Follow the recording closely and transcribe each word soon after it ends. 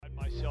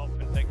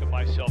of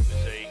myself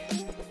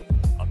as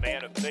a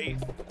man of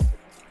faith.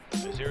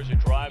 As there's a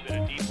drive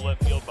in a deep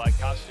left field by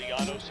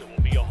Castellanos, it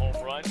will be a home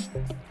run.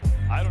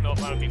 I don't know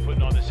if I'm going to be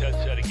putting on this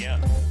headset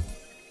again.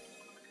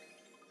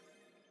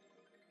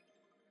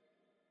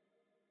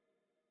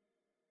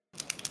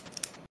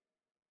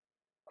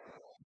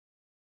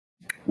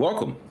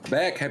 Welcome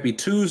back. Happy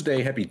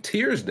Tuesday. Happy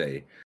Tears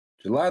Day.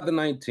 July the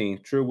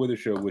 19th, Trill Withers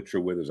Show with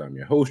Trill Withers. I'm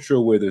your host,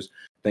 Trill Withers.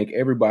 Thank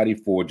everybody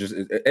for just,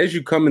 as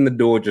you come in the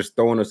door, just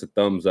throwing us a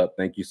thumbs up.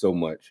 Thank you so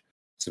much.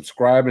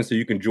 Subscribing so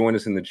you can join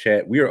us in the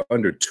chat. We are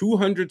under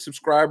 200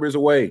 subscribers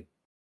away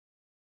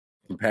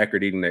from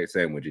Packard eating that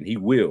sandwich, and he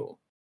will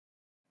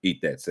eat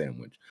that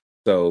sandwich.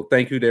 So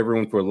thank you to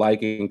everyone for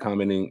liking,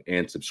 commenting,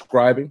 and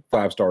subscribing.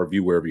 5-star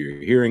review wherever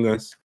you're hearing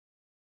us.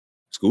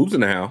 Scoob's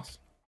in the house.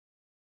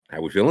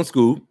 How we feeling,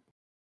 Scoob?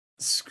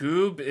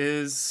 Scoob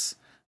is,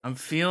 I'm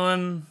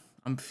feeling.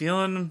 I'm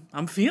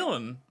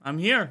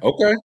here.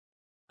 Okay.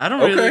 I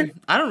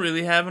don't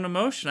really have an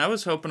emotion. I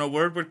was hoping a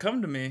word would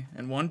come to me,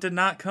 and one did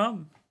not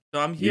come.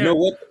 So I'm here. You know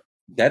what?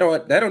 That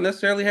don't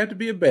necessarily have to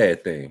be a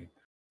bad thing.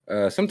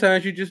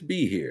 Sometimes you just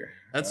be here.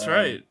 That's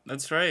right.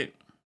 That's right.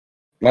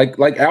 Like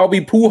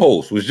Albie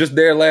Pujols was just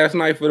there last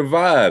night for the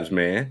vibes,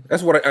 man.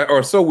 That's what,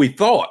 or so we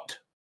thought.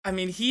 I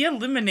mean, he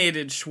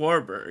eliminated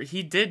Schwarber.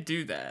 He did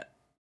do that.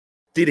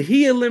 Did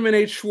he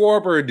eliminate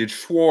Schwarber, or did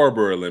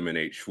Schwarber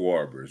eliminate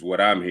Schwarber? Is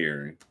what I'm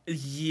hearing.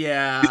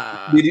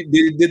 Yeah.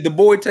 Did the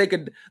boy take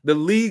the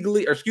league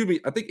lead? Or excuse me,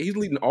 I think he's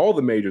leading all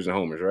the majors in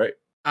homers, right?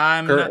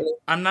 I'm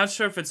not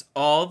sure if it's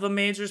all the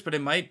majors, but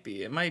it might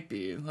be. It might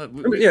be.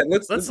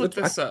 Let's look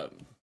this up.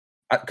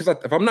 Because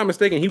if I'm not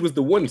mistaken, he was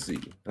the 1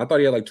 seed. I thought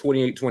he had like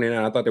 28, 29.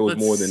 I thought there was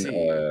more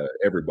than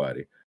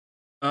everybody.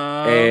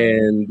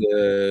 And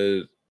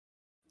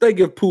they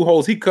give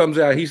Pujols, he comes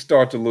out, he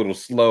starts a little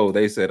slow.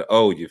 They said,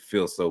 "Oh, you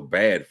feel so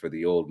bad for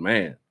the old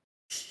man."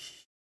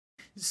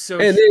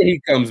 Then he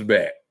comes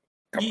back.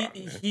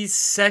 He's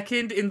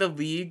second in the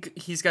league.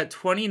 He's got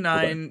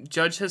 29. Okay.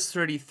 Judge has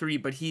 33,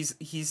 but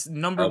he's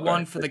number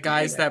one for the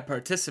guys that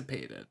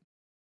participated.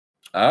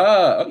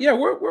 Yeah.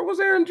 Where was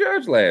Aaron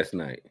Judge last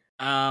night?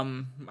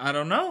 I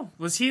don't know.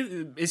 Is he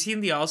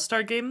in the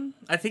All-Star game?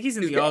 I think he's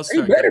in the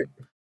All-Star game.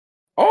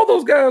 All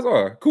those guys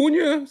are.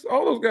 Cunha,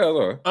 all those guys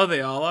are. Oh,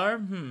 they all are?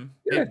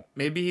 Yeah.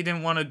 Maybe he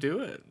didn't want to do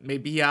it.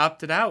 Maybe he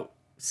opted out.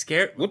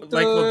 Scared.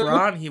 Like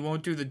LeBron, he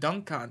won't do the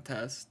dunk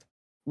contest.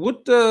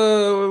 What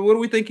do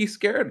we think he's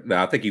scared?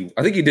 No, I think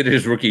he did it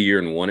his rookie year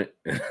and won it.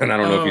 And I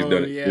don't know if he's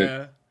done it.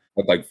 Yeah.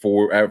 Like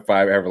 4, 5,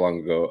 however long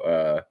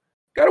ago.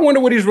 Gotta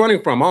wonder what he's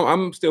running from.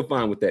 I'm still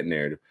fine with that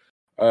narrative.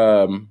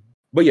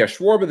 But yeah,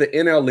 Schwarber, the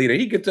NL leader,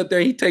 he gets up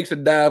there, he takes a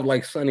dive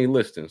like Sonny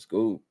Liston.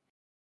 School.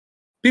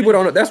 People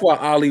don't know. That's why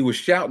Ali was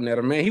shouting at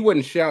him, man. He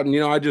wasn't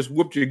shouting, I just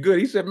whooped you good.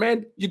 He said,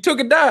 man, you took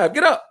a dive.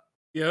 Get up.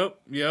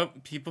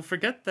 Yep. People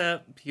forget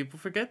that.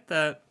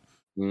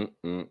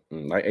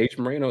 Like H.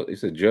 Moreno, he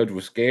said Judge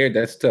was scared.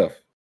 That's tough.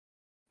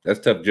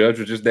 Judge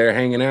was just there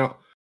hanging out.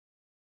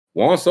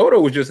 Juan Soto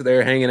was just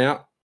there hanging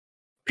out.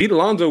 Pete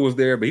Alonso was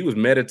there, but he was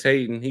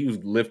meditating. He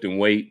was lifting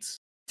weights.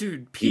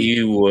 Dude, Pete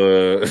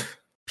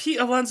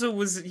Alonso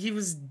was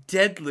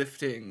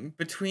deadlifting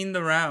between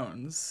the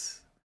rounds.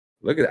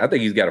 Look at that. I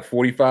think he's got a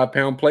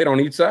 45-pound plate on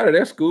each side of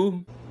that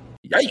school.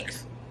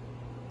 Yikes.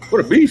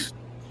 What a beast.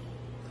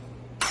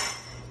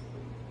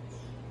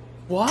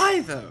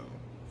 Why, though?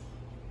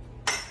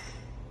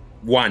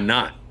 Why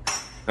not?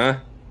 Huh?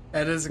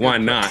 That is a good Why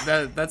point. not?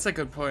 That's a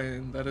good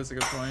point. That is a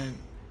good point.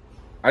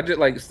 I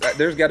just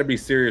there's got to be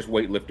serious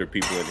weightlifter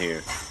people in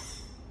here.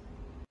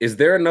 Is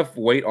there enough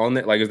weight on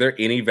that? Like, is there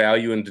any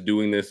value into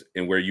doing this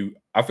and where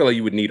I feel like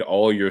you would need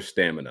all your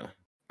stamina.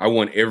 I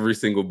want every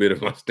single bit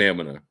of my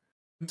stamina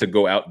to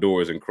go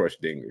outdoors and crush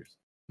dingers.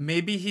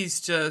 Maybe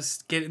he's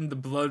just getting the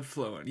blood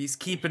flowing. He's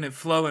keeping it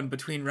flowing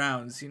between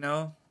rounds,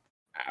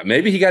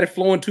 Maybe he got it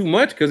flowing too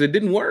much because it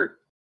didn't work.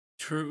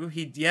 True.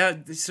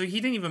 So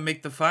he didn't even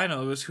make the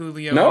final. It was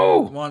Julio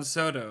Juan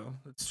Soto.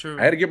 That's true.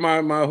 I had to get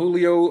my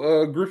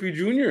Julio Griffey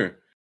Jr.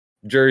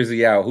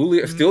 jersey out.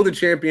 Julio still the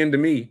champion to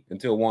me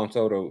until Juan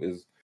Soto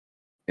is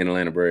in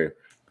Atlanta Brave.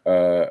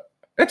 That's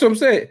what I'm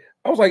saying.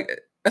 I was like,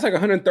 that's like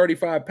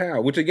 135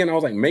 pounds, which again, I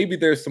was like, maybe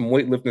there's some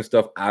weightlifting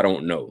stuff. I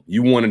don't know.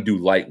 You want to do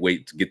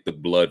lightweight to get the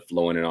blood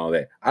flowing and all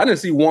that. I didn't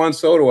see Juan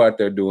Soto out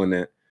there doing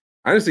that.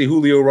 I didn't see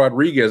Julio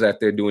Rodriguez out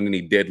there doing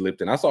any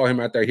deadlifting. I saw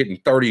him out there hitting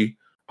 30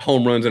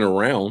 home runs in a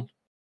round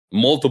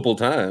multiple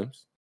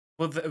times.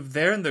 Well,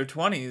 they're in their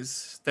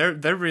 20s.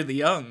 They're really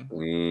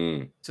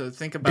young. So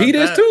think about Pete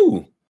that. is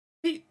too.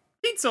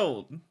 Pete's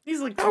old.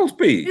 He's like, how's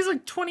Pete? He's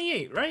like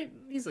 28, right?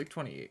 He's like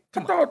 28.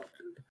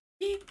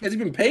 Has he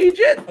been paid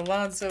yet?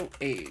 Alonso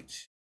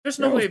age. There's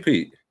no way.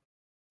 Pete.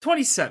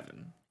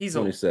 27. He's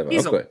old. 27.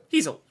 He's okay. old.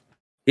 He's old.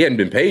 He hadn't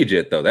been paid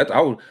yet, though.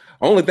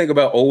 I only think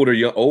about old or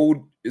young.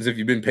 Old is if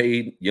you've been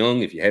paid.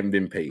 Young if you haven't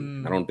been paid.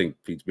 I don't think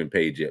Pete's been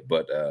paid yet.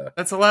 But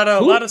that's a lot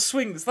of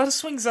swings. A lot of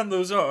swings on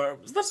those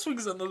arms.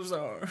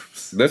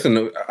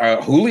 Listen,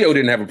 Julio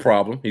didn't have a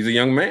problem. He's a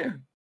young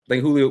man. I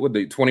think Julio would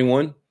be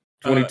 21,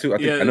 22.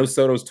 I know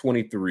Soto's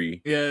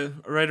 23. Yeah,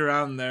 right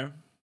around there.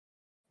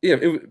 Yeah,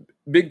 it was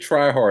big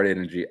try hard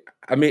energy.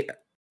 I mean,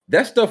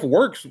 that stuff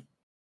works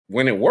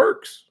when it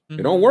works.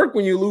 It don't work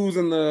when you lose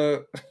in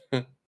the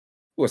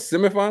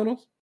semifinals.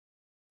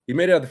 He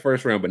made it out of the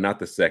first round, but not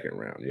the second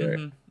round.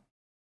 Yeah.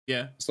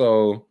 Yeah.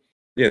 So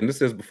yeah, and this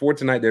says before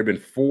tonight there have been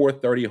 4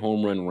 30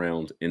 home run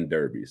rounds in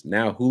derbies.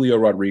 Now Julio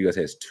Rodriguez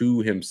has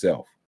 2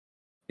 himself,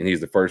 and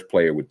he's the first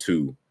player with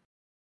 2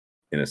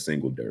 in a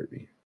single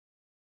derby.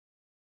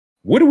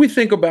 What do we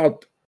think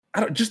about?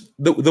 Just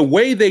the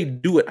way they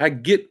do it. I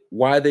get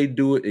why they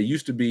do it. It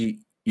used to be,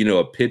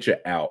 a pitcher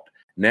out.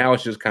 Now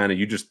it's just kind of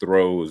you just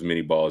throw as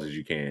many balls as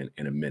you can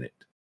in a minute.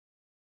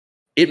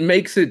 It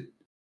makes it,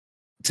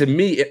 to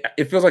me,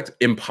 it feels like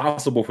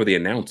impossible for the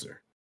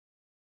announcer.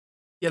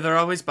 Yeah, they're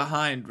always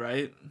behind,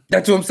 right?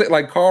 That's what I'm saying.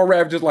 Like Carl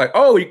Rapp just like,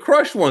 oh, he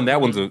crushed one.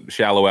 That one's a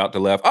shallow out to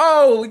left.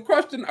 Oh, he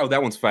crushed it. Oh,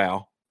 that one's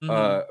foul. And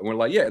we're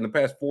like, yeah, in the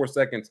past 4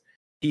 seconds,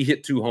 he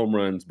hit 2 home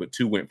runs, but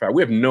 2 went foul.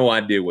 We have no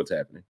idea what's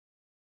happening.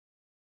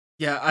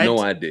 Yeah, no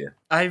idea.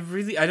 I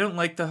don't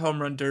like the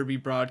home run derby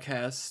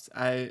broadcast.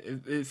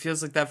 It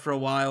feels like that for a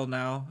while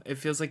now. It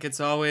feels like it's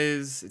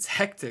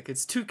hectic.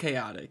 It's too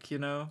chaotic,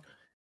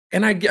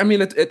 And I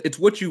mean, it's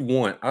what you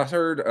want. I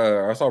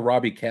saw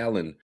Robbie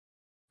Callen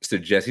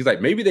suggest, he's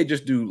like, maybe they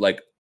just do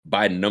like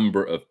by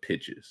number of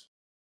pitches,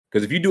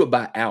 because if you do it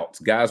by outs,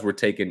 guys were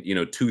taking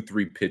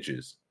 2-3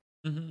 pitches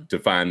to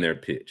find their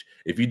pitch.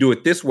 If you do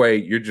it this way,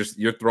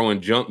 you're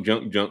throwing junk,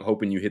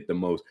 hoping you hit the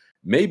most.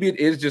 Maybe it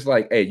is just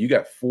like, hey, you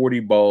got 40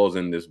 balls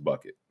in this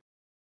bucket.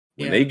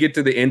 When they get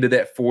to the end of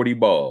that 40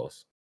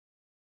 balls,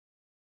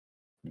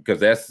 because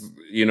that's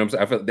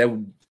I feel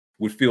that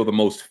would feel the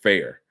most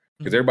fair,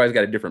 because everybody's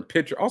got a different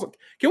pitcher. Also,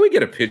 can we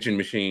get a pitching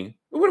machine?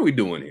 What are we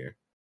doing here?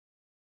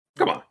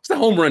 Come on, it's the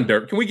home run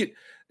derby.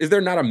 Is there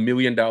not $1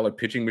 million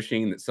pitching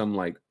machine that some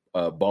like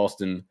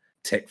Boston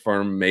tech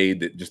firm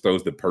made that just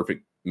throws the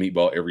perfect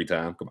meatball every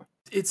time? Come on.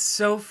 It's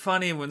so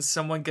funny when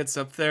someone gets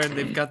up there and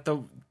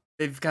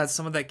they've got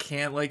someone that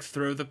can't like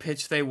throw the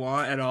pitch they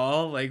want at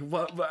all. Like,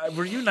 what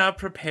were you not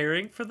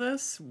preparing for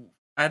this?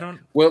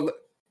 Well,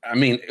 I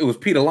mean, it was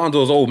Pete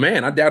Alonso's old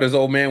man. I doubt his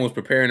old man was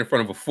preparing in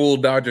front of a full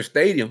Dodger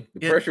Stadium.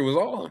 The pressure was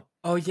on.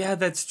 Oh, yeah,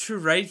 that's true,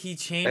 right? He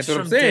changed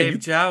from Dave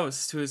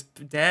Joust to his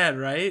dad,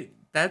 right?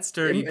 That's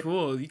dirty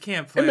cool. You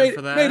can't play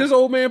for that. Made his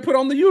old man put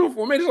on the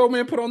uniform. Made his old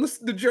man put on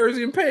the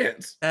jersey and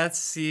pants.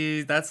 That's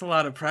a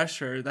lot of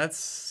pressure.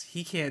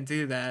 He can't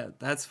do that.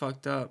 That's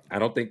fucked up. I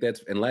don't think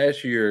that's. And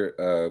last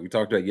year, we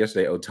talked about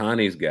yesterday,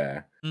 Ohtani's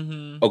guy.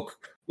 Oh,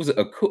 was it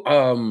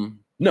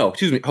no,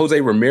 excuse me,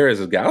 Jose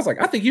Ramirez's guy. I was like,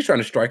 I think he's trying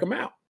to strike him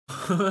out.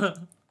 I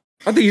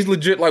think he's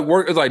legit like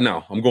work. It's like,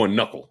 no, I'm going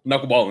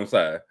knuckleball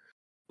inside.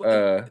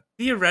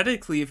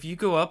 Theoretically, if you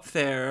go up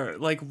there,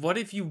 like, what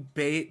if you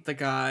bait the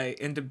guy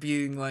into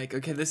being like,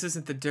 okay, this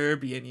isn't the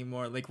derby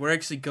anymore. Like, we're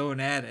actually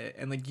going at it,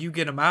 and like you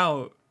get him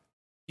out,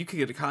 you could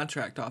get a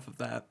contract off of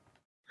that.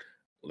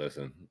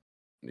 Listen,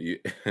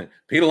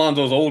 Pete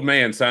Alonso's old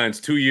man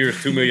signs 2 years,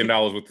 $2 million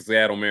with the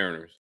Seattle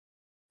Mariners.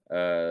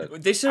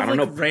 They should have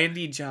like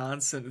Randy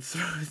Johnson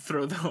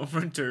throw the home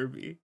run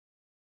derby.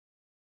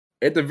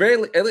 At the very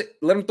let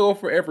him throw it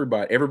for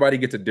everybody. Everybody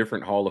gets a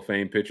different Hall of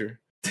Fame pitcher.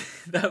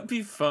 That'd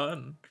be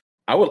fun.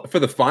 I would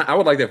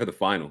like that for the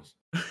finals.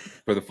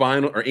 For the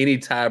final or any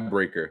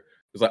tiebreaker.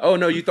 It's like, oh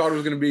no, you thought it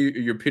was going to be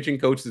your pitching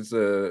coach that's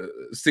a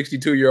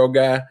 62-year-old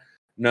guy.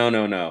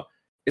 No.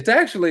 It's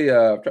actually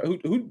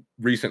who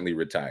recently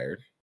retired.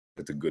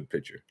 That's a good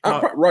pitcher.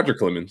 Roger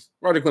Clemens.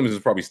 Roger Clemens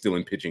is probably still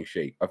in pitching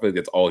shape. I feel like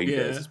that's all he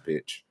does is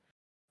pitch.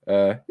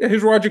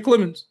 Here's Roger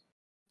Clemens.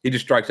 He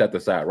just strikes out the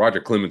side.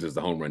 Roger Clemens is the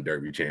home run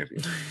derby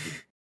champion.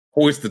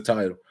 Hoist the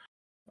title.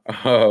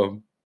 The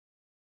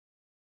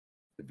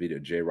video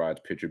J-Rod's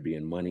pitcher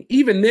being money.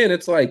 Even then,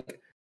 it's like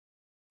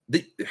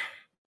they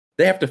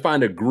have to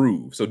find a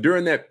groove. So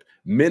during that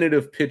minute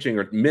of pitching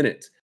or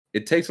minutes,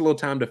 it takes a little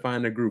time to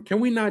find a groove. Can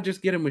we not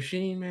just get a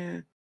machine,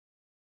 man?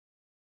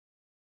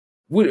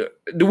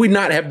 Do we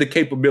not have the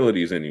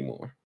capabilities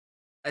anymore?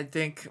 I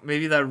think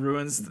maybe that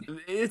ruins.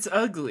 It's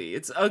ugly.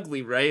 It's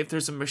ugly, right? If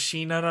there's a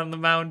machine out on the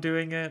mound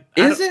doing it,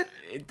 is it?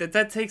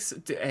 That takes.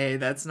 Hey,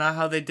 that's not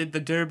how they did the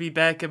derby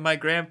back in my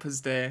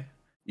grandpa's day.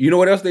 You know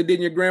what else they did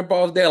in your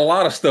grandpa's day? A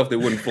lot of stuff that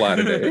wouldn't fly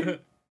today.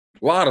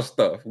 A lot of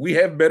stuff. We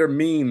have better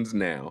means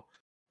now,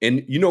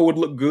 and you know what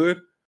would look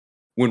good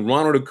when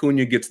Ronald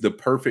Acuna gets the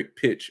perfect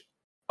pitch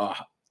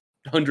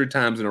 100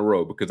 times in a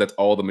row, because that's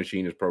all the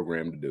machine is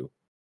programmed to do.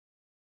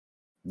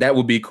 That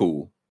would be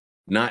cool.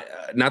 Not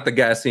the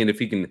guy seeing if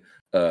he can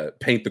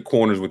paint the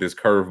corners with his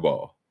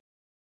curveball.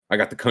 I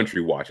got the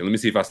country watching. Let me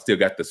see if I still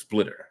got the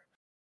splitter.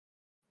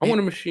 I want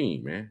a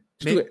machine, man.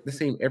 Just do it the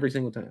same every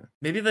single time.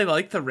 Maybe they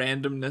like the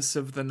randomness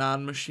of the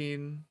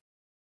non-machine.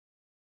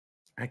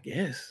 I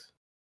guess.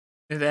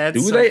 It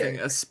adds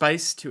a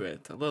spice to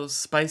it. A little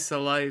spice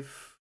of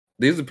life.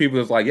 These are people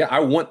that's like, yeah, I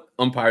want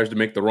umpires to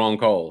make the wrong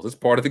calls. It's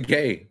part of the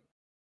game.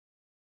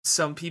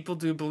 Some people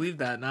do believe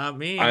that, not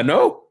me. I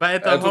know. But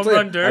at the home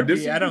run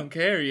derby, I don't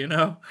care, you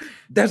know?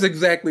 That's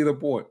exactly the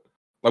point.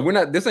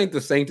 Like, this ain't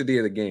the sanctity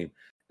of the game.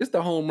 It's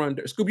the home run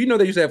derby. Scoop, you know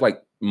they used to have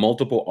like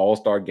multiple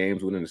all-star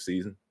games within the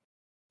season?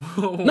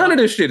 None of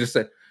this shit is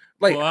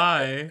like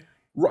why?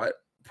 Right.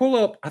 Pull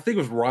up. I think it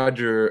was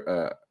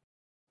Roger.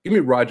 Give me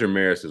Roger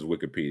Maris's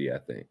Wikipedia. I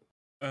think.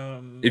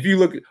 If you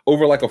look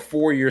over like a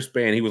 4-year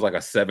span, he was like a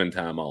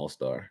 7-time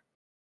All-Star.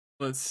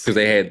 Let's because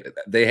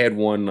they had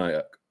one.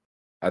 I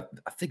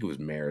think it was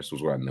Maris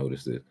was where I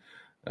noticed it.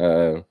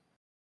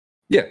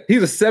 Yeah,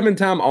 he's a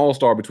 7-time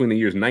All-Star between the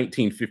years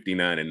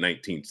 1959 and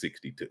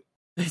 1962.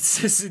 It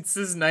says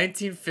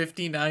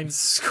 1959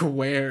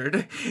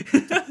 squared.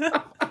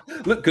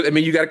 Look, I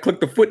mean, you got to click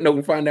the footnote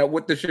and find out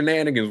what the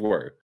shenanigans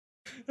were.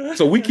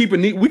 So we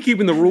keeping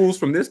the rules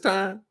from this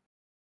time.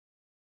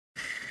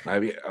 I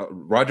mean,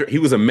 Roger, he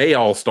was a May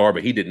All-Star,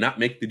 but he did not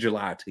make the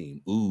July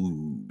team.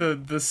 Ooh.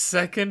 The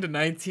second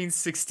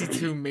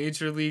 1962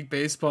 Major League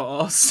Baseball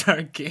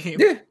All-Star game.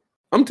 Yeah,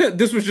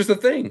 this was just a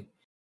thing.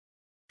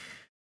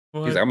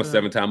 He's like, I'm a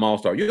 7-time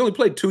All-Star. You only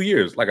played 2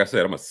 years. Like I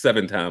said, I'm a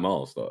 7-time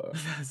All-Star.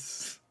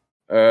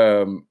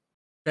 Yeah,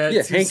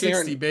 Hank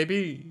Aaron,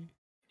 baby.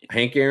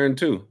 Hank Aaron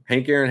too.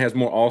 Hank Aaron has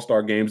more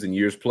All-Star games than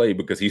years played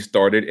because he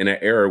started in an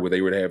era where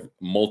they would have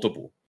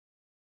multiple.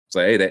 So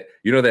hey, that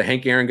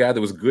Hank Aaron guy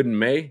that was good in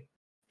May,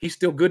 he's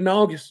still good in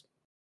August.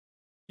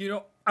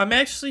 I'm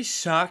actually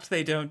shocked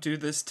they don't do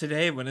this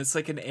today when it's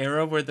like an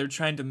era where they're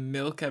trying to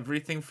milk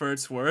everything for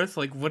its worth.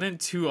 Like,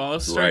 wouldn't 2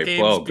 All-Star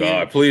games Oh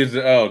God, please!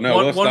 Oh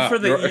no, one for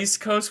the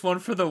East Coast, one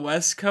for the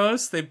West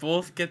Coast. They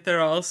both get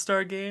their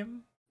All-Star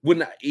game.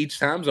 Wouldn't each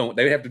time zone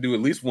they would have to do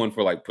at least one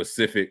for like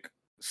Pacific,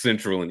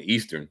 Central, and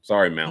Eastern?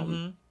 Sorry, Mountain.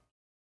 Mm-hmm.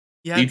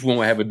 Yeah, each one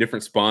will have a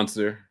different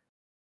sponsor.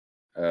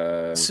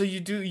 So you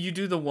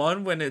do the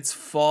one when it's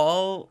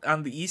fall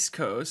on the East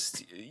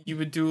Coast. You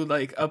would do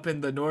like up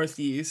in the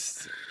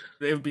Northeast.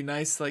 It would be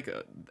nice, like,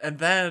 and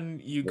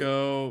then you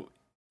go.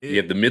 You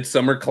have the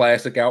Midsummer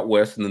Classic out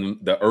west, and then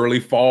the early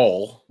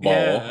fall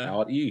ball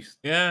out east.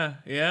 Yeah.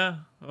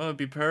 Well, it'd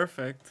be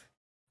perfect.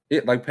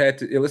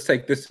 Let's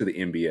take this to the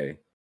NBA.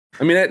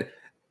 I mean,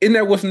 isn't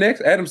that what's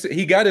next? Adam said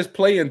he got his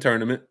play-in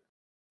tournament,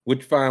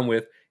 which fine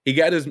with. He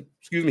got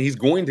he's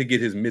going to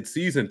get his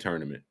mid-season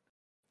tournament.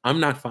 I'm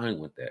not fine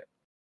with that.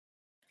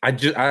 I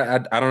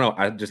don't know.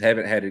 I just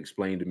haven't had it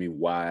explained to me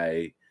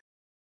why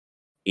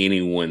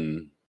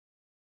anyone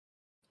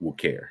will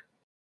care.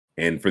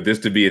 And for this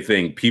to be a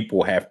thing,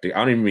 people have to. I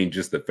don't even mean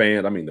just the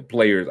fans. I mean the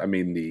players. I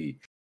mean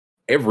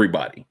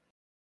everybody.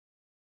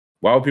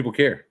 Why would people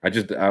care? I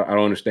don't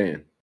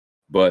understand.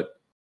 But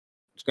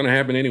it's going to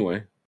happen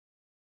anyway.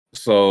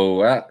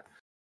 So I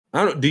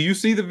don't. Do you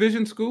see the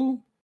Vision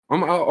School?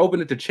 I'll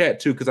open it to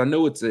chat too because I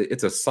know it's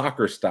a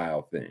soccer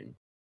style thing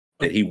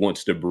that he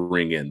wants to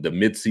bring in the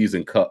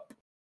mid-season cup.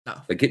 No.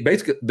 Like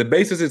basically, the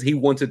basis is he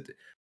wants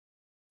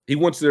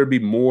there to be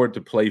more to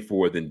play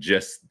for than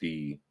just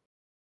the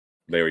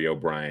Larry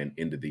O'Brien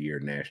end of the year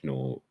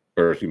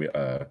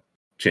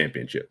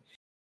championship.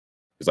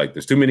 It's like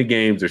there's too many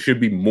games. There should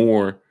be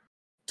more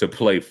to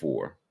play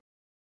for.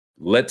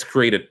 Let's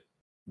create a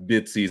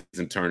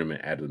mid-season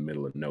tournament out of the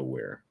middle of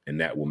nowhere, and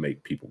that will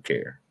make people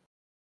care.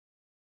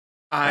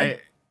 I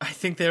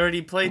think they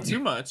already played too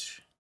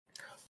much.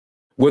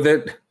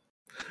 Well,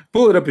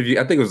 pull it up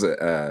I think it was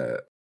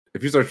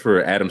if you search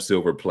for Adam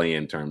Silver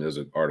play-in term, there's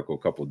an article a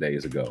couple of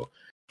days ago.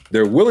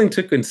 They're willing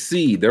to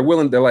concede. They're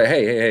like,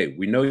 hey,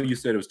 we know you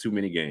said it was too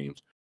many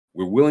games.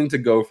 We're willing to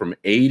go from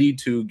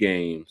 82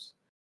 games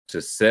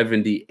to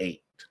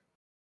 78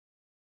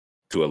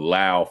 to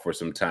allow for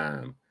some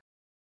time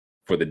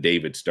for the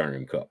David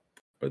Stern Cup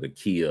or the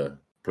Kia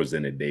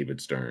presented David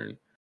Stern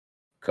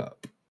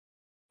Cup.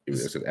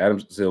 Adam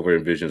Silver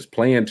envisions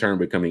play-in term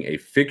becoming a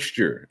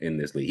fixture in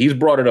this league. He's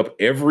brought it up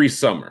every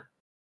summer.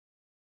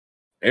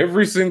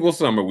 Every single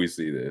summer we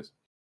see this.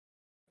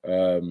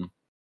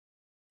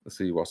 Let's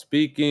see. While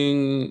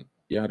speaking,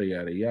 yada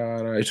yada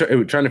yada.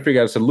 We're trying to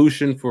figure out a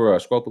solution for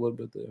scroll up a little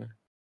bit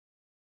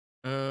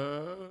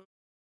there.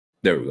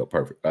 There we go.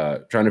 Perfect.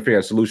 Trying to figure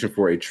out a solution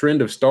for a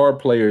trend of star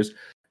players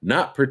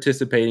not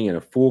participating in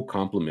a full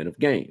complement of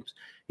games.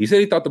 He said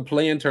he thought the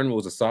play-in tournament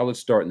was a solid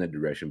start in that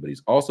direction, but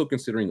he's also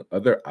considering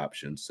other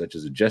options, such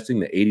as adjusting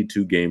the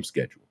 82-game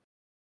schedule.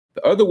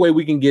 The other way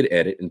we can get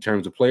at it in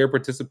terms of player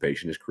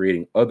participation is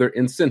creating other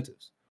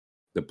incentives.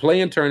 The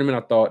play-in tournament,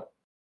 I thought,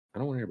 I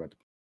don't want to hear about the.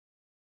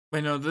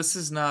 Wait, no, this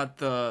is not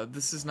the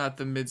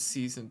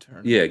mid-season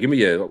tournament.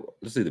 Yeah,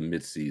 let's see the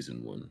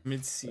mid-season one.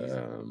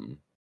 Mid-season.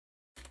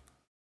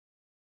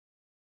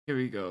 Here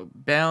we go.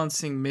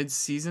 Balancing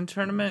mid-season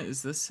tournament.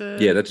 Is this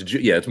it? Yeah,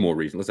 it's more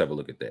recent. Let's have a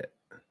look at that.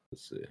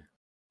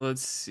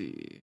 Let's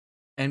see.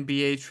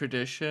 NBA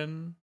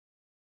tradition.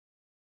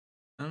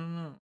 I don't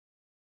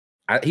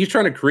know. He's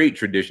trying to create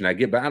tradition. I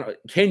get, but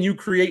can you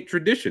create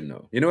tradition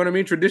though? You know what I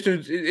mean?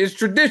 Tradition is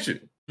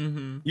tradition.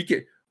 Mm-hmm.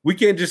 We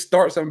can't just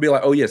start something and be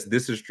like, oh yes,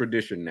 this is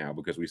tradition now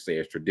because we say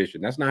it's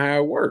tradition. That's not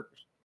how it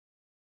works.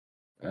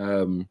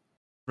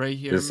 Right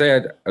here.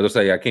 I'll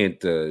say I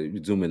can't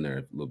zoom in there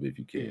a little bit if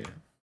you can. Yeah.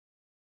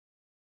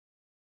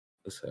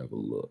 Let's have a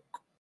look.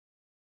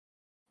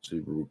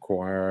 To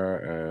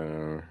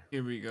require.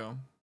 Here we go.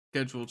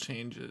 Schedule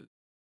changes.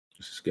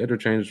 Schedule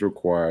changes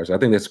requires. I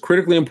think that's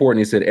critically important.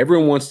 He said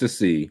everyone wants to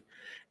see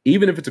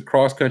even if it's a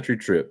cross-country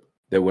trip,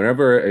 that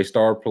whenever a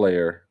star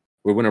player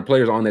or when a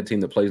player's on that team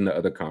that plays in the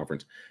other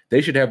conference,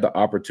 they should have the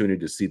opportunity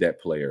to see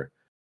that player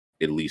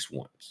at least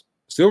once.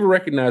 Silver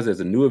recognized as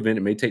a new event,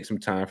 it may take some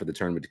time for the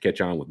tournament to catch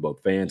on with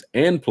both fans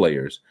and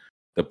players.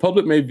 The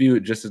public may view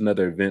it just as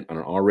another event on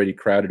an already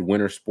crowded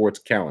winter sports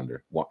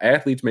calendar, while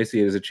athletes may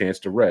see it as a chance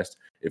to rest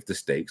if the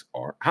stakes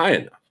are high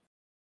enough.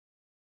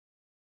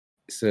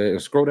 So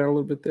scroll down a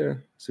little bit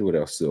there. See what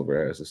else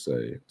Silver has to say.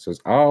 It says,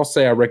 I'll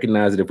say I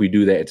recognize that if we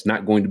do that, it's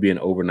not going to be an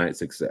overnight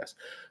success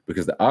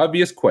because the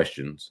obvious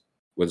questions,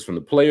 whether it's from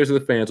the players or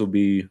the fans, will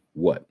be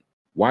what?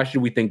 Why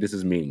should we think this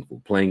is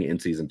meaningful, playing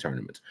in-season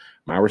tournaments?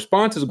 My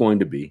response is going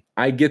to be,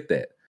 I get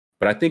that,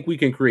 but I think we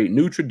can create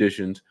new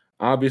traditions.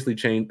 Obviously,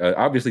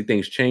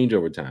 things change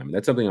over time. And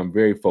that's something I'm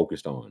very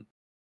focused on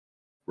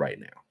right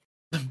now.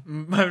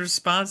 My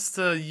response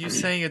to you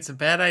saying it's a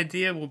bad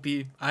idea will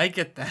be, I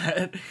get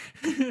that.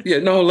 Yeah,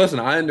 no, listen,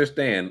 I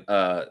understand.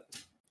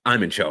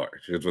 I'm in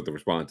charge. That's what the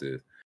response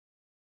is.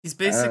 He's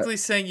basically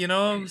saying,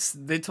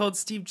 they told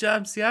Steve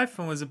Jobs the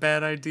iPhone was a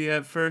bad idea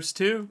at first,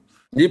 too.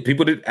 Yeah,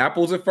 people did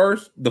apples at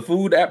first. The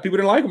food app, people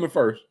didn't like them at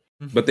first,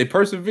 but they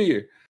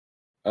persevered.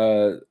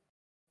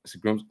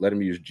 Grumps let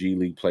him use G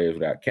League players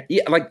without.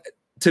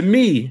 To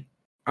me,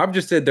 I've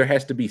just said there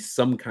has to be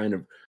some kind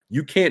of.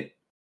 You can't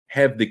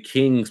have the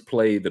Kings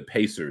play the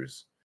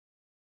Pacers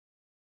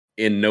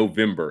in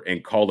November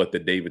and call it the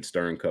David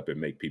Stern Cup and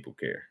make people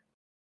care.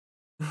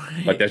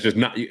 Right. Like that's just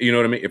not. You know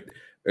what I mean? If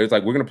it's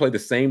like we're going to play the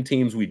same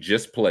teams we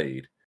just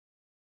played.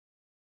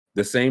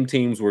 The same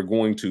teams we're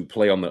going to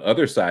play on the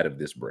other side of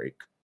this break.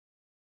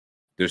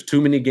 There's too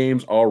many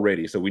games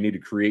already, so we need to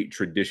create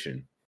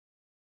tradition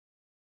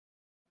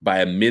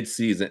by a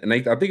mid-season. And I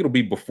think it'll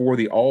be before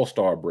the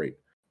All-Star break.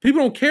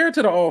 People don't care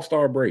to the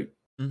All-Star break.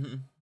 Mm-hmm.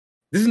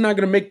 This is not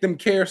going to make them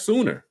care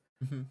sooner.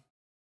 Mm-hmm.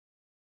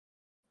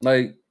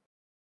 Like,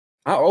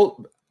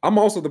 I'm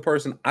also the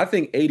person, I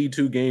think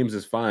 82 games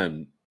is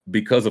fine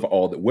because of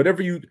all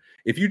that.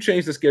 If you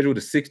change the schedule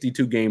to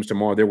 62 games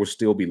tomorrow, there will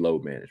still be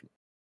load management.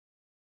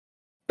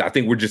 I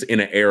think we're just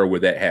in an era where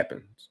that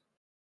happens.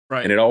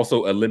 Right. And it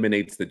also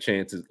eliminates the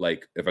chances.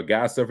 Like if a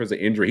guy suffers an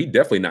injury, he's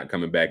definitely not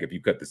coming back if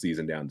you cut the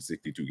season down to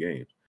 62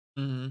 games.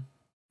 Mm-hmm.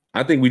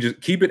 I think we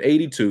just keep it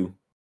 82.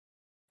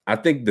 I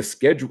think the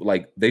schedule,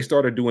 like they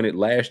started doing it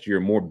last year,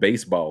 more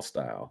baseball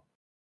style.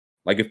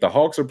 Like if the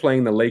Hawks are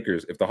playing the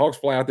Lakers, if the Hawks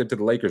fly out there to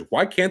the Lakers,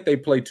 why can't they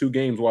play 2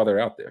 games while they're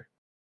out there?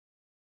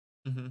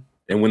 Mm-hmm.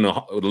 And when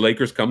the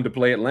Lakers come to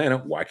play Atlanta,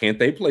 why can't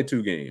they play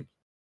 2 games?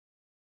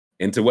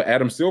 And to what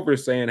Adam Silver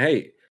is saying,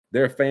 hey,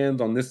 there are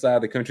fans on this side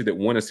of the country that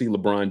want to see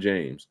LeBron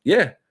James.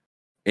 Yeah.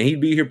 And he'd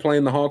be here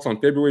playing the Hawks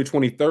on February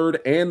 23rd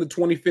and the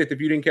 25th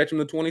if you didn't catch him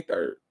the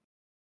 23rd.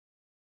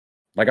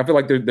 Like, I feel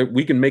like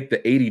we can make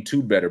the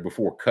 82 better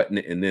before cutting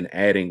it and then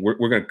adding. We're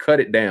going to cut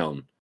it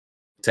down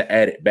to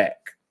add it back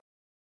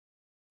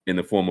in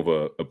the form of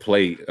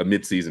a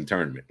mid-season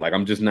tournament. Like,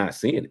 I'm just not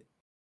seeing it.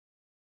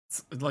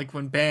 It's like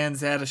when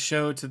bands add a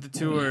show to the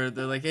tour,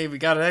 they're like, hey, we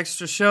got an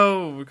extra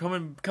show. We're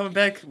coming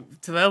back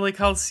to the LA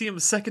Coliseum a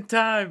second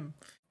time.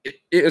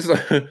 It's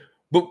like,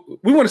 but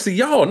we want to see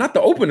y'all, not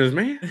the openers,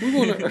 man. We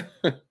want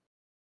to.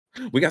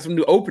 We got some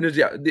new openers.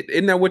 Y'all.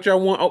 Isn't that what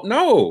y'all want?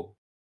 Oh,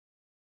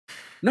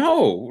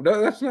 no,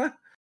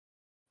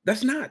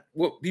 that's not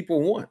what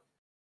people want.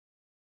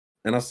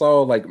 And I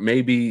saw like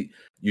maybe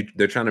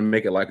they're trying to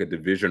make it like a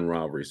division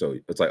rivalry. So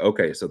it's like,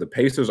 okay, so the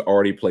Pacers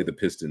already play the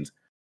Pistons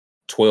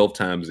 12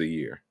 times a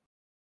year.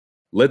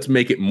 Let's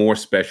make it more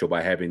special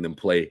by having them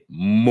play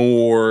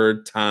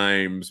more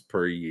times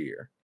per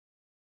year.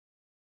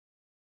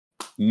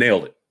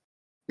 Nailed it.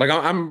 Like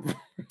I'm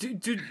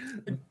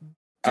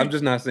I'm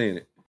just not seeing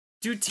it.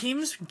 Do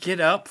teams get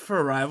up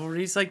for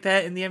rivalries like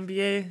that in the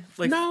NBA?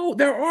 Like, no,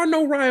 there are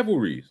no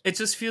rivalries. It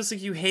just feels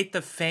like you hate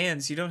the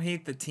fans. You don't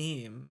hate the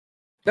team.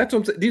 That's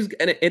what I'm saying.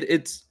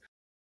 It's.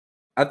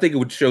 I think it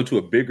would show to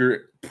a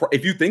bigger.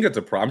 If you think it's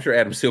a problem, I'm sure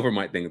Adam Silver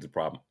might think it's a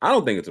problem. I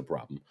don't think it's a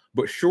problem.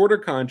 But shorter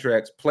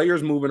contracts,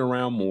 players moving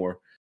around more.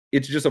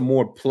 It's just a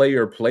more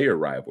player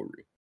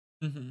rivalry.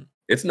 Mm-hmm.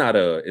 It's not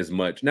as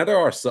much. Now there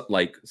are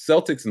like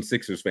Celtics and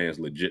Sixers fans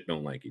legit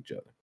don't like each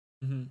other.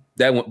 Mm-hmm.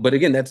 That one, but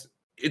again,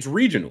 it's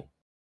regional.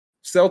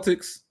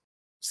 Celtics,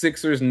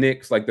 Sixers,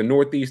 Knicks, like the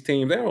Northeast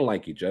teams, they don't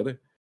like each other.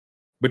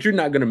 But you're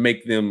not going to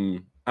make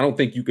them. I don't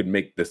think you could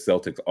make the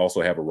Celtics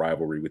also have a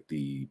rivalry with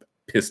the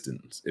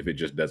Pistons if it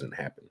just doesn't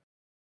happen.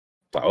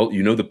 Oh,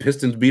 the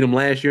Pistons beat them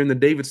last year in the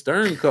David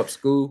Stern Cup.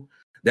 School.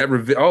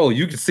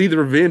 You can see the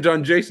revenge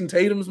on Jason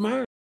Tatum's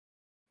mind.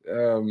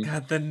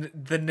 God,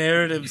 the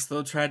narratives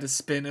they'll try to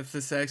spin if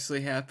this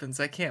actually happens.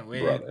 I can't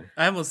wait. Brother.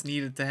 I almost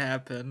need it to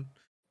happen.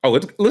 Oh,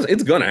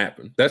 it's gonna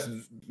happen.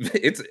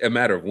 It's a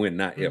matter of when,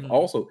 not if. Mm-hmm.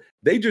 Also,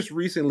 they just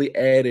recently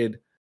added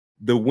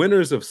the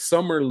winners of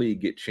Summer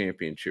League get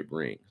championship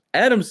rings.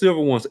 Adam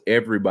Silver wants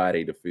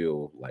everybody to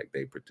feel like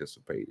they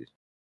participated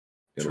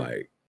and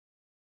like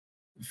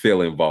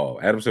feel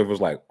involved. Adam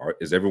Silver's like,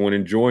 is everyone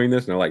enjoying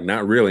this? And they're like,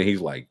 not really.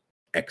 He's like,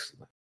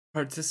 excellent.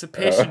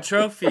 Participation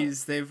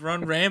trophies, they've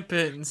run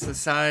rampant in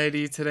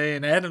society today,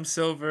 and Adam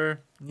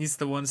Silver, he's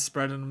the one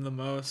spreading them the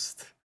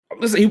most.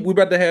 Listen, we're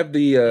about to have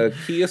the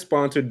Kia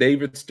sponsored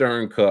David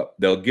Stern Cup.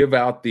 They'll give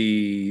out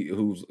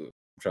I'm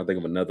trying to think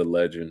of another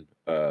legend,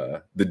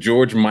 the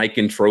George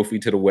Mikan Trophy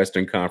to the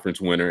Western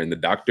Conference winner, and the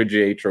Dr.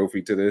 J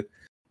Trophy to the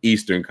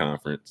Eastern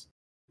Conference.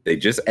 They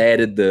just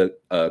added the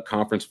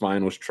conference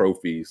finals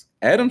trophies.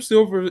 Adam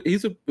Silver,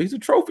 he's a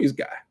trophies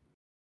guy.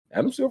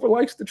 Adam Silver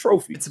likes the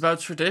trophy. It's about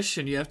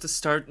tradition. You have to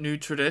start new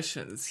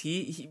traditions.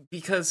 He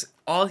because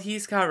all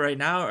he's got right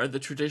now are the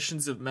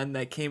traditions of men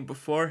that came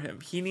before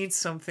him. He needs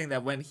something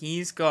that when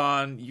he's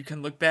gone, you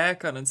can look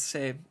back on and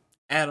say,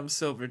 Adam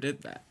Silver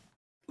did that.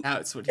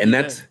 That's what he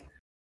did.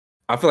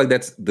 I feel like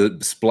that's the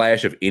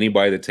splash of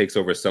anybody that takes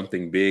over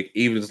something big.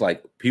 Even it's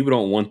like people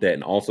don't want that,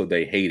 and also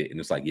they hate it. And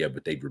it's like, yeah,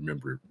 but they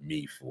remember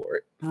me for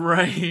it.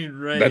 Right.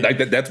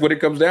 That's what it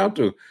comes down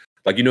to.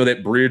 Like, you know,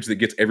 that bridge that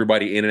gets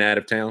everybody in and out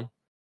of town?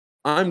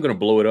 I'm going to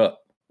blow it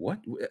up. What?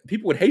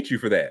 People would hate you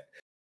for that.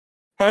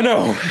 I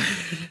know.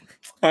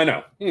 I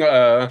know.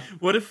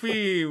 What if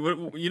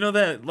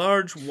that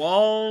large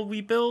wall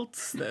we built?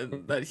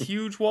 That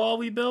huge wall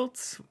we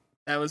built?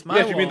 That was my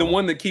wall. You mean the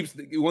one that keeps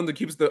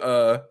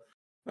the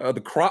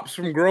crops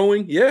from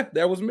growing? Yeah,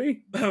 that was me.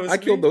 I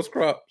killed those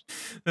crops.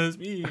 That was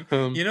me.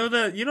 You know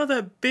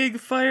that big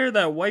fire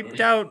that wiped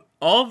out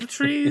all the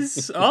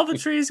trees? All the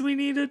trees we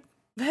needed?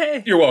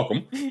 Hey. You're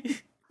welcome.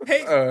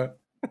 Hey.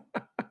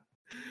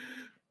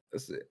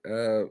 Let's see.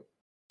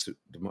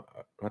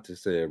 Not to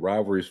say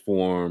rivalries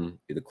form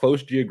either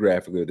close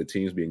geographically or the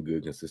teams being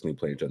good consistently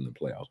playing each other in the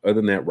playoffs. Other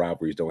than that,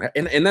 rivalries don't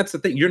happen. And that's the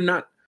thing.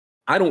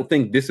 I don't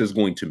think this is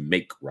going to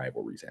make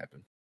rivalries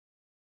happen.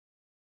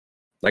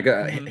 Like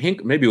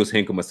maybe it was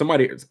Hinkle,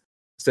 somebody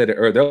said it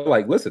earlier. They're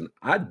like, listen,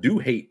 I do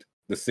hate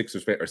the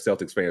Sixers or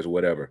Celtics fans or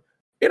whatever.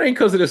 It ain't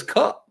because of this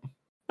cup.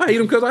 I hate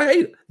them because I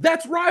hate it.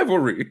 That's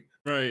rivalry.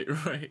 Right.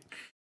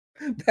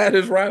 That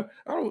is right.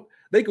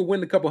 They could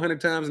win a couple hundred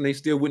times and they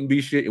still wouldn't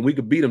be shit, and we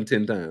could beat them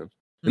 10 times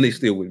and they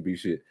still wouldn't be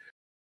shit.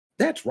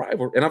 That's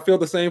rivalry. And I feel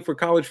the same for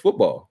college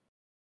football.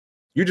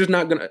 You're just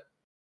not gonna.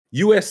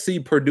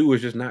 USC Purdue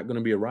is just not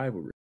gonna be a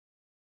rivalry.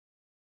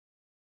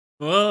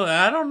 Well,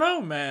 I don't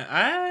know, man.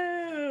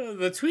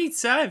 The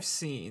tweets I've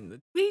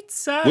seen. What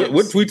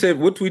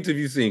tweets have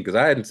you seen? Because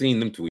I hadn't seen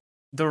them tweets.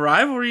 The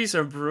rivalries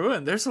are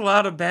brewing. There's a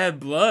lot of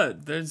bad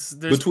blood. There's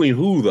between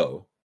who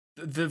though?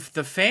 The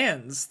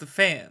fans.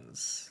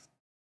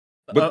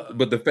 But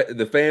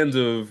the fans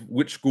of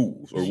which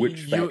schools or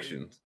which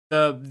factions?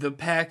 The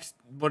Pac.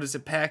 What is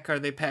it? Pac? Are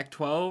they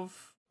Pac-12?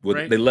 Well,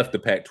 right? They left the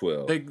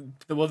Pac-12.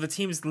 The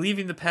teams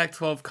leaving the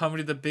Pac-12 coming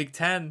to the Big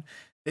Ten.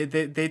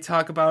 They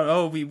talk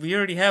about, we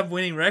already have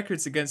winning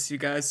records against you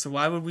guys, so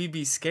why would we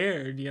be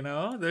scared? You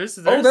know, that's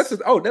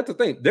the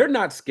thing. They're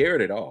not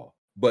scared at all,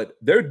 but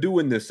they're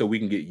doing this so we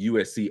can get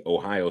USC,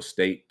 Ohio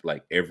State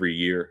like every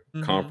year,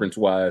 conference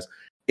wise.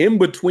 In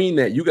between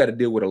that, you got to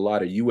deal with a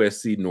lot of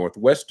USC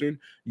Northwestern,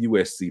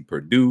 USC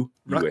Purdue,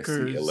 Rutgers.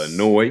 USC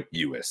Illinois,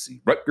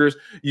 USC Rutgers,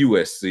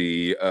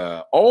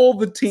 USC, all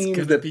the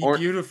teams that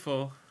aren't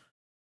beautiful.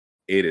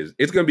 It is.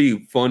 It's going to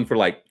be fun for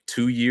like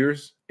 2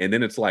 years. And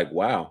then it's like,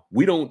 wow,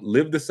 we don't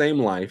live the same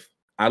life.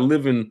 I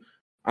live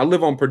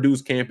on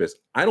Purdue's campus.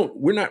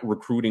 We're not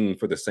recruiting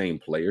for the same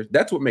players.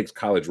 That's what makes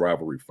college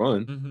rivalry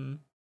fun.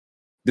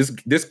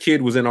 This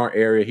kid was in our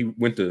area.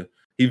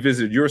 He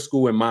visited your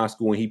school and my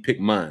school, and he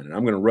picked mine. And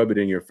I'm going to rub it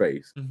in your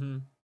face.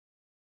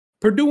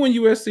 Purdue and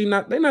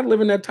USC, they're not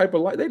living that type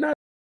of life.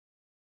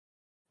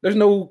 There's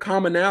no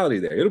commonality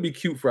there. It'll be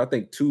cute for, I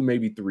think, 2,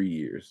 maybe 3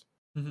 years.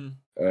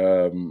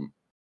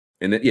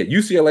 And then,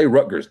 UCLA,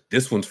 Rutgers,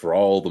 this one's for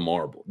all the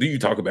marble. Do you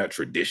talk about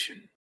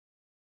tradition?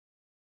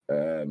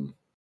 I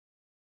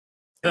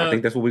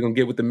think that's what we're going to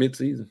get with the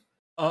midseason.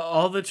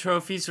 All the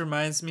trophies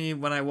reminds me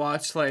when I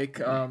watch like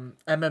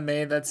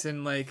MMA that's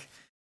in like,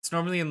 it's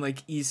normally in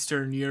like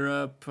Eastern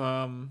Europe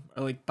or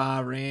like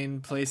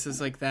Bahrain, places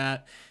like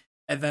that.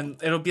 And then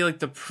it'll be like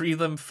the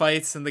prelim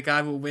fights and the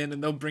guy will win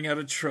and they'll bring out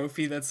a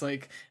trophy that's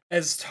like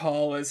as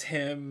tall as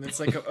him. It's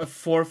like a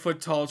 4 foot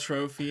tall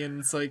trophy. And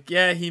it's like,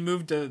 yeah, he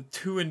moved to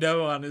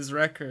 2-0 on his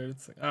record.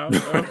 It's like,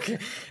 oh,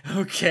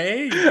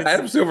 okay.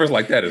 Adam Silver's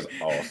like, that is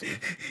awesome.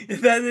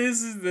 That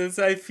is this.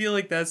 I feel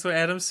like that's what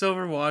Adam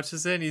Silver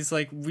watches it. And he's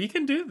like, we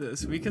can do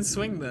this. We can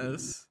swing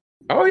this.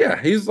 Oh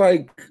yeah. He's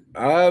like,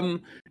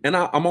 and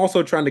I'm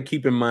also trying to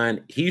keep in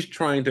mind, he's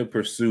trying to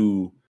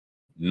pursue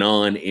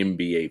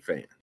non-NBA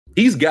fans.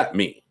 He's got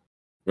me,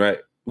 right?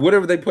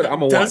 Whatever they put,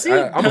 I'm gonna watch.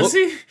 Does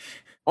he?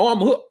 Oh, I'm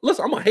hooked.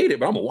 Listen, I'm gonna hate it,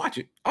 but I'm gonna watch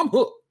it. I'm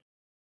hooked.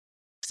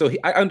 So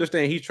I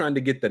understand he's trying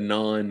to get the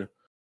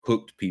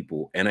non-hooked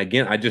people, and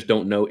again, I just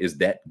don't know. Is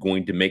that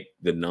going to make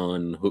the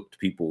non-hooked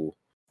people?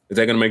 Is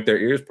that going to make their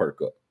ears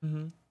perk up?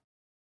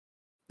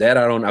 That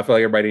I don't. I feel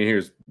like everybody in here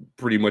is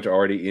pretty much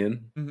already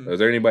in. Is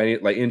there anybody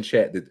like in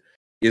chat that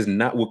is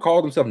not will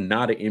call themselves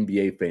not an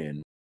NBA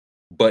fan,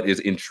 but is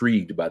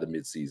intrigued by the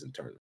midseason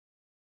tournament?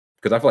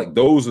 Because I feel like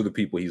those are the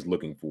people he's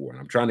looking for, and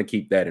I'm trying to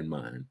keep that in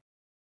mind.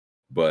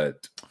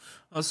 But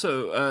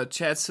Also,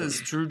 chat says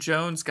Drew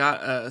Jones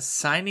got a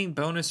signing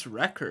bonus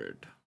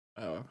record.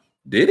 Oh,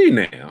 did he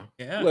now?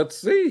 yeah. Let's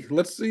see.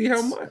 Let's see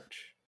how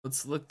much.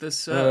 Let's look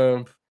this up.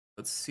 Um,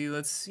 Let's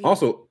see.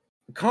 Also,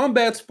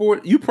 combat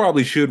sport, you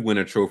probably should win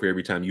a trophy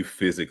every time you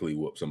physically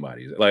whoop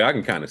somebody. Like, I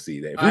can kind of see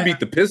that. If we beat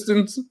the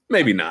Pistons,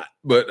 maybe not.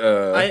 But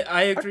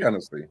I agree. I kind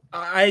of see.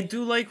 I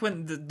do like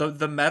when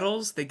the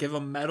medals, they give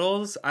them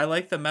medals. I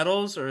like the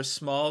medals or a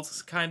small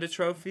kind of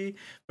trophy,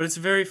 but it's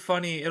very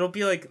funny. It'll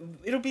be like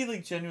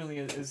genuinely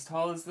as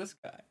tall as this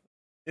guy.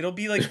 It'll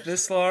be like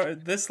this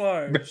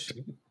large,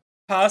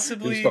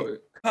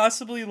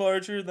 possibly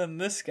larger than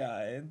this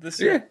guy.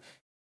 This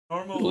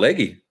normal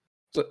leggy,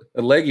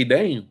 a leggy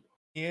dame.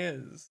 He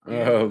is.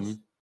 Is.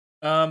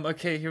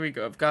 Okay, here we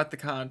go. I've got the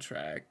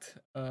contract.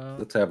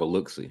 Let's have a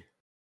look-see.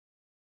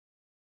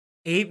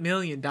 $8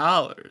 million.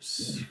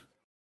 Sheesh.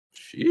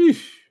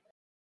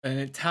 And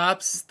it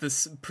tops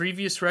the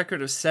previous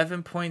record of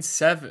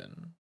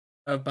 7.7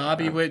 of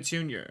Bobby Witt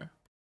Jr.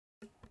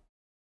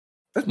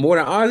 That's more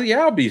than Ozzy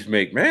Albies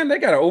make, man. They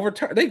got to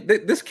overturn.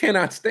 This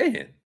cannot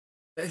stand.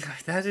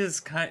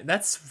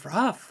 That's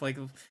rough. Like,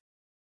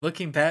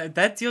 looking back,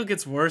 that deal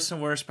gets worse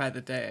and worse by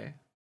the day.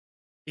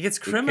 It gets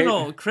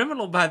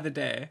criminal by the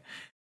day.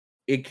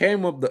 It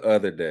came up the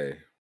other day,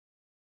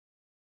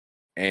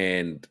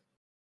 and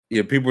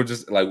people were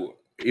just like,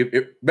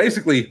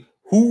 basically,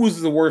 who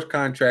was the worst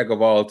contract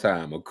of all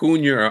time,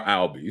 Acuna or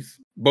Albies?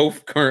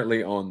 Both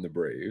currently on the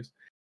Braves.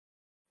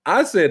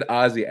 I said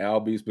Ozzy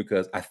Albies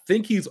because I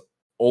think he's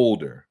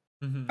older.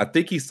 Mm-hmm. I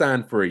think he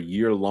signed for a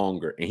year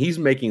longer, and he's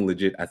making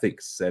legit, I think,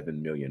 $7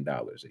 million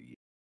a year.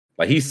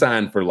 Like, he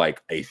signed for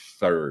like a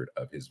third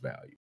of his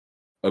value.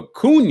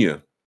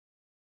 Acuna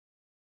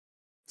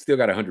still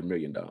got $100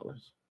 million.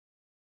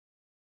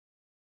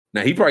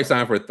 Now, he probably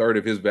signed for a third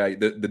of his value.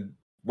 The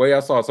way I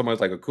saw somebody's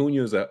like,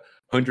 Acuna is a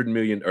 $300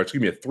 million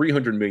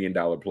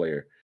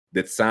player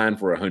that signed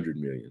for $100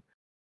 million.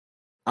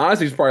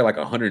 Ozzy's probably like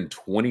a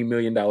 $120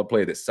 million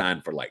player that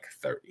signed for like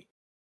 30.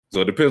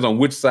 So it depends on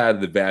which side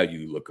of the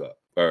value you look up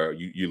or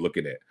you're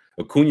looking at.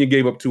 Acuna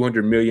gave up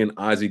 $200 million.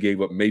 Ozzy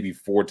gave up maybe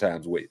 4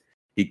 times what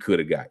he could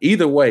have got.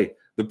 Either way,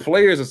 how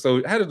does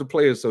the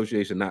Players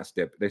Association not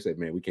step? They said,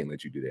 man, we can't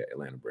let you do that,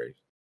 Atlanta Braves.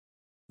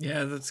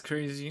 Yeah, that's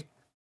crazy.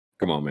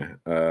 Come on,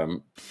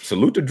 man.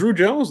 Salute to Drew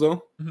Jones,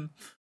 though. Mm-hmm.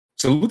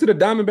 Salute to the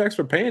Diamondbacks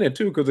for paying it,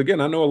 too, because,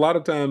 again, I know a lot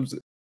of times,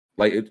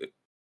 like,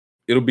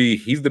 it'll be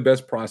he's the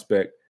best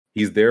prospect.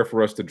 He's there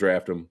for us to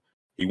draft him.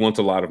 He wants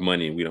a lot of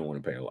money, and we don't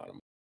want to pay a lot of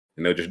money.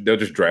 And they'll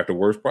just draft a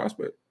worse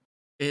prospect.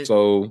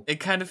 It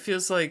kind of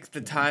feels like the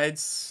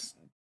tides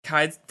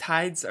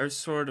are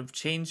sort of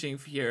changing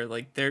here.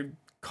 Like, they're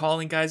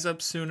calling guys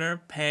up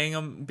sooner, paying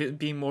them,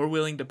 being more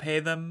willing to pay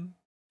them.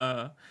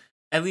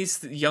 At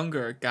least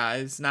younger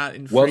guys, not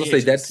in free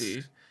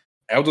agency.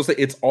 I was gonna say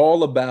it's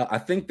all about. I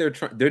think they're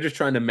just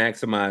trying to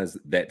maximize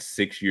that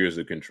 6 years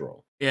of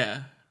control.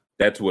 Yeah,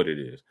 that's what it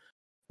is.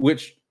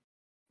 Which,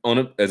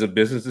 as a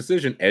business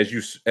decision, as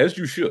you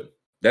should.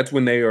 That's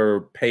when they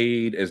are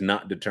paid as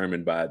not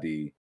determined by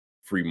the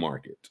free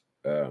market.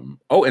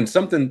 And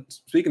something.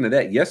 Speaking of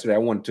that, yesterday I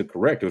wanted to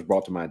correct. It was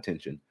brought to my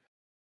attention.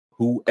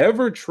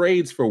 Whoever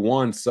trades for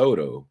Juan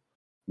Soto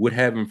would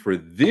have him for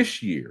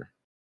this year,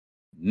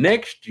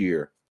 next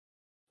year,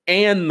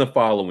 and the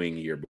following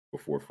year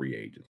before free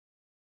agent.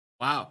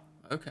 Wow.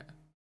 Okay.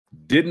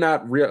 Did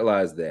not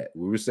realize that.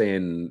 We were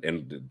saying,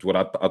 and what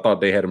I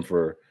thought they had him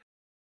for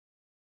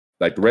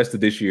like the rest of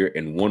this year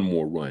and one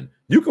more run.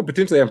 You could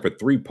potentially have him for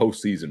 3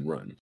 postseason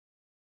runs.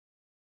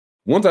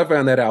 Once I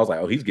found that out, I was like,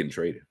 oh, he's getting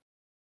traded.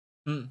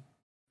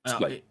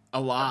 Like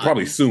a lot.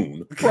 Probably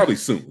soon.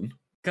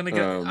 Gonna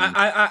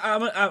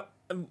get.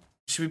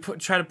 Should we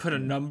try to put a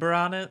number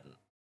on it?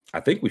 I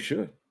think we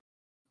should,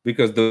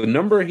 because the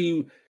number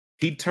he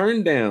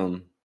turned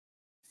down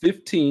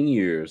 15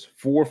 years,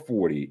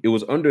 440. It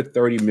was under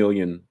 30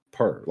 million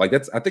per. Like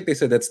I think they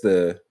said that's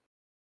the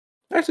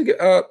actually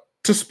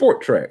to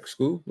Sport Track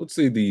School. Let's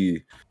see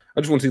I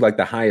just want to see like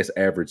the highest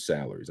average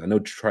salaries. I know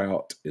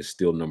Trout is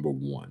still number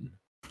 1.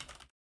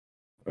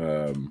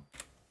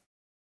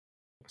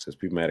 Says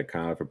people mad at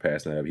Connor for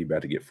passing out. He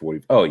about to get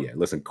 40. Oh yeah,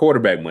 listen,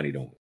 quarterback money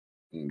don't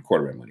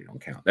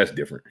count. That's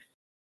different.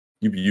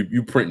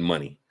 You print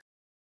money.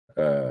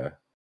 When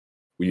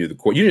you're the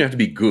court, you didn't have to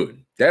be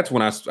good. That's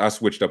when I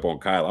switched up on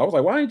Kyle. I was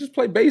like, why don't you just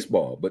play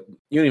baseball? But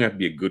you don't even have to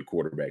be a good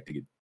quarterback to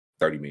get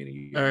 $30 million a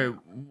year. All right,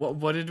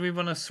 what did we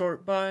want to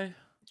sort by?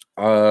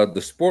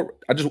 The sport.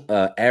 I just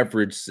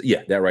average.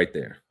 Yeah, that right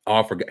there. Oh,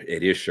 I forgot.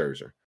 It is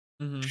Scherzer.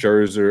 Mm-hmm.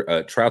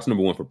 Scherzer. Trout's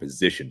number 1 for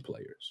position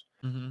players.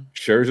 Mm-hmm.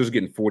 Scherzer's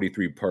getting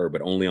 43 per,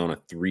 but only on a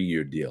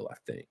 3-year deal, I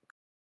think.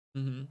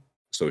 Mm-hmm.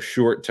 So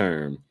short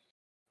term.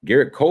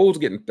 Garrett Cole's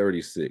getting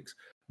 36,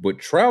 but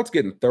Trout's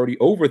getting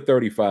over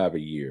 35 a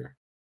year.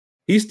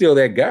 He's still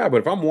that guy,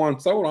 but if I'm Juan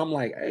Soto, I'm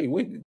like, hey,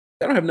 that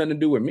don't have nothing to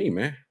do with me,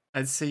 man.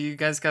 I'd say you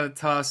guys got to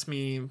toss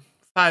me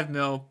 $5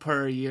 million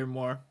per year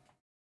more.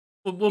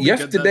 We'll be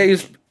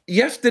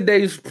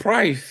yesterday's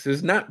price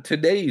is not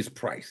today's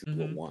price, is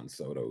what Juan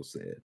Soto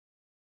said.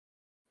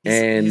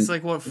 He's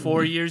like what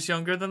 4 years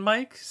younger than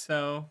Mike,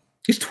 so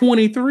he's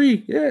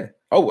 23. Yeah.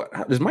 Oh,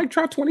 does Mike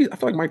Trout 20? I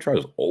feel like Mike Trout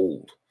is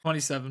old.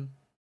 27.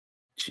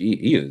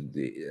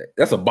 Gee,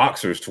 that's a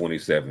boxer's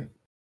 27.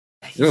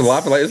 There's a lot.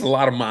 I feel like there's a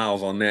lot of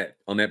miles on that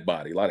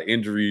body. A lot of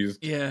injuries.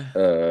 Yeah.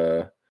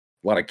 A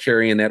lot of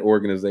carrying that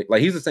organization.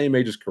 Like he's the same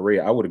age as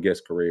Correa. I would have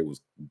guessed Correa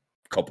was a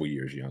couple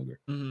years younger.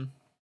 Mm-hmm.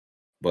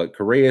 But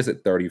Correa's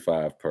at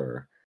 35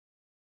 per.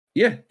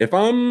 Yeah.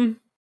 Do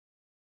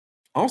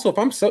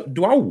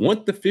I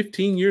want the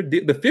 15-year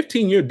deal? The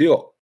 15-year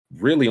deal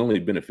really only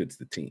benefits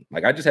the team.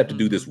 Like I just have to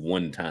do this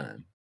one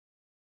time.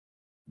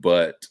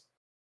 But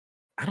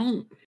I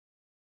don't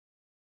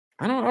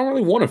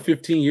really want a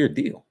 15-year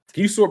deal.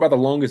 Can you sort by the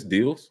longest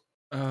deals?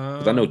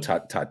 Because I know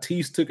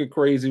Tatis took a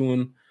crazy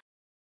one.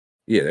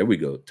 Yeah, there we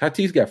go.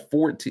 Tatis got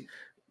 14.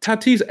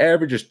 Tatis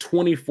averages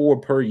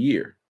 24 per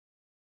year.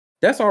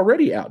 That's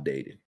already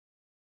outdated.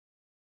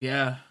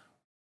 Yeah.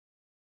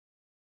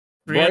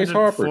 Bryce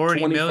Harper,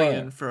 40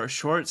 million for a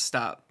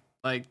shortstop.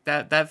 Like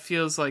that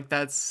feels like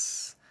it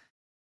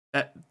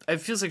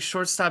feels like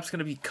shortstop's going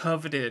to be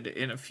coveted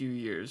in a few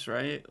years,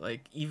 right?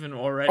 Like even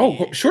already.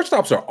 Oh,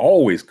 shortstops are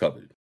always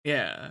coveted.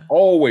 Yeah.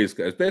 Always,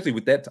 especially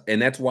with that. And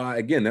that's why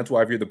if you're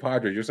the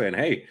Padres, you're saying,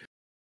 hey,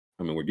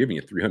 I mean, we're giving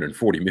you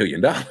 $340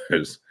 million.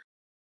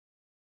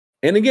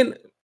 And again,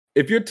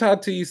 if you're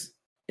Tatis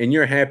and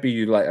you're happy,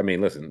 you like, I mean,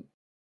 listen,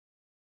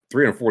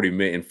 340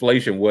 million,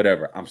 inflation,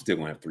 whatever, I'm still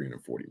going to have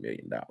 $340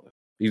 million.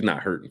 He's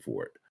not hurting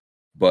for it.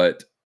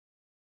 But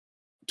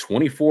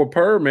 24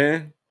 per,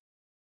 man.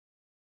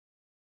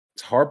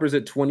 Harper's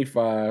at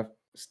 25.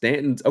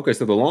 Stanton's, okay,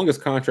 so the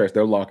longest contracts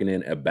they're locking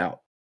in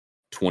about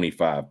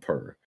 25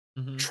 per.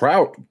 Mm-hmm.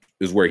 Trout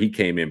is where he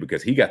came in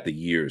because he got the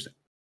years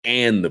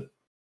and the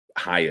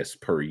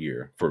highest per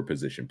year for a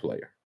position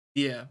player.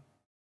 Yeah.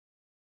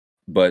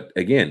 But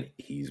again,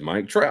 he's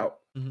Mike Trout.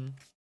 Mm-hmm.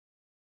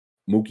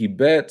 Mookie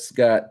Betts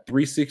got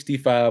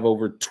 365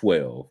 over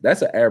 12.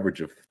 That's an average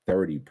of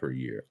 30 per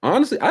year.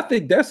 Honestly, I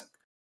think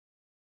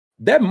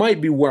that might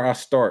be where I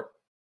start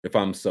if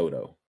I'm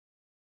Soto.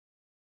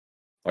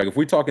 Like if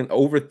we're talking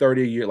over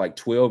 30 a year, like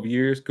 12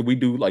 years, could we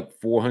do like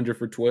 400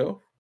 for 12?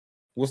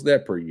 What's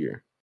that per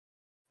year?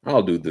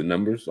 I'll do the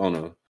numbers on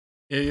a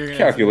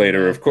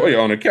calculator, of course.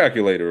 On a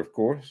calculator, of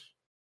course.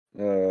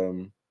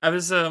 I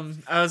was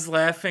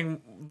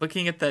laughing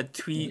looking at that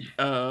tweet.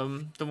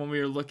 The one we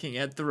were looking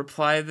at, the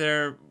reply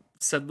there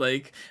said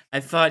like, I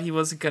thought he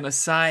wasn't gonna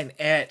sign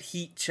at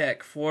heat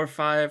check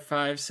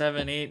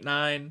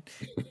 4557889.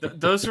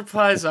 Those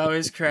replies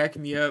always crack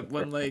me up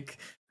when like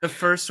the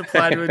first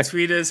reply to a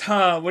tweet is,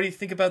 what do you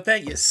think about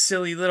that, you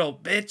silly little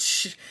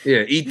bitch?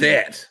 Yeah, eat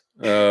that.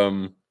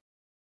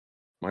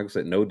 Michael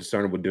said, no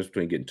discernible difference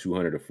between getting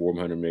 $200 to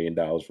 $400 million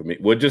from me.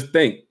 Well, just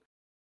think,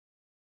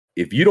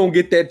 if you don't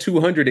get that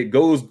 200, it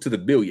goes to the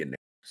billionaire.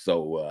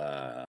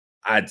 So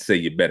I'd say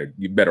you're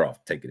better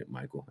off taking it,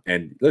 Michael.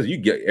 And listen, you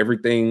get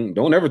everything.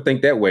 Don't ever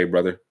think that way,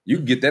 brother. You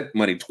can get that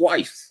money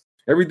twice.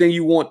 Everything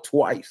you want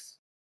twice.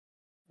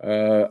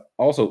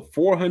 Also,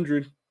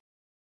 $400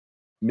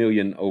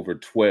 million over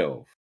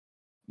 12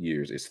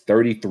 years is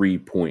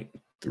 33.3.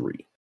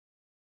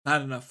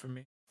 Not enough for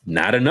me.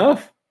 Not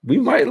enough. We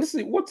might. Let's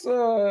see. What's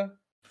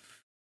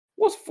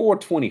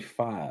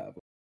 425?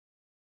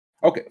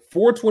 Okay,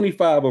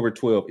 425 over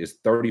 12 is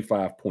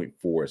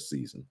 35.4 a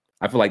season.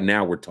 I feel like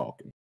now we're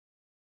talking.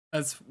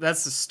 That's the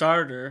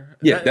starter.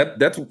 Yeah,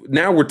 that's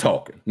now we're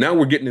talking. Now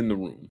we're getting in the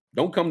room.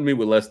 Don't come to me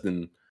with less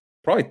than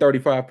probably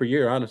 35 per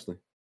year, honestly.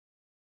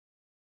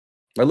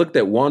 I looked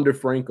at Wander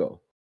Franco,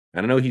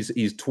 and I know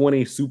he's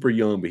 20, super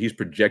young, but he's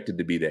projected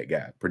to be that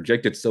guy.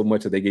 Projected so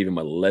much that they gave him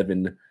an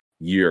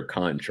 11-year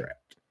contract.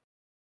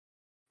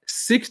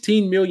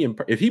 $16 million.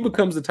 If he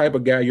becomes the type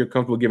of guy you're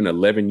comfortable giving an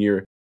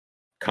 11-year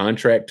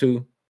contract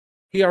to,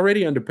 he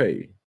already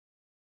underpaid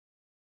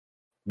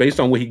based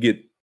on what he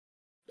get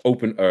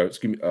open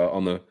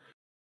on the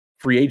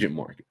free agent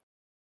market.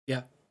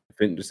 Yeah.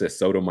 Fenton just says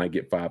Soto might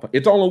get 500.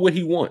 It's all on what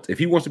he wants. If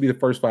he wants to be the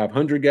first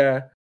 500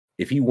 guy,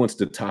 if he wants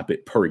to top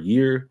it per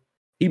year,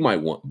 he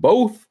might want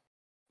both.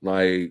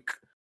 Like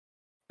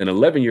an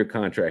 11-year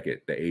contract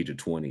at the age of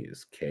 20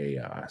 is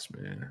chaos,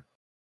 man.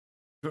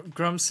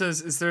 Grum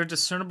says, is there a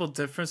discernible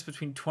difference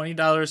between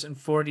 $20 and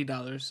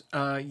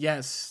 $40?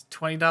 Yes,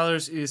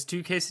 $20 is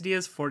 2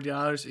 quesadillas,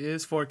 $40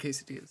 is 4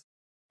 quesadillas.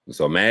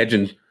 So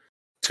imagine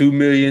 $2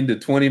 million to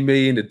 $20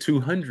 million to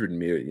 $200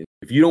 million.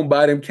 If you don't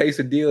buy them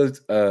quesadillas,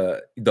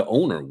 the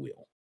owner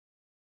will.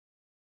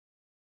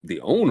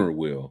 The owner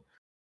will.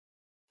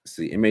 Let's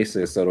see, MA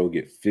says Soto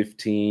get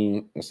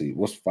 15. Let's see,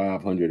 what's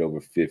 500 over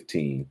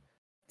 15?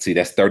 See,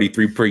 that's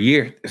 33 per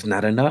year. It's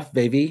not enough,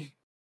 baby.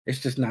 It's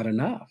just not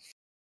enough.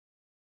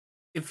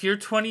 If you're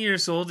 20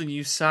 years old and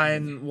you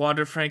sign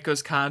Wander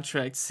Franco's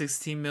contract,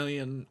 $16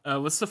 million,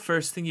 what's the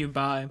first thing you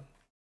buy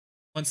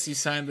once you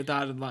sign the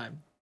dotted line?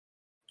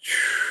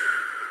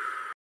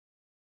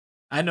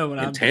 I know what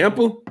I'm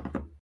Tampa?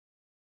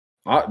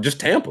 Just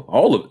Tampa.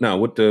 All of it. Now,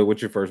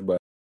 what's your first buy?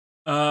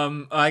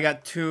 I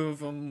got 2 of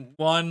them.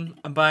 One,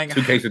 I'm buying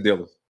 2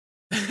 quesadillas.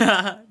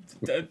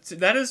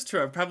 That is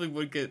true. I probably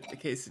would get a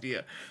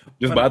quesadilla.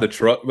 Just buy the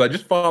truck. Like,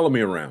 just follow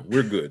me around.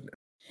 We're good.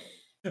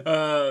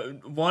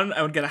 One,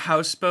 I would get a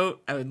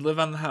houseboat. I would live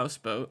on the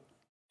houseboat.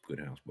 Good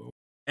houseboat.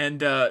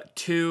 And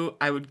two,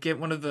 I would get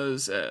one of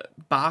those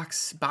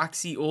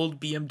boxy old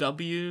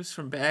BMWs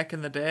from back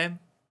in the day.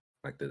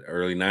 Like the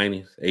early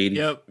 90s,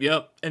 80s?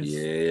 Yep. And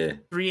yeah.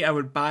 Three, I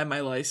would buy my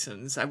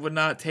license. I would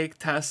not take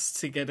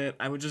tests to get it.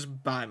 I would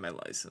just buy my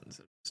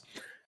license.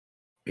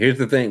 Here's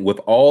the thing. With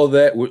all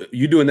that,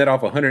 you doing that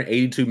off a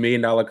 $182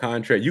 million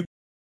contract, you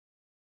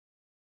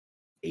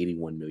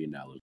 $81 million.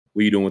 What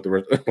are you doing with the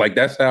rest? Like,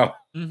 that's how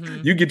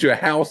you get your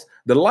house.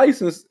 The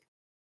license,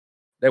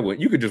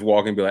 you could just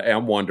walk in and be like, hey,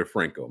 I'm Wander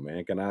Franco,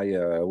 man. Can I,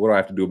 what do I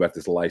have to do about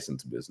this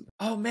license business?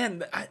 Oh,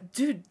 man.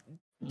 Dude,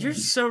 you're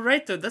so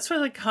right, though. That's why,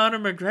 like, Conor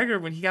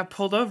McGregor, when he got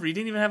pulled over, he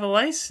didn't even have a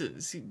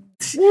license.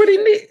 What do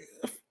you need?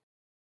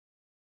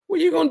 What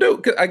are you going to do?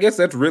 Because I guess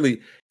that's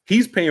really,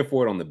 he's paying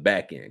for it on the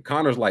back end.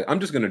 Conor's like, I'm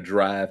just going to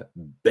drive,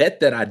 bet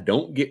that I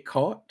don't get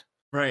caught.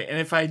 Right. And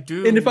if I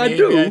do,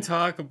 I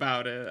talk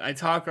about it. I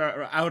talk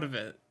out of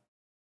it.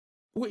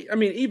 I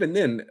mean, even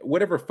then,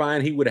 whatever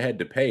fine he would have had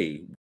to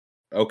pay,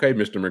 okay,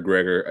 Mr.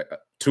 McGregor,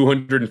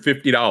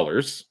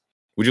 $250.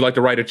 Would you like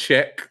to write a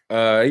check?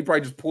 He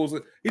probably just pulls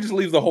it. He just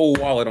leaves the whole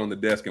wallet on the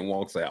desk and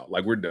walks out.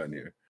 Like, we're done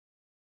here.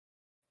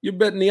 You're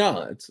betting the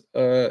odds.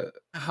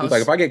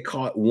 Like, if I get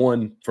caught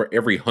one for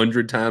every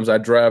 100 times I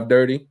drive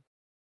dirty,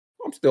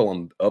 I'm still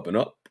on up and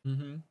up.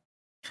 Mm-hmm.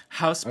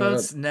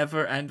 Houseboats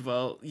never end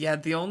well. Yeah,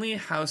 the only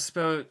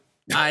houseboat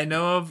I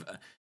know of,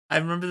 I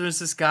remember there's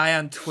this guy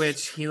on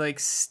Twitch. He like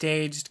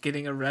staged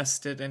getting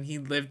arrested, and he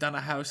lived on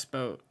a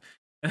houseboat.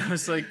 And I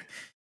was like,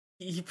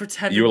 he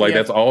pretended. You were like,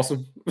 that's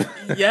awesome.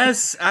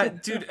 Yes,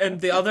 dude. And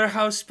the other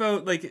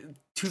houseboat, like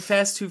Too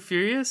Fast, Too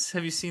Furious.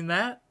 Have you seen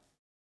that?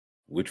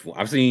 Which one?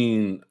 I've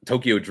seen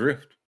Tokyo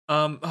Drift.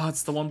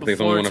 It's the one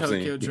before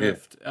Tokyo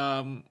Drift.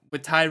 Yeah.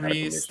 With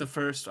Tyrese, the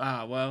first.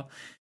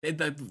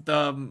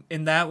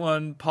 In that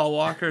one, Paul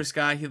Walker's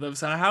guy, he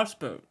lives on a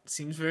houseboat.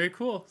 Seems very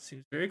cool.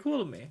 Seems very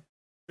cool to me.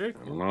 Very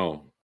cool. I don't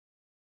know.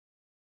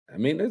 I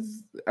mean,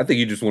 I think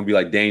you just want to be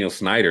like Daniel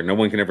Snyder. No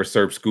one can ever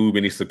serve Scoob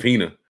any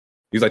subpoena.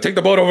 He's like, take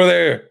the boat over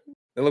there.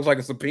 It looks like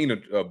a subpoena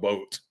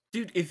boat.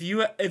 Dude, if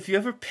you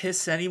ever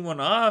piss anyone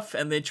off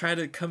and they try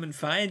to come and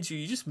find you,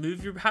 you just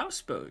move your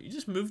houseboat. You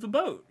just move the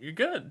boat. You're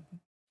good.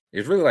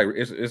 It's really like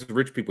it's a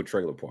rich people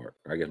trailer park.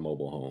 I guess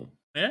mobile home.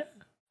 Yeah.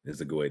 Is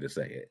a good way to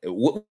say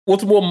it.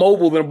 What's more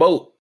mobile than a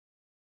boat?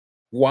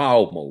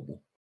 Wild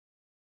mobile.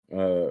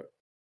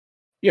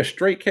 Yeah,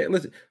 straight cat.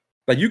 Listen,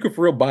 like you could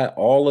for real buy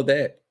all of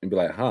that and be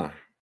like, I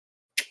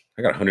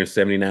got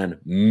 $179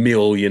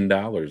 million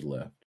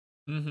left.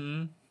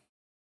 Mm-hmm.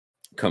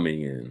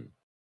 Coming in.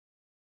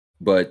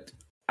 But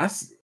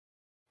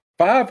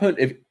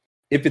 500,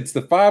 if it's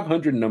the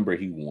 500 number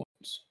he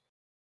wants,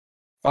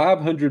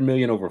 500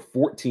 million over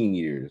 14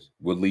 years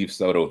would leave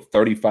Soto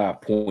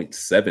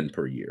 35.7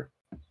 per year.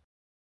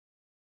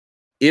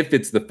 If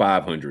it's the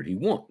 500 he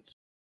wants.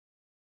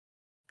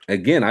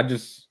 Again, I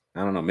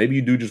don't know. Maybe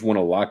you do just want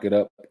to lock it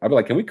up. I'd be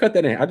like, can we cut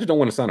that in? I just don't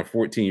want to sign a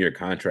 14-year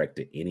contract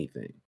to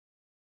anything.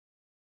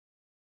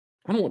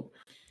 I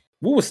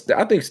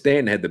think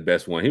Stanton had the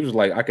best one. He was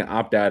like, I can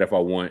opt out if I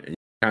want, and you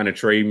kind of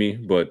trade me,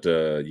 but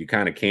you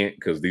kind of can't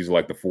because these are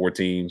like the 4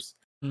 teams.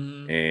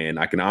 Mm-hmm. And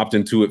I can opt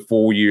into it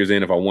 4 years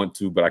in if I want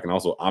to, but I can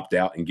also opt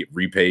out and get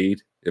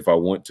repaid if I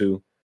want to.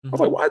 Mm-hmm. I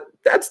was like, what?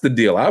 That's the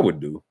deal I would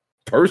do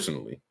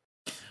personally.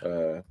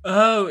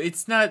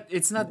 It's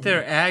not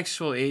their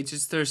actual age,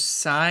 it's their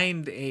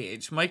signed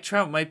age. Mike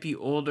Trout might be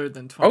older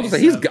than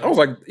 27. I was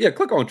like, yeah,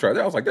 click on Trout.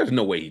 I was like, there's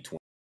no way he's 20.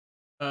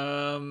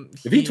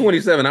 If he's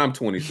 27, I'm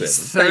 27.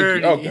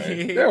 Thank you.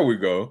 Okay, there we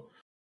go.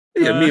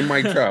 Yeah, me and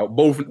Mike Trout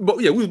both.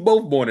 We was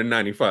both born in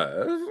 '95.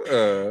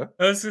 I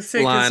was gonna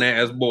say, blind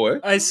ass boy.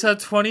 I saw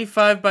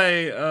 25 by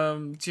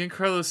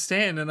Giancarlo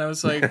Stanton, and I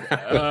was like,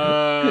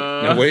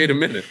 now wait a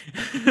minute.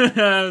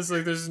 I was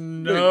like, there's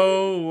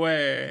no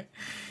way.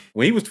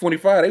 When he was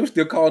 25, they were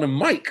still calling him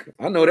Mike.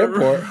 I know that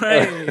part.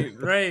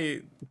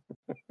 Right.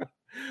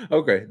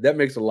 Okay, that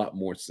makes a lot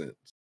more sense.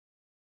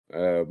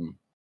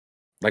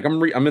 Like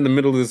I'm in the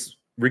middle of this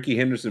Ricky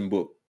Henderson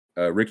book,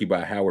 Ricky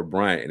by Howard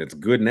Bryant, and it's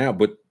good now.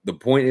 But the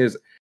point is,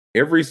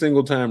 every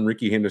single time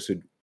Ricky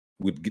Henderson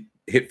would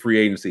hit free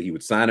agency, he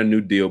would sign a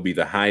new deal, be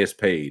the highest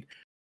paid,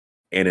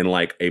 and in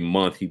like a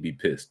month he'd be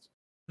pissed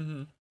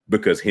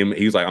because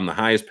he's like, I'm the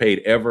highest paid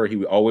ever. He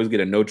would always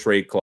get a no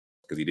trade clause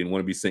because he didn't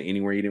want to be sent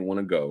anywhere he didn't want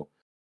to go.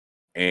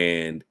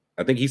 And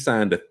I think he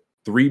signed a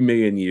 $3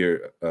 million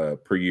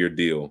per year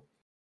deal,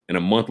 and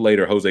a month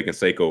later, Jose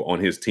Canseco on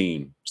his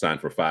team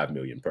signed for $5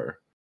 million per.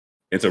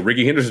 And so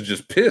Ricky Henderson's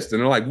just pissed,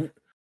 and they're like,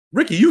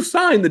 Ricky, you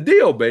signed the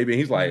deal, baby. And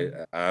he's like,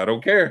 I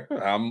don't care.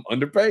 I'm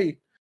underpaid.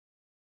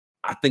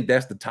 I think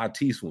that's the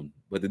Tatis one.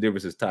 But the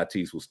difference is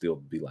Tatis will still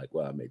be like,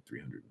 well, I made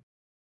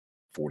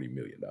 $340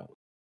 million.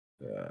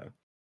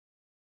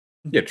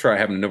 Yeah, try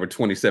having a number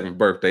 27th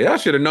birthday. I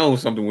should have known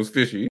something was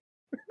fishy.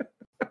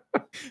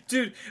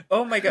 Dude,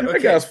 oh my God. Okay.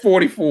 That guy's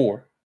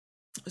 44.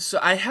 So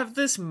I have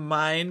this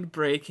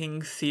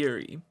mind-breaking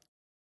theory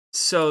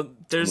So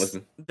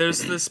listening.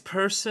 there's this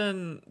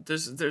person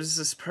there's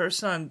this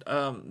person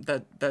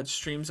that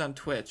streams on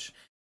Twitch,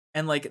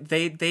 and like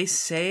they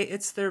say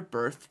it's their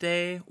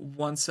birthday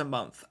once a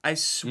month. I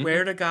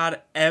swear to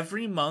God,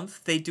 every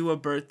month they do a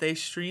birthday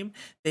stream,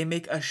 they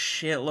make a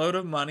shitload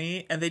of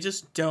money, and they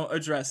just don't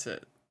address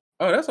it.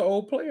 Oh, that's an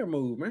old player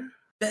move, man.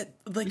 That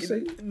like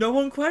say- no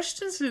one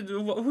questions it.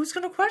 Who's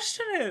gonna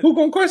question it? Who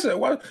gonna question it?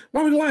 Why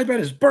would he lie about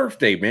his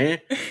birthday, man?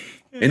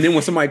 And then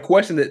when somebody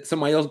questioned it,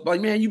 somebody else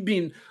like, man,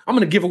 I'm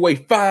gonna give away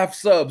 5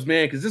 subs,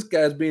 man, because this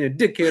guy's being a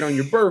dickhead on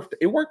your birthday.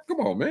 It worked. Come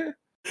on, man.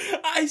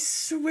 I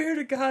swear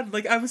to God,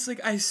 like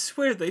I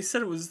swear they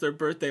said it was their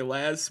birthday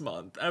last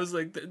month. I was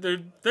like,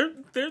 they're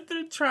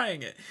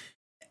trying it.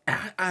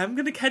 I'm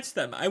gonna catch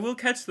them. I will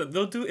catch them.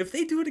 They'll do if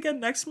they do it again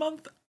next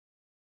month.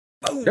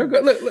 Boom.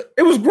 Look,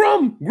 it was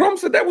Grum. Grum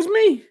said that was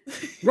me.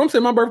 Grum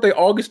said my birthday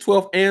August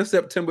 12th and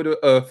September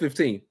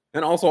 15th,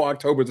 and also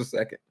October the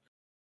 2nd.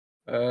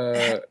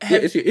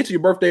 It's your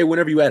birthday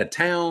whenever you out of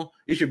town.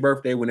 It's your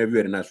birthday whenever you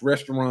at a nice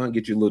restaurant,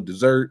 get your little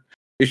dessert.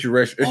 It's your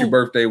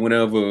birthday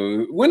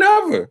whenever.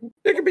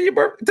 It could be your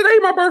birthday. Today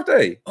my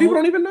birthday. People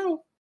don't even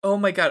know. Oh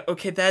my God.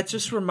 Okay, that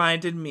just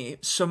reminded me.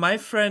 So my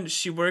friend,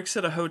 she works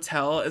at a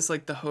hotel as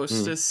like the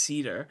hostess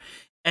seater.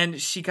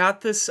 And she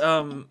got this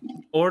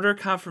order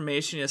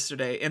confirmation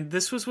yesterday, and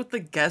this was what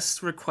the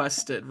guests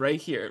requested right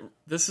here.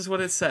 This is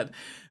what it said.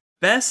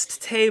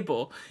 Best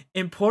table,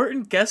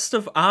 important guest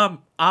of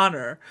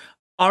honor,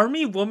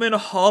 Army Woman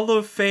Hall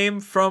of Fame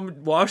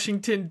from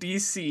Washington,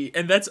 D.C.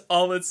 And that's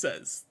all it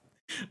says.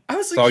 I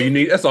was like,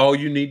 that's all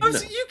you need to know.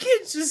 You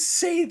can't just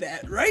say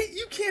that, right?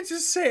 You can't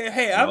just say,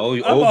 hey, I'm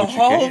a but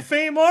Hall of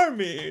Fame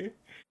Army.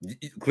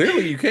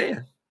 Clearly you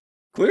can.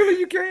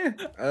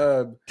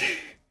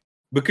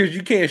 Because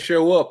you can't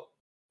show up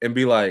and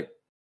be like,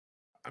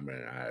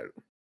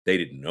 they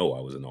didn't know I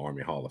was in the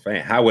Army Hall of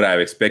Fame. How would I have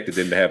expected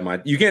them to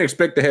have you can't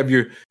expect to have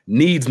your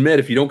needs met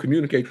if you don't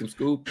communicate them,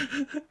 Scoop.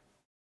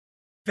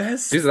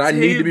 I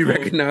need to be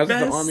recognized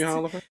as the Army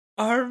Hall of Fame.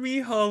 Army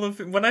Hall of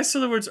Fame. When I saw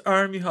the words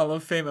Army Hall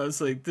of Fame, I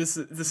was like,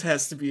 this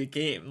has to be a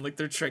game. Like,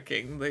 they're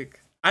tricking. Like,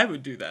 I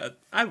would do that.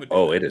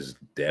 It is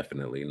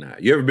definitely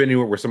not. You ever been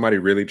anywhere where somebody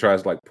really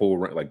tries to like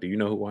pull like, do you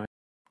know who I am?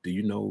 Do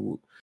you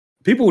know?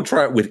 People will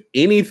try it with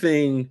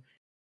anything.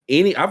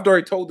 I've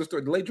already told the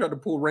story. The lady tried to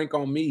pull rank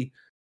on me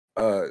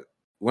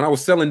when I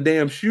was selling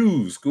damn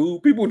shoes.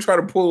 School people try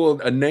to pull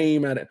a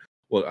name out of.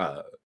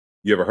 Well,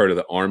 you ever heard of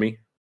the Army?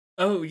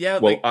 Oh yeah,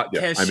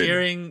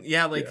 cashiering.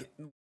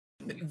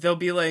 They'll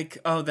be like,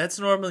 "Oh, that's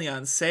normally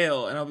on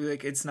sale," and I'll be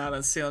like, "It's not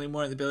on sale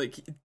anymore." And they'll be like,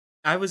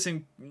 I was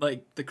in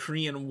like the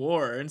Korean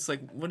War, and it's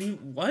like, what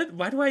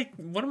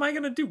am I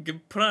gonna do?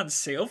 Put on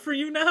sale for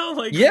you now?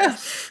 Like,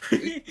 yes.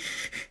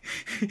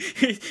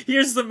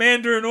 Here's the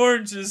Mandarin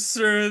oranges,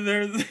 sir.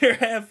 They're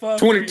half off.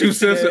 22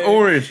 cents an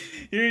orange.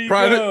 Here you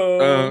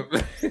go.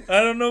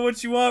 I don't know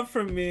what you want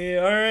from me.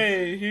 All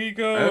right, here you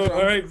go.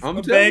 All right,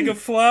 a bag of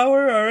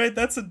flour. All right,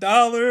 that's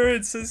 $1.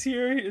 It says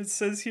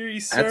here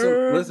you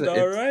served.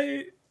 All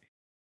right.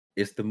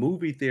 It's the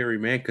movie theory,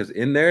 man, because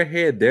in their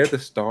head, they're the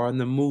star in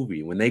the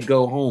movie. When they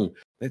go home,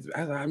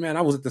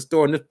 I was at the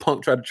store and this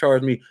punk tried to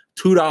charge me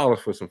 $2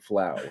 for some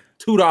flour.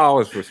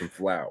 $2 for some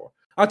flour.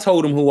 I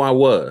told him who I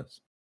was.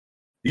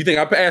 You think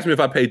I asked me if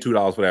I paid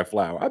 $2 for that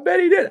flour? I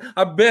bet he did.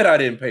 I bet I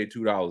didn't pay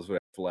 $2 for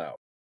that flour.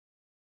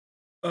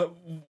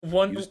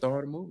 You star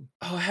of the movie.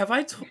 Oh, have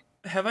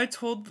I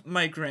told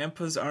my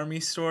grandpa's army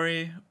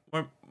story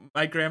where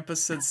my grandpa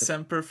said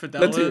Semper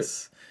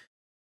Fidelis?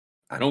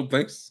 I don't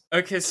think so.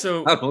 Okay,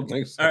 so I don't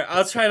think so. All right,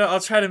 I'll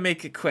try to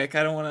make it quick.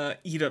 I don't want to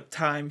eat up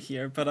time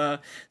here,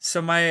 but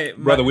so my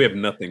brother, we have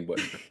nothing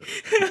but.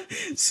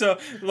 So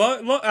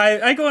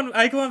I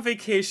go on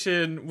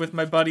vacation with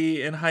my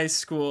buddy in high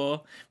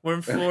school. We're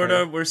in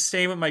Florida. We're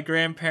staying with my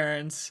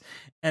grandparents,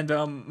 and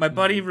my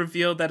buddy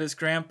revealed that his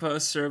grandpa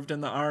served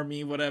in the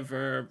army,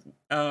 whatever.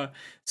 So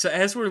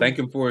as we're thank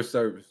him for his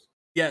service.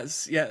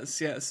 Yes.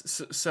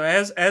 So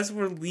as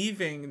we're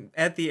leaving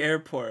at the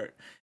airport,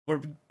 we're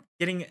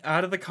getting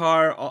out of the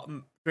car.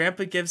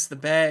 Grandpa gives the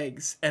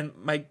bags, and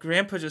my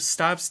grandpa just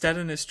stops dead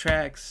in his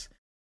tracks,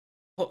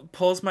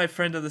 pulls my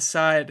friend to the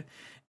side,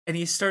 and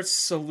he starts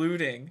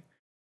saluting,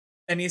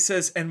 and he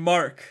says, "And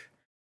Mark,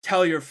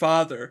 tell your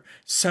father,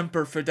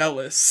 Semper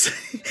Fidelis."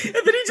 And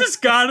then he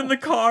just got in the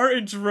car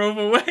and drove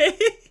away.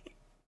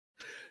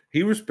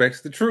 He respects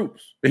the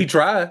troops. He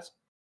tries.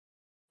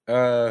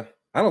 I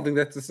don't think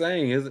that's the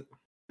saying, is it?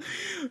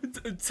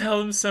 Tell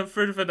him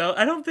Semper Fidelis.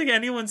 I don't think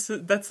anyone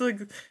said that's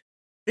like.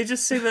 They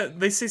just say that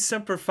they say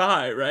Semper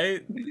Fi,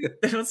 right? Yeah,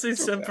 they don't say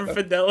Semper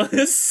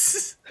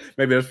Fidelis.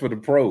 Maybe that's for the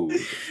pros.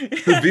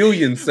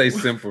 Civilians say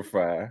Semper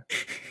Fi.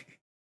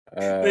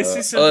 They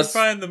say Semper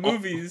Fi in the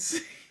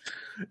movies.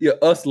 Yeah,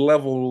 us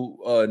level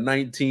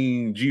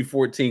 19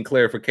 G14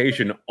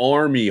 clarification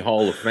Army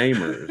Hall of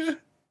Famers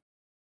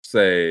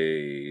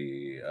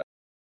say,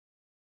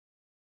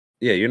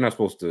 yeah, you're not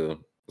supposed to.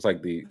 It's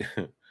like the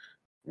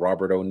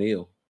Robert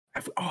O'Neill.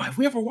 Have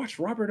we ever watched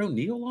Robert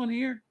O'Neill on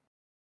here?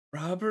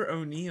 Robert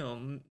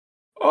O'Neill.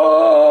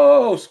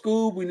 Oh,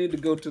 Scoob, we need to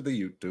go to the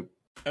YouTube.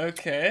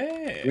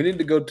 Okay. We need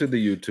to go to the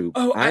YouTube.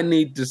 Oh, I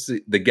need to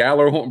see the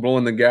Galler horn,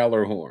 blowing the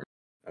Galler horn.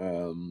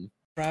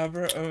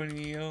 Robert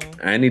O'Neill.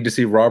 I need to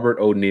see Robert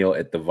O'Neill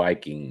at the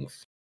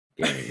Vikings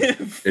game. I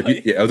was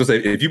gonna say,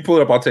 if you pull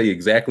it up, I'll tell you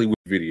exactly which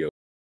video.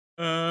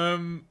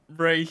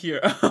 Right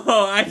here.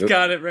 Oh, I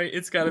got it right.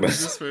 It's got to be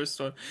this first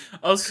one.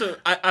 Also,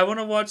 I want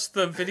to watch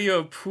the video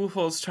of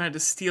Pujols trying to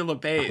steal a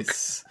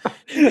base.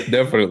 Okay.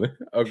 Definitely.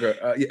 Okay.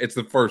 Yeah, it's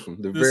the first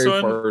one. The This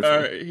very one? first All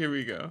one. right, here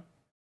we go.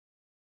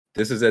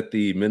 This is at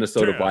the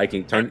Minnesota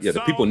Viking turn. Yeah, the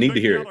people need to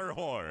hear it.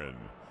 Horn.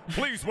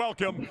 Please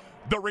welcome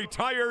the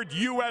retired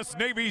U.S.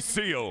 Navy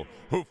SEAL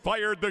who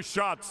fired the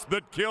shots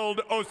that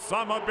killed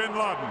Osama bin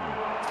Laden,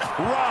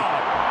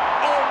 Rob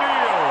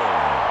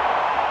O'Neill.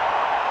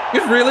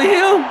 It's really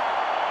him.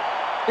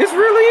 It's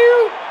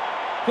really him.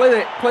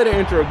 Play the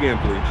intro again,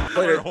 please.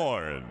 Play that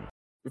Horn.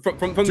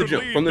 from the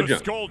jump. From the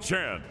jump. Skull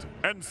chant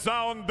and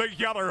sound the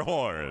Yeller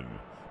horn.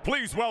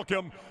 Please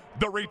welcome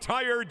the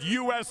retired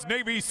U.S.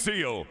 Navy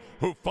SEAL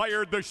who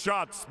fired the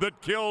shots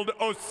that killed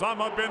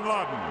Osama bin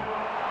Laden,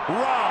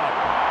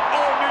 Rob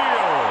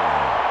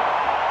O'Neill.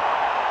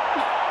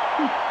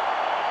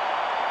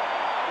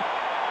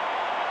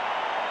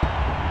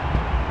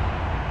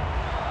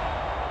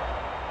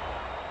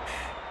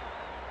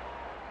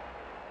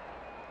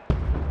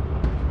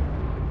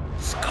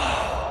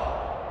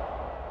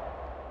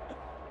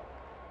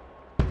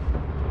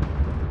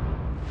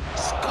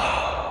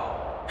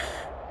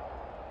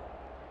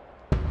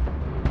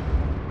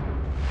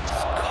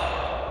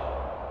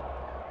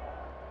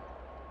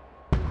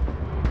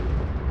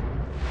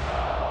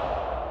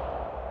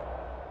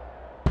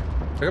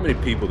 Look how many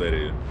people that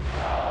is.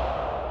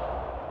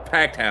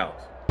 Packed house.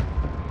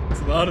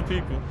 It's a lot of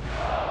people.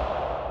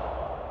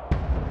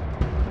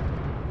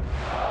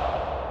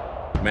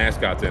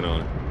 Mascots in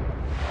on it.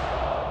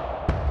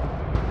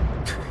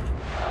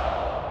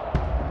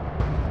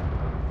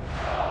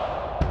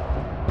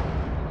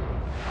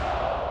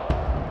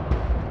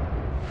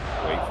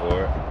 Wait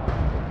for it.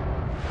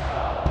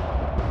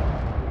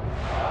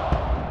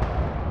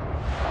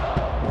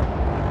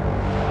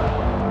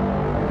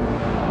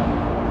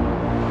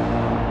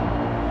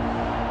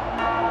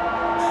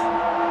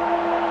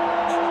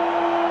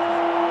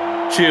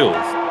 Chills.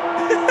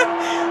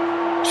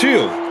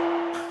 Chills.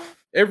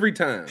 Every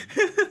time.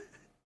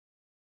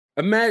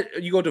 Imagine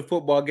you go to a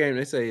football game and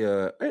they say,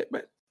 hey,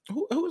 man,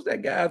 who's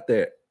that guy out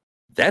there?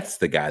 That's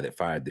the guy that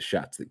fired the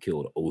shots that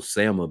killed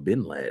Osama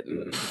bin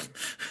Laden.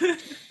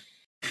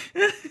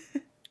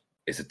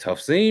 It's a tough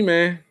scene,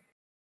 man.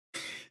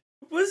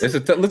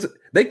 Listen,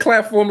 they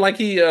clap for him like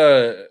he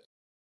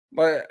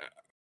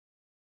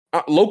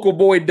local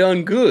boy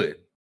done good.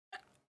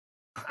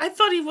 I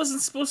thought he wasn't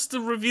supposed to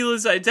reveal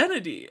his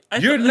identity.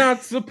 You're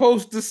not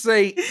supposed to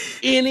say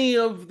any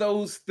of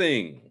those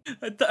things.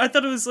 I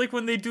thought it was like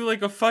when they do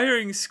like a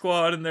firing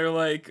squad and they're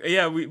like,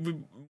 yeah, we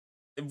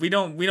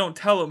don't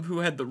tell them who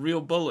had the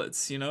real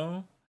bullets, you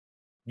know?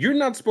 You're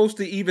not supposed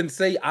to even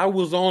say I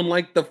was on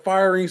like the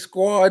firing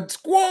squad.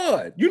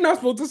 You're not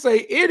supposed to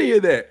say any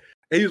of that.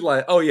 And he's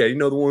like, oh yeah, you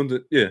know the ones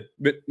that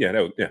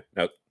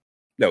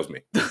that was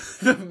me.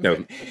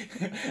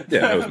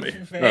 That was me.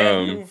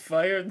 Man who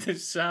fired the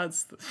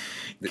shots.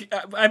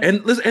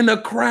 And listen, and the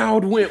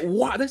crowd went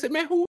wild. They said,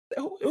 man, who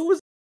was?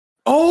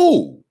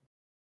 Oh,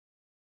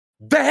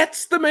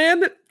 that's the man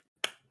that.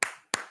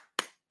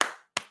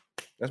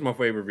 That's my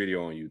favorite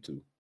video on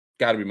YouTube.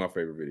 Got to be my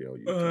favorite video on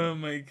YouTube. Oh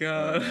my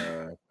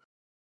god.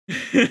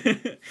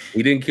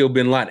 He didn't kill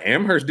Bin Laden.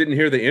 Amherst didn't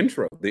hear the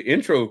intro. The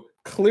intro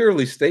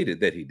clearly stated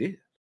that he did.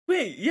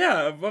 Wait,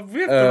 yeah, but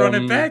we have to run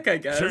it back, I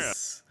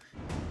guess.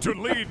 To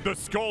lead the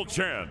skull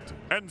chant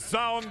and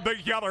sound the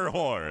Yeller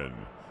horn,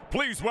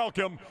 please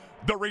welcome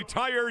the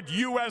retired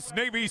U.S.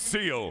 Navy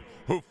SEAL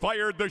who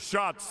fired the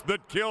shots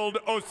that killed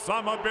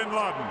Osama bin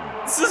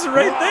Laden. This is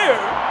right there.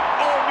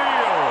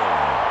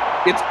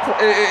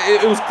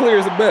 O'Neill. It was clear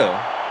as a bell.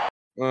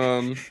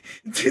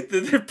 Dude,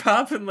 they're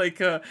popping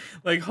like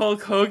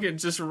Hulk Hogan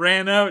just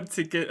ran out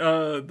to get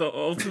the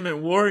Ultimate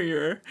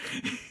Warrior.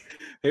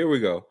 Here we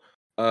go.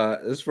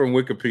 This is from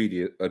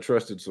Wikipedia, a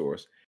trusted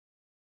source.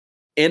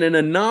 In an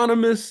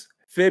anonymous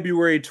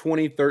February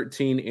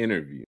 2013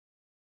 interview,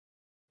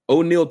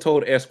 O'Neill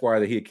told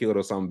Esquire that he had killed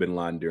Osama bin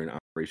Laden during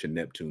Operation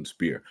Neptune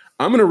Spear.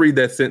 I'm going to read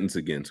that sentence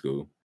again,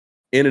 School.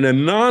 In an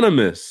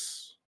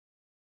anonymous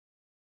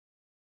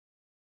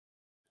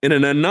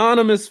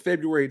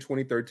February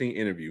 2013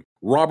 interview,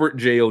 Robert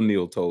J.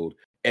 O'Neill told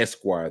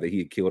Esquire that he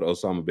had killed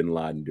Osama bin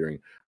Laden during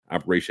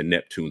Operation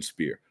Neptune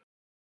Spear.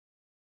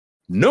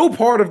 No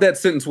part of that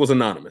sentence was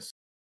anonymous.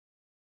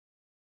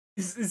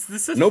 Is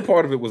this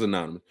part of it was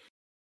anonymous.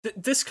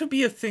 This could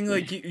be a thing.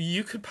 Like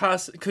you could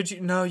possibly. Could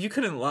you? No, you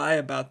couldn't lie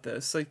about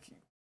this. Like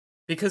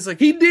because like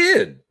he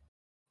did.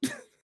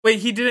 Wait,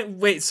 he didn't.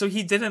 Wait, so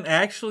he didn't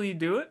actually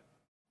do it?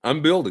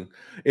 I'm building.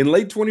 In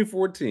late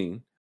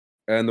 2014,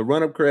 and the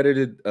run-up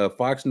credited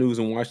Fox News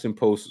and Washington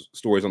Post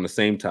stories on the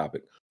same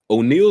topic.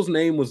 O'Neill's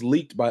name was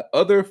leaked by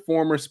other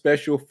former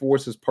Special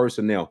Forces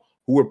personnel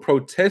who were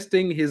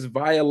protesting his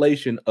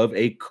violation of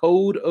a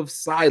code of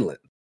silence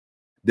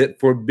that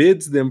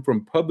forbids them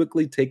from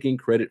publicly taking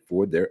credit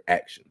for their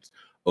actions.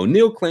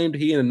 O'Neill claimed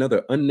he and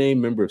another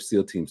unnamed member of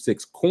SEAL Team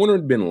 6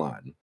 cornered bin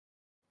Laden,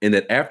 and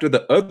that after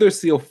the other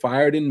SEAL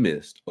fired and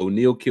missed,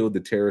 O'Neill killed the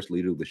terrorist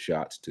leader with the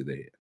shots to the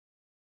head.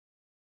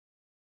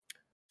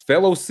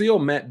 Fellow SEAL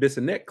Matt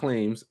Bissonnette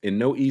claims in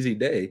No Easy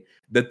Day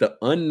that the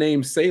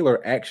unnamed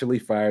sailor actually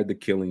fired the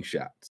killing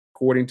shots.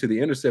 According to The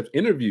Intercept's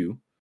interview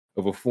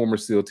of a former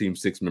SEAL Team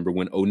 6 member,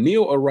 when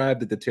O'Neill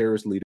arrived at the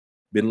terrorist leader,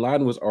 bin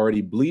Laden was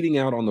already bleeding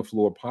out on the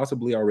floor,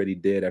 possibly already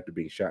dead after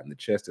being shot in the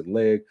chest and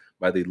leg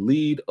by the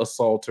lead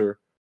assaulter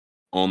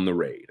on the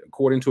raid.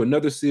 According to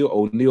another SEAL,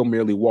 O'Neill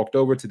merely walked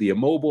over to the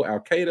immobile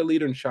al-Qaeda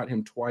leader and shot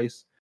him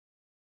twice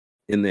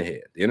in the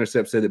head. The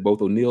Intercept said that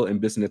both O'Neill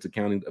and Bissonnette's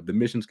accounting of the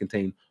missions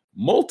contain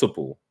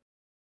multiple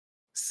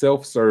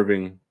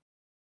self-serving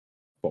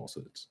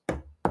falsehoods.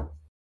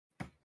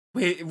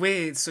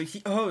 Wait. So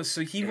he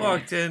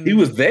walked in. He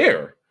was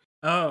there.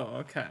 Oh,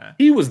 okay.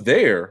 He was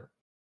there,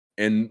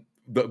 and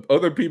the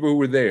other people who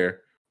were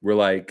there were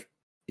like,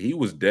 he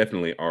was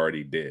definitely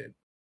already dead.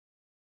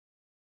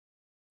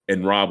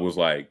 And Rob was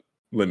like,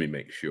 let me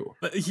make sure.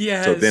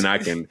 Yeah. So then I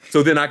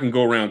can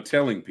go around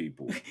telling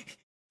people.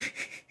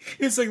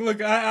 It's like,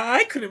 look,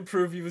 I couldn't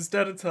prove he was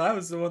dead until I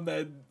was the one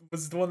that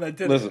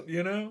did Listen, it,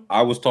 you know?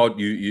 I was taught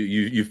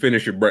you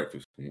finish your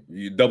breakfast.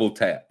 You double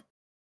tap.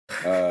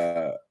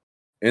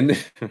 And then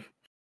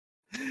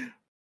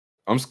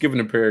I'm skipping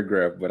a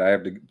paragraph, but I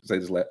have to say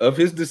this last. Of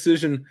his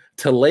decision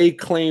to lay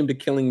claim to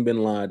killing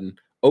bin Laden,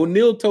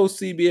 O'Neill told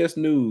CBS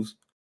News,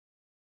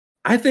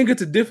 I think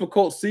it's a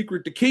difficult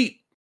secret to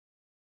keep.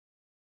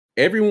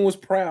 Everyone was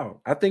proud.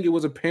 I think it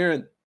was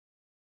apparent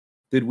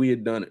that we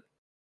had done it.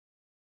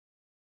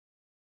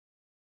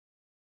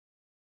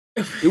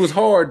 It was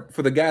hard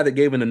for the guy that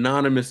gave an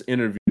anonymous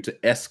interview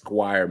to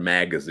Esquire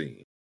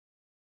magazine.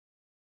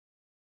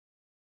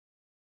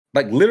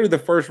 Like literally the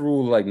first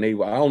rule, like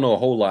Navy, I don't know a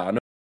whole lot. I know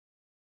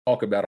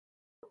talk about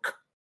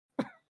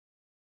it.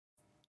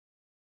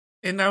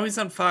 And now he's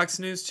on Fox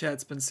News.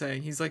 Chat's been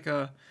saying he's like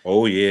a.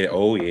 Oh yeah.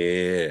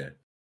 Well,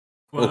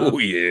 Oh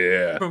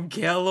yeah. From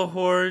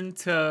Gallahorn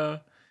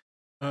to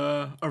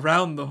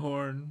Around the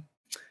Horn.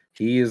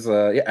 He is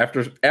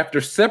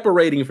after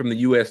separating from the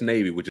U.S.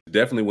 Navy, which is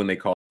definitely when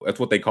that's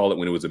what they call it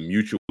when it was a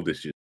mutual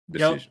decision.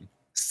 Yep.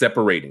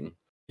 Separating.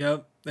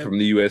 Yep. From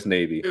the U.S.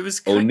 Navy. It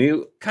was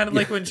O'Neill kind of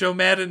like when Joe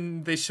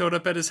Madden, they showed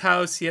up at his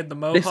house. He had the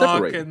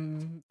mohawk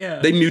and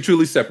they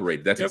mutually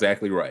separated. That's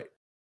exactly right.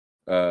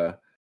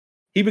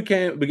 He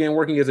began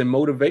working as a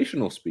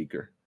motivational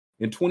speaker.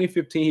 In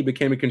 2015, he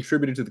became a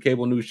contributor to the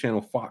cable news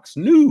channel Fox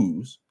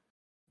News,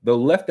 though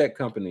left that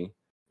company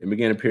and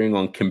began appearing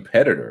on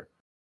competitor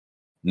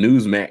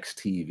Newsmax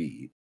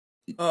TV.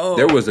 Oh,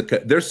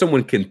 there's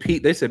someone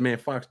compete. They said, man,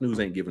 Fox News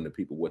ain't giving the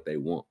people what they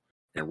want.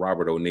 And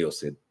Robert O'Neill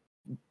said,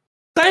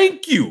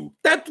 thank you.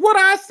 That's what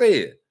I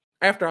said.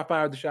 After I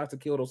fired the shots that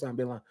killed Osama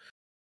bin Laden,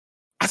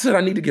 I said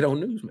I need to get on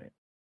Newsmax.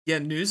 Yeah,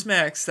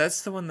 Newsmax.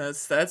 That's the one.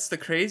 That's the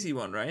crazy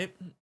one, right?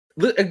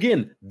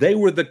 Again, they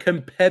were the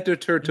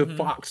competitor to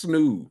Fox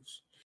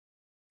News.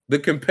 They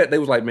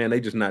was like, man,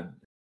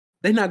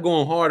 they're not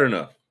going hard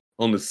enough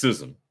on the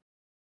SISM.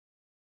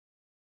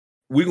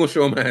 We're gonna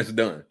show them how it's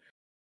done.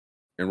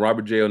 And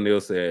Robert J.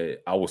 O'Neill said,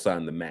 I will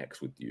sign the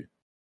max with you.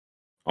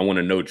 I want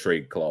a no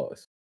trade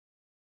clause.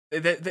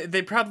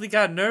 They probably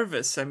got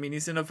nervous. I mean,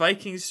 he's in a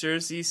Vikings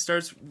jersey, he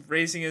starts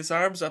raising his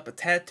arms up, a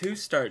tattoo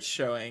starts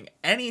showing.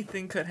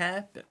 Anything could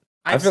happen.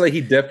 I feel like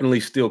he definitely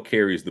still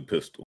carries the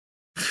pistol.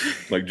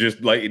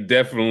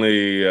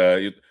 Definitely.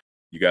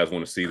 You guys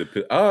want to see the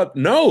pistol?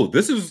 No,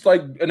 this is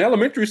like an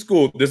elementary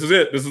school. This is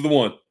it. This is the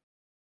one.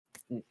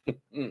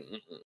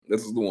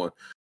 This is the one.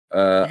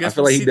 I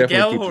feel like he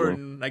definitely keeps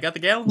Gallahorn. I got the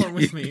Gallahorn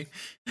with me.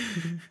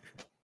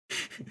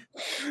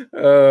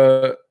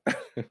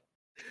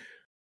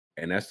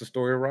 And that's the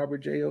story of Robert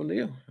J.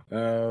 O'Neill.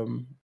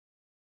 And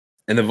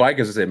the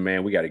Vikings said,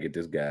 man, we got to get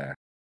this guy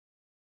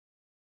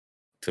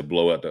to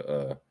blow out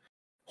the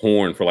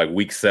horn for like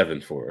week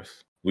 7 for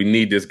us. We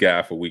need this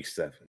guy for week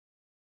 7.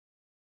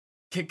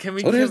 Can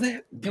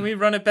we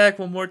run it back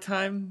one more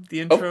time?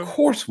 The intro? Of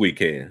course we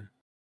can.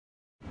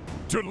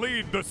 To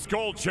lead the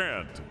Skull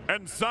Chant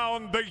and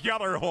sound the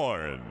Yeller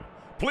Horn,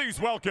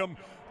 please welcome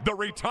the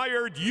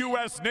retired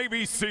U.S.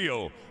 Navy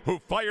SEAL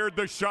who fired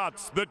the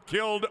shots that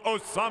killed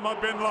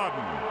Osama bin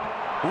Laden,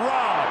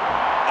 Rob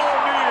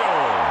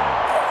O'Neill.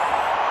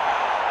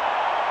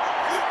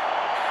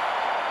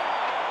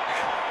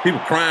 People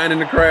crying in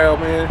the crowd,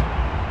 man.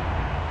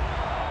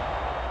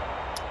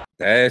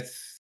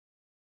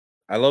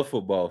 I love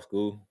football,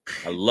 school.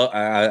 I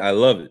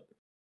love it.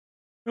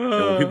 And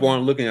when people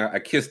aren't looking, I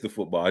kiss the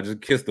football. I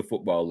just kiss the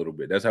football a little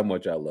bit. That's how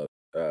much I love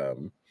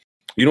it.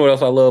 You know what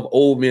else I love?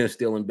 Old men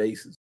stealing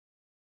bases.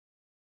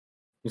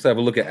 Let's have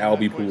a look at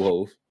Albie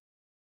Pujols.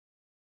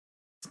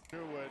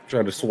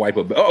 Trying to swipe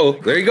up. Oh,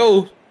 there you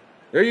go.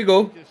 There you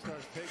go.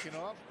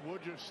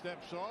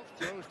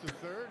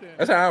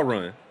 That's how I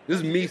run. This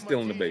is me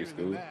stealing the base,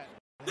 dude.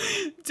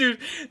 Dude,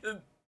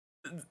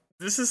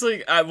 This is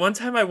like one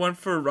time I went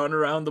for a run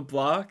around the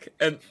block,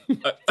 and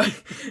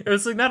it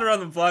was like not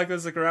around the block, it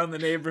was like around the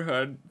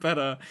neighborhood. But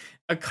a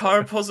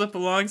car pulls up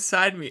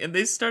alongside me, and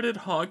they started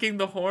honking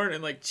the horn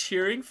and like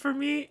cheering for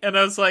me, and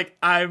I was like,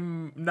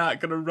 I'm not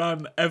gonna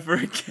run ever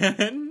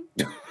again.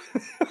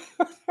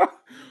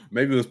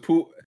 Maybe it was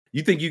Pooh.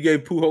 You think you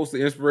gave Pujols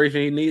the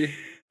inspiration he needed?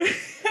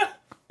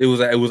 It was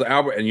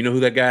Albert, and you know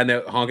who that guy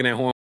that honking that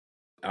horn?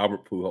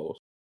 Albert Pujols,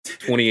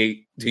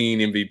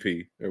 2018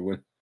 MVP.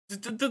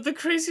 The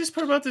craziest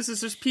part about this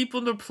is there's people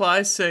in the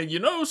reply saying,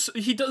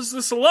 he does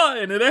this a lot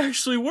and it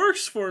actually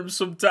works for him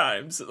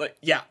sometimes. Like,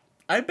 yeah,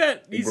 I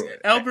bet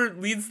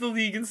Albert leads the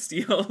league in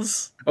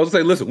steals. I was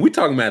saying, listen, we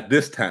talking about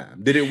this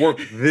time. Did it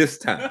work this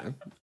time?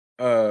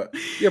 Play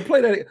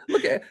that.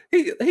 Look at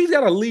he's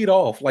got to lead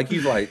off like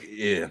he's like,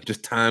 yeah,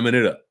 just timing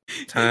it up.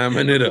 Look at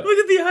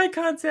the eye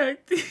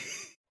contact.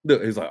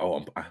 He's like,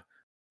 I'm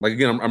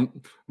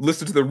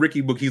listening to the Ricky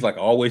book. He's like,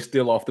 always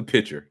still off the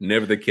pitcher,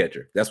 never the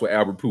catcher. That's what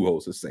Albert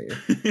Pujols is saying.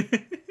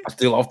 I'm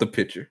still off the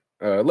pitcher.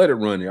 Let it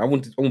run here. I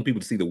want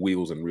people to see the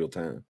wheels in real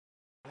time.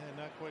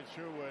 Not quite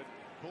sure what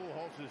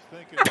Pujols is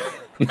thinking.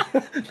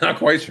 Not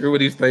quite sure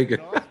what he's thinking.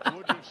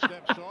 Woodruff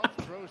steps off,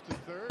 throws to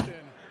third,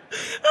 and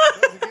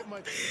doesn't get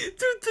much.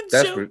 Dude,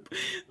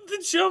 the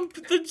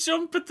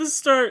jump at the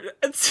start.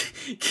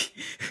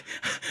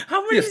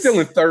 How many? Yeah, still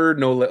in third.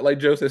 No, like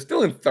Joe said,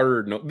 still in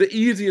third. No, the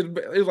easiest.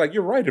 It was like,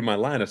 you're right in my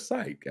line of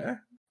sight, guy.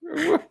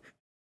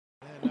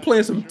 I'm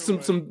playing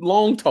some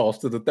long toss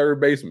to the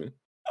third baseman.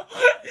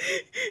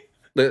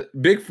 The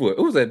Bigfoot.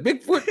 Who was that?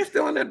 Bigfoot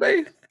still on that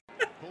base?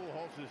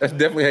 That's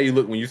definitely how you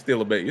look when you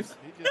steal a base.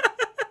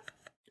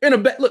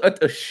 And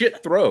a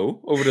shit throw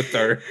over the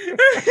third.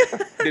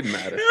 Didn't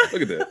matter.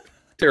 Look at that.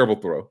 Terrible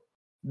throw.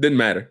 Didn't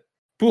matter.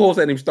 Pujols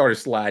hadn't even started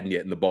sliding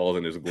yet, and the ball's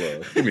in his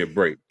glove. Give me a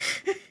break.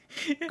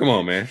 Come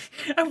on, man.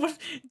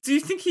 Do you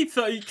think he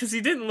thought, because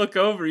he didn't look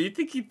over, you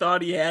think he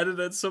thought he had it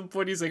at some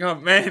point? He's like, oh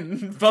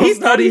man, ball's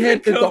not even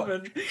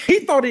coming.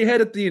 He thought he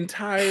had it the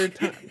entire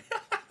time.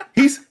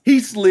 He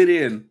slid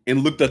in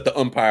and looked at the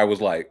umpire, was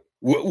like,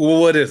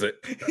 what is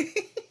it?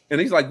 And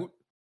he's like,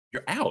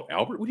 you're out,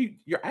 Albert.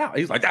 You're out.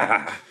 He's like,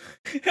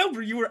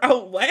 Albert, you were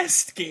out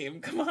last game.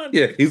 Come on.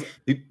 Yeah, he's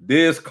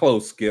this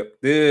close, Skip.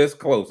 This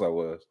close I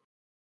was.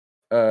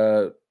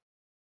 I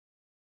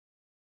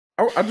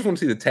just want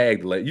to see the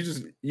tag. Like you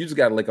just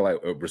got to like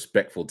a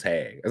respectful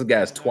tag. This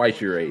guy's twice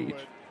your age.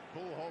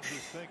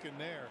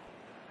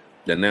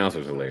 The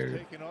announcer's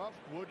hilarious.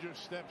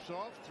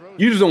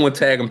 You just don't want to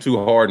tag him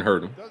too hard and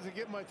hurt him.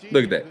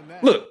 Look at that.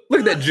 Look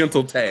at that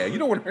gentle tag. You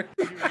don't want to hurt.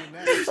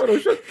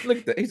 Look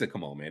at that. He said,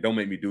 "Come on, man, don't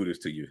make me do this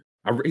to you."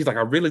 He's like,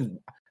 I really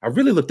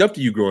looked up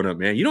to you growing up,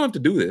 man. You don't have to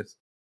do this.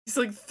 He's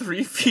like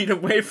 3 feet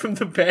away from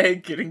the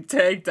bag, getting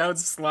tagged out,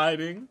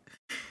 sliding.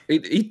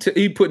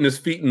 He putting his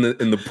feet in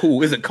the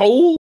pool. Is it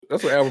cold?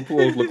 That's what Albert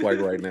Pujols look like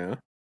right now.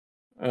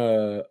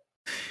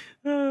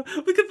 Look at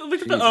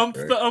the ump.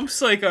 The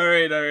ump's like, all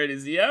right,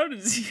 is he out?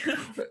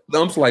 The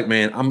ump's like,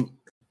 man,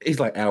 he's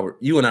like, Albert,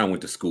 you and I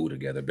went to school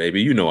together,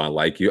 baby. You know I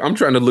like you. I'm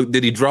trying to look.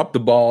 Did he drop the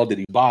ball? Did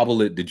he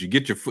bobble it? Did you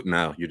get your foot?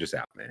 No, you're just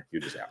out, man.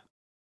 You're just out.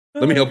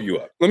 Let me help you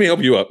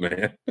up,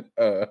 man.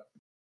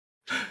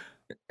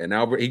 And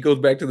Albert, he goes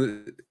back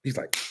to he's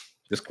like,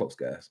 this close,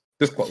 guys.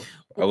 This close.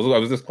 I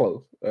was this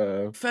close.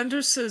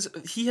 Fender says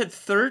he had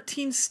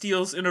 13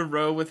 steals in a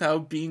row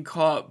without being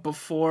caught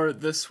before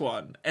this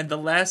one. And the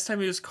last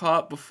time he was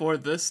caught before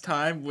this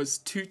time was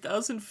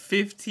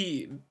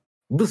 2015.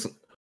 Listen,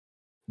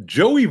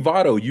 Joey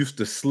Votto used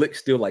to slick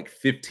steal like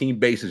 15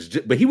 bases,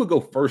 but he would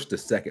go first to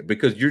second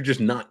because you're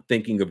just not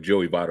thinking of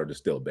Joey Votto to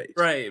steal a base.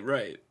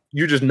 Right.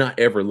 You're just not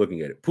ever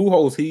looking at it.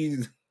 Pujols, he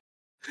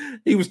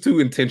was too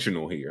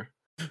intentional here.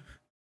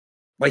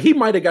 Like he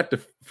might have got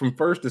from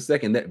first to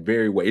second that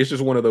very way. It's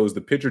just one of those, the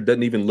pitcher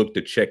doesn't even look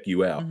to check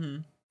you out. Mm-hmm.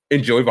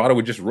 And Joey Votto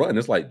would just run.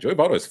 It's like Joey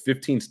Votto has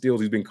 15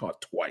 steals. He's been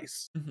caught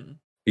twice. Mm-hmm.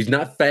 He's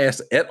not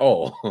fast at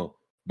all,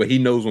 but he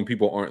knows when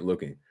people aren't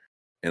looking.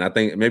 And I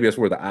think maybe that's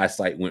where the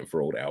eyesight went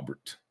for old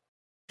Albert.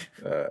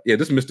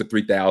 This Mr.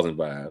 3000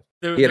 vibe.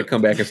 He had to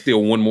come back and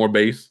steal one more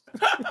base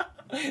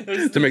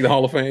to make the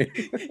Hall of Fame.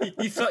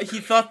 he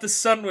thought the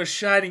sun was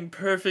shining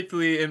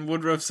perfectly in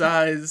Woodruff's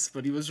eyes,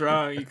 but he was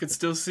wrong. You could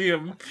still see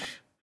him.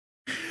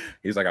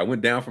 He's like, I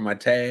went down for my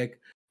tag,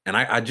 and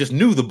I just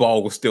knew the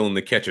ball was still in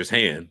the catcher's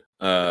hand.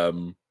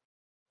 And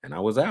I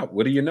was out.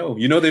 What do you know?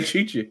 You know they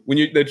cheat you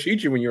they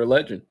cheat you when you're a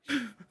legend.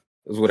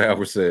 That's what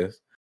Albert says.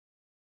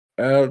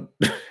 I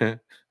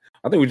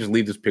think we just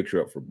leave this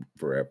picture up for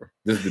forever.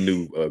 This is the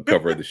new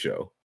cover of the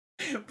show.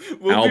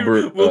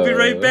 We'll be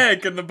right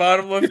back in the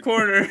bottom left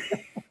corner.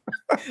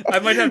 I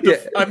might have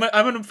to. I'm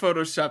gonna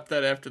Photoshop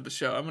that after the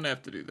show. I'm gonna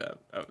have to do that.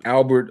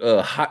 Albert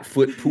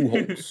Hotfoot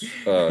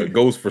Pujols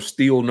goes for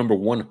steal number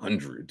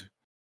 100.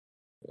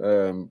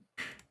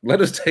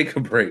 Let us take a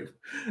break.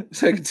 Let's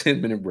take a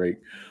 10-minute break.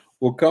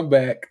 We'll come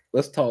back.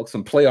 Let's talk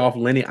some playoff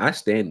Lenny. I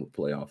stand with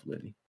playoff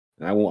Lenny,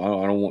 and I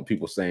don't want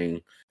people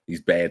saying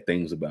these bad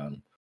things about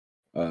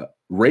him.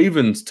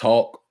 Ravens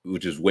talk,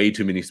 which is way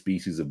too many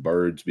species of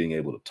birds being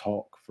able to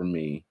talk for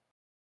me,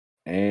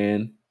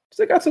 and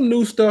So they got some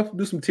new stuff.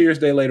 Do some Tears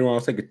Day later on.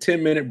 Let's take a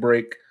 10-minute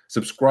break.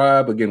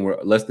 Subscribe. Again,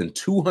 we're less than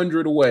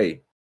 200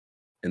 away,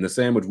 and the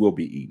sandwich will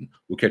be eaten.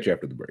 We'll catch you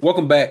after the break.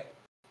 Welcome back.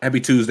 Happy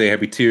Tuesday.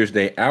 Happy Tears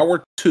Day.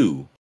 Hour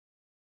 2.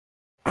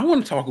 I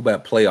want to talk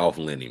about playoff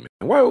Lenny,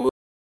 man. What's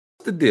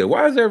the deal?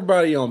 Why is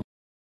everybody on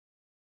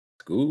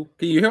school?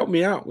 Can you help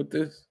me out with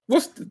this?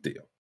 What's the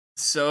deal?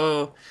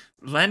 So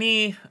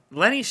Lenny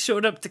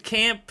showed up to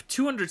camp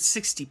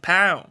 260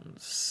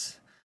 pounds,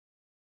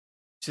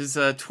 which is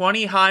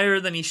 20 higher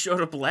than he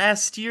showed up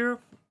last year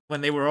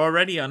when they were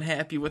already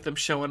unhappy with him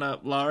showing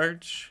up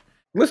large.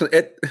 Listen,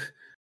 at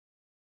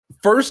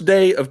first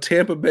day of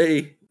Tampa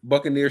Bay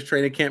Buccaneers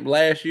training camp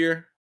last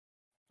year,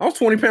 I was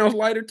 20 pounds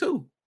lighter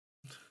too.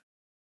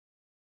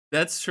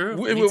 That's true.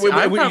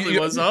 I probably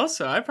was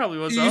also.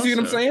 You see what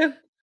I'm saying?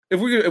 If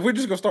we're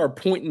just gonna start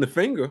pointing the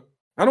finger,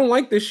 I don't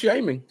like this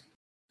shaming.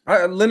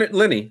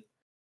 Lenny,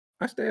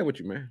 I stand with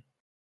you, man.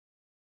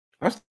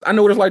 I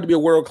know what it's like to be a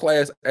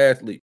world-class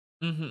athlete.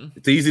 Mm-hmm.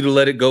 It's easy to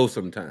let it go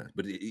sometimes,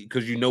 but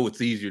because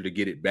it's easier to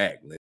get it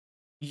back.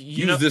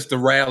 Use this to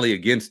rally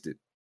against it.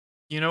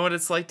 You know what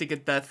it's like to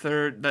get that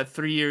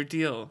 3-year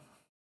deal.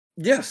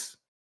 Yes,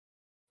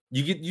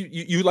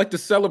 you like to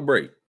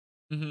celebrate.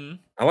 Mm-hmm.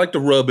 I like to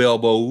rub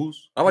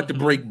elbows. I like to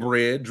break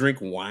bread, drink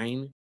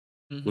wine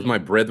with my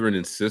brethren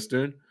and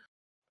sister.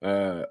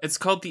 It's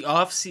called the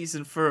off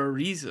season for a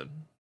reason.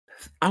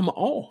 I'm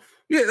off.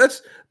 Yeah,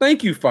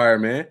 thank you,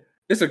 fireman.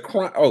 It's a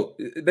crime. Oh,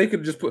 they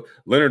could just put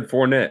Leonard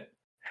Fournette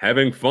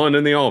having fun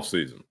in the off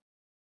season.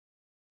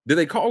 Did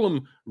they call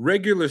him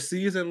regular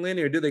season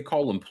Lenny, or did they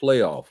call him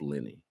playoff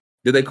Lenny?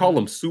 Did they call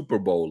him Super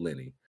Bowl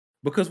Lenny?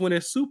 Because when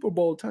it's Super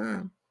Bowl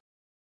time,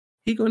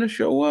 he gonna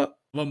show up.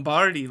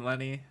 Lombardi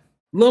Lenny.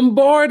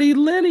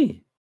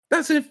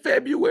 That's in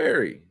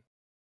February.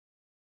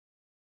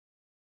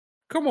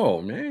 Come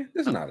on, man.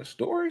 This is not a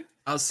story.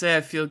 I'll say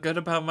I feel good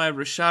about my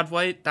Rachaad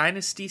White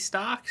dynasty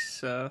stocks.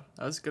 So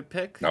that was a good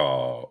pick.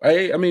 Oh,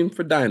 hey, I mean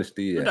for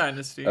dynasty, yeah. For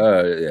dynasty.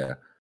 Yeah.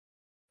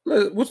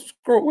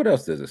 What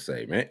else does it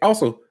say, man?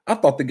 Also, I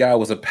thought the guy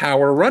was a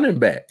power running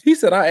back. He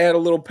said I add a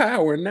little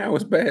power, and now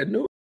it's bad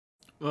news.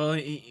 Well,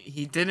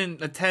 he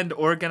didn't attend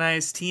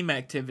organized team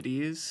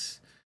activities.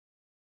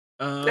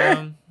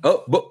 And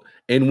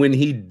when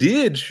he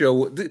did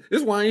show up, this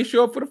is why I didn't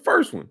show up for the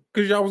first one,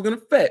 because y'all was gonna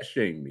fat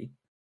shame me.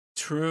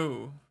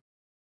 True.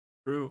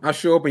 I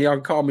show up and y'all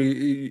call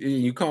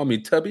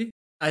me Tubby.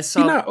 I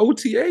saw. He not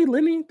OTA,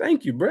 Lenny.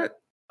 Thank you, Brett.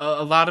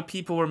 A lot of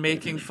people were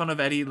making fun of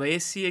Eddie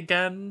Lacy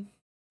again.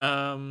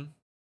 I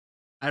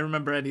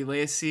remember Eddie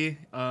Lacy.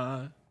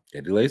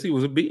 Eddie Lacy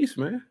was a beast,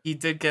 man. He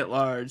did get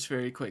large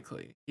very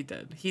quickly. He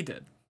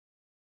did.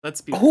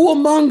 Let's be. Who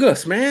among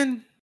us,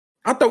 man?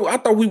 I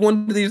thought we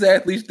wanted these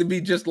athletes to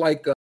be just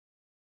like.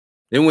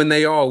 And when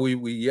they are,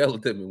 we yell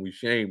at them and we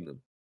shame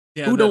them.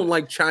 Yeah, who don't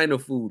like China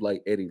food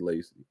like Eddie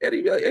Lacy?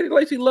 Eddie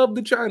Lacy loved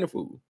the China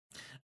food.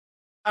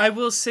 I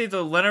will say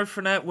though, Leonard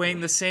Fournette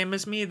weighing the same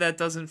as me, that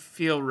doesn't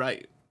feel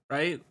right.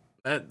 Right?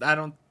 I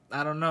don't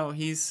know.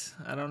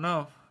 I don't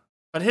know.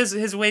 But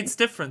his weight's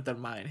different than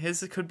mine.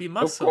 His could be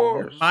muscle. Of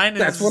course.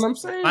 That's what I'm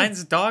saying.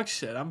 Mine's dog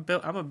shit. I'm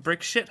a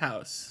brick shit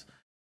house.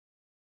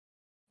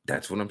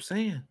 That's what I'm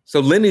saying. So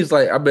Lenny's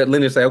like, I bet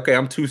Lenny say, okay,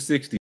 I'm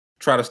 260.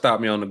 Try to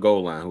stop me on the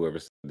goal line. Whoever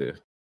said this.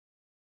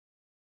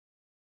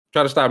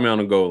 Try to stop me on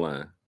the goal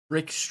line.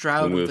 Rick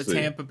Stroud of the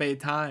Tampa Bay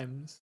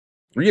Times.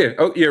 Yeah.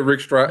 Oh, yeah.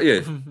 Rick Stroud.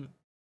 Yeah.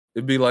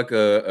 It'd be like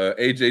a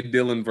AJ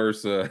Dillon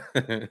versus.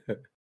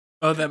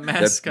 That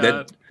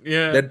mascot.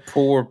 Yeah. That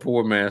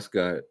poor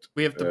mascot.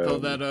 We have to pull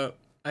that up.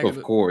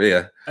 Of course.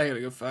 Yeah. I gotta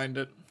go find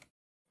it.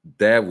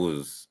 That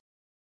was.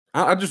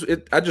 I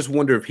just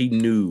wonder if he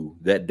knew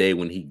that day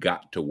when he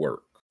got to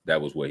work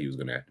that was what he was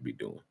going to have to be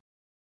doing.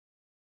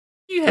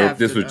 You have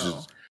to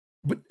know.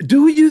 But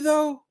do you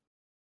though?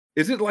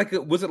 Was it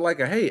like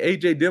a hey,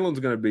 AJ Dillon's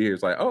gonna be here?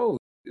 It's like, oh,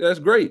 that's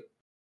great.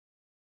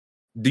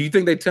 Do you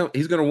think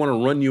he's gonna want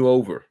to run you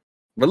over?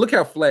 But look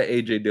how flat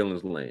AJ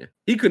Dillon's laying.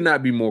 He could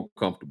not be more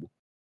comfortable.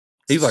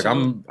 He's like,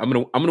 I'm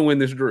gonna win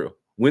this drill.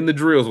 Win the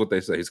drill is what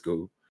they say,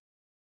 School.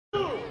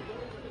 2,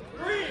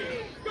 3,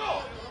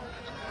 go.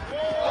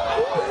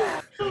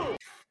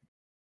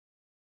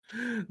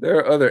 There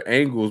are other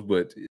angles,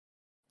 but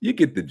you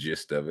get the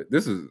gist of it.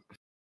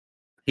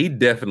 He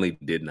definitely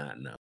did not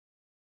know.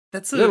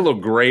 That's a little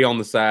gray on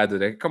the sides of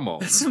that. Come on.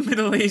 That's a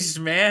middle-aged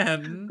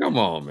man. Come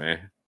on,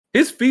 man.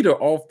 His feet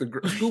are off the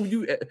ground.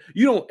 You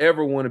don't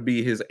ever want to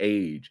be his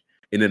age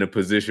and in a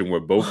position where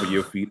both of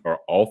your feet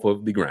are off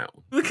of the ground.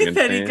 Look at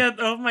that.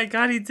 Oh my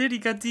God, he did. He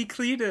got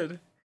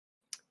decleated.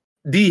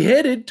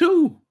 De-headed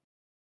too.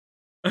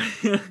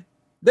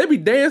 They be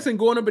dancing,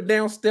 going up and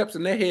down steps,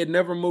 and their head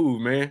never move,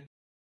 man.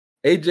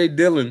 AJ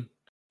Dillon.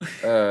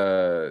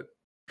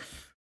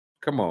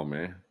 Come on,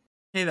 man.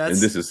 Hey, that's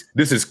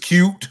this is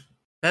cute.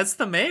 That's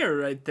the mayor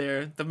right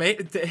there. That's a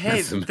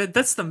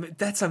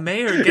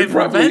mayor getting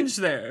revenge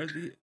there.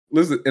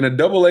 Listen, in a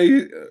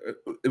AA,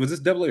 was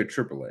this AA or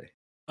AAA?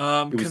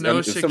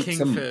 Kenosha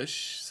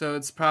Kingfish. So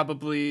it's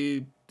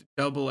probably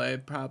AA,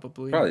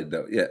 probably. Probably,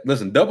 yeah.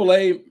 Listen,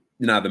 AA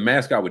Now the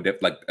mascot would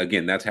like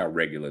again. That's how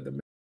regular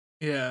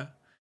Yeah.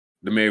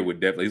 the mayor would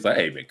definitely. He's like,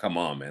 hey man, come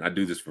on man, I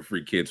do this for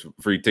free tickets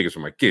for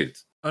my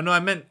kids. Oh no, I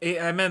meant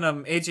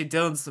AJ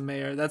Dillon's the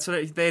mayor. That's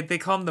what they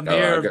call him, the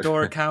mayor of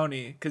Door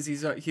County, because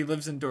he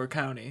lives in Door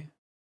County.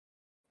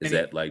 Is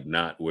that like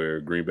not where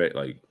Green Bay?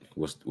 Like,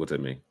 what's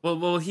that mean?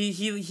 Well,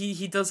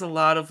 he does a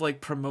lot of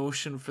like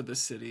promotion for the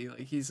city.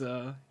 Like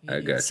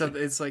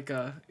it's like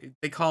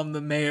they call him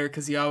the mayor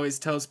because he always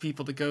tells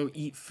people to go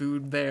eat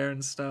food there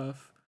and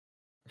stuff.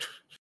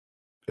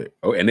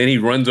 Oh, and then he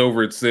runs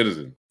over its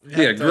citizens.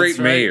 Yeah, great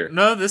mayor. Right.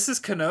 No, this is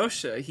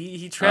Kenosha.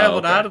 He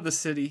traveled out of the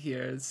city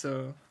here,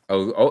 so.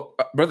 Oh,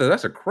 brother,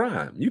 that's a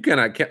crime. You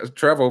cannot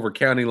travel over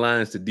county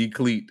lines to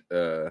decleat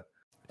a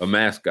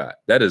mascot.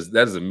 That is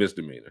a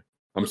misdemeanor.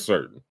 I'm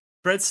certain.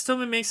 Brett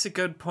Stillman makes a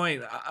good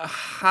point.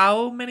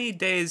 How many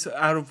days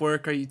out of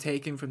work are you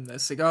taking from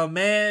this? Like, oh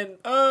man,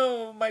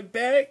 my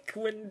back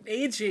when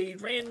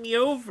AJ ran me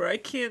over. I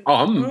can't.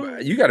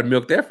 You got to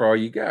milk that for all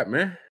you got,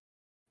 man.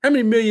 How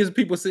many millions of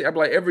people see? I'm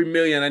like, every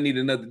million, I need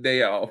another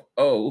day off.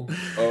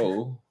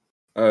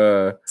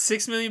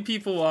 6 million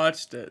people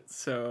watched it,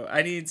 so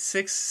I need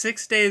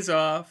six days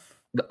off.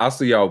 I'll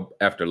see y'all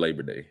after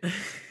Labor Day.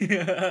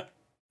 Yeah.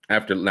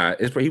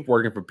 He's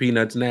working for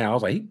peanuts now. I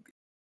was like,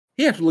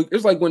 he has to look.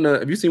 It's like when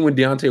have you seen when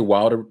Deontay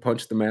Wilder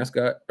punched the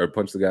mascot or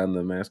punched the guy in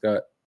the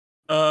mascot?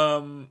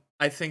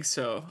 I think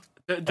so.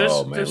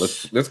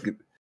 Let's get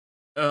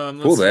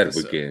pull that if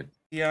we can.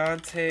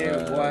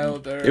 Deontay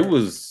Wilder. It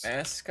was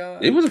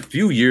mascot. It was a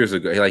few years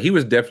ago. Like he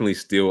was definitely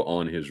still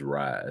on his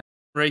rise.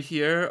 Right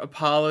here,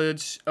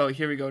 apology. Oh,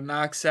 here we go.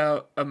 Knocks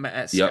out a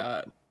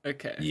mascot. Yep.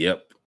 Okay.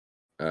 Yep.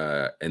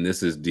 And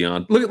this is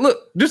Deontay.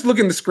 Look! Just look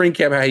in the screen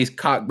cap how he's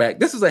cocked back.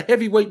 This is a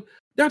heavyweight.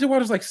 Deontay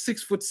Wilder's like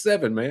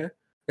 6'7", man.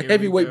 A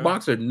heavyweight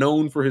boxer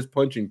known for his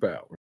punching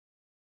power.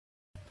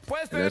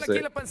 Puedes pegar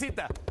aquí la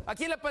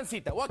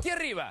pancita, o aquí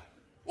arriba.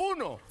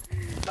 Uno.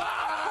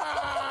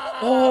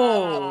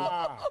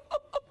 Oh.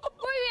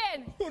 Muy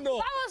bien.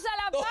 Vamos a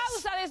la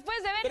pausa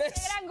después de ver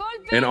este gran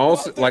golpe. And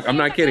also, like, I'm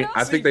not kidding.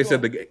 I think they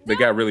said the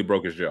guy really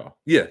broke his jaw.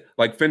 Yeah,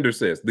 like Fender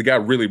says, the guy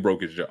really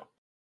broke his jaw.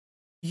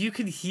 You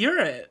could hear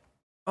it.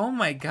 Oh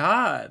my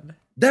god.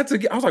 I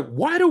was like,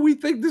 why do we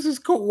think this is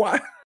cool?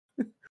 Why?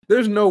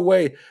 There's no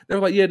way.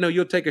 They're like, yeah, no,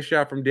 you'll take a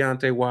shot from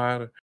Deontay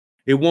Wilder.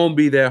 It won't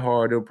be that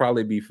hard. It'll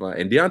probably be fun.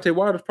 And Deontay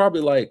Wilder's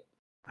probably like,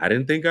 I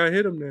didn't think I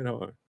hit him that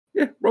hard.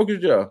 Yeah, broke his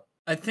jaw.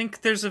 I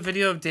think there's a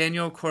video of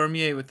Daniel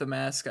Cormier with the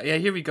mascot. Yeah,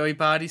 here we go. He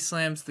body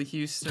slams the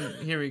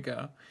Houston. Here we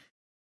go.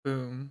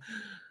 Boom.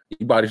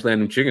 He body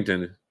slammed them chicken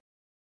tenders.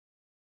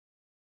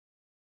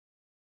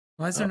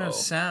 Why is there no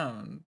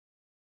sound?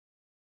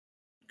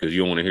 Because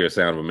you don't want to hear a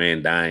sound of a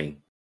man dying.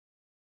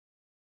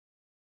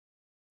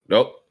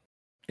 Nope.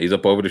 He's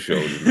up over the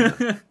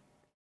shoulder.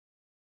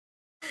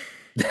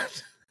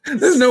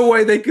 There's no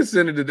way they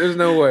consented it. There's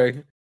no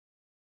way.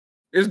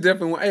 There's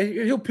definitely one.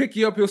 Hey, he'll pick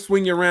you up. He'll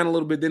swing you around a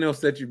little bit. Then he'll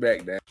set you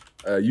back down.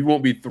 You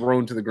won't be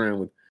thrown to the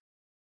ground with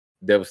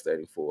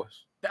devastating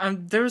force.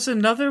 There's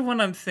another one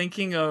I'm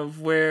thinking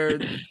of where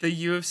there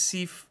was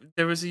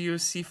a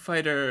UFC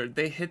fighter.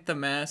 They hit the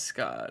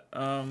mascot.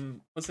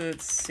 Was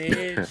it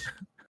Sage?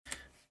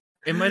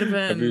 It might have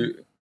been.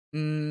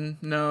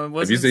 No, it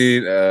wasn't. Have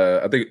you seen?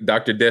 I think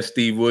Dr. Death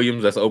Steve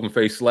Williams. That's an open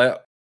face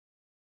slap.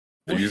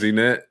 Have you seen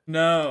that?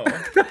 No.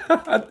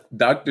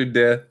 Dr.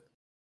 Death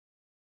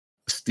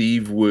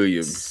Steve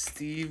Williams.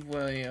 Steve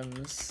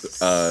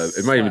Williams.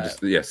 It might even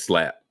just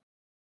slap.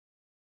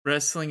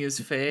 Wrestling is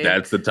fake.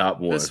 That's the top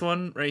one. This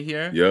one right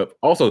here. Yep.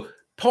 Also,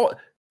 Paul,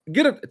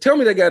 tell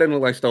me that guy didn't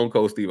look like Stone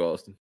Cold Steve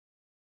Austin.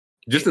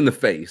 Just in the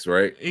face,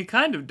 right? He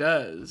kind of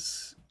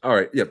does. All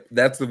right. Yep.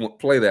 That's the one.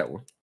 Play that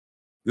one.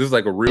 This is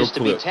like a real used to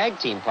clip. be tag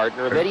team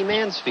partner of Eddie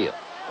Mansfield.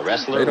 The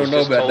wrestler They don't who's know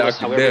just about told us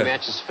Dr. how every Death.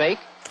 match is fake.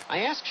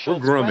 I asked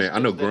Schultz Grum at? I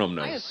questions know that Grum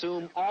knows. I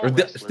assume all Or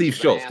wrestlers Steve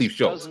have Schultz. asked Steve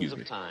Schultz, dozens excuse of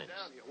me. times.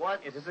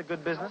 What? Is this a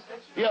good business?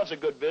 Yeah, it's a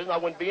good business. I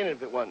wouldn't be in it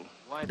if it wasn't.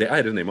 I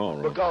had his name all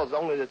wrong. Because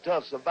only the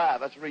tough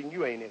survive. That's the reason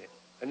you ain't in it.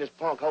 And this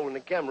punk holding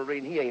the camera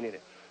reading he ain't in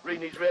it.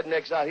 Reading these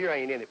rednecks out here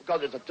ain't in it.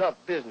 Because it's a tough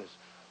business.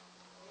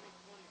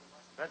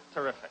 That's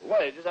terrific.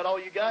 What, is that all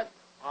you got?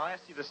 I'll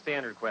ask you the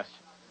standard question.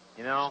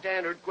 You know,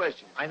 Standard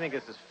question. I think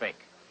this is fake.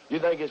 You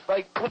think it's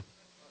fake?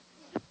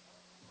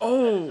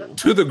 Oh.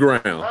 To the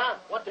ground. Huh?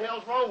 What the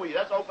hell's wrong with you?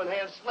 That's open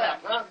hand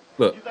slap, huh?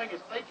 Look. You think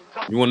it's fake? You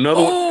come. You want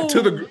another one?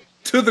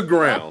 To the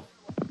ground.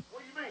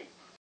 What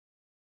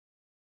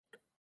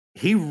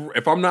do you mean?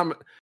 If I'm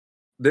not,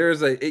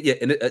 there's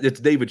it's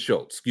David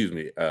Schultz. Excuse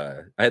me.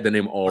 I had the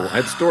name all wrong. I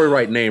had the story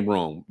right, name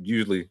wrong.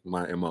 Usually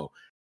my MO.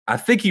 I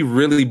think he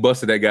really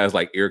busted that guy's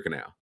like ear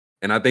canal,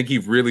 and I think he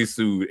really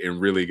sued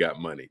and really got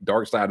money.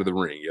 Dark Side of the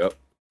Ring. Yep.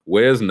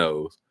 Wes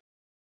knows.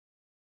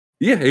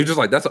 Yeah, he was just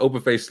like, that's an open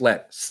face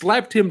slap.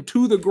 Slapped him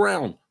to the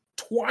ground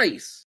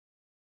twice.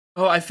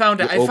 Oh, I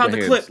found it. I found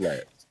the clip.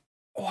 Slaps.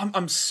 Oh,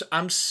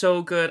 I'm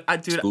so good.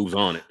 Dude, Scoob's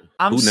on it.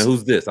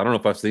 Who's this? I don't know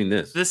if I've seen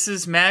this. This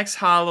is Max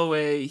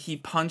Holloway. He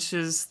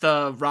punches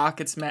the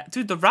Rockets.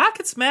 Dude, the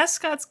Rockets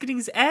mascot's getting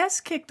his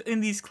ass kicked in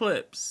these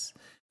clips.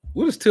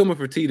 What is Tillman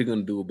Fertitta going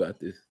to do about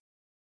this?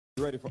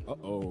 Ready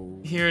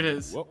for Here it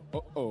is.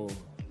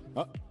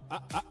 Got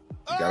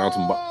on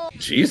some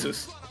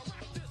Jesus.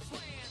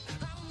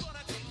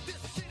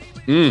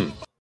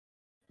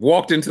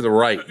 Walked into the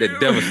right. That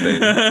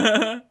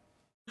devastated.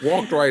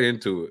 Walked right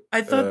into it.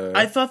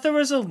 I thought there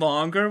was a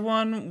longer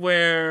one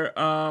where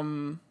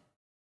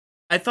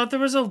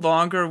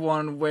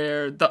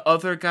the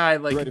other guy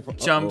like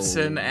jumps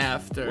in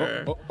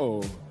after.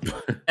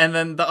 And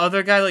then the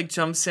other guy like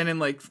jumps in and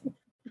like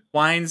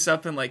winds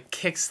up and like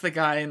kicks the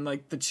guy in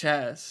like the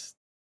chest.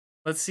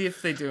 Let's see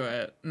if they do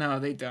it. No,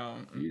 they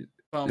don't.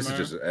 Bummer. This is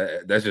just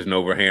that's just an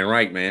overhand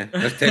right, man.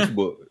 That's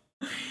textbook.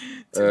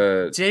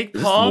 Jake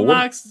Paul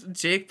knocks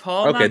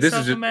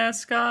off a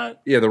mascot.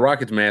 Yeah, the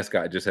Rockets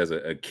mascot just has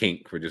a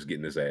kink for just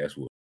getting his ass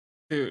whooped.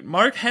 Dude,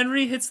 Mark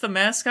Henry hits the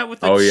mascot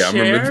with a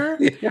chair.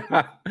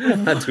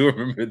 I do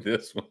remember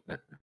this one.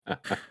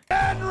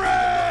 Henry!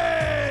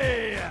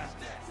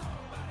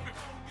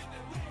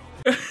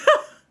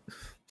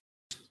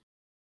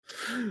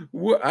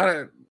 What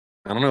I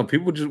don't know.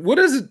 People just what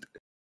is it?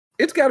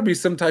 It's got to be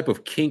some type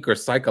of kink or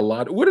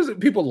psychological. What is it?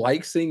 People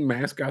like seeing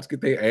mascots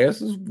get their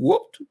asses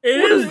whooped.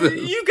 What is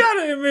this? You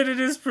gotta admit, it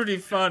is pretty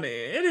funny.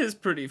 It is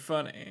pretty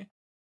funny.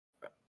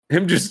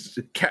 Him just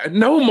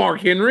no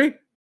Mark Henry.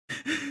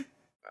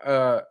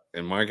 And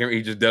Mark Henry,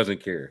 he just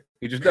doesn't care.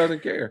 He just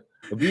doesn't care.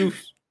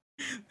 Abuse,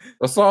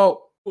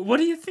 assault. What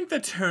do you think the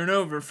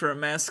turnover for a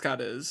mascot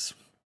is?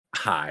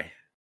 High.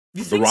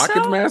 The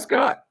Rockets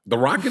mascot? The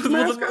Rockets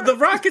mascot? The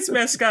Rockets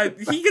mascot,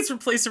 he gets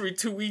replaced every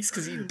 2 weeks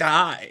because he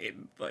died.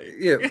 Like,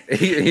 yeah,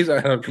 he's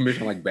out of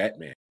commission like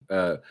Batman.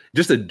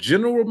 Just a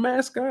general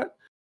mascot.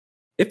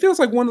 It feels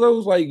like one of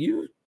those like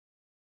you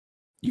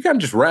gotta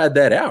just ride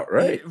that out,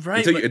 right?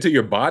 Right. Until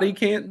your body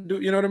can't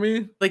do. You know what I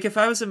mean? Like if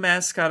I was a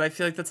mascot, I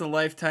feel like that's a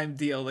lifetime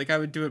deal. Like I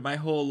would do it my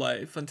whole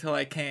life until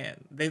I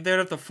can. They'd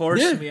have to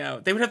force me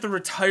out. They would have to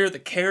retire the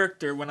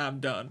character when I'm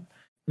done.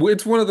 Well,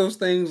 it's one of those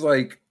things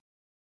like.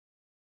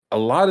 A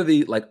lot of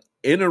the like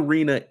in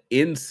arena,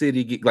 in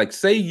city, like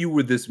say you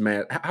were this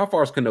man. How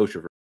far is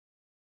Kenosha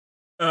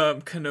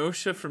from?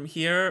 Kenosha from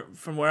here,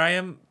 from where I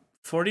am,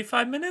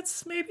 45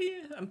 minutes, maybe.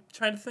 I'm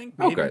trying to think.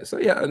 Maybe. Okay, so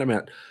yeah, I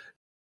mean,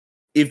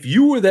 if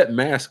you were that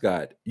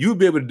mascot, you would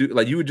be able to do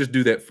like you would just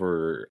do that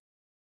for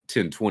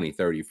 10, 20,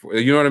 30,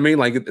 40. You know what I mean?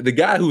 Like the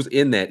guy who's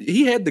in that,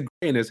 he had the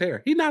gray in his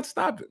hair. He's not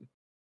stopping.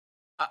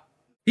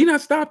 He's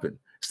not stopping.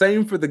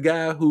 Same for the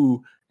guy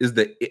who is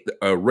the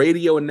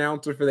radio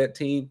announcer for that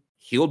team.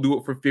 He'll do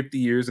it for 50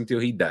 years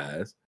until he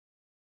dies.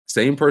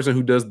 Same person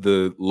who does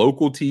the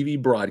local TV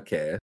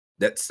broadcast,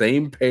 that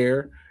same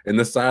pair in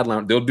the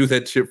sideline, they'll do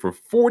that shit for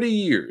 40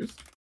 years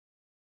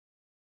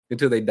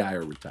until they die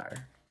or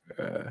retire.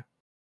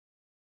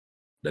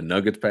 The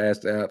Nuggets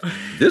passed out.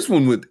 This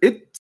one with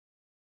it,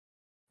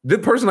 the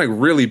person like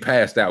really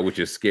passed out, which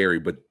is scary,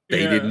 but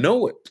they didn't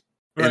know it.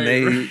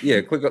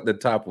 And click up the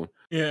top one.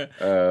 Yeah.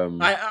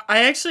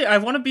 I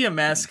want to be a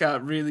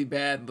mascot really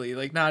badly.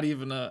 Like not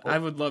even I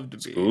would love to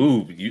be.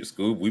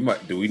 Scoob,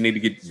 we need to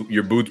get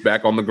your boots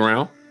back on the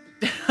ground?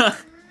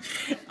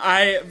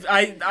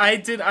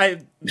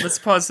 Let's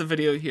pause the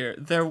video here.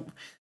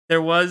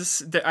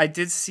 I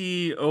did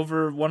see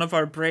over one of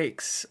our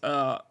breaks,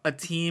 a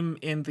team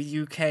in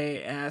the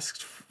UK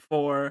asked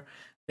for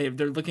they're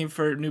looking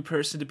for a new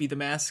person to be the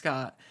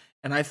mascot,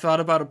 and I thought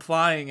about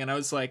applying, and I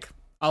was like,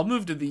 I'll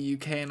move to the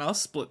UK and I'll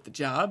split the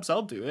jobs.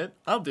 I'll do it.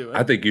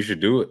 I think you should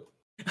do it.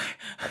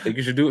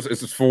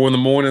 It's 4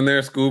 a.m.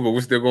 there, Scoob, but we're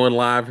still going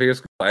live here.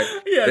 Like,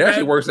 it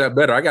actually works out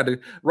better. I got to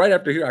right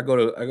after here. I go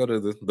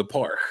to the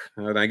park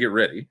and I get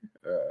ready.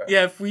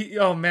 I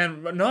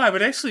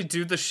would actually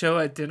do the show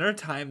at dinner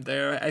time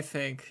there. I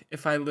think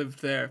if I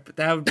lived there, but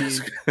that would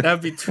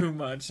be too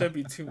much. That'd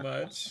be too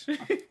much.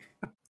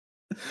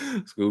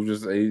 Scoob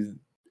just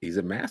he's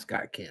a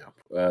mascot camp.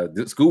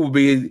 Scoob will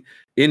be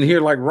in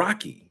here like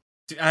Rocky.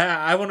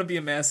 I want to be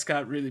a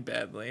mascot really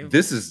badly.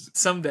 This is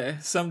someday.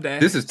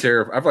 This is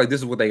terrifying. I feel like this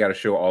is what they got to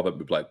show all the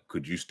like.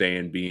 Could you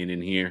stand being in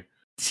here?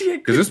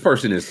 Because this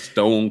person is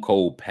stone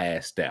cold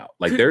passed out.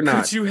 Like they're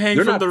not. Could you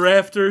hang from the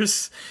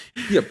rafters?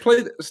 Yeah,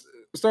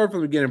 start from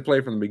the beginning.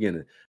 Play from the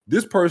beginning.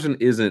 This person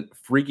isn't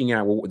freaking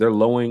out. They're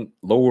lowering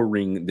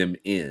them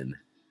in.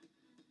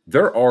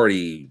 They're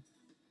already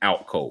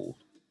out cold.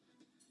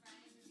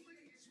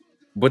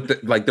 But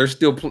they're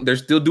still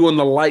doing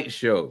the light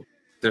show.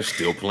 They're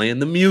still playing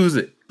the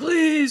music.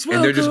 Please, welcome.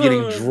 And they're just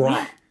getting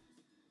dropped.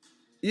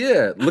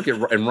 Yeah, look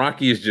at and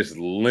Rocky is just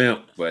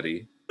limp,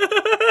 buddy.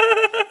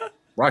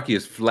 Rocky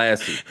is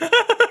flaccid.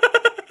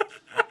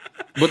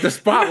 But the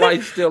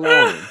spotlight's still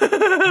on him.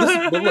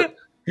 But look,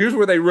 here's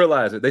where they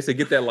realize it. They say,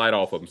 get that light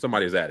off of him.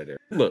 Somebody's out of there.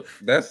 Look,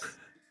 that's...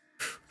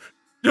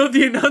 No,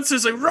 the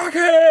announcer's like, Rocky!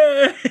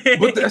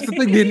 But that's the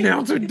thing. The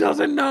announcer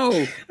doesn't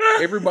know.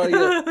 Everybody,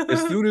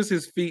 as soon as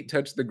his feet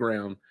touch the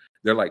ground,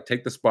 they're like,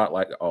 take the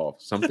spotlight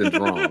off. Something's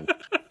wrong.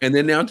 And the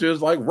announcer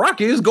is like,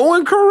 Rocky is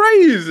going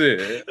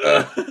crazy.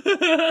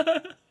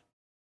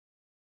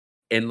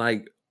 And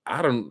like,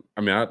 I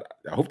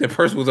hope that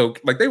person was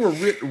okay. Like they were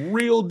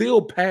real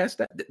deal past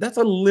that. That's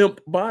a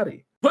limp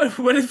body.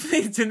 What if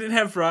they didn't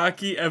have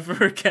Rocky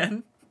ever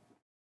again?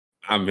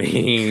 I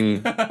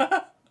mean,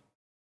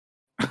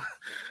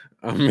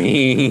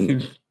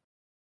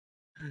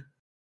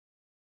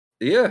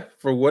 yeah,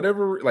 for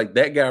whatever, like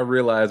that guy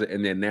realized it,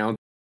 and then now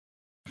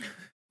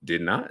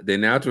did not.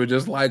 Then now to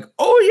just like,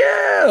 oh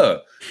yeah,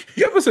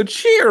 give us a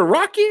cheer,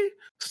 Rocky.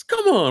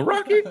 Come on,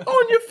 Rocky,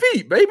 on your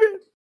feet, baby.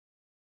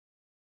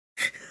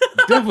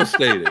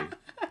 Devastating.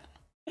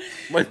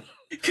 Like,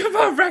 come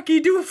on, Rocky,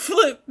 do a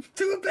flip,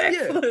 do a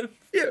backflip.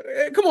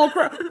 Yeah, come on,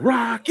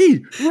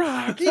 Rocky.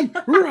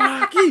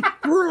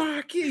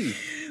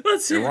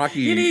 Let's see.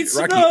 Rocky, you need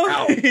some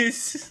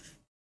noise.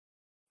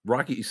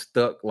 Rocky's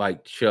stuck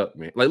like Chuck,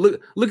 man. Like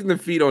look at the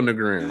feet on the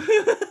ground.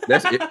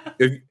 That's it.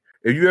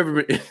 If you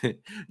ever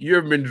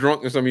been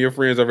drunk and some of your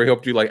friends ever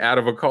helped you like out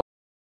of a car,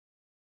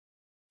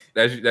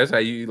 that's how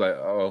you like.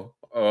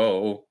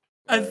 Oh.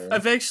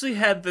 I've actually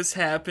had this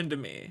happen to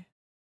me.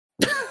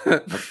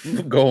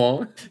 Go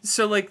on.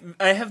 So like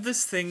I have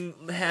this thing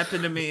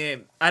happen to me.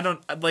 I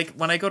don't like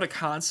when I go to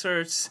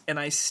concerts and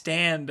I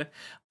stand,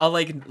 I'll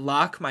like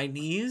lock my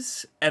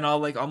knees and I'll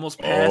like almost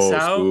pass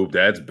out. Scoop,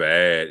 that's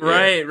bad.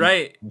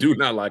 Right. Do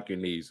not lock your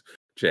knees,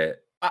 chat.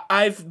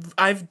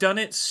 I've done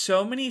it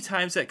so many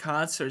times at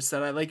concerts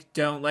that I like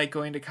don't like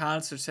going to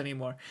concerts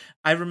anymore.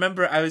 I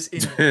remember I was in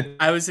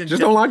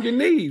just don't lock your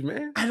knees,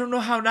 man. I don't know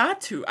how not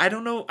to. I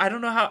don't know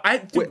how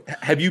Wait,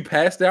 have you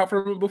passed out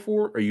from it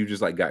before, or you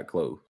just like got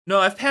close? No,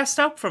 I've passed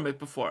out from it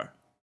before.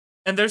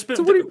 And there's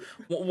been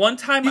one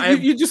time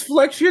you just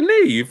flex your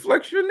knee. You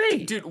flex your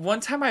knee. Dude, one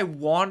time I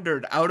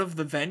wandered out of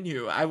the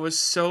venue. I was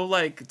so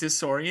like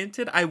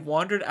disoriented. I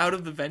wandered out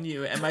of the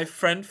venue and my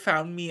friend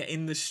found me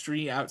in the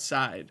street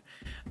outside.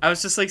 I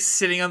was just like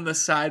sitting on the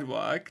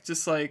sidewalk,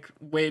 just like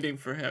waiting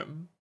for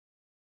him.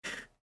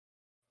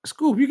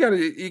 Scoop, you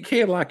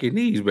can't lock your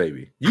knees,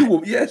 baby. You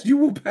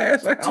will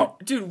pass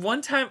out. Dude,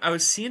 one time I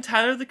was seeing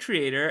Tyler the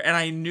Creator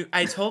and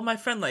I told my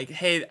friend like,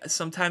 hey,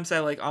 sometimes I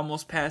like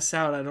almost pass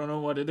out. I don't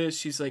know what it is.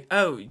 She's like,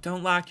 oh,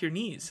 don't lock your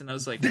knees. And I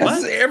was like,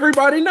 what?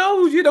 Everybody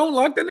knows you don't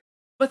lock the knees.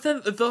 But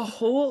then the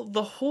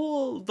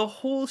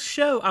whole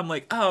show, I'm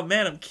like, oh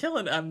man, I'm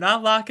killing it. I'm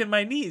not locking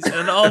my knees.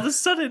 And all of a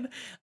sudden,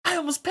 I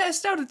almost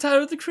passed out at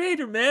Tyler the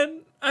Creator,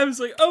 man. I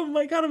was like, oh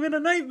my god, I'm in a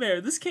nightmare.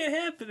 This can't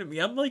happen to me.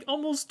 I'm like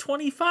almost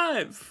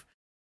 25.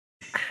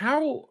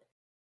 How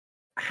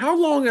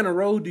long in a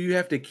row do you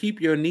have to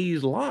keep your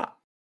knees locked?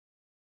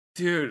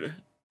 Dude.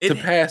 To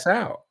pass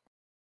out?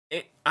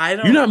 I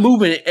don't. You're not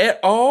moving at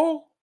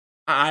all?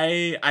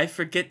 I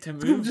forget to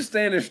move. You're just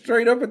standing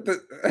straight up at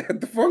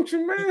the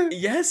function, man?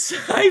 Yes,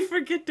 I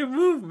forget to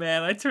move,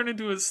 man. I turn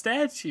into a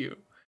statue.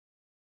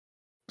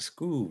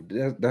 School,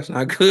 that's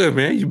not good,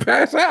 man. You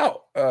pass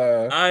out.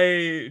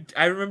 I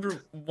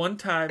remember one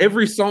time.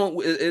 Every song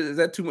is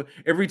that too much?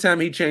 Every time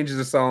he changes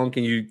a song,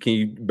 can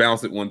you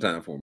bounce it one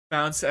time for me?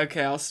 Bounce.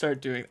 Okay, I'll start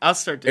doing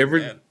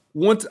that.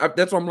 Once.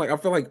 That's what I'm like. I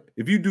feel like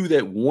if you do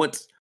that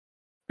once,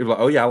 you're like,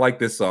 oh yeah, I like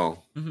this song.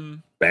 Mm-hmm.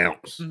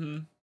 Bounce. Mm-hmm.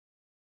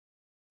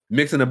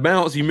 Mixing a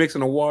bounce, you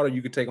mixing a water,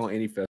 you can take on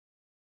any festival.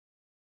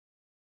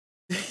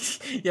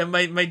 Yeah,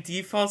 my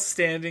default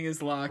standing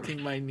is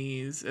locking my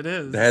knees. It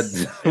is.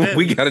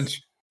 We gotta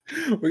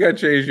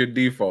change your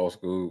default,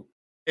 Scoop.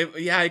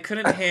 I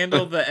couldn't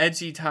handle the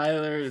edgy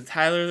Tyler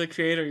the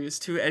Creator. He was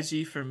too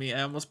edgy for me.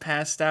 I almost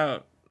passed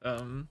out.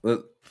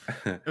 It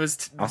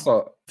was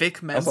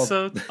Vic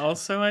Mensa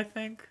also, I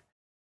think.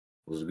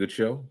 It was a good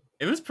show.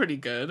 It was pretty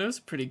good. It was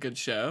a pretty good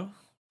show,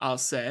 I'll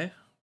say.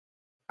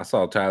 I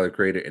saw Tyler the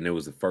Creator, and it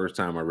was the first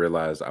time I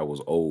realized I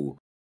was old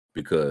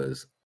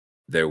because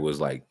there was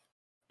like.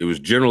 It was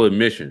general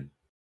admission,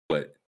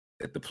 but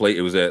at the play,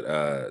 it was at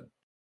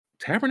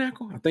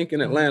Tabernacle, I think,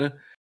 in Atlanta.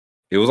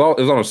 It was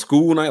on a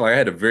school night. Like I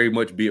had to very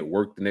much be at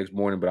work the next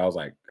morning, but I was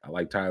like, I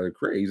like Tyler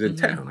Creator. He's in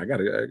town. I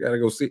gotta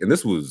go see. And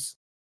this was,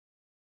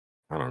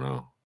 I don't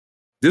know.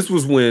 This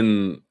was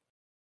when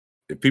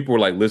if people were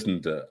like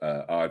listening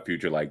to Odd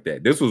Future like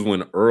that. This was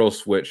when Earl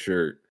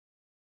Sweatshirt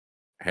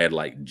had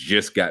like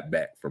just got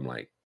back from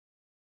like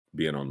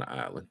being on the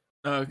island.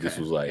 Okay. This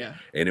was like,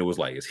 and it was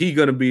like, is he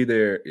gonna be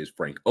there? Is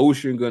Frank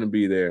Ocean gonna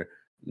be there?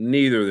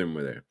 Neither of them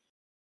were there.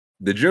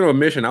 The general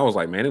admission, I was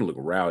like, man, it looked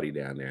rowdy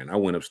down there. And I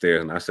went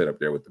upstairs and I sat up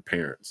there with the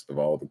parents of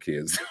all the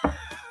kids.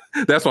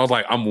 That's why I was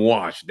like, I'm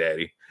washed,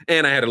 daddy.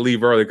 And I had to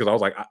leave early because I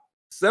was like,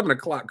 7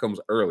 o'clock comes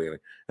early, and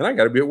I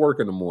got to be at work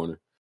in the morning.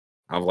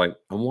 I was like,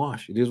 I'm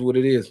washed. It is what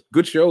it is.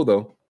 Good show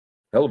though.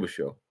 Hell of a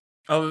show.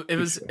 Oh, it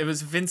was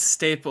Vince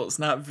Staples,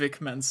 not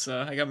Vic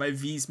Mensa. I got my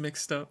V's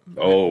mixed up.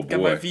 Oh, got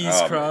my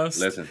V's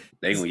crossed. Listen,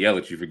 they gonna yell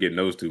at you for getting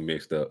those two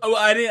mixed up. Oh,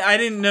 I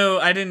didn't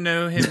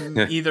know him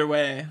either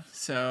way.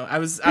 So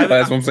that's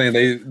what I'm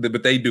saying.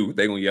 But they do.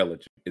 They gonna yell at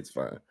you. It's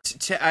fine.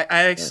 I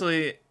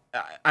actually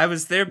I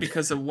was there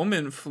because a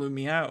woman flew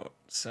me out.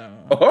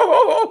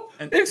 So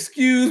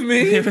excuse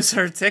me. It was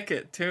her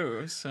ticket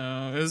too. So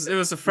it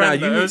was a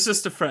friend. It was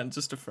just a friend.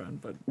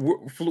 But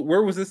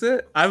where was this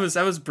at? I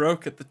was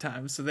broke at the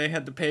time, so they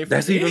had to pay for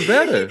That's me. even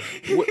better.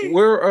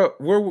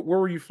 Where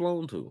were you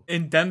flown to?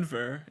 In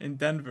Denver.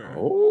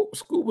 Oh,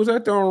 Scoop was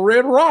out there on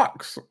Red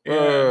Rocks.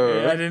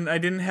 I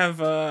didn't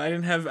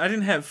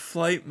have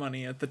flight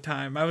money at the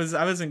time. I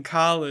was in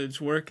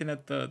college working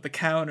at the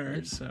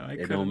counter, so I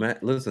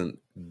couldn't. Listen,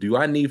 do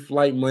I need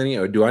flight money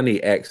or do I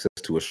need access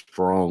to a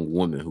strong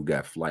woman who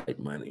got flight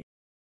money?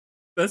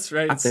 That's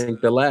right. I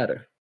think the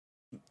latter.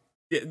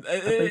 Yeah,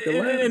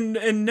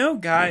 and no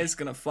guy is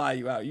gonna fly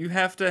you out. You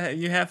have to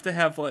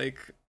have like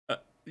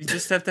you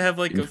just have to have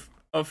like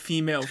a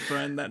female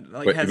friend that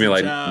like has you mean a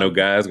like job. No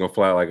guy's gonna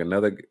fly like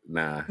another?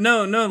 Nah.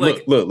 No,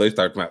 like look. Let's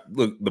start about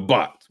the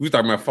bots. We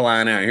talking about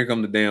flying out. Here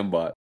come the damn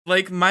bot.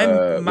 Like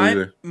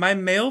my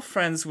male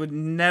friends would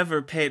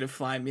never pay to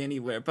fly me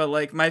anywhere, but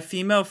like my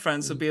female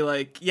friends would be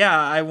like, "Yeah,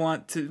 I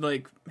want to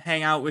like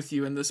hang out with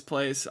you in this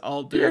place.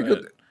 I'll do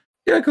it."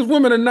 Yeah, because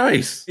women are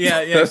nice.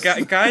 Yeah.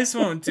 Guys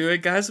won't do it.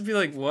 Guys will be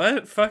like,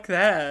 "What? Fuck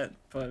that."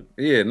 But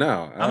yeah,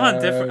 no.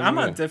 I'm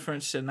on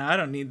different shit now. I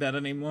don't need that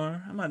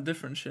anymore. I'm on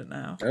different shit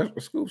now. That's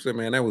what Scoop said,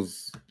 man. That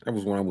was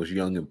when I was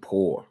young and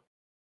poor.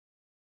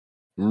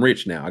 I'm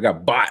rich now. I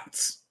got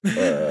bots.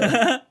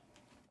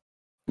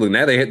 Look,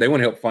 now they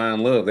want to help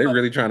find love. They're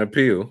really trying to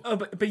appeal. Oh,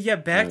 but yeah,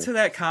 back to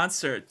that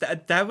concert.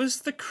 That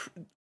was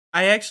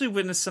I actually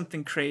witnessed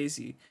something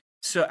crazy.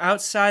 So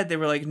outside they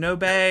were like, no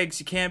bags,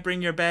 you can't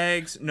bring your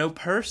bags, no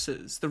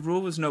purses. The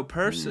rule was no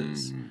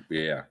purses.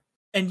 Yeah.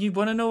 And you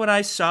want to know what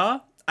I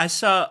saw? I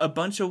saw a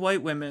bunch of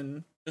white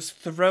women just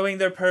throwing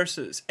their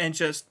purses and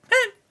just,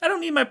 I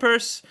don't need my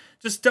purse.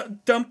 Just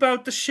dump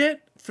out the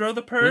shit, throw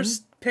the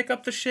purse, pick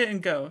up the shit,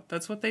 and go.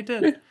 That's what they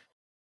did.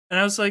 And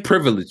I was like,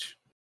 privilege.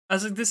 I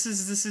was like, this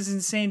is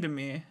insane to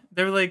me.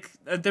 They were like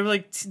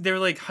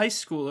high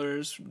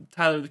schoolers.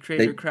 Tyler the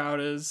Creator crowd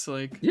is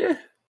like, yeah.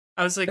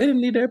 I was like, they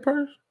didn't need that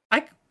purse.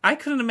 I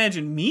couldn't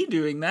imagine me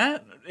doing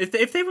that.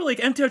 If they were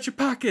like, empty out your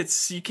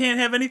pockets, you can't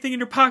have anything in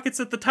your pockets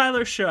at the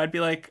Tyler show, I'd be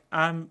like,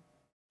 I'm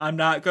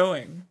not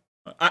going.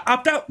 I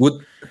opt out.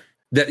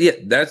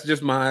 That's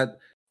just my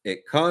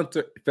at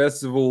concert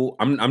festival.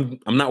 I'm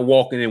not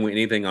walking in with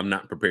anything I'm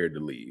not prepared to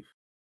leave.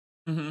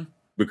 Mm-hmm.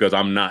 Because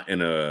I'm not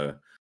in a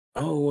I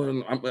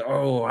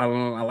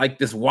like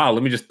this wallet.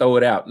 Let me just throw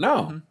it out.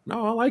 No,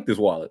 I like this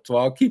wallet, so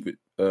I'll keep it.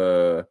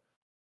 But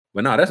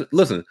no,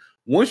 listen.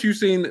 Once you've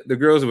seen the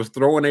girls that was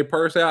throwing their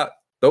purse out,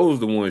 those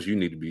are the ones you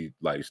need to be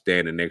like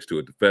standing next to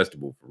at the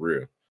festival for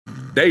real.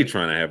 They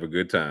trying to have a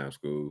good time,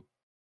 School.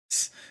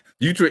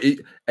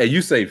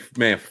 You say,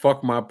 man,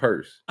 fuck my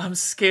purse. I'm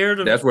scared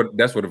of. That's what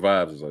the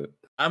vibes is like.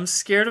 I'm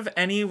scared of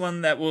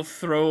anyone that will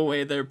throw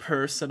away their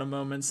purse at a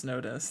moment's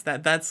notice.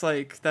 That's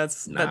like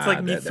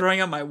me throwing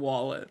out my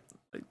wallet.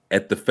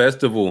 At the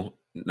festival,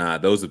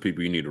 those are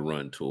people you need to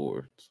run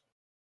towards.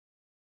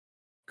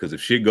 Because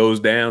if shit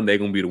goes down, they're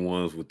gonna be the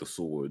ones with the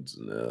swords.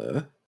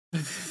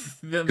 Because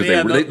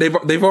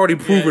they've already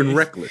proven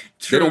reckless.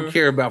 True. They don't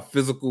care about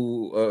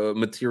physical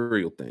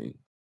material things.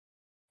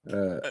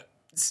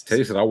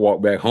 Teddy said I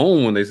walked back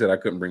home when they said I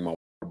couldn't bring my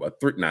water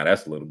bottle.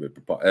 That's a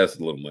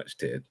little much,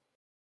 Ted.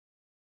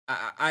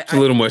 It's a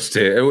little much,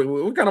 Ted.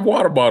 What kind of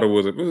water bottle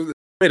was it? Was it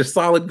made of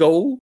solid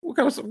gold? What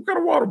kind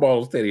of water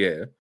bottles Teddy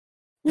had?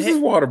 What's his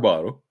water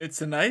bottle?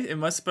 It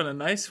must have been a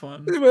nice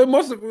one. It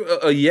must have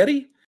a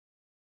Yeti.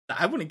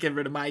 I wouldn't get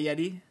rid of my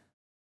Yeti.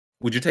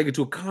 Would you take it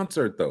to a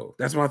concert though?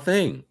 That's my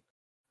thing.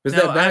 Is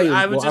that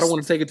valuable? I don't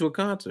want to take it to a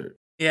concert.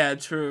 Yeah,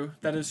 true.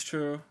 That is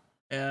true.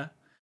 Yeah.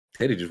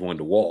 Teddy just wanted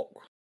to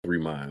walk 3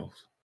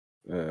 miles.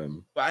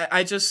 Do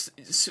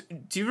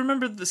you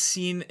remember the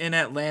scene in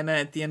Atlanta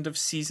at the end of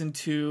season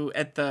 2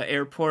 at the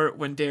airport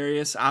when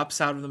Darius opts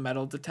out of the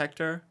metal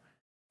detector?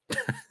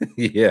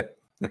 Yeah.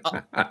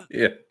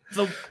 Yeah.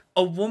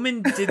 A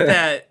woman did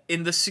that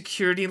in the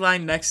security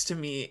line next to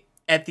me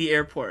at the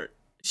airport.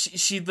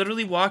 She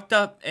literally walked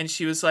up and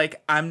she was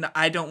like,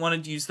 I don't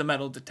want to use the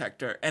metal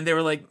detector. And they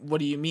were like, what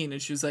do you mean? And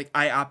she was like,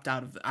 I opt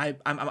out of I'm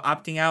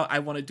opting out. I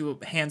want to do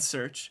a hand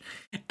search.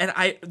 And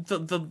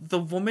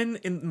the woman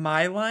in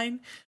my line,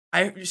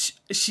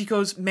 she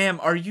goes, ma'am,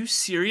 are you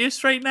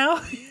serious right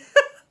now?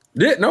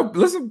 Yeah, no,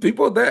 listen,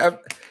 people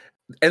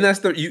and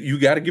that's you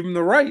got to give them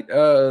the right.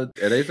 And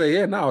they say,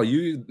 yeah, no,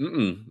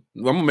 I'm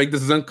gonna make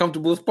this as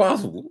uncomfortable as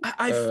possible.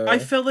 I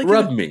felt like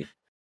rub me.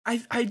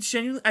 I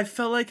genuinely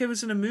felt like I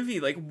was in a movie.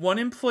 Like one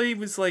employee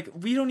was like,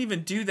 "We don't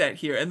even do that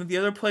here," and then the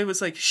other employee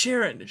was like,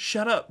 "Sharon,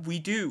 shut up, we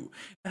do."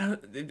 And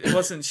it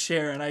wasn't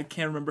Sharon. I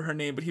can't remember her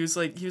name, but he was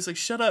like,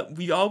 "Shut up,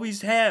 we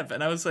always have."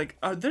 And I was like,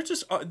 "They're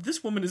just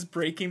this woman is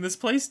breaking this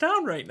place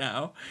down right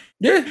now."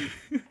 Yeah,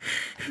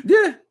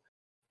 yeah.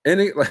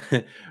 And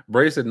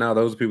Bray said, "Now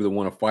those are people that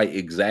want to fight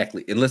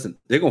exactly, and listen,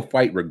 they're gonna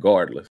fight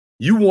regardless.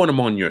 You want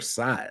them on your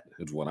side,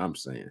 is what I'm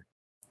saying."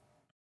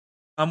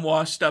 I'm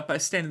washed up. I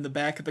stand in the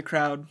back of the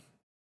crowd.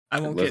 I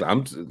won't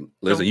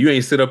listen. You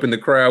ain't sit up in the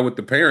crowd with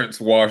the parents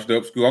washed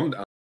up. School.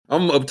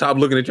 I'm up top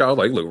looking at y'all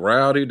like, look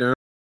rowdy down.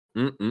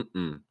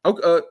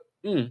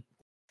 Okay.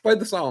 Played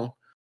the song.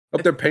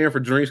 Up there paying for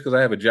drinks because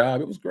I have a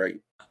job. It was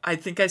great. I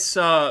think I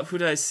saw, who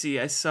did I see?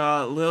 I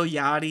saw Lil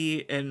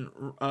Yachty and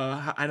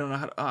I don't know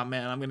how. Oh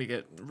man, I'm gonna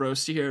get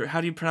roasty here.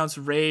 How do you pronounce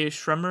Ray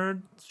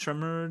Shremmerd?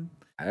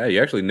 Hey,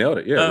 you actually nailed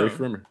it. Yeah, Ray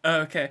Shremmerd.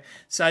 Okay,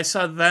 so I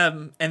saw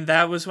them, and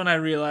that was when I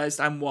realized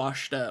I'm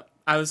washed up.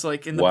 I was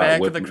like in the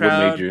back of the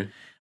crowd. What made you?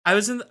 I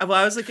was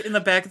like in the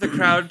back of the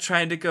crowd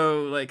trying to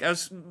go, like, I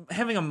was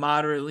having a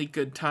moderately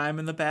good time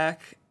in the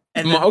back.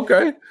 And then,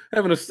 okay,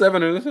 having a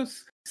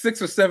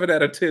 6 or 7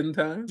 out of 10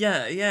 times.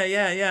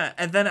 Yeah.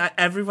 And then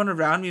everyone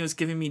around me was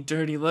giving me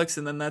dirty looks,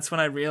 and then that's when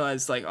I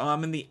realized, like, oh,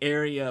 I'm in the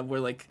area where,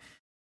 like,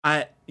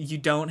 you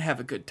don't have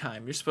a good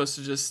time. You're supposed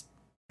to just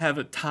have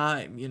a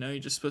time, you know. You're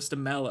just supposed to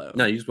mellow.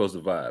 No, you're supposed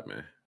to vibe,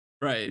 man.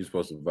 Right. You're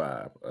supposed to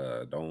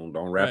vibe. Don't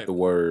rap the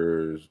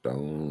words.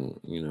 Don't,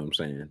 you know what I'm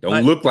saying?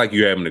 Don't look like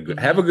you're having a good.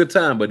 Have a good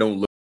time, but don't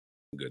look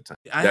like a good time.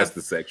 That's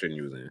the section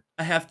you was in.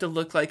 I have to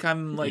look like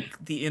I'm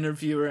like the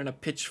interviewer in a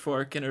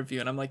Pitchfork interview,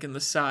 and I'm like in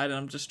the side, and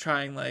I'm just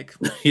trying like.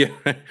 Yeah,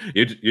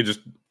 you're just.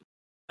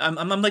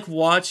 I'm like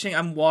watching.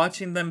 I'm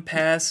watching them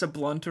pass a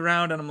blunt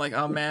around, and I'm like,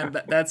 oh man,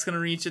 that's gonna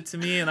reach it to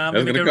me, and I'm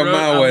gonna come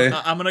my way.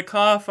 I'm gonna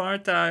cough,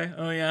 aren't I?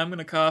 Oh yeah, I'm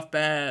gonna cough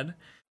bad.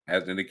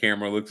 As the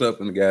camera looks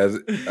up and the guys,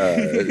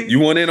 you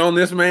want in on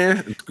this, man?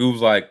 And Scoob's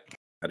like,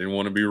 I didn't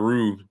want to be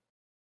rude.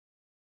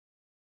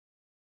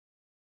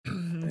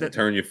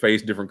 Turn your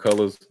face different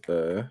colors.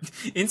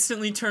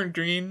 Instantly turn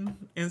green.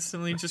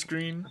 Instantly just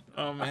green.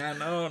 Oh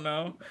man, oh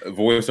no.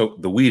 Voice. So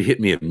the weed hit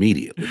me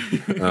immediately.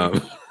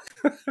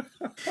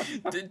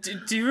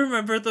 Do you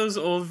remember those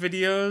old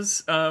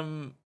videos?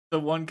 The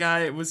one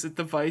guy, was it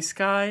the Vice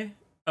guy?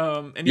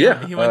 And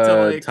he went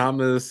to like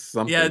Thomas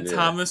something. Yeah,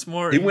 Thomas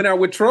Morton. He went out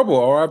with Trouble,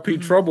 R.I.P.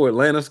 Trouble,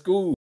 Atlanta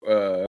School.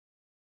 That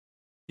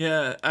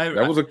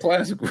was a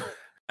classic.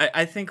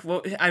 I think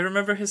I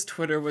remember his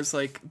Twitter was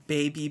like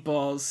Baby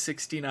Balls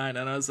 69,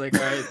 and I was like,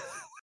 all right,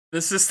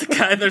 this is the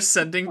guy they're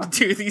sending to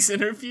do these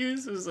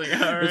interviews. It was like, all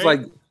right.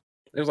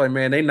 It was like,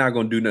 man, they not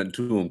gonna do nothing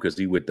to him because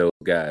he with those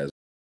guys.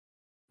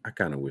 I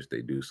kind of wish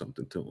they do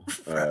something to him.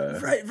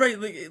 Right.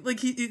 Like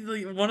he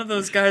like one of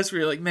those guys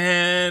where you're like,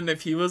 man,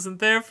 if he wasn't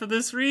there for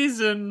this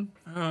reason,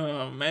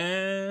 oh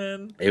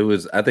man. It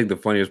was. I think the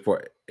funniest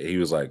part. He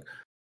was like,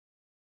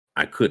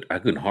 I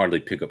couldn't hardly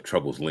pick up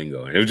Trouble's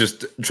lingo, and it was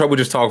just Trouble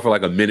just talking for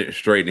like a minute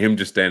straight, and him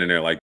just standing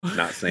there like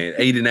not saying.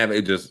 He didn't have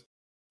it. Just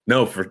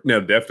no,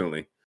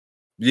 definitely.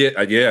 Yeah.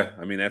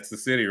 I mean, that's the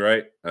city,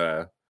 right?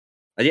 Yeah,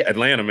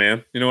 Atlanta,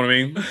 man. You know what I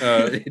mean?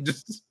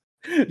 Just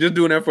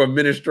doing that for a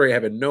minute straight,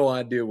 having no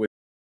idea what.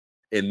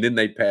 And then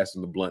they passed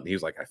him the blunt, and he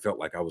was like, I felt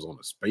like I was on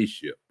a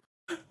spaceship.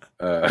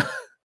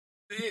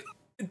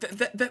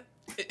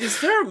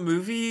 Is there a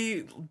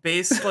movie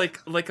based like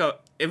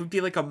it would be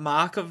like a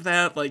mock of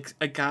that, like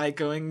a guy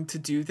going to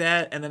do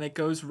that and then it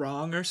goes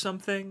wrong or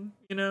something,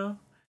 you know?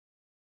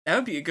 That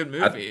would be a good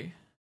movie.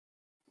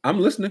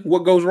 I'm listening.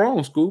 What goes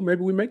wrong, School?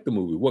 Maybe we make the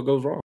movie. What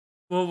goes wrong?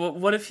 Well,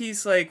 what if he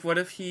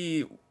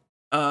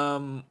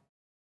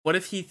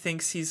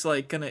thinks he's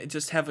like gonna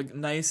just have a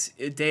nice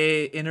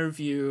day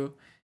interview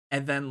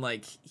and then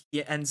like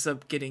he ends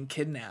up getting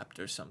kidnapped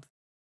or something,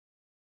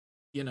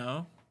 you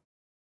know?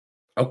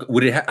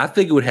 Okay, I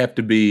think it would have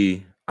to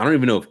be. I don't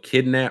even know if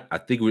kidnap. I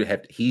think it would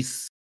have to.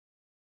 He's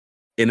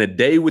in a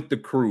day with the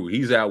crew.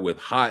 He's out with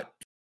hot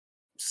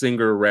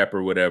singer,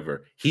 rapper,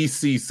 whatever. He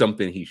sees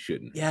something he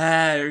shouldn't.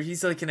 Yeah, or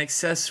he's like an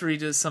accessory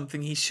to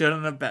something he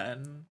shouldn't have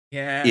been.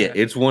 Yeah,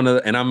 it's one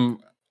of. And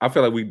I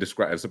feel like we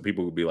describe. Some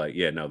people would be like,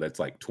 "Yeah, no, that's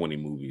like 20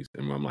 movies,"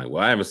 and I'm like,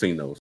 "Well, I haven't seen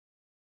those."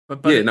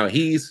 But no,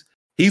 he's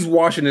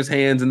washing his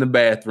hands in the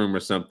bathroom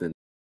or something.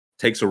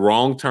 Takes a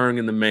wrong turn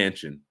in the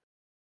mansion.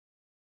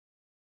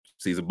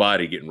 Sees a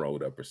body getting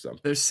rolled up or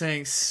something. They're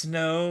saying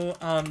Snow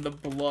on the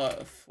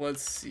Bluff.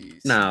 Let's see.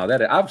 No,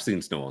 I've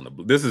seen Snow on the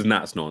Bluff. This is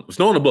not Snow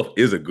on the Bluff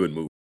is a good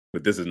movie,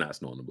 but this is not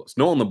Snow on the Bluff.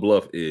 Snow on the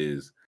Bluff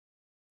is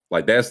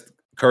like that's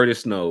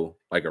Curtis Snow,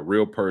 like a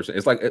real person.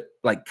 It's like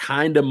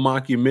kind of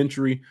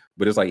mockumentary,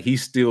 but it's like he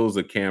steals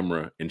a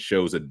camera and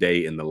shows a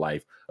day in the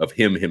life of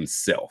him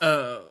himself.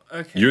 Oh,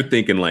 okay. You're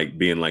thinking like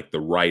being like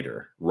the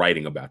writer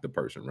writing about the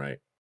person, right?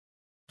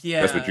 Yeah,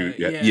 that's what you.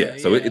 Yeah.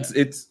 So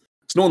it's.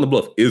 Snow on the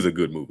Bluff is a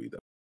good movie,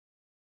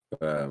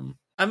 though.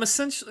 I'm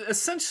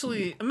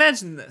essentially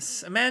imagine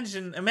this.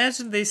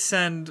 Imagine they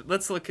send.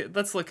 Let's look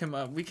him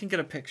up. We can get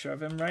a picture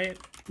of him, right?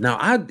 Now,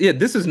 I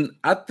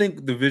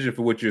think the vision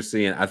for what you're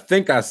seeing. I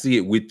think I see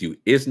it with you.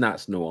 It's not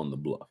Snow on the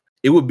Bluff.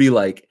 It would be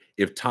like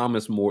if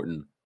Thomas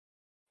Morton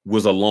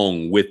was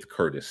along with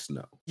Curtis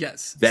Snow.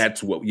 Yes,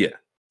 that's what. Yeah,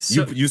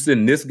 so, you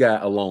send this guy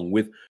along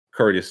with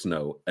Curtis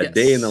Snow. A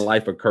day in the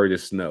life of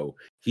Curtis Snow.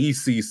 He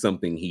sees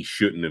something he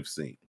shouldn't have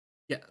seen.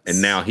 Yes.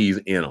 And now he's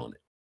in on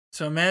it.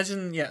 So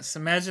imagine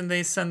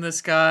they send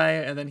this guy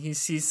and then he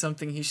sees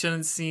something he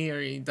shouldn't see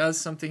or he does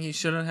something he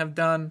shouldn't have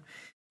done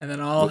and then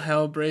all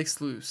hell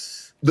breaks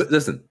loose.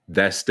 Listen,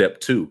 that's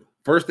step 2.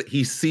 First,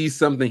 he sees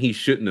something he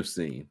shouldn't have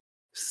seen.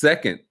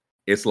 Second,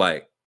 it's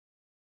like,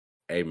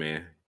 hey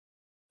man,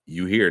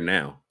 you here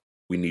now.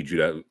 We need you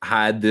to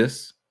hide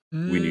this.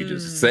 We need you to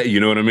say, you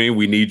know what I mean?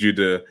 We need you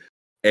to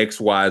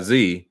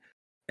XYZ,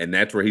 and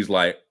that's where he's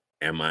like,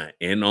 am I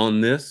in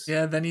on this?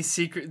 Yeah, then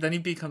he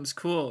becomes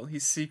cool.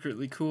 He's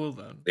secretly cool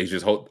then. They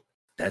just hope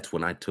that's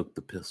when I took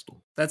the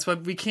pistol. That's why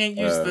we can't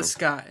use this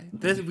guy.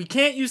 We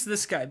can't use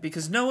this guy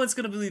because no one's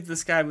gonna believe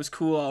this guy was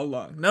cool all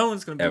along. No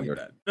one's gonna believe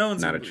that. No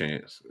one's not gonna a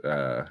chance.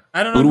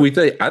 I don't know. Who do we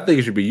think? I think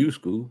it should be you,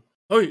 Scoob.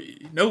 Oh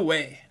no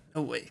way.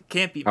 No way.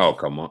 Can't be me. Oh,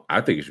 come on.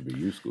 I think it should be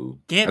you, Scoob.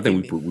 Can't I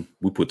think be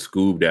we put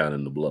Scoob down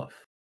in the bluff.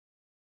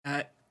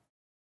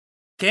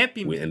 Can't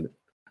be me. And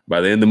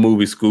by the end of the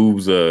movie,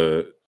 Scoob's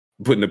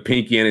putting the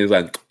pinky in it. He's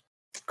like,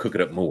 cook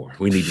it up more.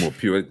 We need more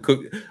pure.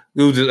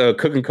 He was just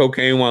cooking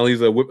cocaine while he's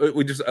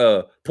we just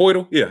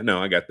Poidal. Yeah,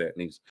 no, I got that.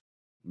 And he's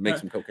make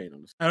some cocaine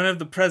on this. I don't have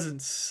the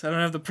presence. I don't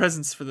have the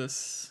presence for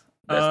this.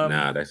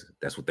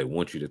 That's what they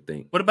want you to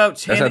think. What about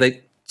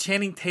Channing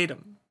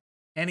Tatum?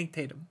 Channing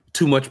Tatum.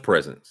 Too much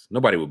presence.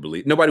 Nobody would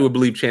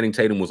believe Channing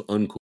Tatum was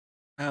uncool.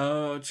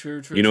 Oh,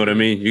 true. You know what I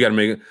mean? You got to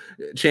make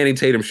it. Channing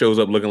Tatum shows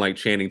up looking like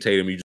Channing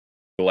Tatum. You just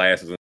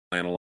glasses and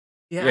flannel.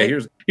 Yeah,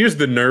 here's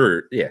the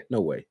nerd. Yeah, no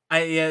way.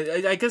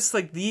 I guess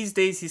like these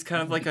days he's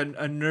kind of like a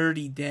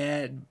nerdy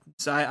dad.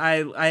 So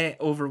I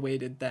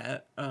overweighted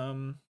that.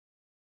 I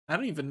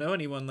don't even know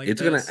anyone like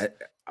it's this.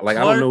 I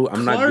don't know.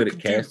 I'm not good at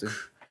casting.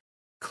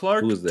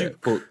 Clark. Who is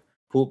that? Duke.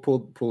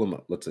 Pull him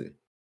up. Let's see.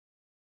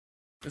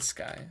 This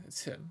guy.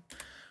 It's him.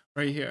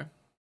 Right here.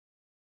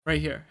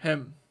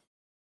 Him.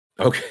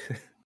 Okay.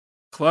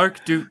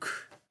 Clark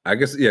Duke. I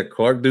guess, yeah,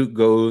 Clark Duke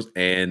goes,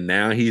 and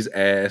now he's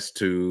asked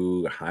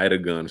to hide a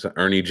gun. So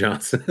Ernie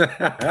Johnson.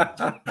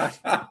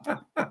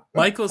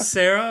 Michael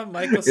Cera.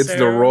 It's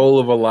the role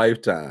of a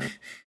lifetime.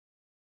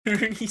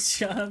 Ernie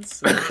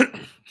Johnson.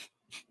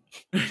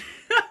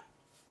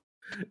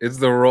 It's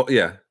the role,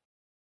 yeah.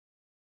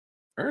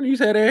 Ernie's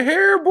had a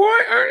hair, boy.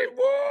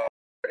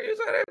 Ernie's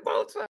had a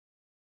bow tie.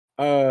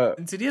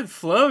 Did he have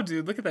flow,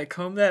 dude? Look at that.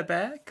 Comb that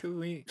back.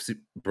 See,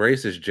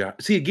 brace is Josh.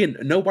 See, again,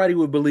 nobody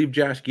would believe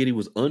Josh Giddey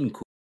was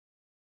uncool.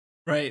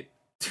 Right.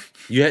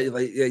 You had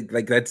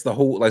like that's the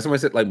whole, like somebody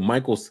said, like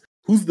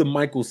who's the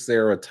Michael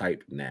Cera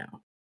type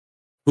now?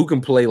 Who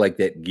can play like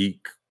that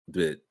geek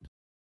that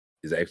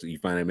is actually, you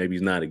find out maybe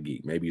he's not a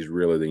geek, maybe he's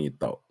realer than you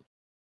thought.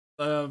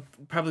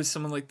 Probably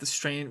someone like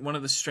one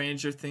of the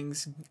Stranger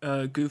Things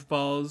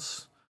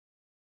goofballs.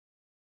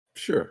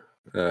 Sure.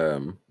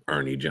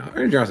 Ernie Johnson.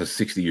 Ernie Johnson's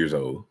 60 years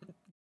old.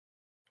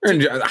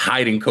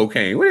 Hiding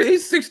cocaine.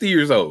 He's 60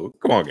 years old.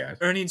 Come on, guys.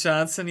 Ernie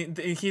Johnson.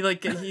 He's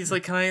like,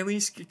 can I at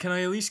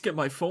least get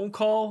my phone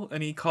call?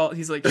 And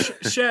he's like,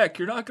 Shaq,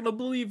 you're not gonna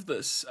believe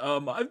this.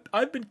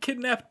 I've been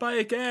kidnapped by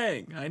a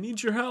gang. I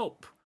need your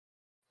help.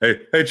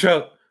 Hey,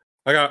 Chuck.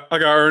 I got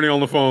Ernie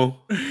on the phone.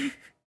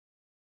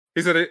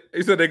 He said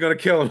they're gonna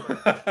kill him.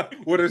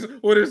 What did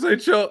he say,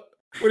 Chuck?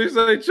 What did he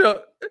say,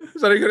 Chuck? He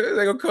said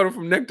they're gonna cut him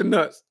from neck to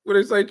nuts. What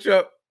did he say,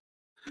 Chuck?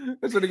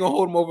 They said they're gonna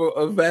hold him over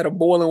a vat of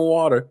boiling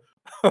water.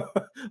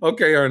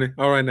 Okay, Ernie.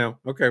 All right now.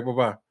 Okay,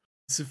 bye-bye.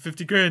 It's a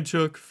 50 grand,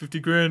 Chuck. 50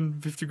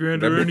 grand,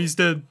 or Ernie's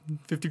dead.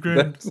 50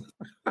 grand.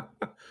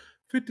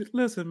 50.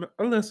 Listen.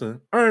 Ernie,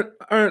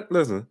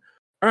 listen.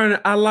 Ernie,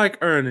 I like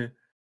Ernie.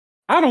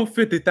 I don't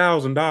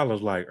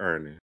 $50,000 like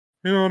Ernie.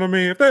 You know what I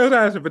mean? If they was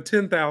asking for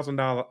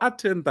 $10,000, I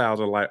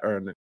 $10,000 like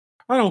Ernie.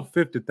 I don't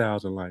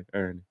 $50,000 like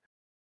Ernie.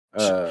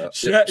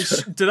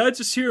 Did I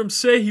just hear him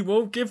say he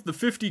won't give the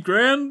 50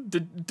 grand?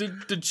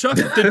 Did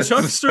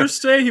Chuckster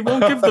say he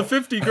won't give the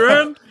 50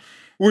 grand?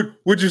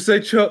 Would you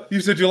say, Chuck?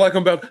 You said you like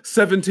him about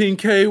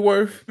 17K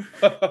worth?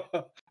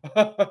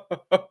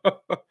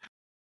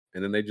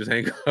 And then they just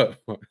hang up.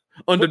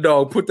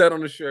 Underdog, put that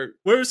on the shirt.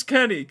 Where's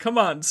Kenny? Come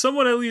on,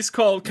 someone at least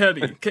call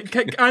Kenny.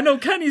 I know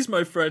Kenny's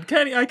my friend.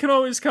 Kenny, I can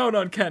always count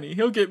on Kenny.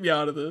 He'll get me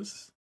out of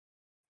this.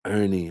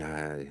 Ernie,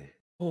 I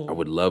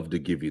would love to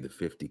give you the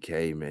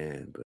 50K,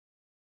 man, but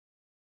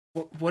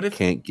what if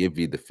can't give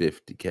you the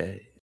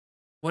 50K?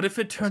 What if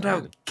it turned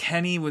out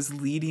Kenny was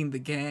leading the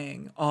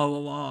gang all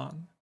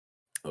along?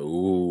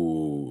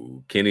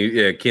 Oh,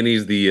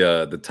 Kenny's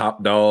the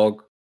top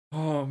dog.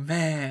 Oh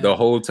man, the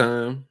whole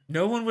time.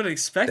 No one would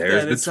expect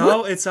that. It's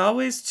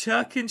always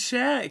Chuck and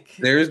Shaq.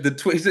 There's the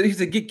twist. He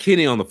said, "Get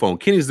Kenny on the phone.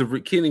 Kenny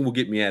will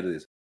get me out of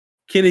this.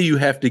 Kenny, you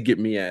have to get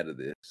me out of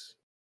this."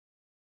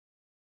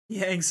 He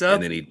hangs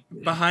up. And then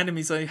behind him,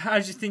 he's like,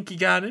 "How'd you think you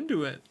got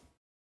into it?"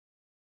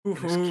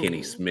 It's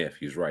Kenny Smith.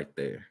 He's right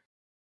there.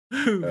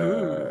 That's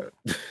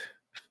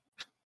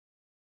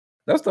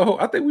the whole.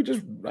 I think we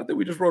just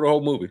wrote a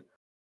whole movie.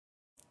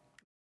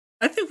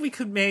 I think we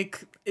could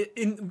make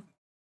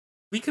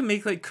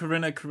like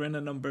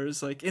Corinna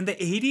numbers like in the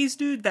 80s,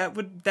 dude. That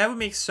would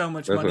make so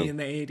much money in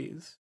the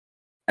 80s.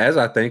 As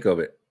I think of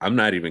it, I'm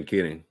not even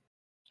kidding.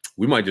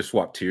 We might just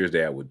swap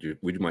Tuesday out with you.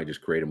 We might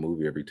just create a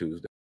movie every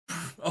Tuesday.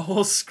 A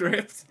whole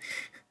script.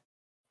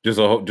 Just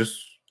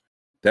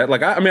that.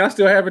 Like I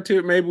still have it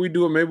too. Maybe we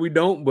do it, maybe we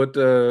don't. But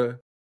I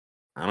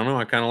don't know.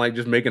 I kind of like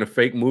just making a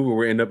fake movie where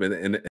we end up at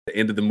the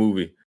end of the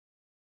movie,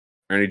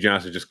 Ernie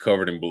Johnson just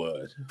covered in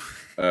blood.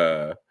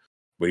 But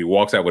he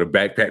walks out with a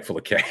backpack full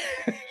of cash.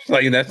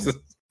 Like that's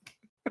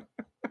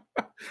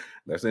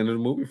That's the end of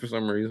the movie for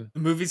some reason.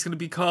 The movie's gonna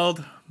be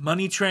called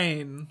Money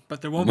Train,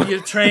 but there won't be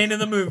a train in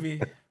the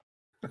movie.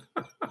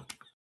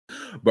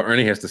 But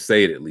Ernie has to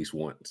say it at least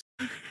once.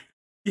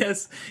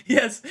 Yes.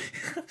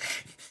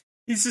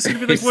 He's just gonna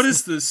be like, "What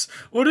is this?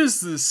 What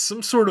is this?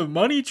 Some sort of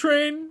money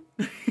train?"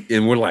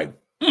 And we're like,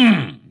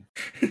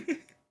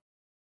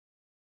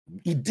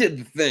 he did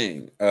the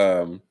thing.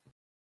 No,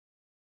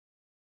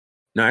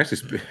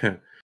 actually,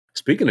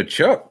 speaking of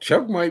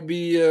Chuck might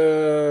be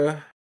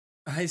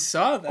I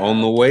saw that on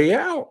the way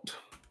out.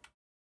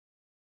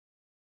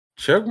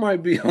 Chuck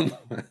might be on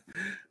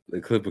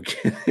the clip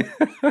again.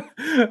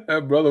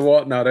 That brother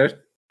Walt. Now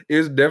that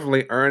is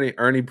definitely Ernie.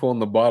 Ernie pulling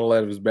the bottle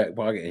out of his back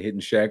pocket and hitting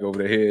Shaq over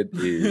the head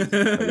is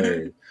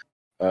hilarious.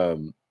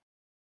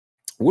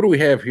 What do we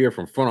have here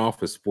from Front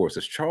Office Sports?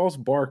 It's Charles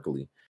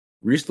Barkley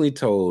recently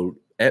told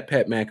at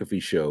Pat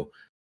McAfee show,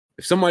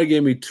 if somebody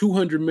gave me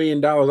 $200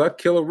 million, I'd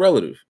kill a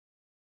relative.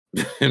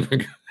 In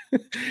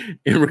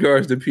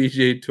regards to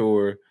PGA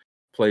Tour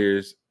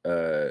players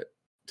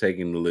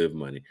taking the live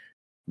money.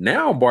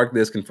 Now Barkley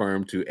has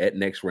confirmed to at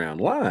Next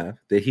Round Live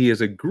that he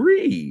has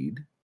agreed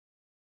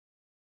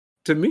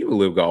to meet with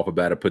Live Golf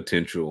about a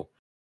potential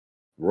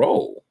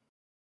role.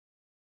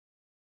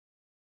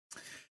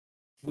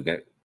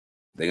 They're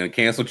gonna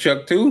cancel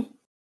Chuck too?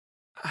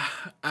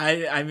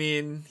 I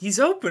mean, he's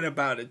open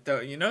about it though.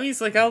 You know,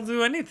 he's like, "I'll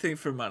do anything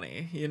for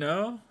money." You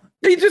know,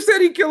 he just said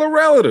he'd kill a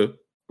relative.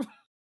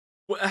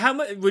 How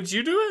much would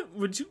you do it?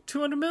 Would you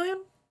 200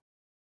 million?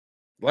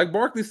 Like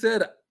Barkley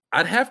said,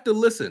 I'd have to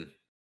listen.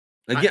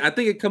 Again, I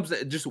think it comes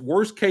to just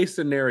worst case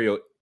scenario.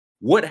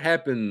 What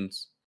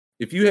happens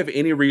if you have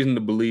any reason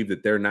to believe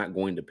that they're not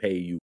going to pay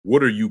you?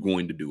 What are you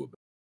going to do about it?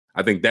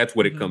 I think that's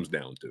what it comes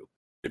down to.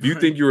 If you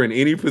think you're in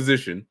any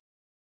position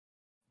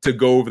to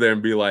go over there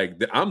and be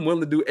like, I'm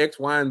willing to do X,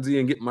 Y, and Z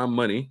and get my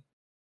money,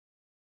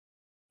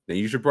 then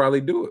you should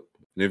probably do it.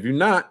 And if you're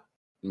not,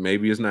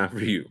 maybe it's not for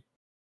you.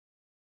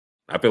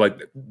 I feel like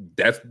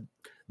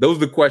those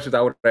are the questions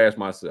I would ask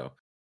myself.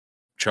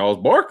 Charles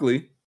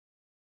Barkley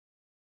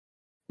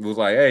was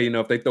like, hey,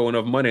 if they throw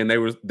enough money,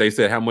 and they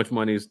said, how much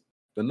money is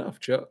enough,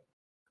 Chuck?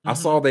 I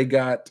saw they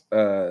got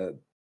an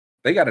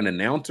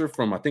announcer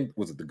from, I think,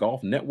 was it the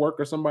Golf Network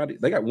or somebody?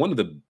 They got one of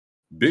the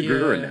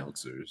bigger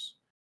announcers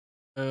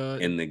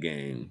in the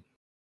game.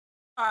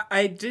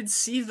 I did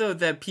see though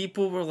that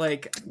people were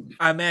like,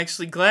 I'm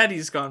actually glad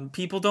he's gone.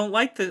 People don't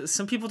like this.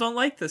 Some people don't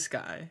like this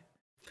guy.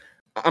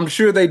 I'm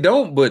sure they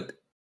don't, but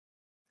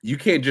you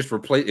can't just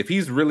replace. If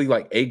he's really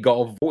like a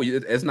golf voice,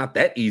 it's not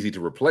that easy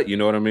to replace. You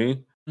know what I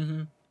mean?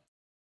 Mm-hmm.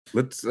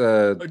 Let's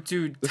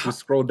let's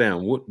scroll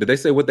down. What did they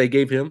say? What they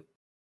gave him?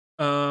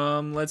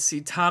 Let's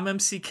see. Tom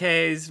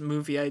McKay's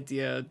movie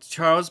idea.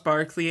 Charles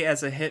Barkley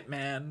as a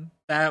hitman.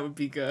 That would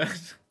be good.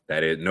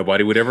 That is,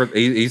 nobody would ever.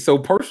 He's so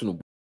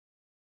personable.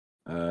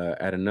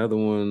 At another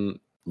one,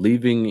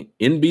 leaving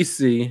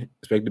NBC,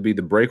 expected to be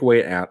the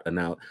breakaway out and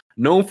out.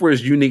 Known for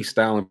his unique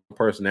style and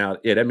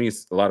personality. Yeah, that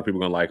means a lot of people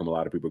are gonna like him. A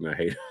lot of people are gonna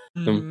hate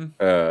him.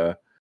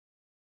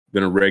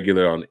 Been a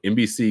regular on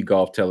NBC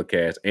golf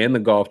telecast and the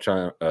Golf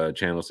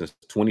Channel since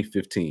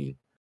 2015.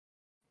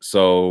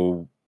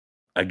 So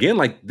again,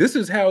 like this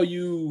is how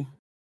you.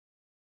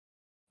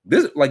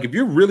 This like if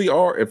you really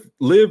are, if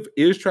Liv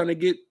is trying to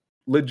get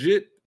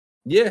legit,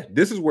 yeah,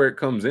 this is where it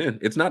comes in.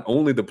 It's not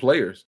only the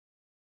players.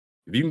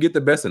 If you can get the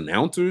best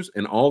announcers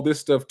and all this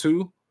stuff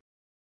too,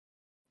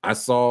 I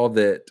saw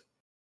that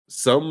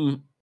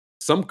some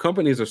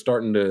companies are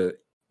starting to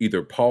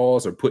either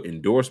pause or put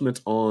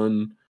endorsements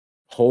on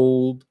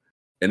hold,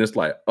 and it's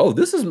like, oh,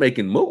 this is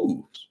making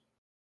moves.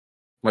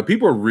 Like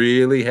people are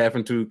really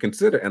having to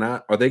consider. And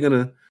are they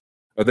gonna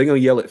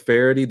yell at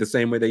Faraday the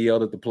same way they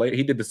yelled at the player?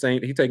 He did the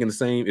same. He's taking the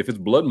same. If it's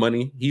blood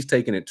money, he's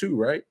taking it too,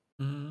 right?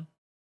 Mm-hmm.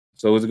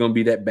 So is it going to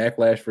be that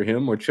backlash for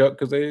him or Chuck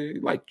because they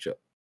like Chuck?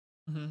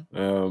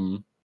 Mm-hmm.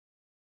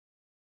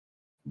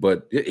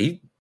 But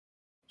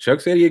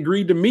Chuck said he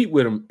agreed to meet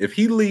with him. If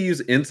he leaves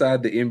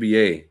inside the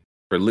NBA,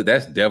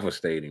 that's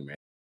devastating, man.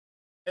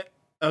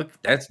 Okay.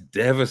 That's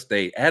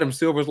devastating. Adam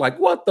Silver's like,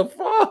 what the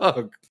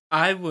fuck?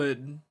 I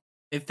would,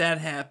 if that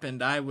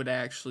happened, I would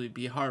actually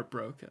be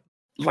heartbroken.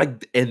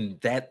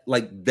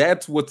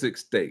 That's what's at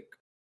stake.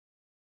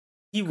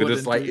 He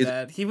wouldn't do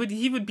that. He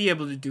would be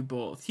able to do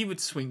both. He would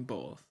swing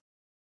both.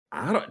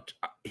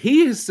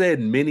 He has said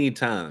many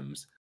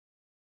times,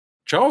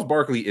 Charles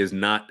Barkley is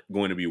not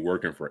going to be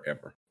working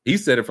forever. He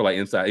said it for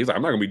inside. He's like,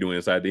 I'm not going to be doing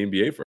inside the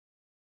NBA forever.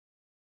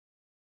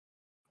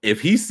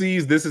 If he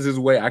sees this is his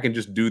way, I can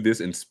just do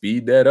this and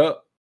speed that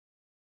up.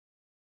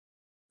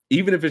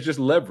 Even if it's just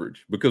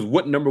leverage. Because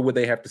what number would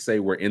they have to say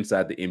where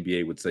inside the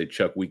NBA would say,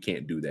 Chuck, we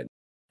can't do that?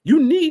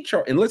 You need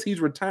Charles, unless he's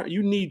retired,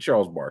 you need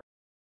Charles Barkley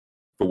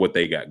for what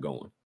they got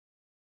going.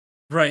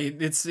 Right.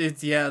 It's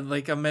yeah,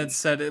 like Ahmed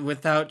said,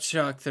 without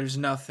Chuck, there's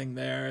nothing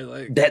there.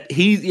 Like that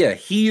he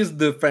is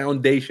the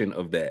foundation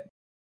of that.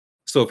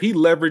 So if he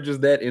leverages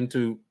that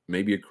into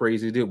maybe a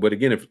crazy deal, but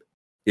again,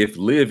 if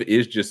Liv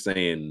is just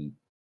saying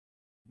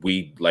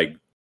we like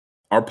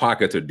our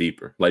pockets are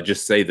deeper, like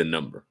just say the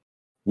number.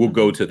 We'll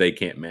go till they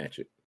can't match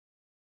it.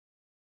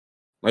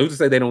 Like, who's to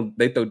say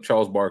they throw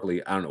Charles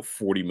Barkley, I don't know,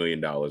 $40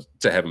 million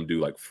to have him do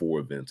like 4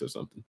 events or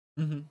something.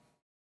 Mm-hmm.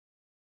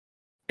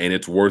 And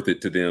it's worth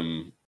it to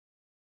them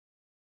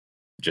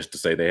just to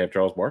say they have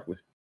Charles Barkley.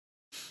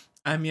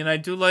 I mean, I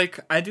do like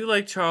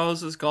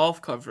Charles's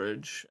golf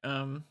coverage,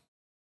 but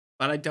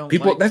I don't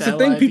like that's the the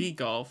thing, LIV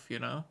golf, you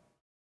know?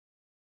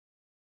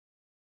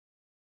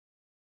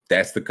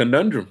 That's the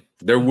conundrum.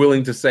 They're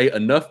willing to say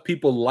enough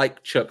people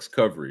like Chuck's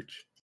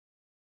coverage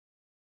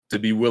to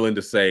be willing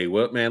to say,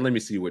 well, man, let me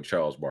see what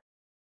Charles Barkley.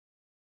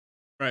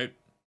 Right.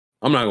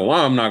 I'm not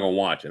gonna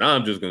watch it.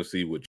 I'm just gonna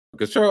see what,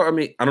 because Charles, I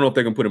mean, I don't know if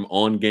they're gonna put him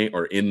on game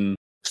or in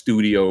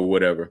studio or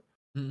whatever.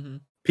 Mm-hmm.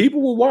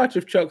 People will watch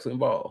if Chuck's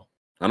involved.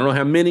 I don't know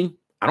how many.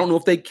 I don't know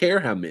if they care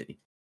how many.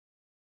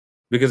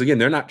 Because again,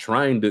 they're not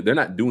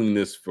doing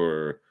this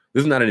this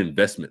is not an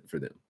investment for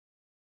them.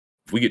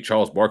 If we get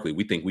Charles Barkley,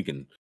 we think we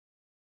can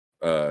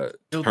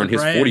turn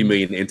his $40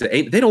 million into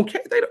 8. They don't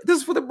care. This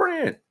is for the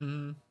brand.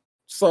 Mm-hmm.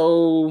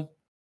 So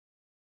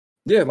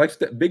yeah, like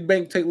big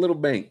bank take little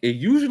bank. It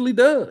usually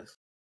does.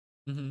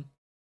 Mm-hmm.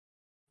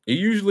 It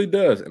usually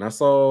does. And I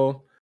saw,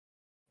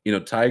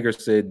 Tiger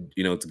said,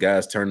 it's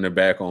guys turning their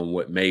back on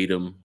what made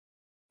them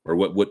or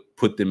what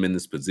put them in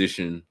this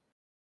position.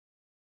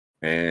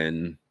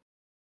 And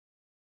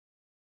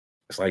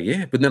it's like,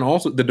 yeah, but then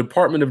also the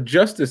Department of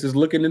Justice is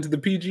looking into the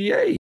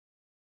PGA.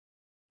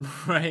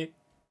 Right.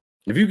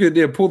 If you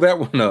could pull that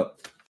one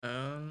up.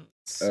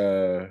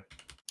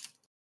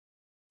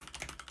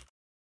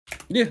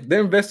 Yeah,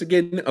 they're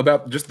investigating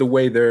about just the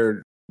way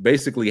they're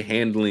basically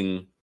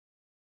handling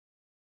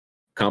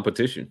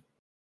competition.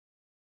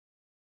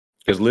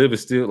 Because LIV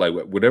is still like,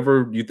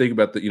 whatever you think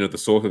about the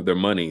source of their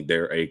money,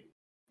 they're a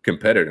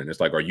competitor. And it's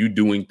like, are you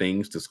doing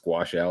things to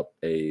squash out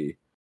a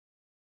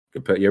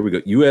competitor? Here we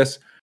go. U.S.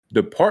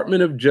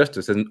 Department of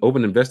Justice has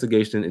opened an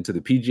investigation into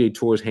the PGA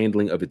Tour's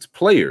handling of its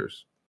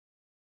players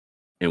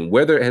and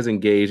whether it has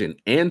engaged in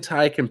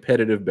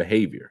anti-competitive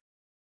behavior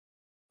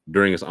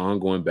during its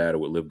ongoing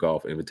battle with LIV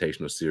Golf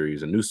Invitational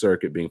Series, a new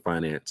circuit being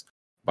financed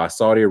by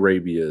Saudi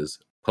Arabia's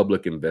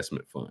Public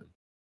Investment Fund.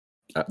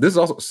 This is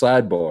also a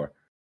sidebar.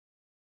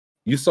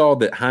 You saw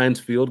that Heinz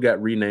Field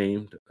got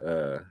renamed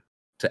to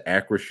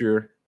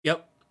Acrisure.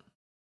 Yep.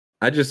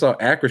 I just saw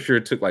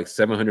Acrisure took like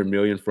 $700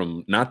 million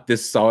from not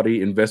this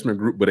Saudi investment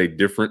group, but a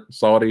different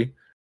Saudi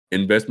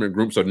investment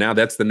group. So now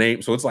that's the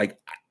name. So it's like,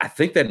 I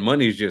think that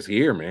money's just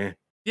here, man.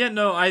 Yeah,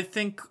 no, I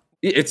think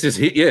it's just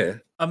here. Yeah.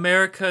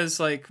 America is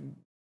like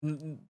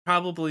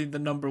probably the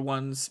number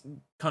one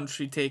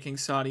country taking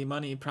Saudi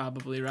money,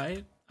 probably,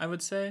 right? I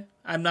would say.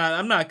 I'm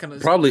not gonna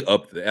probably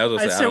up there.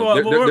 I'd say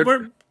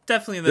we're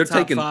definitely in the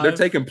top 5.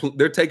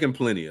 They're taking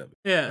plenty of it.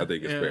 Yeah, I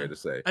think it's fair to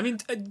say. I mean,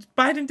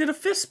 Biden did a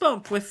fist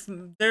bump with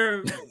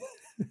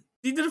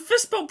he did a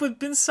fist bump with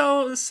bin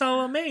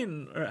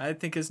Salman, or I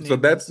think his name. So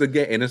that's the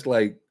game, and it's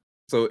like,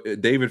 so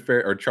David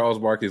Fair or Charles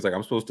Barkley is like,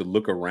 I'm supposed to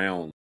look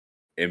around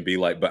and be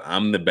like, but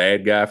I'm the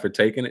bad guy for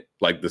taking it.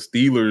 Like the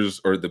Steelers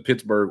or the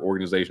Pittsburgh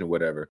organization or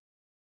whatever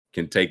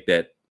can take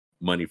that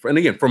money and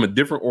again, from a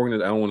different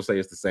organization. I don't want to say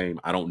it's the same.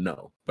 I don't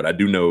know, but I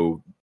do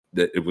know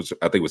that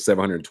I think it was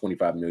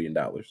 $725 million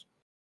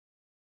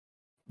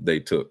they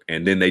took.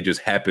 And then they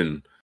just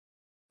happened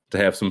to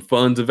have some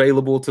funds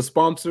available to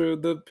sponsor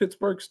the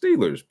Pittsburgh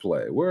Steelers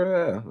play.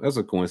 That's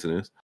a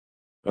coincidence.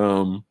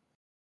 But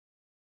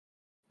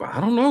I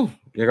don't know.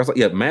 Yeah,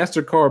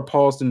 MasterCard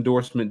paused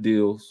endorsement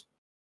deals.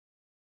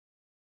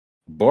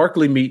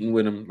 Barkley meeting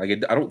with him.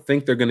 Like, I don't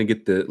think they're going to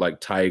get the like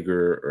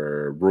Tiger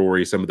or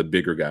Rory, some of the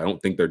bigger guys. I don't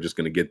think they're just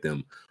going to get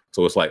them.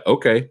 So it's like,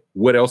 okay,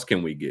 what else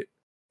can we get?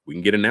 We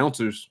can get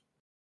announcers.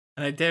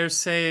 And I dare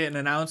say an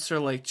announcer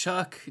like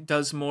Chuck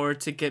does more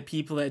to get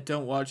people that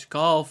don't watch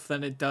golf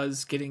than it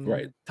does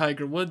getting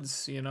Tiger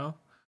Woods, Well,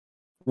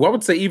 I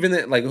would say even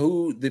that, like,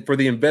 for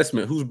the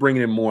investment, who's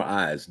bringing in more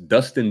eyes,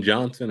 Dustin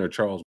Johnson or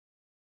Charles?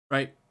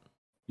 Right.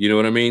 You know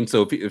what I mean?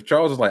 So if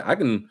Charles is like,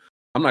 I'm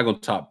not going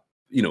to top,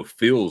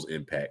 Phil's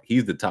impact.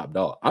 He's the top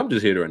dog. I'm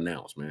just here to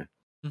announce, man.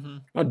 Mm-hmm.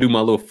 I'll do my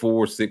little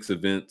 4-6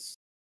 events,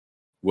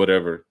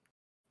 whatever,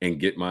 and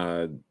get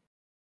my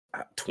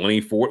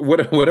 24,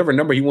 whatever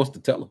number he wants to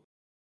tell him.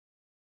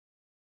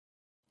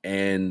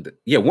 And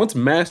yeah, once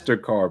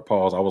MasterCard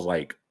paused, I was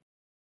like,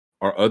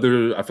 I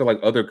feel like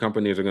other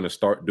companies are going to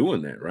start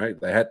doing that, right?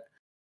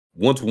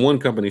 Once one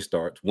company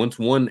starts, once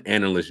one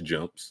analyst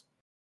jumps,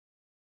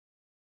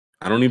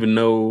 I don't even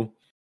know.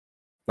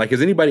 Like,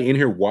 has anybody in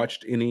here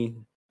watched any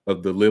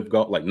of the LIV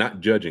Golf? Like, not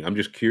judging. I'm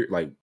just curious.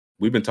 Like,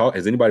 we've been talking.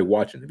 Has anybody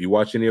watching? Have you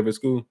watched any of it,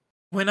 School?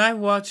 When I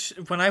watch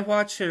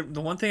it,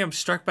 the one thing I'm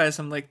struck by is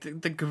I'm like,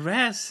 the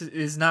grass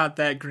is not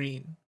that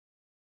green.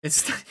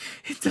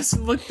 It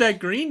doesn't look that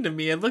green to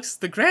me.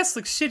 The grass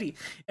looks shitty.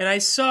 And I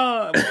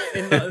saw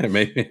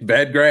maybe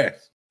bad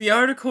grass. The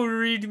article we were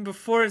reading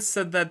before, it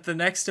said that the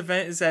next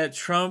event is at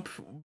Trump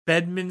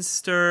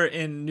Bedminster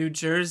in New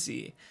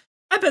Jersey.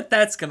 I bet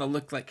that's gonna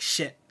look like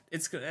shit.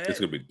 It's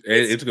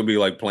gonna be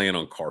like playing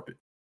on carpet.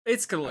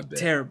 It's gonna look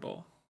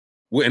terrible.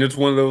 Well, and it's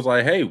one of those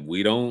like, hey,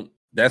 we don't.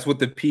 That's what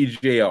the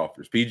PGA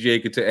offers.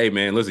 PGA could say, hey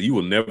man, listen, you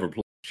will never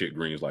play shit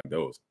greens like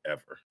those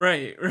ever.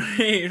 Right.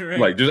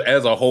 Like just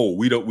as a whole,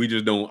 we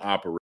just don't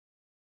operate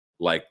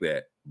like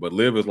that. But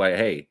Liv is like,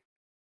 hey,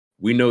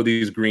 we know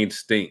these greens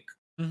stink.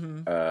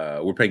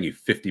 We're paying you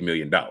 $50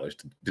 million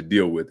to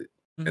deal with it.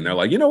 And they're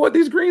like, you know what?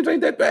 These greens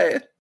ain't that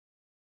bad.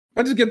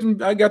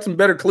 I got some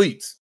better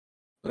cleats.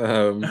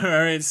 All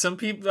right, some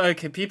people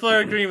people are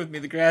agreeing with me.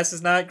 The grass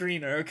is not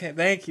greener. Okay,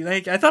 thank you.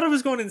 I thought I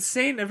was going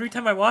insane every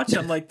time I watch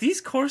them. Like, these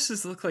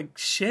courses look like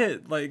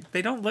shit. Like,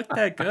 they don't look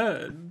that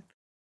good.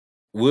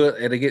 Well,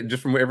 and again,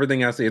 just from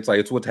everything I say, it's like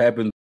it's what's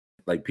happened.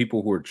 Like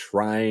people who are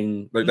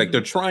trying, like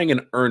they're trying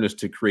in earnest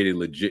to create a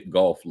legit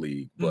golf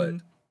league. But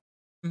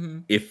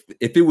if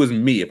it was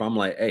me, if I'm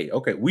like, hey,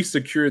 okay, we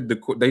secured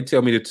they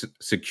tell me to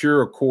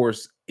secure a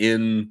course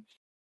in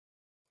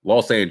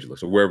Los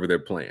Angeles or wherever they're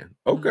playing.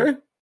 Okay.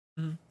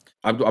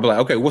 I'll be like,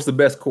 okay, what's the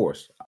best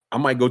course? I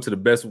might go to the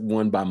best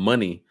one by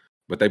money,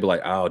 but they'd be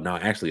like, oh, no,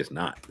 actually, it's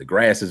not. The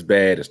grass is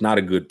bad. It's not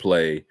a good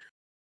play.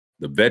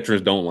 The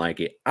veterans don't like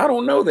it. I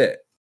don't know that.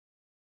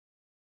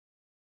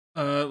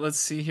 Let's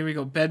see. Here we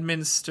go.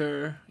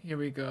 Bedminster. Here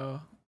we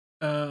go.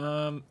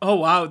 Oh,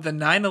 wow. The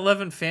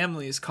 9/11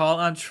 families call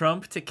on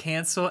Trump to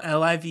cancel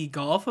LIV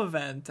golf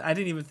event. I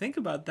didn't even think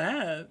about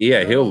that.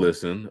 Yeah, he'll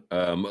listen.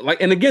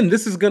 And again,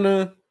 this is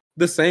gonna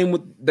the same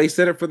with they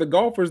said it for the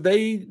golfers.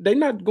 They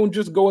not gonna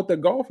just go at the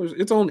golfers.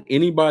 It's on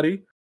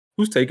anybody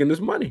who's taking this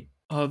money.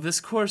 Oh,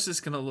 this course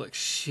is gonna look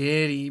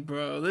shitty,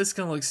 bro. This is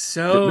gonna look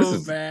so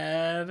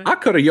bad. I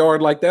cut a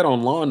yard like that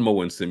on Lawn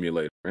Mowing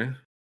Simulator, man.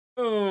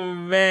 Oh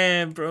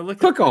man, bro.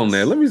 Click on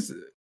that. Let me see.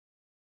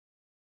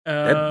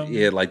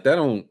 Like that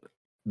on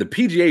the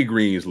PGA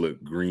greens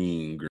look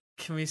green.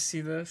 Can we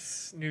see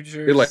this? New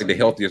Jersey. They're like the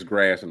healthiest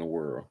grass in the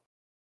world.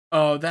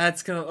 Oh,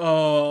 that's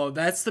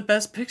the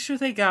best picture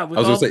they got. I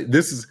was gonna say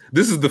this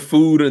is the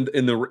food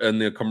in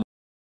the commercial.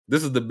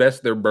 This is the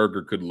best their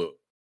burger could look.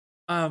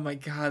 Oh my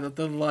god,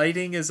 the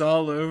lighting is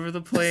all over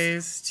the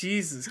place.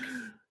 Jesus.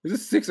 Is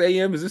this 6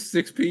 a.m.? Is this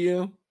 6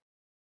 p.m.?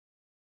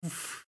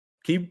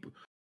 Keep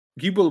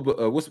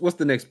what's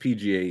the next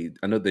PGA?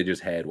 I know they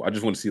just had. I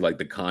just want to see like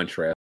the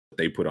contrast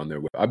they put on there.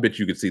 I bet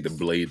you could see the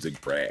blades of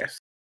grass.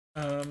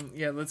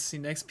 Yeah, let's see.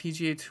 Next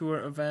PGA Tour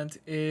event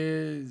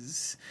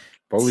is.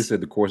 Probably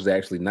said the course is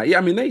actually not. Yeah,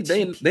 I mean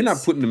they're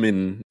not putting them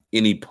in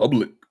any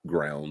public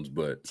grounds,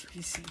 but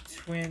TPC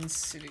Twin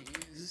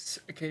Cities.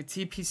 Okay,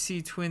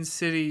 TPC Twin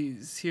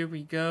Cities. Here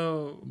we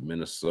go.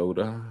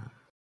 Minnesota.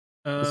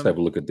 Let's have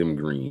a look at them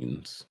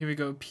greens. Here we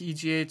go.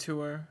 PGA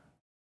Tour.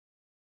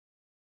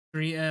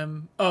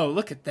 3M. Oh,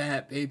 look at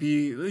that, baby!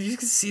 You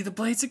can see the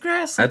blades of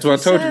grass. That's what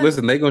I told you.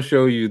 Listen, they gonna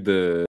show you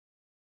the.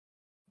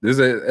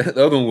 The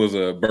other one was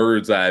a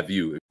bird's eye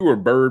view. If you were a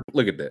bird,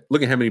 look at that.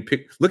 Look at how many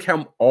look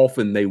how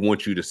often they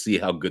want you to see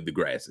how good the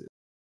grass is.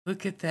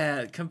 Look at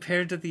that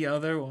compared to the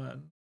other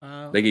one.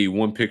 Wow. They gave you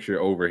one picture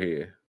over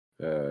here.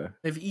 They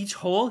have each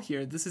hole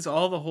here. This is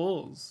all the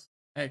holes,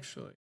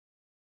 actually.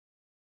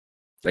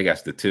 They got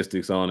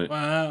statistics on it.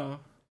 Wow.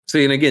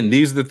 See, and again,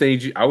 these are the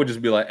things I would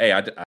just be like,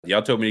 hey,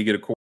 y'all told me to get a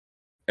course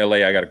in LA.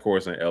 I got a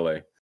course in LA.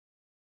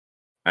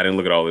 I didn't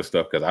look at all this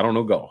stuff because I don't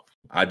know golf.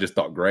 I just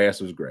thought grass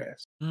was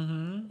grass.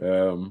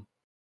 But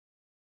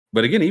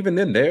again, even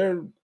then,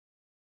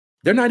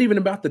 they're not even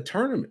about the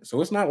tournament. So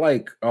it's not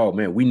like, oh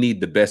man, we need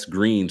the best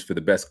greens for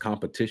the best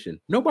competition.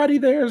 Nobody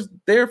there is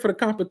there for the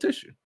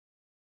competition.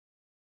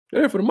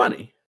 They're there for the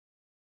money.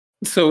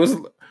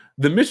 So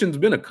the mission's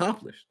been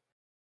accomplished.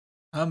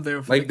 I'm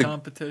there for the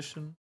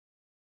competition.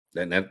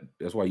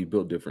 That's why you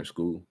built different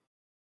school.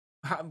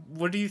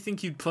 What do you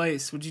think you'd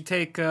place? Would you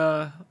take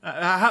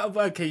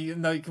okay,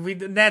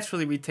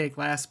 we take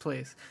last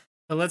place.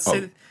 But let's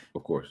say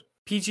of course.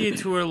 PGA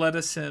Tour let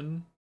us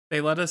in.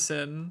 They let us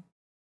in.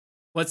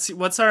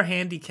 What's our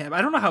handicap?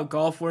 I don't know how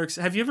golf works.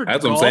 Have you ever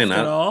golfed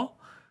at all?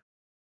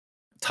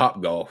 Top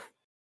golf.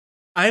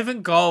 I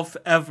haven't golfed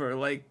ever,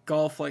 like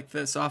golf like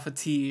this off a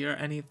tee or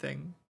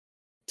anything.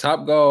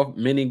 Top golf,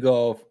 mini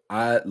golf.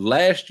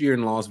 Last year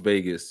in Las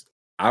Vegas,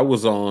 I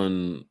was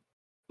on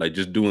like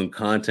just doing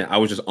content. I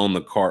was just on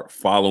the cart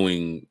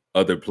following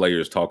other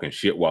players talking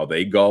shit while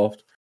they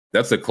golfed.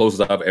 That's the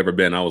closest I've ever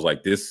been. I was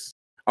like,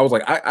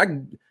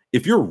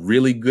 if you're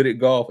really good at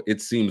golf,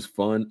 it seems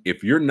fun.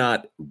 If you're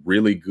not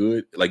really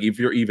good, like if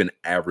you're even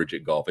average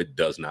at golf, it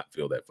does not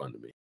feel that fun to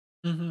me.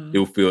 It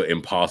will feel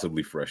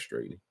impossibly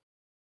frustrating.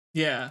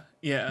 Yeah.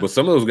 But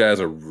some of those guys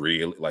are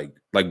really like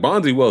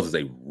Bonzi Wells is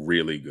a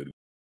really good.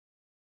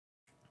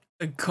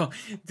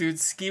 Dude,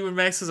 Ski with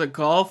Max is a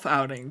golf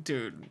outing,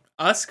 dude.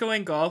 Us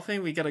going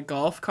golfing, we get a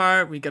golf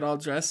cart, we get all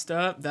dressed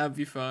up. That'd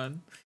be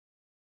fun.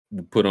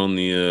 Put on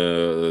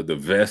the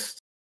vest.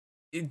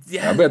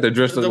 Yeah, I bet they're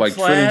dressed up like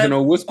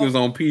Trenton Whiskers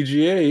on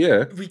PGA.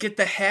 Yeah, we get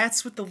the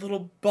hats with the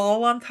little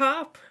ball on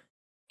top.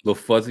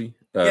 Little fuzzy.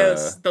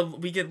 Yes,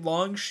 we get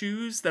long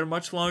shoes. They're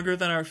much longer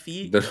than our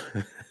feet.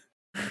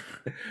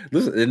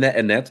 Listen,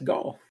 and that's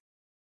golf.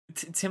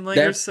 Tim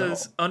Langer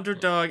says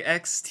Underdog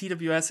X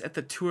TWS at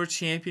the Tour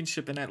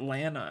Championship in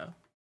Atlanta.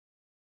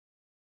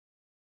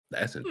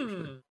 That's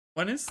interesting.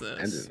 When is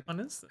this?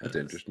 That's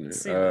interesting.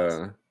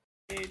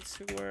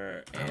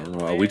 Tour. I don't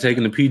know. Are we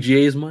taking the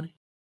PGA's money?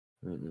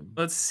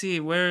 Let's see.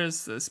 Where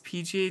is this?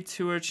 PGA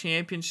Tour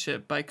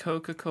Championship by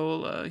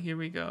Coca-Cola. Here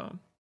we go.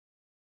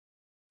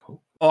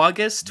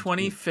 August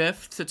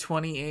 25th to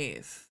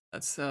 28th.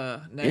 That's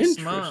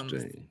next month.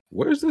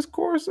 Where's this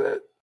course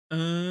at?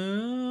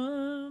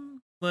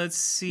 Let's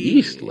see.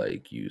 East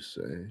Lake, you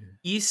say?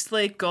 East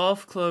Lake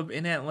Golf Club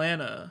in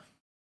Atlanta.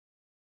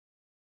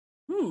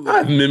 Ooh. I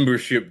have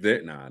membership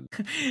there. Nah.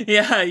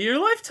 Yeah, your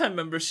lifetime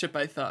membership,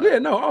 I thought. Yeah,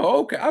 no. Oh,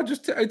 okay.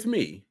 It's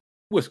me.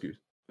 Whiskers.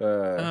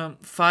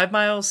 5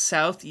 miles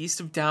southeast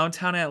of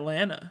downtown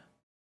Atlanta.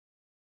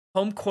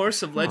 Home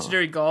course of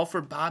legendary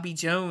golfer Bobby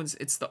Jones.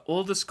 It's the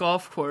oldest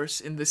golf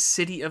course in the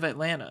city of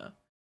Atlanta.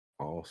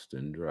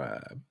 Austin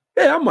Drive.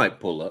 Yeah, I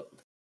might pull up.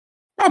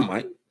 I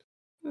might.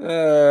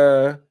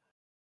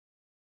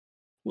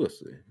 We'll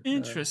see.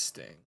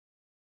 Interesting.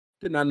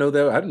 Did not know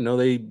that. I didn't know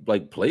they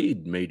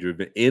played major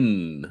event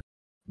in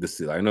the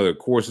city. I know there are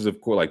courses, of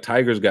course. Like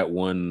Tiger's got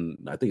one.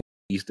 I think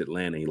East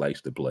Atlanta he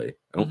likes to play.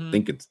 I don't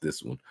think it's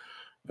this one.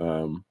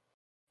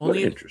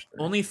 Interesting.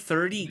 Only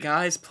 30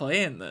 guys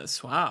playing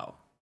this. Wow.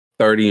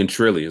 30 and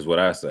Trilly is what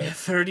I say.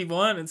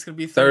 31. It's gonna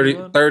be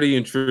 31. 30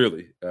 and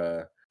Trilly.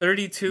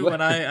 32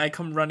 when I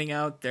come running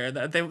out there.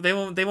 They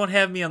won't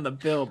have me on the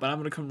bill, but I'm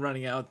gonna come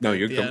running out there. No,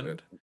 you're coming.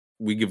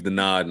 We give the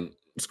nod and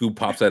Scoop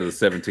pops out of the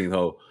 17th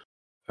hole.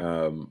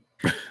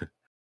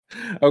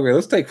 Okay,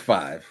 let's take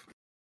 5.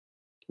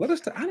 I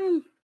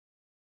don't.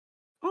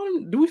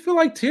 Do we feel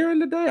like tearing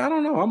today? I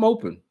don't know. I'm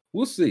open.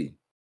 We'll see.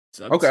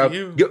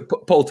 Okay,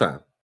 poll time.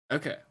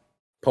 Okay,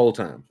 poll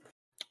time,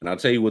 and I'll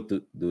tell you what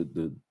the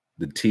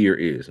tier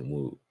is, and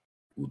we'll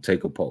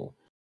take a poll.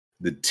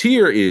 The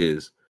tier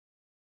is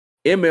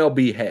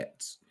MLB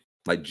hats,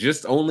 like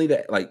just only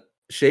that, like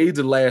shades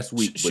of last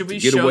week. Should but we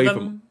get show away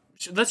them?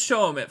 From let's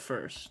show them it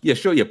first. Yeah,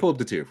 sure. Yeah, pull up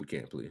the tier if we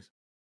can, please.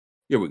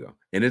 Here we go.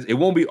 And it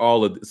won't be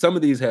all of some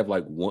of these have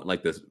like one,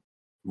 like this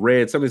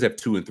red. Some of these have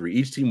 2 and 3.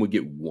 Each team would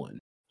get 1,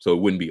 so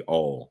it wouldn't be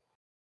all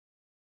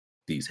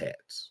these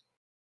hats.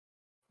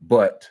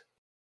 But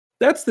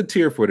that's the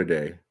tier for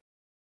today.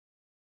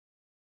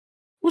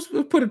 Let's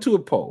put it to a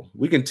poll.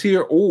 We can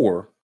tier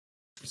or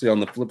see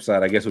on the flip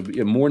side. I guess would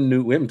be more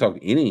new. We haven't talked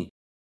any.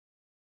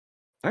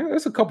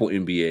 There's a couple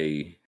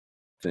NBA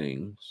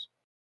things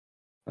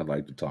I'd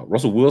like to talk.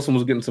 Russell Wilson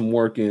was getting some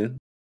work in.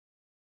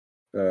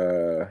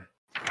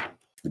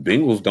 The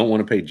Bengals don't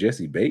want to pay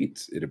Jesse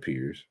Bates, it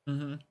appears.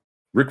 Mm-hmm.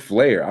 Ric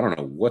Flair, I don't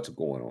know what's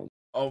going on.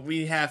 Oh,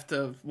 we have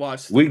to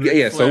watch the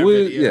Ric Flair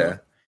video.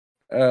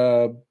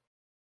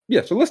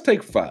 So let's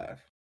take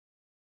 5.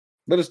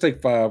 Let us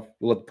take 5.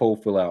 We'll let the poll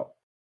fill out.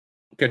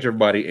 Catch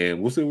everybody,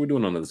 and we'll see what we're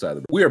doing on the other side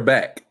of it. We are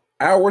back.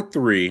 Hour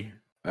 3.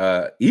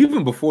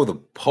 Even before the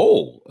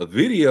poll, a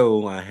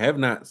video I have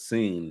not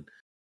seen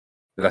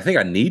that I think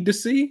I need to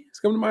see. It's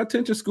coming to my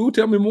attention. School,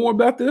 tell me more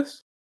about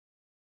this.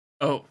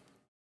 Oh,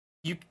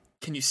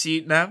 can you see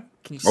it now?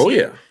 Can you see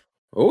it?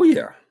 Oh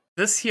yeah.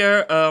 This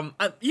here,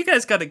 you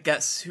guys got to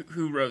guess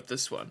who wrote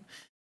this one.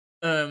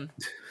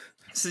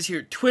 This is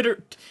here.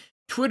 Twitter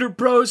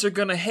bros are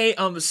gonna hate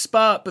on the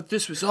spot, but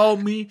this was all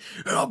me,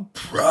 and I'm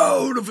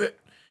proud of it.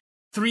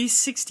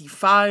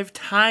 365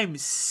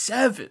 times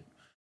 7.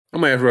 I'm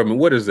gonna ask Robin,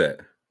 what is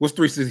that? What's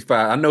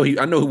 365? I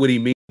know what he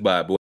means by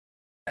it, but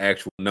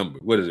actual number.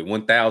 What is it?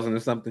 1,000 or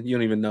something? You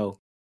don't even know.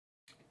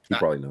 You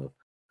probably know.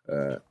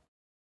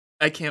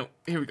 I can't.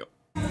 Here we go.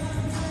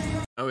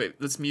 Oh wait,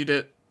 let's mute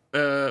it.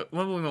 Well,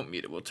 we won't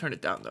mute it. We'll turn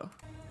it down though.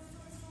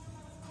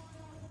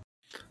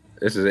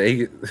 This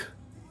is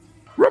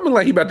Robin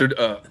like he about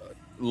to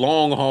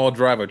long haul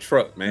drive a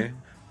truck,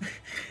 man.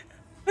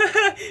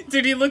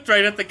 Dude, he looked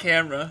right at the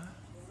camera.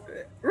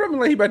 Robin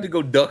like he about to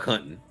go duck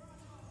hunting.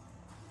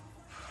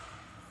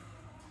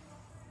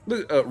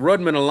 Look,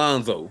 Rudman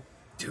Alonzo.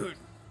 Dude.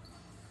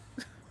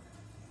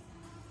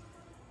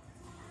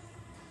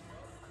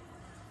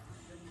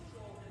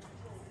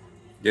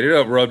 Get it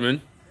up,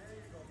 Rudman.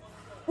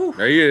 Whew.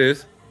 There he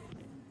is.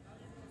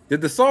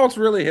 Did the salts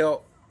really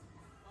help?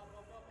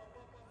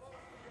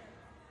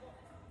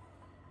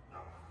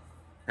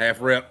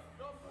 Half rep.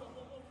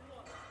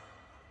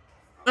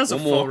 That's One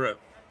a full more. rep.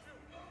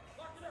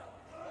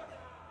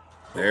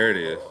 There it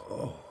is.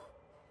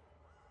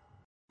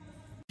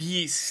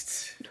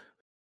 Beast.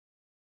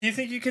 Do you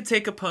think you could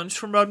take a punch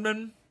from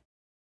Rudman?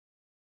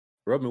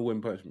 Rudman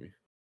wouldn't punch me.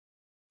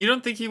 You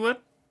don't think he would?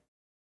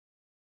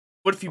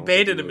 What if you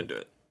baited him into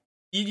it?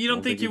 You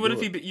don't think you would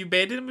if you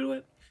baited him into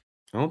it?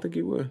 I don't think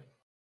he would.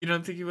 You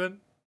don't think he would?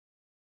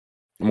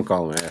 I'm gonna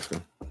call him and ask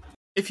him.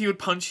 If he would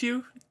punch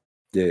you?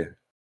 Yeah.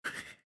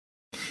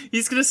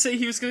 He's gonna say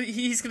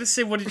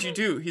what did you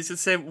do? He's gonna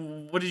say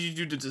what did you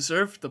do to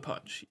deserve the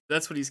punch?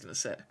 That's what he's gonna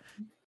say.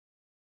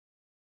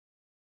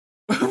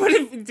 What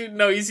if dude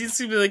no, he's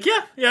gonna be like,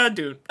 yeah,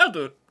 dude, I'll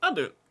do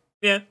it.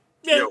 Yeah.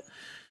 Yo.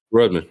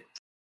 Rudman.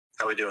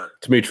 How we doing?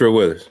 To me, Trill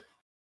Withers.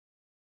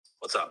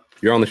 What's up?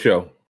 You're on the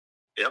show.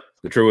 Yep.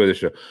 The Trill Withers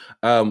show.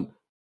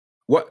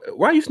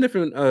 Why are you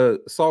sniffing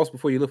sauce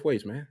before you lift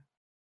weights, man?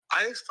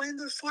 I explained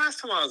this last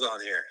time I was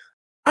on here.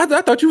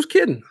 I thought you was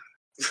kidding.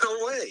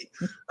 No way.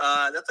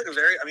 That's like a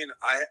very. I mean,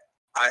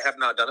 I have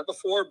not done it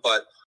before,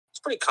 but it's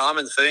a pretty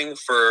common thing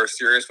for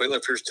serious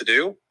weightlifters to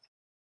do.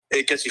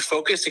 It gets you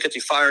focused. It gets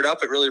you fired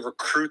up. It really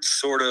recruits,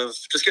 sort of,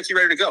 just gets you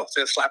ready to go. It's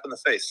like a slap in the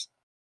face.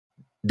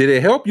 Did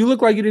it help? You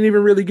look like you didn't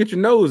even really get your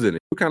nose in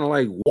it. You're kind of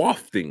like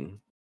wafting.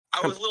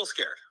 I was a little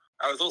scared.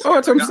 Oh,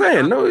 that's what I'm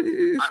saying.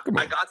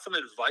 I got some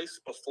advice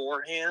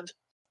beforehand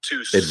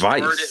to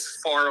start it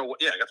far away.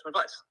 Yeah, I got some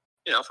advice,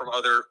 from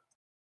other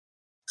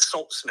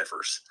salt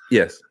sniffers.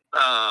 Yes.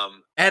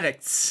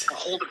 Addicts.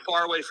 Hold it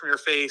far away from your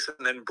face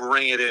and then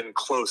bring it in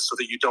close so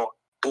that you don't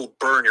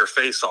burn your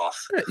face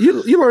off.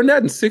 Yeah, you learned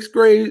that in 6th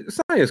grade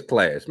science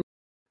class.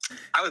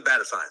 I was bad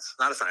at science.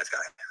 Not a science guy.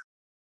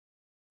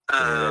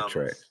 That's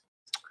right.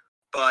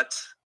 But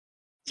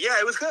yeah,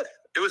 it was good.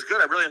 It was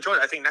good. I really enjoyed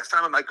it. I think next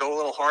time I might go a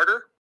little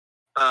harder.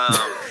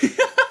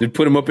 You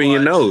put them up in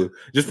your nose.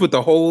 Just put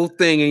the whole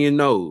thing in your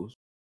nose.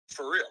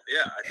 For real.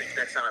 Yeah, I think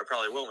next time I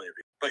probably will maybe.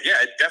 But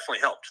yeah, it definitely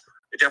helped.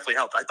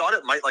 I thought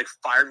it might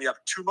fire me up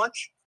too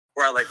much,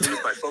 where I lose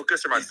my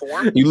focus or my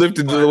form. You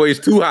lifted the weights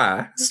too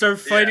high. Start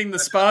fighting the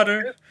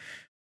spotter.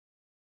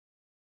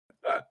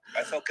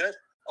 I felt good.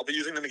 I'll be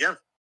using them again.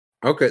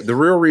 Okay, the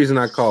real reason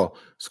I called,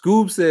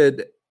 Scoob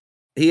said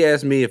he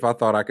asked me if I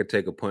thought I could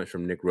take a punch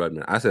from Nick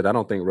Rudman. I said I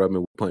don't think Rudman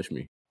would punch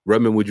me.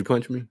 Rudman, would you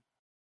punch me?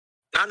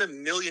 Not in a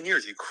million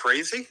years. You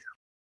crazy?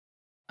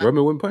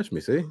 Rudman wouldn't punch me.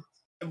 See?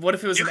 What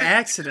if it was an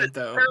accident,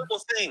 though?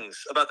 Terrible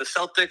things about the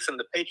Celtics and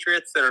the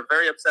Patriots that are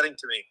very upsetting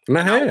to me.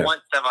 Not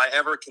once have I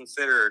ever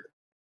considered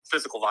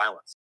physical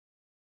violence.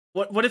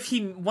 What if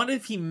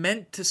he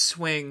meant to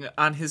swing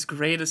on his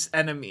greatest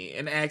enemy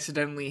and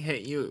accidentally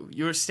hit you?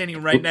 You were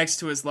standing right next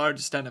to his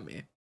largest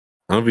enemy.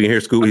 I don't know if you can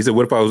hear Scoob. He said,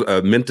 "What if I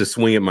was meant to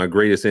swing at my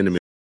greatest enemy?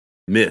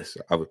 Miss.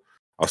 I was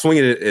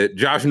swinging at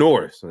Josh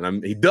Norris,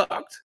 and he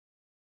ducked,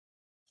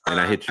 and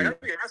I hit you." I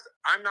gotta be honest,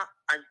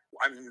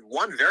 I'm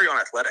one, very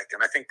unathletic,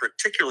 and I think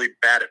particularly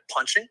bad at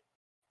punching.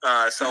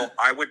 So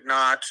I would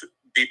not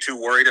be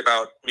too worried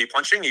about me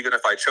punching, even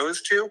if I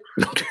chose to.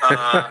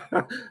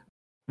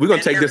 We're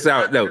gonna take this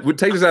out. No, we'll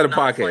take this out of the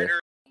podcast.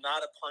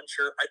 Not a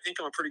puncher. I think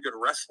I'm a pretty good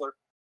wrestler.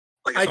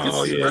 Like if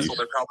I wrestle,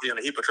 they're probably in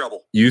a heap of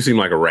trouble. You seem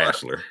like a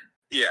wrestler.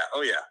 Yeah.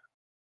 Oh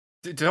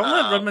yeah. Don't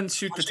let Rudman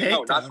shoot the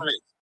takedown. No, not for me.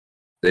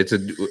 It's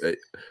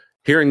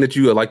hearing that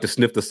you like to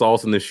sniff the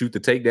sauce and then shoot the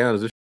takedown.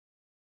 Is this?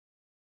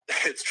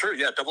 It's true.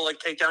 Yeah, double leg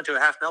takedown to a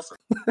half Nelson.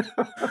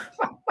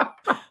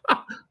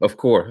 Of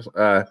course.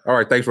 All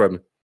right. Thanks, Rudman.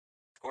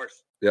 Of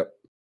course. Yep.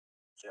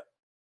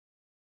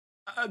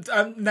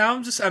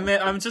 I'm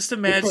just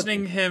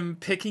imagining him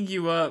picking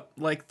you up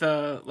like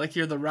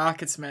you're the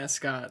Rockets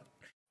mascot.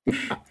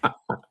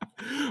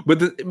 But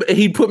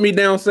he put me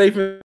down safe.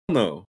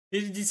 No,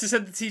 he just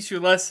had to teach you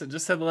a lesson.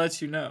 Just had to let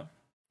you know.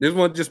 This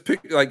one just pick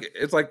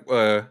it's like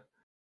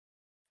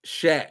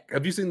Shaq.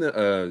 Have you seen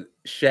the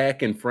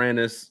Shaq and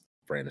Francis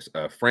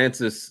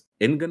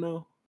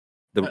Ngannou,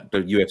 the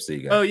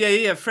UFC guy? Oh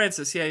yeah,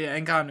 Francis, yeah,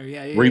 Ngannou,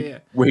 yeah.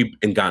 Where he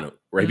Ngannou,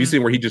 right? Have you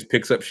seen where he just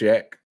picks up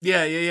Shaq?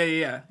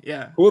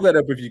 Yeah. Pull that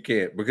up if you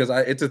can, because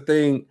it's a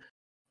thing.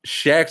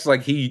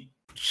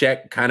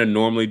 Shaq kind of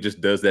normally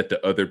just does that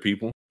to other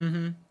people.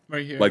 Mm-hmm.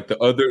 Right here, like the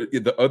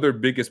other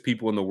biggest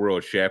people in the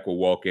world. Shaq will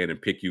walk in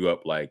and pick you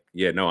up. Like,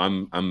 yeah, no,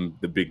 I'm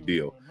the big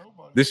deal.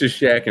 This is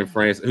Shaq and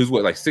Francis, who's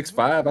what, like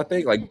 6'5", I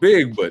think, like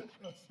big, but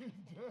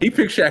he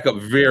picked Shaq up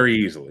very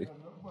easily.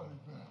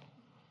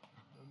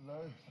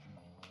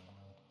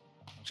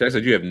 Shaq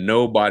said, "You have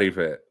no body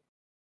fat,"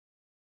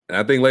 and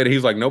I think later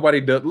he's like, "Nobody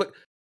does." Look,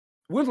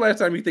 when's the last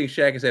time you think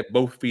Shaq has had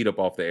both feet up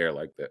off the air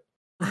like that?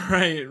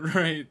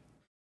 Right.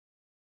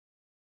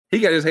 He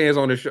got his hands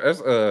on his shoulder.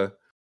 That's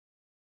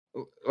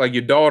like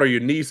your daughter,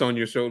 your niece on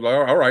your shoulder.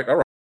 Like, all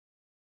right.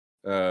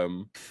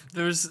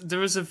 There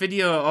was a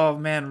video, oh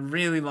man,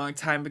 really long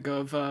time ago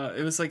of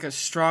it was like a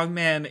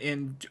strongman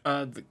in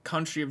the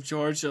country of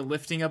Georgia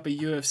lifting up a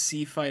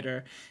UFC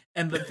fighter,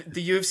 and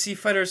the UFC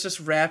fighter is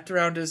just wrapped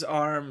around his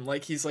arm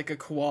like he's like a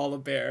koala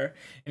bear,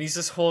 and he's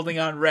just holding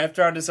on wrapped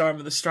around his arm,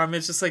 and the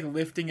strongman's just like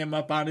lifting him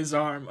up on his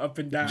arm up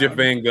and down. Jeff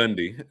Van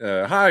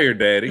Gundy, higher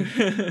daddy.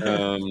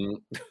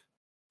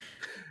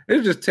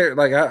 It's just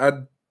like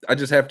I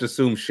just have to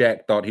assume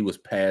Shaq thought he was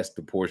past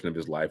the portion of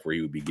his life where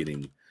he would be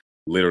getting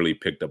literally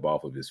picked up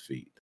off of his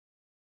feet.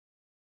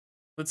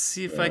 Let's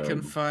see if I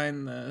can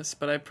find this,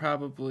 but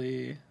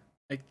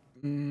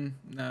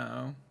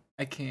no,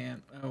 I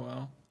can't. Oh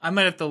well, I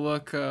might have to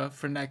look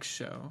for next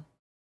show.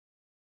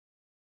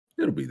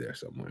 It'll be there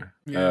somewhere.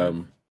 Yeah.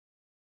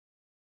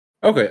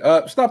 Okay.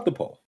 Stop the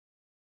poll.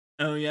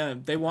 Oh yeah,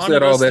 they wanted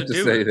said all us that to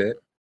to say that.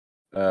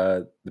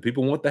 The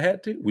people want the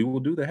hat too. We will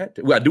do the hat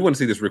too. Well, I do want to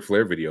see this Ric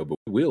Flair video, but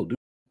we will do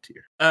it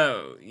here.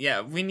 Oh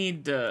yeah, we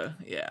need to.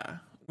 Yeah,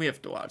 we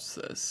have to watch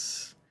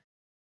this.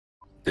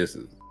 This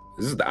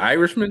is the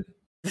Irishman.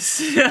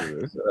 Yeah.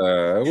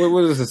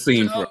 What is the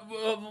scene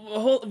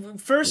from?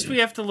 First, we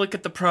have to look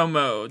at the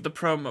promo. The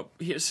promo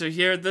here. So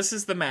here, this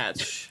is the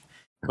match.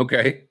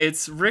 Okay.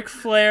 It's Ric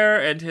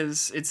Flair and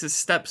his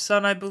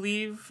stepson, I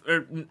believe.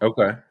 Or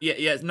okay.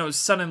 Yeah. No,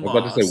 son-in-law. I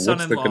was about to say,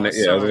 what's the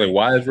connection? Yeah, I was like,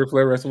 why is Ric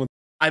Flair wrestling with?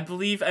 I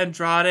believe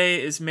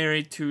Andrade is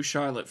married to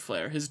Charlotte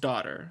Flair, his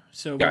daughter.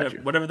 So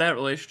whatever that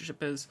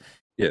relationship is.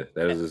 Yeah,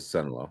 that is his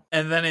son-in-law.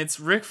 And then it's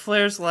Ric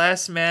Flair's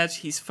last match.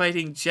 He's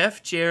fighting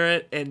Jeff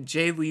Jarrett and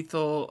Jay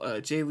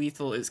Lethal. Jay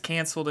Lethal is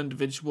canceled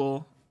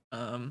individual.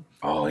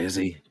 Oh, is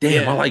he?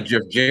 Damn, I like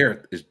Jeff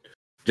Jarrett.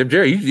 Jeff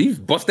Jarrett, you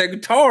bust that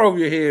guitar over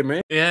your head,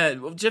 man. Yeah,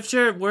 well, Jeff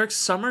Jarrett works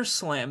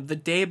SummerSlam the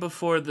day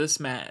before this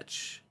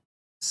match.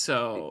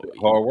 So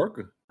hard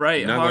worker.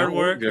 Right, hard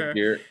worker. Jeff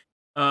Jarrett.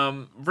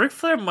 Ric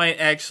Flair might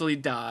actually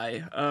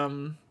die.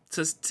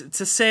 To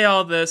say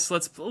all this,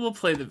 we'll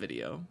play the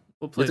video.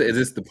 Is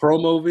this the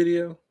promo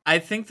video? I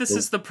think this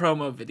is the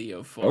promo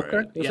video for it.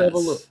 Okay, let's have a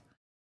look.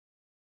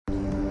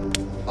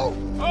 Oh!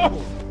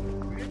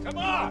 Come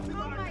on!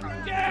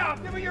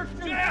 Jab! Give me your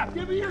jab!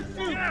 Give me your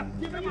shoot!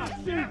 Give me your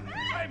shoot!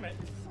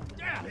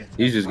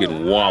 He's just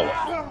getting walloped.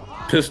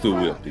 Pistol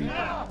whipped.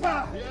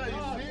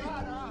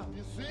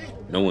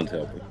 No one's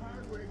helping.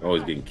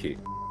 Always getting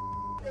kicked.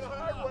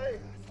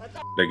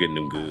 They're getting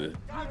them good.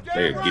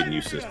 They're getting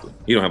you, sister.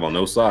 You don't have on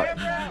no sock.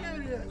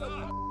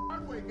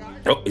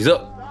 Oh, he's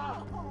up.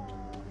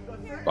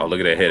 Oh,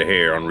 look at that head of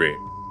hair on Rick.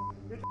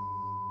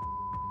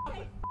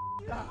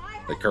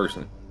 They're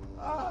cursing.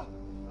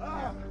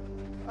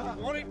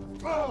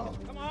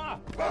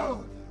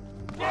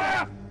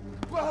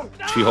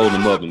 She holding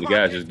him up, and the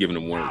guy's just giving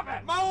him one.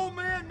 My old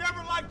man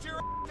never liked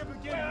your to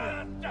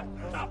begin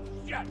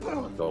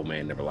with. The old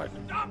man never liked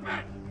him.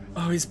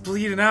 Oh, he's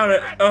bleeding out.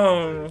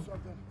 Oh.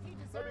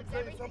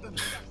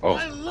 Oh.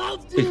 I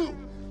loved you.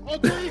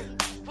 Okay,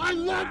 I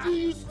loved you.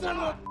 You son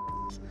of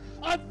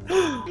a. I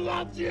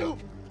loved you.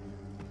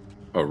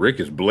 Oh, Rick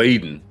is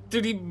bleeding.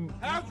 Dude,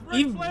 How's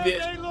Ric Flair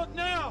Day look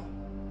now?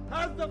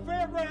 How's the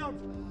fairgrounds?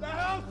 The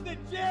house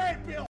that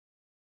Jarrett built.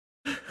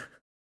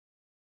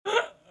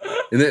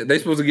 And they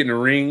supposed to get in the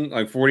ring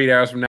like 48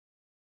 hours from now.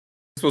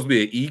 It's supposed to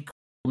be an equal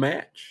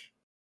match.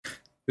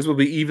 This will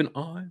be even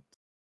odds.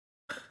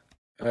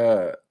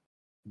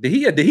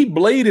 Did he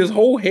blade his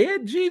whole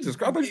head? Jesus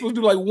Christ! I thought he was supposed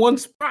to do like one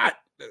spot.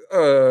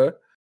 I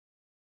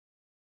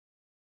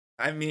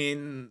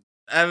mean,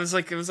 it was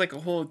like a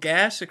whole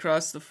gash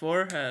across the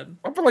forehead.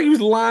 I feel like he was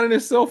lining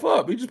himself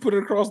up. He just put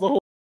it across the whole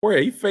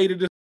forehead. He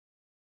faded it.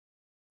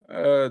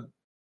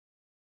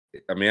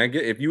 I mean, I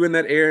get if you in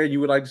that area, you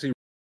would like to see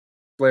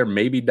Flair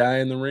maybe die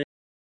in the ring.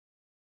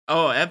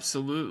 Oh,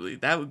 absolutely.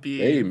 That would be.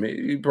 Hey,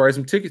 maybe probably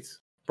some tickets.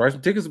 Probably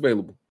some tickets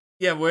available.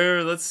 Yeah,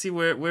 let's see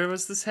where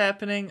was this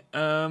happening?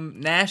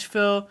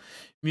 Nashville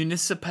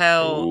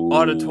Municipal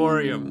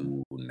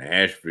Auditorium.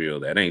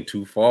 Nashville, that ain't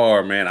too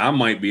far, man. I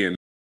might be in.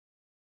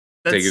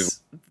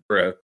 That's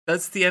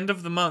the end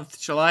of the month,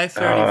 July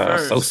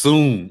 31st. So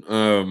soon.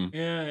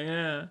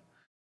 Yeah.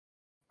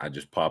 I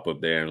just pop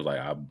up there and was like,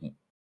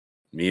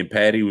 me and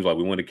Patty was like,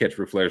 we want to catch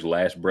Ric Flair's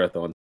last breath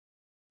on.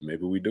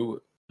 Maybe we do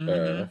it.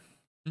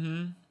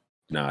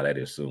 Nah, that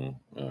is soon.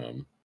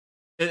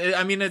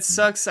 I mean, it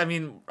sucks. I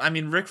mean,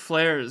 Ric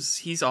Flair's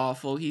he's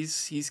awful.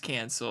 He's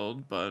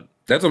canceled, but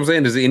that's what I'm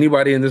saying. Is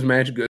anybody in this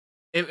match good?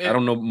 I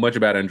don't know much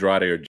about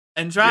Andrade or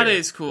Andrade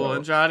is cool. So.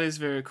 Andrade is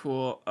very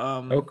cool.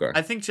 Okay.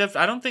 I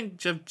don't think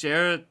Jeff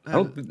Jarrett.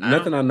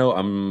 Nothing I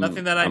know.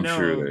 Nothing that I know.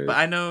 Sure but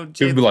I know.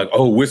 People be like,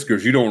 "Oh,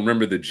 Whiskers, you don't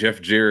remember the Jeff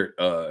Jarrett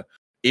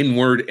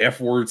N-word,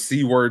 F-word,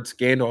 C-word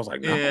scandal?" I was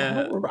like,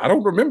 "No, I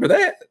don't remember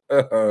that."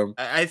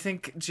 I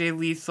think Jay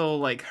Lethal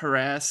like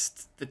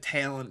harassed the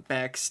talent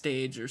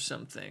backstage or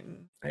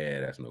something.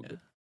 Yeah, that's no good.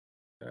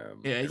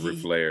 Ric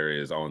Flair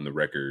is on the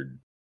record.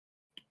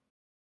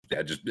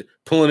 Just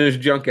pulling his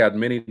junk out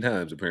many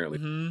times, apparently,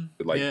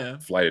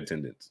 with flight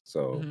attendants.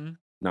 So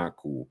not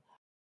cool.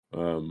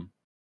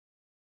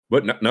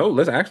 But no,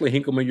 let's actually,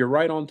 Hinkleman, you're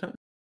right on time.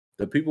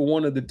 The people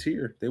wanted the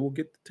tier. They will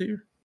get the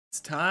tier.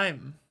 It's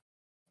time.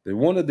 They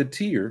wanted the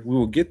tier. We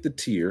will get the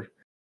tier.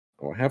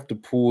 I'll have to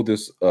pull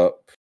this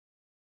up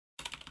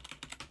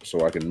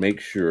so I can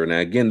make sure. Now,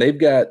 again, they've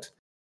got,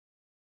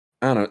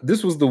 I don't know,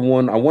 this was the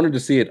one, I wanted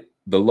to see it,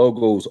 the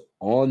logos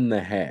on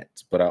the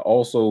hats, but I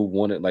also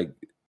wanted, like,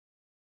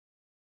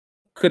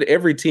 could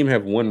every team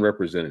have one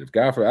representative?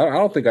 God, I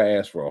don't think I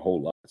asked for a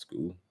whole lot at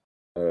school.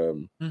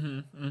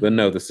 But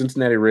no, the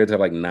Cincinnati Reds have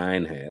like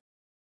 9 hats.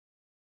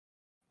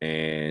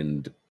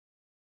 And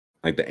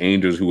like the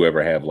Angels,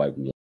 whoever, have like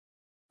 1.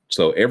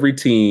 So every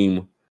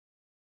team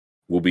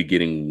will be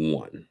getting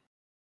 1.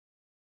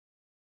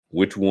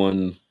 Which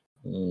one,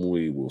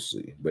 we will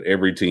see. But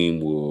every team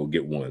will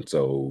get 1.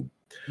 So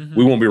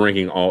we won't be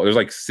ranking all. There's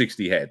like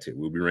 60 hats here.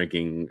 We'll be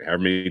ranking how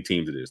many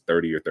teams it is,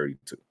 30 or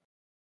 32.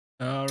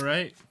 All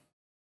right.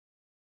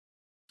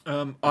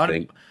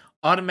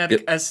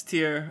 Automatic S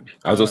tier.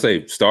 I was gonna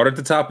say, start at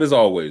the top as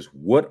always.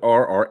 What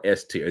are our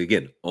S tier?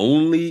 Again,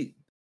 only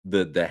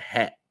the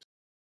hat.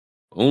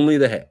 Only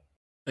the hat.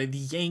 Like the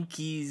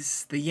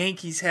Yankees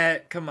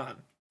hat. Come on.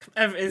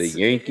 The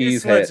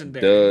Yankees hat.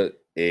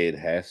 It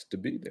has to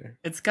be there.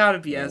 It's got to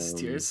be S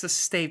tier. It's a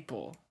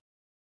staple.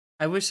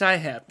 I wish I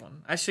had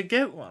one. I should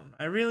get one.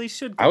 I really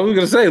should. I was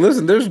gonna say,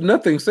 listen, there's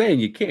nothing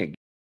saying you can't get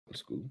one in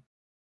school.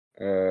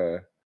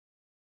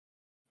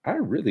 I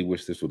really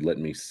wish this would let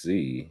me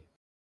see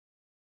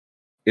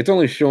it's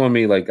only showing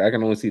me like I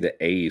can only see the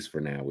A's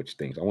for now, which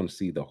things I want to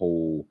see the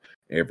whole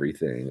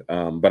everything.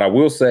 But I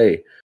will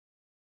say,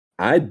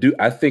 I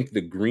think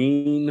the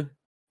green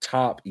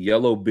top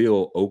yellow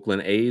bill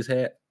Oakland A's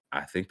hat,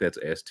 I think that's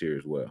S tier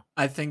as well.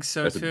 I think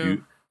so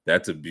too.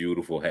 That's a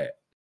beautiful hat.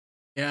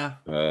 Yeah.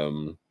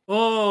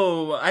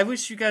 Oh, I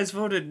wish you guys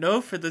voted no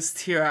for this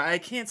tier. I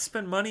can't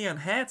spend money on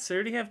hats. I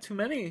already have too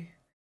many.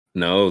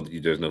 No,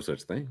 there's no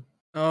such thing.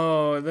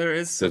 Oh, there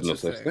is such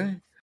There's no a such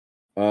thing.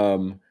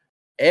 thing.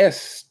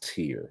 S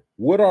tier.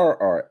 What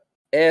are our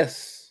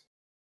S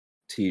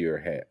tier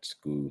hats,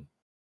 Scoo?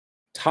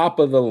 Top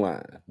of the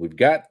line. We've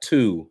got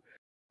 2.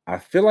 I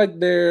feel like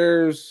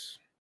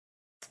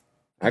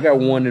I got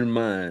one in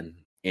mind,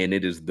 and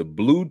it is the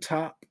blue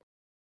top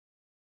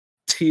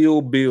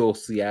teal bill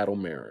Seattle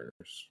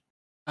Mariners.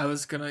 I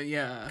was gonna,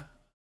 yeah.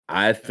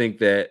 I think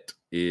that's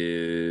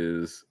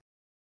the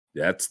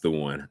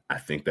one. I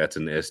think that's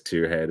an S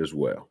tier hat as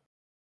well.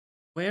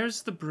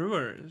 Where's the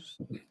Brewers?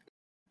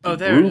 The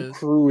there it is.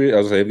 Crew, I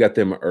was they've got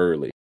them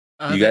early.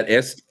 You got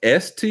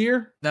S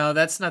tier? No,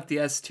 that's not the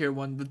S tier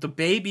one. The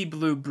baby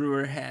blue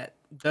Brewer hat.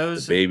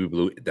 Those baby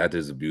blue. That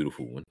is a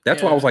beautiful one.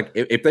 That's why I was like,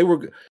 if they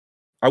were,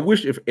 I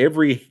wish if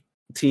every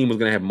team was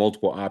gonna have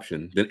multiple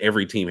options, then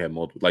every team had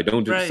multiple. Like,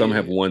 don't just some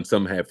have 1,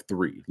 some have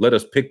 3. Let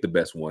us pick the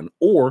best one,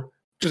 or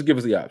just give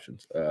us the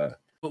options.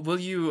 Will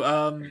you?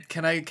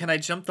 Can I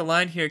jump the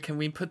line here? Can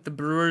we put the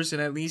Brewers in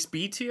at least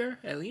B tier?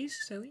 At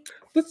least.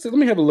 Let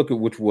me have a look at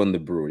which one the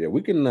Brewer. Yeah,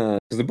 we can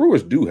because the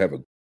Brewers do have a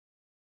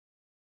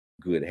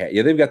good hat.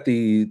 Yeah, they've got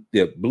the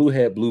blue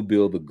hat, blue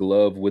bill, the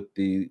glove with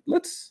the.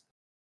 Let's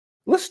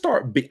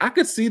start B. I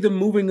could see them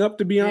moving up,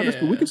 to be honest,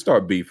 but we can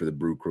start B for the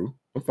Brew Crew.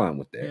 I'm fine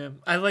with that.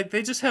 Yeah,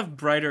 they just have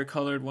brighter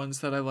colored ones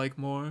that I like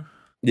more.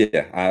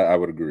 Yeah, I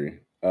would agree.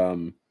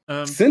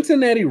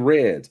 Cincinnati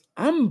Reds.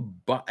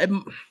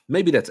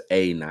 Maybe that's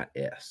A, not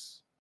S.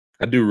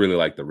 I do really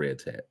like the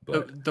Reds hat,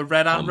 but the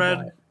red on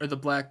red or the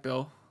black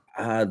bill.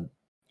 I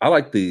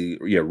like the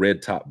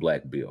red top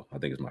black bill. I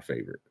think it's my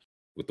favorite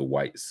with the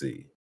white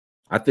C.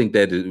 I think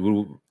that is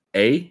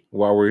A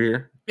while we're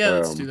here. Yeah,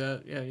 let's do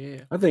that.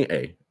 Yeah. I think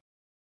A.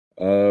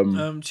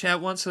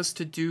 Chat wants us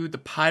to do the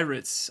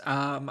Pirates.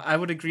 I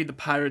would agree the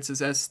Pirates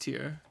is S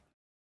tier.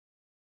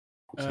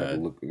 Let's have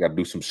a look. We got to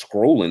do some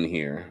scrolling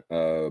here.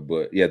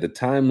 But yeah, the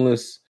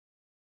timeless,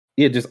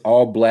 just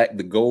all black,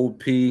 the gold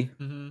P.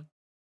 Mm-hmm.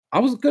 I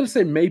was gonna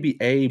say maybe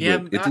A,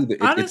 but it's either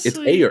it's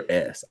A or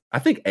S. I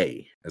think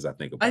A, as I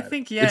think about it. I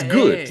think it's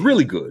good. It's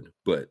really good,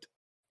 but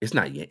it's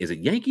not. Is it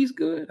Yankees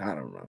good? I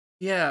don't know.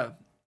 Yeah,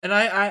 and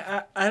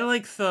I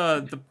like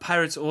the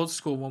Pirates old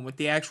school one with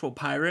the actual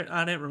pirate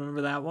on it.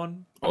 Remember that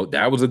one? Oh,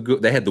 that was a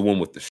good. They had the one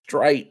with the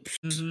stripes,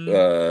 pop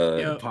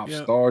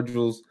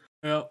Stargels.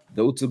 Yeah,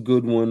 that's a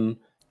good one.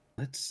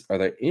 Are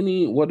there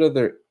any? What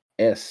other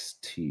S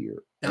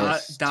tier?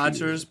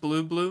 Dodgers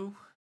blue.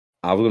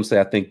 I was gonna say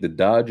I think the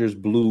Dodgers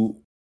blue,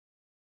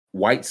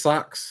 White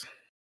Sox.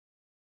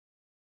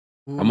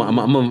 I'm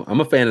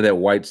a fan of that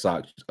White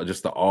Sox,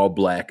 just the all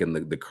black and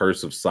the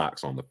cursive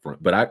socks on the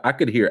front. But I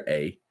could hear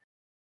A.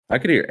 I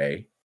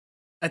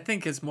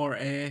think it's more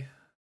A.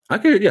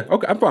 Okay,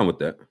 I'm fine with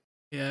that.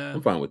 Yeah,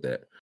 I'm fine with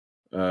that.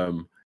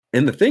 And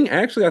the thing,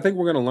 actually, I think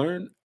we're gonna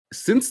learn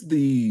since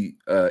the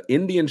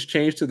Indians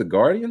changed to the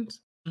Guardians,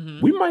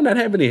 we might not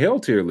have any hell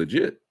tier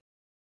legit.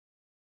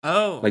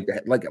 Oh, like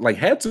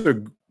hats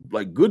are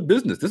like good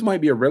business. This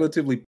might be a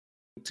relatively.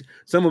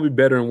 Some will be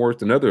better and worse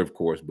than other, of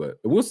course, but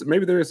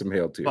maybe there is some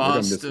hell tier.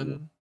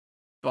 Boston.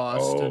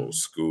 Oh,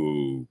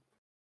 Scoob.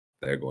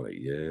 They're going to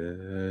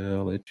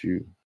yell at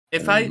you.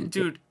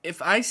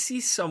 If I see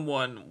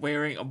someone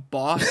wearing a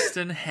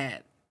Boston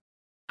hat,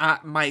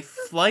 my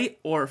flight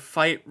or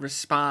fight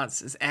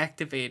response is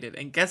activated,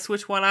 and guess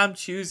which one I'm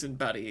choosing,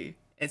 buddy?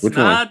 It's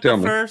not the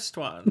first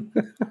one.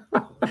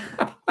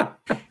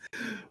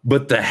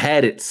 But the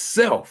hat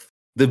itself,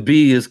 the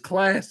B is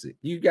classic.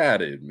 You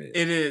gotta admit.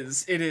 It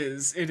is.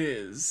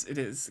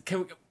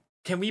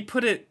 Can we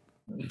put it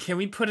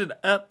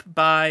up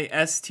by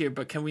S tier,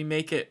 but can we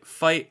make it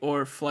fight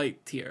or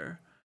flight tier?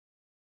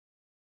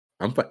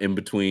 I'm in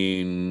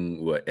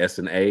between what, S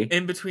and A?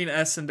 In between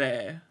S and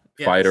A.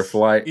 Yes. Fight or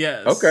flight?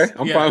 Yes. Okay,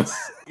 I'm fine.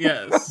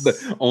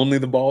 Yes. Only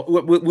the ball.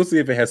 We'll see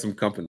if it has some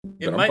company.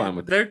 But I'm fine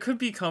with there could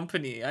be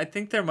company. I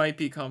think there might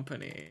be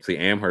company. See,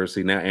 Amherst.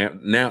 See,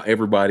 now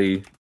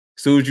everybody.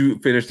 As soon as you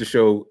finish the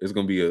show, it's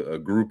going to be a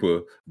group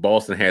of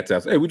Boston hats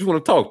out. Hey, we just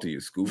want to talk to you,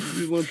 Scoop.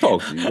 We just want to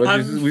talk to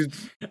you.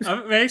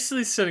 I'm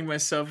actually setting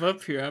myself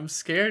up here. I'm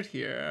scared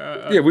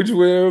here. Yeah, we just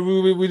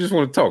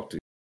want to talk to you.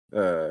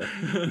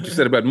 What you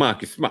said about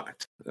Marcus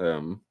Smart.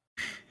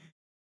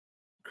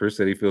 Chris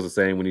said he feels the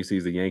same when he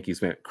sees the Yankees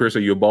fan. Chris,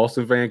 are you a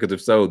Boston fan? Because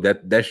if so,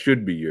 that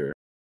should be your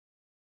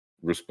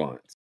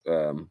response.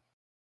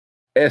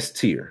 S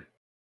tier.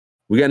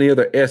 We got any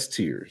other S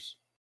tiers?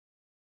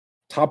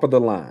 Top of the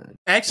line.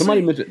 Actually,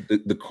 somebody mentioned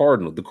the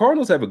Cardinals. The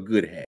Cardinals have a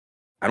good hat.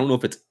 I don't know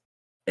if it's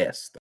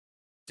S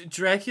though.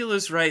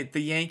 Dracula's right. The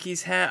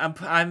Yankees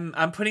hat.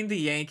 I'm putting the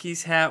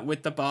Yankees hat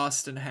with the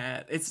Boston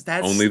hat.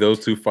 That's only those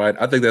two fight.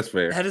 I think that's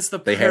fair. That is the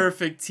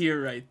perfect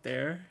tier right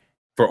there.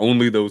 For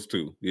only those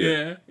two.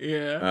 Yeah.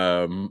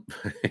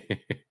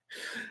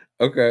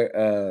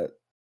 Okay.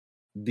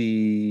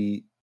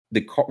 The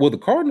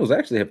Cardinals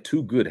actually have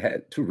two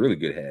really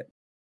good hats.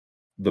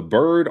 The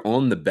bird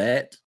on the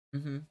bat,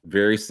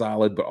 very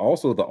solid, but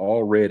also the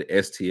all red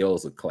STL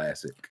is a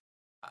classic.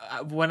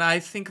 When I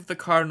think of the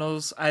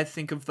Cardinals, I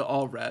think of the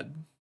all red.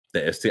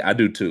 The ST, I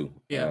do too.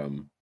 Yeah.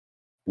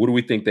 What do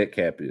we think that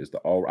cap is? The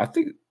all, I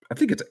think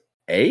it's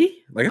A.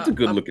 Like it's a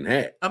good looking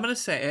hat. I'm gonna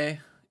say A.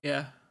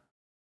 Yeah.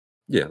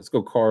 Yeah. Let's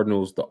go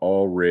Cardinals. The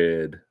all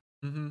red.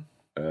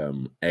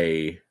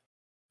 A.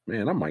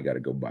 Man, I might got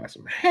to go buy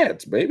some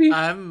hats, baby.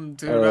 I'm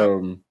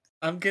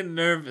getting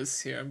nervous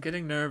here. I'm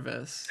getting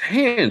nervous.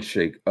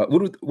 Handshake.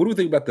 What do we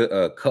think about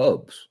the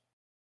Cubs?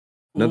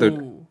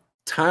 Another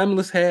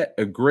timeless hat,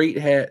 a great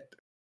hat.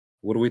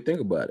 What do we think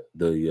about it?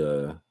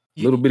 The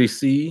little bitty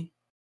C,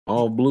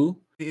 all blue.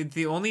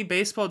 The only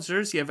baseball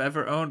jersey I've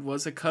ever owned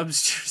was a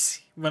Cubs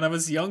jersey. When I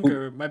was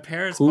younger, my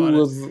parents bought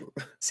it.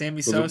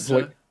 Sammy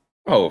Sosa.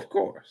 Oh, of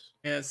course.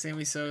 Yeah,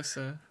 Sammy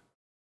Sosa.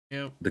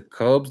 Yep. The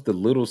Cubs,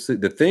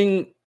 the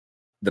thing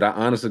that I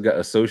honestly got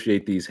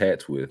associate these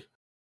hats with.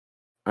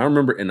 I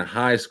remember in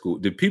high school,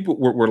 did people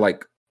were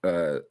like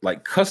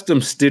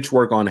custom stitch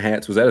work on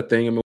hats? Was that a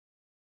thing?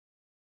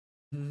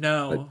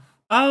 No.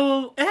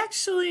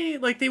 Actually,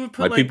 like they would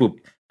put people.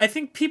 I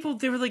think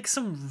there were like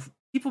some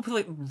people put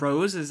like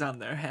roses on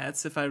their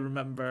hats, if I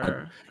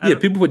remember.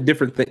 People put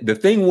different things. The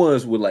thing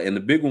was with like in the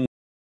big one,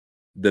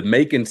 the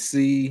Macon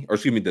C, or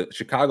excuse me, the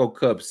Chicago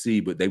Cubs C,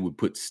 but they would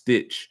put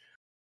stitch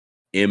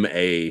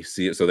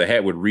M-A-C. So the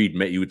hat would read,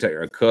 you would take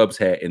a Cubs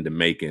hat into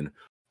Macon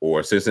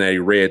or Cincinnati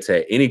Reds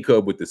hat, any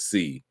Cub with the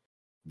C.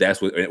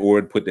 That's what, or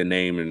it'd put their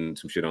name and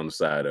some shit on the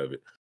side of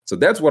it. So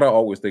that's what I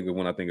always think of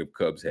when I think of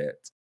Cubs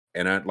hats.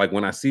 And I like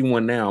when I see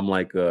one now, I'm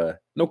like,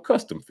 no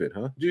custom fit,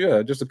 huh?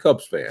 Yeah, just a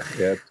Cubs fan.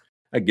 Yeah,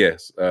 I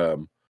guess. What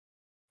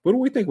do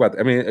we think about that?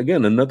 I mean,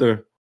 again,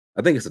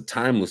 I think it's a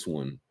timeless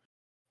one,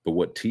 but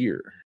what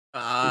tier?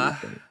 I'm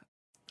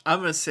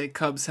gonna say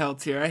Cubs hell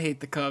tier. I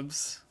hate the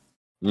Cubs.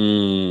 I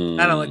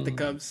don't like the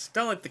Cubs.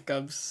 Don't like the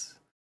Cubs.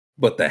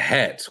 But the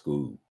hat,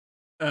 Scoob.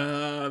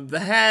 The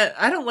hat.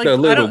 I don't like the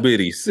little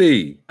bitty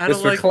C.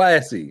 It's for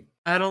classy.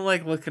 I don't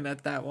like looking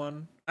at that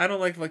one. I don't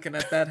like looking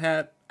at that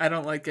hat. I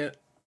don't like it.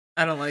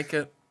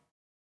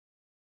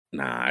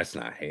 Nah, it's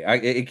not hell.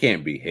 It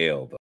can't be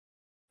hell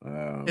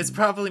though. It's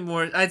probably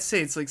more. I'd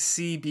say it's like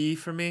CB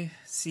for me.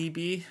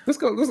 CB. Let's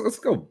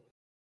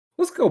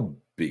go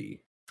B.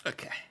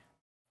 Okay.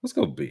 Let's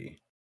go B.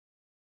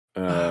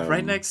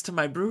 Right next to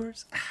my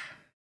Brewers.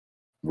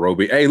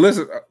 Roby. Hey,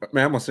 listen,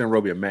 man, I'm gonna send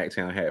Roby a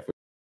MacTown hat for.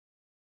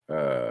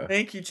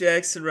 Thank you,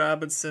 Jackson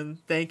Robinson.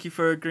 Thank you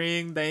for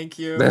agreeing. Thank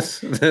you.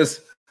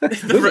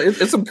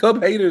 It's some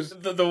Cub haters.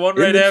 The one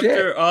right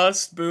after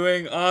Ost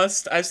booing.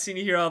 Ost, I've seen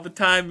you here all the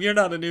time. You're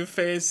not a new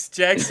face.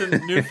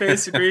 Jackson, new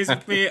face, agrees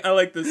with me. I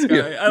like this guy.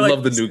 Yeah, I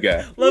love the new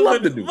guy.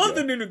 Love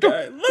the new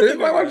guy.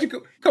 Why don't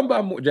you come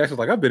by more? Jackson's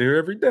like, I've been here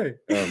every day.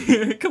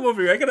 Come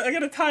over here. I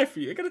got a tie for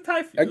you. Let's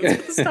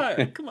put this tie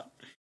on. Come on.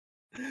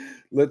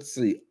 Let's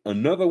see.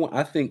 Another one,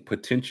 I think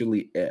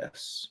potentially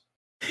S.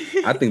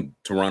 I think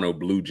Toronto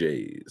Blue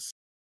Jays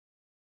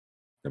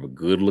have a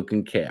good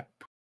looking cap.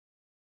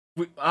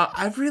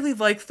 I really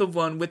like the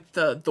one with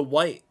the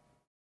white.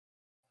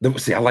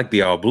 See, I like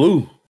the all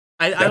blue.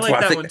 I like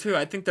that one too.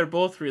 I think they're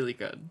both really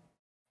good.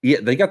 Yeah,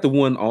 they got the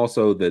one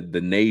also the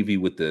navy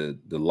with the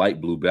light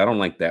blue, but I don't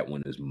like that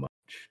one as much.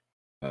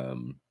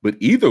 But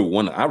either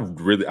one,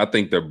 I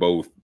think they're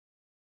both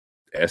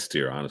S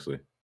tier, honestly.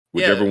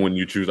 Whichever one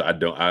you choose,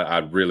 I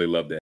really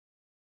love that.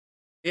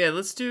 Yeah,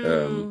 let's do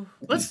that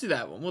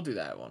one. We'll do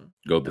that one.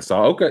 Go the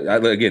solid.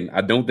 Okay, again,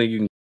 I don't think you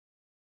can.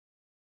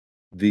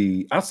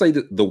 I'll say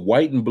that the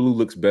white and blue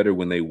looks better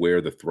when they wear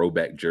the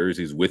throwback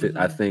jerseys with it,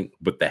 I think.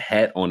 But the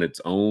hat on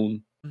its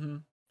own,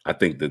 I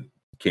think that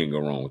can't go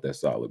wrong with that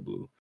solid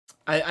blue.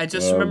 I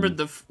just remembered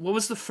what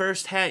was the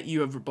first hat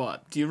you ever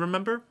bought? Do you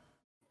remember?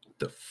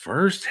 The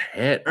first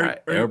hat I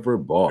ever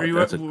bought.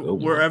 That's a good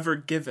one. Were ever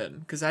given?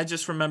 Because I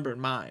just remembered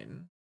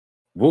mine.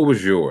 What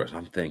was yours?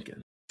 I'm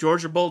thinking.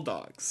 Georgia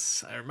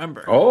Bulldogs. I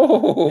remember.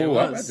 Oh,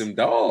 I got them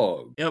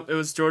dogs. Yep, it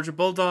was Georgia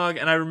Bulldog,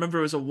 and I remember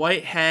it was a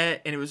white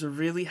hat, and it was a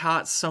really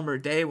hot summer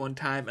day one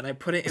time, and I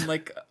put it in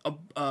like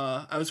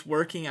I was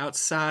working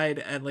outside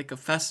at like a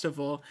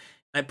festival,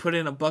 and I put it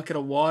in a bucket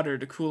of water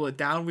to cool it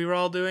down. We were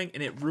all doing,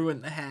 and it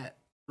ruined the hat.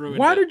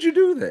 Why did you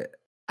do that?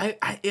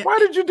 Why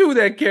did you do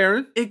that,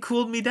 Karen? It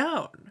cooled me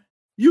down.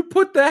 You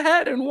put the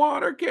hat in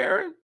water,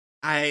 Karen.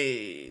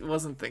 I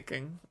wasn't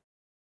thinking.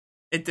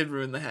 It did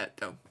ruin the hat,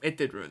 though. It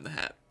did ruin the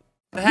hat.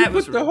 The hat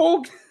was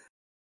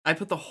I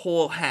put the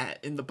whole hat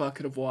in the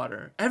bucket of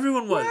water.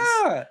 Everyone was.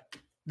 Yeah.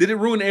 Did it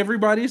ruin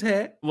everybody's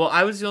hat? Well,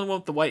 I was the only one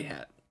with the white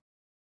hat.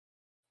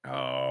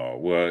 Oh,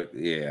 well,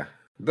 yeah.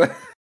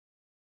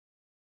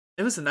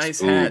 It was a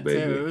nice hat,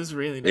 baby. Too. It was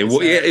really nice.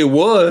 It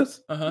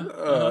was.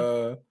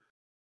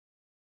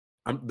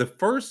 the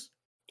first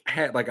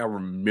hat like I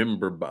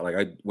remember, but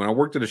when I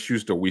worked at a shoe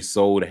store, we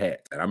sold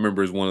hats, and I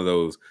remember it's one of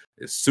those.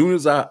 As soon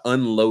as I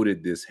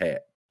unloaded this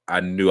hat, I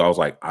knew I was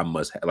like, I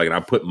must have, and I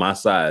put my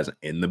size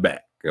in the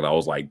back, and I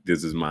was like,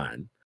 this is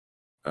mine.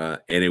 And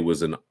it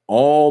was an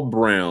all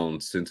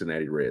brown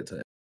Cincinnati Reds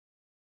hat.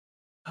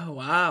 Oh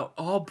wow,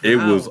 all brown. It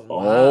was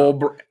all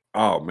brown.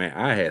 Oh man,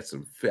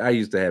 I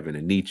used to have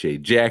an Nietzsche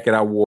jacket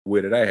I wore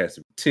with it. I had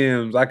some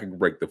Timbs. I could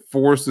break the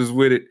forces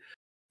with it.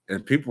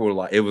 And people were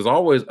like, it was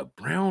always a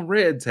brown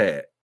Reds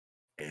hat.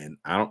 And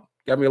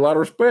got me a lot of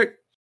respect.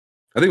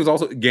 I think it was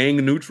also gang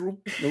neutral.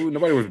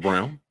 Nobody was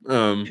brown.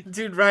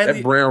 Dude, Riley,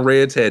 that brown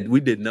Reds hat, we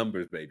did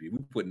numbers, baby. We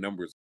put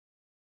numbers.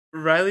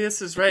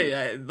 Rileyus is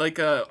right. Like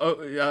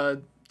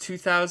a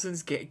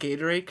 2000s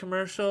Gatorade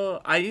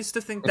commercial. I used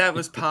to think that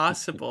was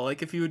possible.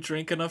 Like if you would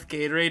drink enough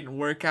Gatorade and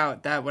work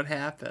out, that would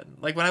happen.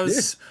 Like when I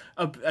was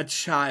a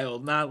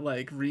child, not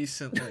like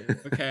recently.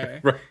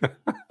 Okay. Right.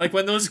 Like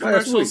when those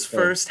commercials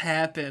first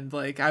happened,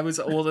 like I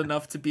was old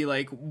enough to be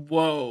like,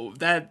 whoa,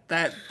 that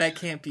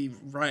can't be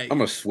right.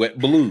 I'm a sweat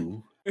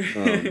blue.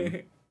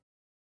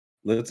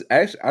 Let's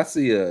actually, I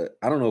see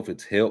I don't know if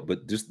it's help,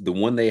 but just the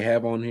one they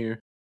have on here.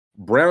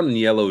 Brown and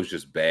yellow is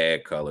just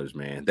bad colors,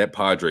 man. That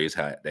Padres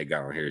hat they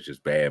got on here is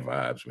just bad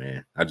vibes,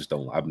 man.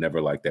 I've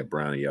never liked that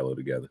brown and yellow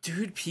together.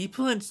 Dude,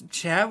 people in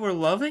chat were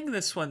loving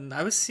this one.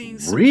 I was seeing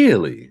some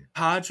really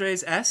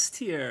Padres S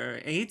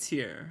tier, A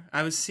tier.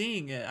 I was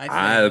seeing it.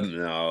 I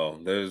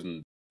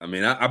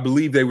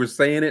believe they were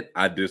saying it.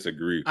 I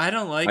disagree. I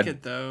don't like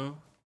it though.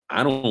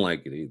 I don't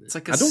like it either. It's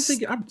like a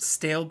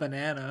stale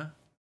banana.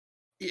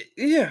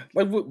 Yeah,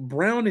 like with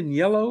brown and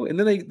yellow, and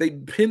then they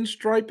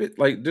pinstripe it,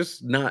 like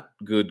just not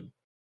good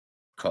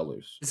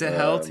colors. Is it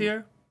hell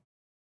tier?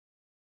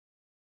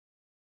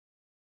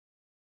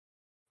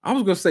 I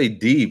was gonna say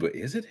D, but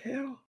is it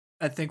hell?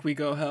 I think we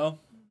go hell.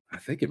 I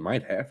think it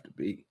might have to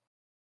be.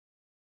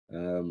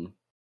 All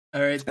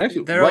right,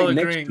 actually, they're all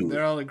agreeing.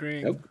 They're all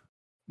agreeing. Nope.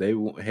 They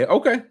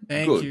okay.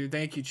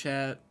 Thank you,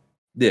 chat.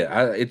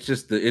 Yeah, it's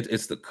just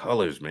it's the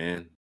colors,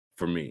 man.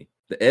 For me,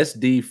 the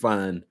SD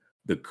fine.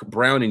 The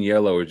brown and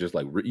yellow are just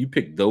like you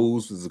pick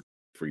those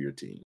for your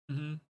team.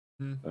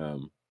 Mm-hmm.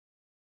 Mm-hmm.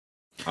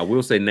 I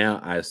will say now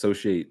I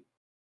associate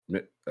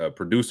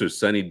producer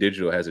Sunny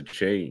Digital has a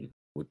chain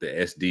with the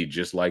SD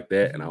just like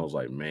that, and I was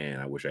like,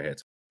 man, I wish I had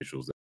some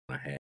initials that I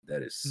had.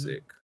 That is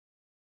sick.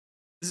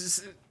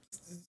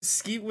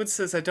 Skeetwood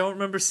says, I don't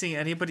remember seeing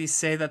anybody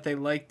say that they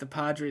liked the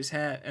Padres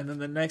hat, and then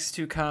the next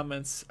two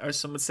comments are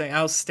someone saying,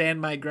 "I'll stand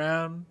my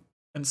ground,"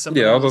 and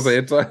someone I was gonna say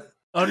it's like.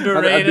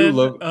 Underrated.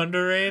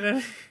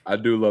 Underrated. I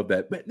do love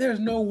that. But there's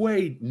no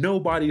way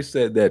nobody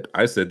said that.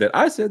 I said that.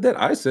 I said that.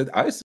 I said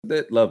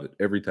that. Love it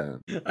every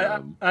time.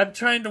 I'm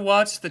trying to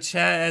watch the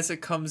chat as it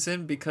comes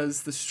in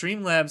because the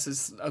Streamlabs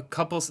is a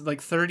couple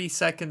 30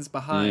 seconds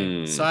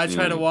behind. So I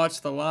try to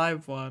watch the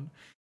live one.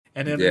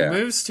 And it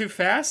moves too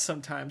fast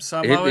sometimes. So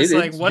I'm always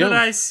like, what did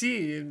I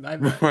see? And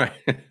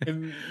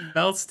it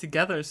melts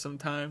together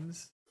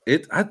sometimes.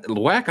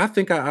 Whack, I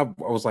think I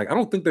was like, I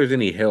don't think there's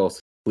any hell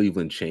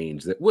Cleveland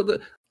changed that. Well,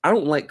 I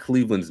don't like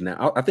Cleveland's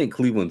now. I think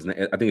Cleveland's. I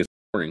think it's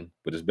boring,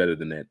 but it's better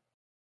than that.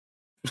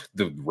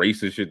 The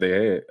racist shit they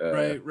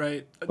had.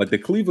 Right. Like the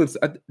Cleveland's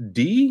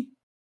D.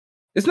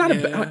 It's not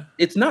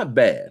it's not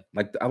bad.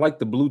 Like I like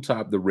the blue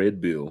top, the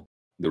red bill,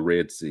 the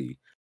red C.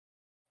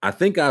 I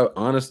think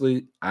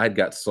I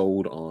got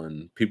sold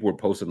on. People were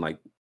posting like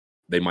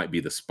they might be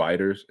the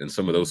spiders, and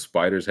some of those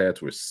spiders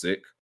hats were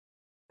sick.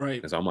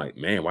 Right. And so I'm like,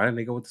 man, why didn't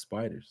they go with the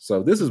spiders?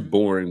 So this is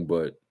boring,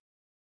 but.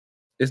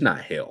 It's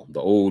not hell.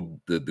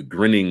 The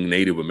grinning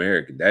Native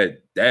American.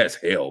 That's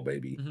hell,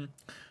 baby.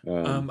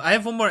 Mm-hmm. I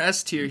have one more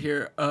S tier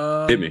here.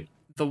 Hit me.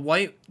 The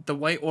white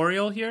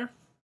Oriole here.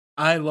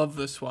 I love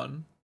this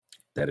one.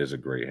 That is a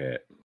great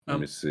hat. Let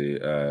me see.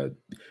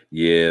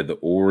 The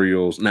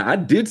Orioles. Now I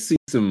did see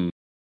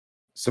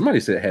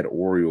somebody said it had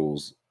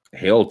Orioles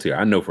hell tier.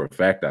 I know for a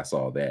fact I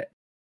saw that.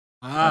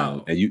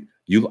 Wow. And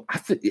I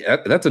think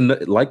that's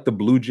like the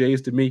Blue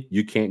Jays to me.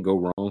 You can't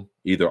go wrong.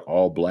 Either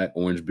all black,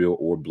 orange bill,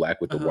 or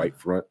black with the white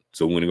front.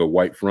 So when you go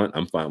white front,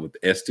 I'm fine with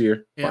the S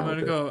tier. Yeah,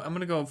 I'm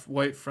gonna go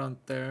white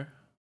front there.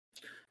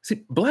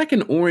 See, black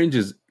and orange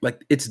is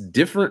like it's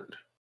different,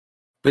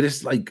 but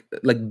it's like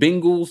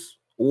Bengals,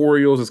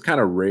 Orioles is kind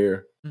of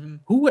rare.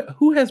 Mm-hmm.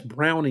 Who has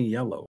brown and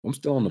yellow? I'm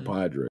still on the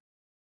Padres.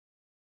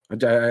 I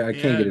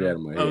can't get it out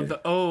of my head.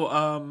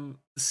 The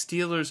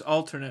Steelers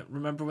alternate.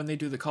 Remember when they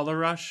do the color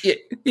rush?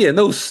 Yeah,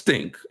 those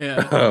stink.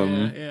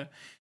 Yeah.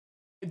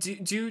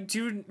 Do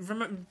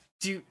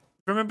you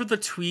remember the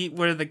tweet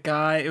where the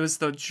guy? It was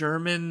the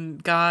German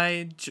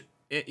guy.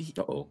 In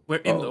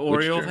the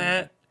Oriole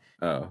hat.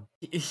 Oh.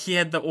 He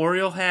had the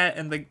Oriole hat,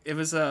 and it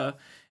was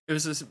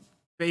this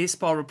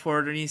baseball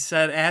reporter, and he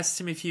asked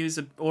him if he was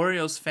an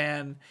Orioles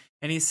fan,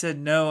 and he said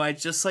no. I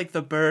just like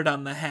the bird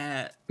on the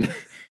hat.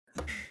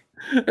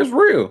 It's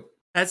real.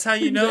 That's how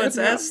you know it's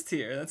S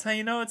tier. That's how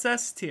you know it's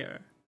S tier.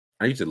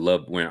 I used to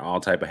love wearing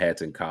all type of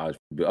hats in college.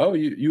 Oh,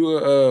 you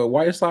a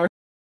White Sox?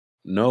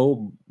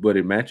 No, but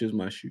it matches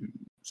my shoes.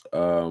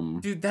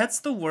 Dude, that's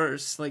the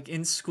worst. Like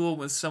in school,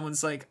 when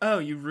someone's like, "Oh,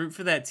 you root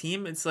for that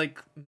team," it's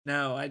like,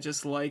 no, I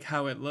just like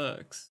how it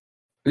looks.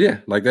 Yeah,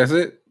 like that's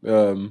it.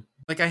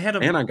 Like I had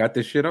I got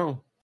this shit on.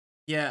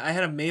 Yeah, I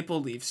had a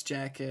Maple Leafs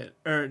jacket,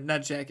 or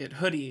not jacket,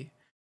 hoodie.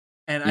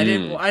 And I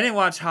didn't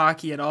watch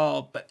hockey at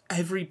all, but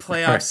every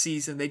playoff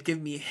season they'd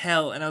give me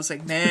hell, and I was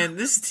like, man,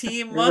 this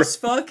team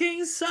must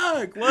fucking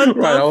suck. What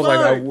the I was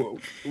fuck? like,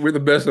 we're the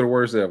best of the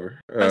worst ever.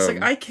 I was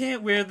like, I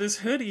can't wear this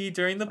hoodie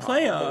during the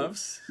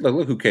playoffs.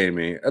 Look who came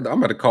in. I'm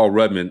about to call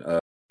Rudman,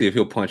 see if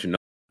he'll punch a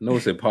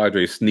Noah said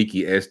Padres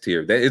sneaky S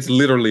tier. That it's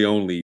literally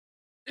only.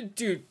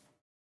 Dude,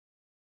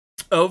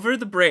 over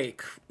the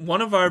break,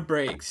 one of our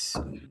breaks,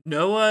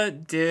 Noah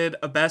did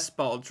a best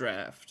ball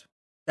draft.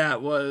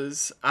 That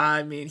was,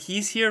 I mean,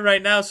 he's here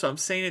right now, so I'm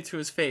saying it to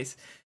his face.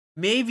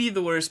 Maybe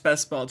the worst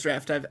best ball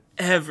draft I've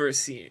ever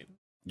seen.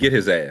 Get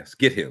his ass.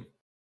 Get him.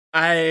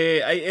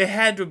 It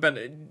had to have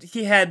been,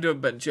 he had to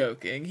have been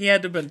joking. He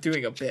had to have been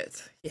doing a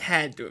bit. He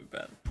had to have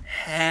been.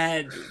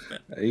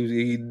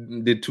 He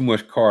did too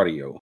much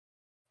cardio.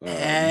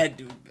 Had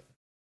to have been.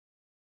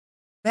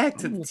 Back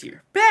to the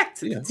tier. Back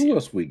to the tier. Who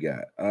else we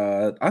got?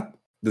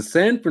 The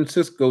San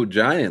Francisco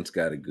Giants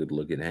got a good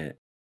looking hat.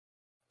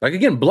 Like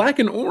again, black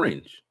and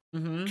orange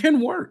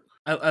can work.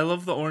 I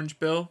love the orange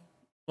bill.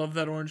 Love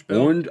that orange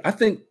bill. Orange. I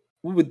think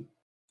we would.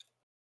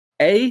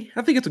 I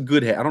think it's a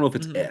good hat. I don't know if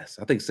it's S.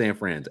 I think San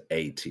Fran's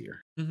A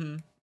tier. You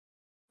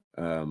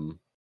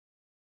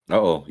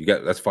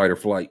got that's fight or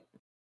flight.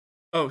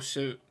 Oh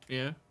shoot!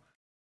 Yeah.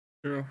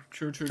 True.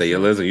 Say,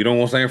 listen, you don't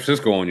want San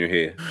Francisco on your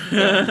head.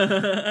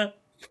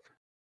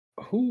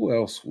 Who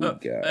else we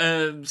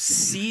got?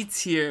 C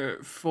tier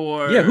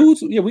for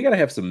we gotta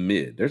have some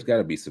mid. There's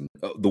gotta be some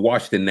the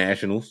Washington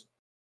Nationals.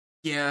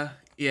 Yeah.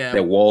 That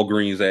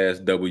Walgreens ass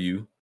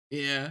W.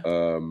 Yeah.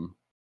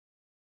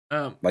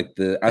 Like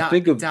I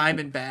think of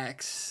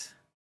Diamondbacks.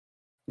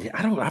 Yeah,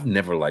 I've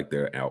never liked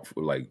their outfit.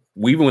 Like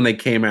even when they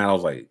came out, I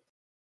was like,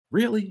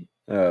 really?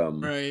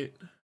 Right.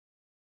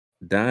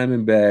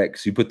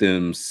 Diamondbacks, you put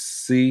them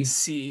C.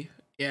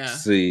 Yeah.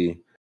 C.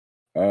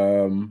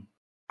 I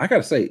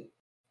gotta say,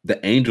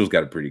 the Angels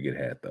got a pretty good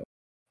hat though.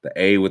 The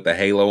A with the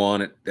halo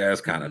on it, that's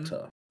kind of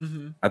tough.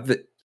 I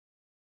think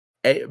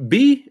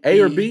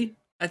A or B?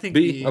 I think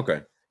B.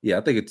 Okay. Yeah,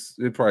 I think it's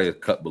probably a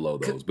cut below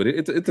those, but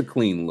it's a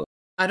clean look.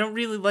 I don't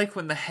really like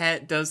when the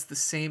hat does the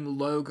same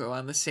logo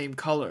on the same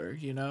color,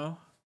 you know?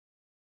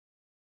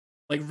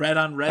 Like red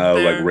on red.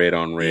 Oh, like red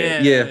on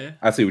red. Yeah,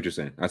 I see what you're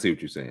saying.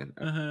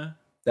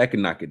 That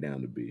can knock it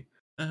down to B.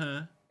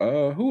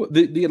 Who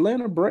the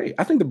Atlanta Braves?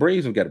 I think the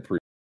Braves have got a pretty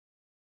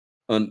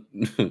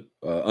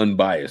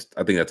unbiased.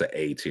 I think that's an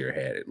A tier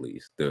hat at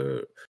least.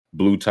 The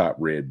blue top,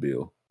 red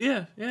bill.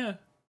 Yeah.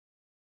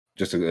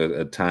 Just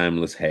a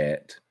timeless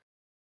hat.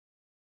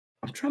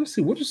 I'm trying to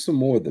see what are some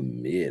more of the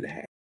mid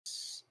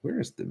hats. Where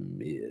is the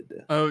mid?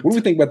 What do we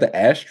think about the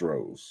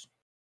Astros?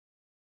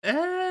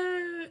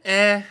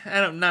 I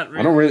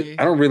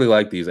don't really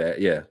like these.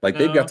 Yeah, like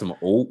they've got some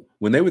old.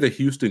 When they were the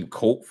Houston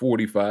Colt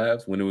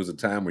 45s, when it was a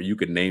time where you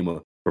could name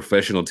a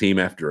professional team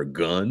after a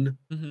gun.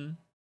 It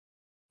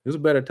was a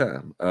better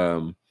time.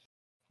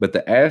 But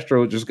the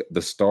Astros just got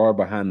the star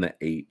behind the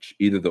H,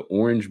 either the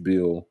orange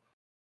bill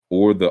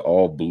or the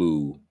all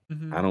blue.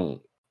 I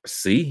don't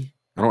see.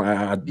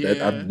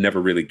 I've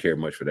never really cared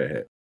much for that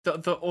hat.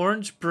 The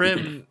orange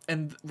brim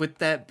and with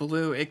that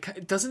blue,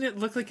 it doesn't it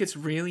look like it's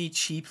really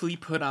cheaply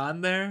put on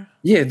there?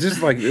 Yeah,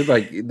 just like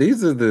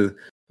these are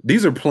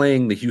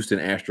playing the Houston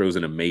Astros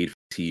in a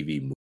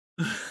made-for-TV movie.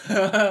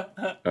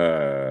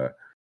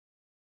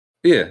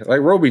 Yeah, like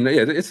Roby.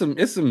 Yeah, it's some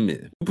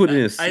mid. Put it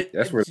in.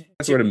 That's where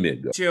the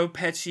mid goes. Joe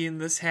Pesci in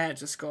this hat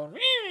just going,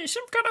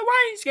 some kind of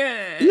wise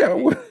guy. Yeah,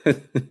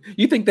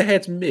 you think the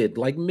hat's mid?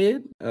 Like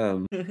mid?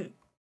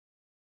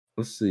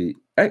 Let's see.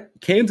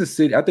 Kansas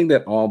City. I think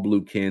that all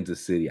blue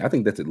Kansas City. I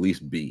think that's at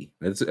least B.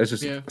 That's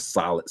just a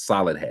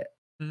solid hat.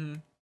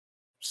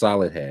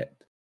 Solid hat.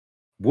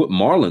 What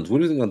Marlins? What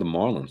do you think of the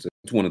Marlins?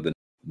 It's one of the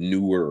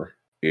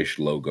newer-ish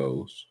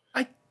logos.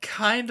 I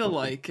kind of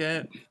like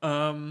it.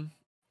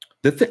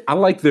 I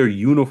like their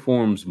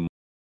uniforms more.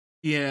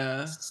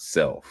 Yeah.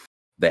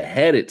 The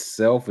hat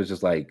itself is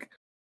just like.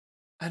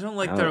 I don't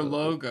like their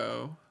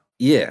logo.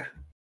 Yeah.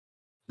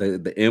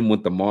 The M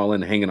with the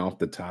Marlin hanging off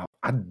the top.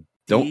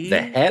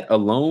 The hat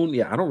alone,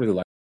 I don't really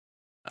like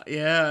it.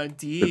 Yeah,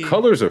 D. The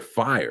colors are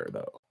fire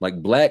though.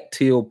 Like black,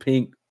 teal,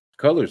 pink,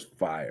 colors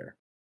fire.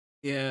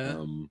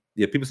 Yeah.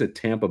 People said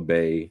Tampa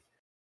Bay.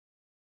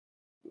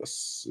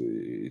 Let's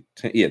see.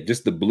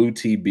 Just the blue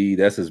TB,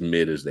 that's as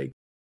mid as they.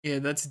 Yeah,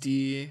 that's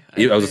D.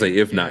 I was gonna say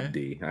if not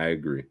D. I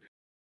agree.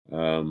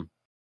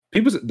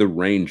 People said the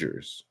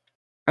Rangers.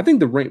 I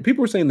think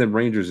people were saying the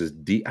Rangers is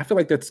D. I feel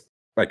like that's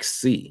like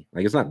C.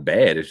 Like it's not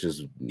bad. It's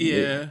just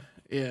yeah.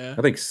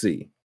 I think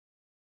C.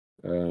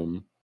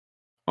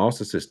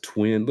 Also says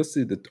twin. Let's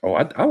see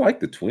I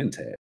like the twin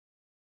tag.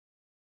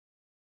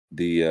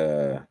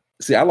 I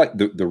like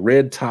the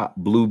red top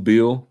blue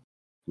bill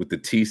with the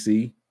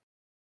TC.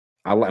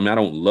 I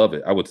don't love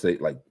it. I would say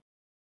like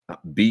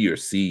B or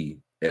C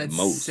at I'd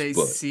most. say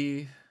But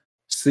C.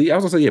 C, I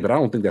was gonna say, yeah, but I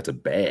don't think that's a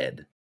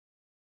bad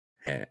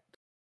hat.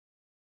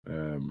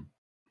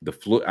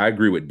 I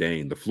agree with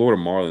Dane. The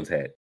Florida Marlins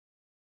hat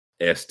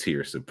S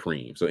tier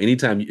supreme. So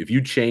anytime if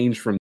you change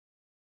from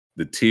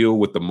the teal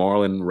with the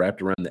Marlin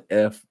wrapped around the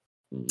F,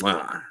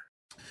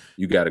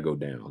 you got to go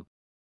down.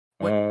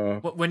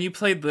 When you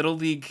played Little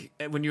League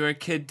when you were a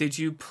kid, did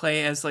you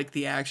play as like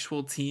the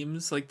actual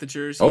teams, like the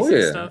jerseys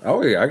and stuff?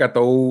 Oh yeah, I got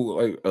the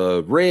old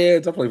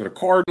Reds. I played for the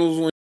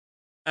Cardinals.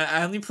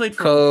 I only played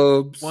for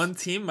Cubs. one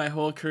team my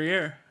whole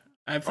career.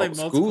 I played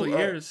multiple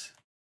years.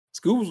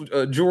 School's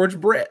George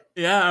Brett.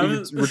 Yeah, I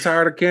was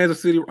retired of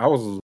Kansas City. I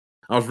was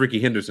Ricky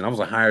Henderson. I was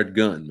a hired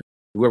gun. Man.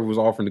 Whoever was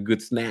offering the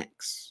good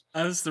snacks.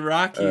 I was the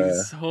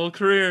Rockies whole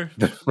career.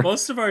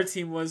 Most of our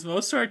team was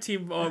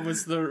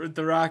the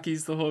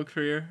Rockies the whole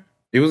career.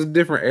 It was a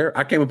different era.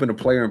 I came up in a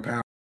player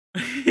empowerment.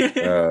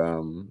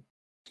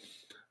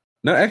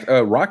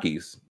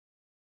 Rockies.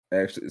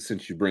 Actually,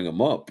 since you bring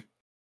them up,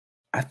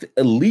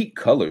 elite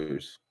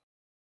colors.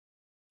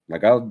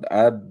 Like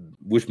I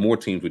wish more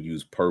teams would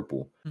use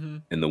purple. Mm-hmm.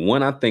 And the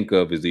one I think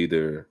of is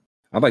either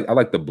I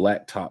like the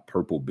black top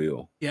purple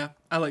bill. Yeah,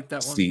 I like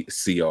that one.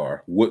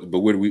 CR.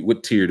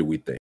 What tier do we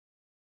think?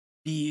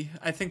 B.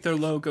 I think their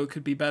logo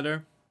could be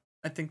better.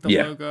 I think the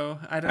logo.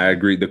 I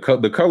agree. The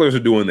colors are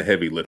doing the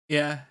heavy lifting.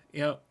 Yeah.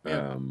 Yep.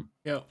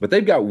 But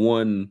they've got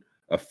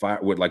a fire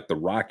with like the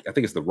rock. I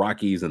think it's the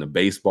Rockies and a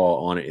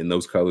baseball on it in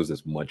those colors.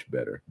 That's much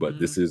better. But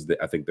this is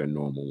I think their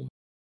normal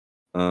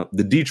one.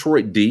 The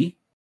Detroit D.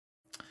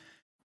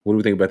 What do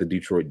we think about the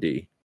Detroit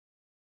D?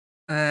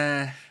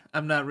 I'm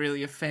not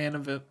really a fan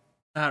of it.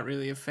 Not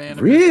really a fan of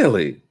it.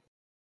 Really?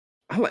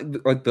 I like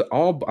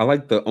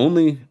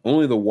only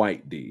the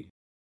white D.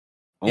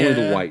 Only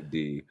the white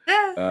D.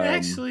 Yeah,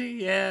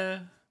 actually,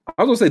 yeah.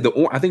 I was gonna say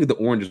I think the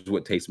orange is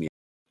what takes me.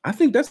 I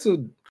think that's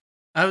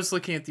I was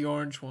looking at the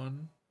orange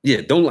one.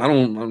 Yeah, don't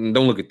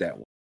look at that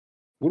one.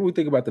 What do we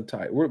think about the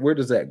tie? Where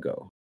does that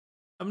go?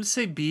 I'm gonna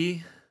say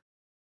B.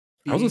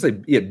 I was gonna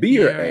say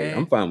B or A.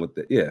 I'm fine with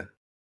that. Yeah.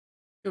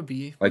 Go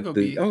B. Like go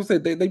B. I was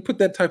gonna say they put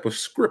that type of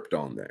script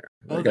on there.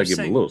 I gotta give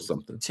them a little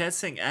something. Chat's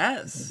saying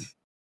S.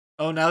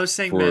 Oh, now they're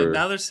saying mid.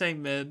 Now they're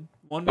saying mid.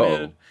 One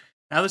mid.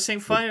 Now they're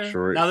saying fire.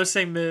 Detroit. Now they're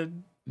saying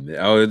mid.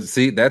 Oh,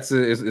 see,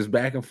 it's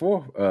back and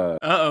forth.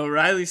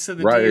 Riley said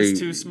the D is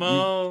too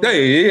small.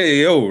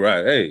 Hey,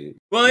 right. Hey.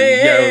 Well,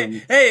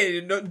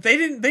 hey. No, they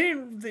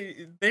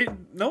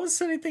didn't. No one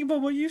said anything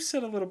about what you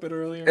said a little bit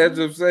earlier. As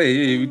I'm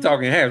saying, we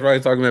talking hats,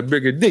 right? Talking about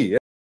bigger D.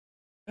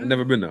 I've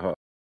never been to her.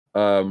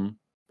 I'm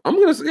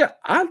gonna say,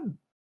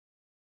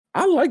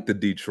 I like the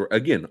Detroit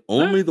again.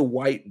 Only the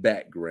white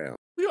background.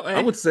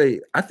 I would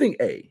say, I think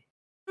A.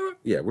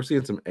 Yeah, we're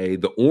seeing some A.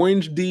 The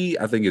orange D,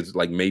 I think it's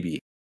like maybe.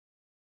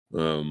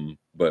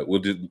 But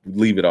we'll just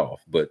leave it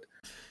off. But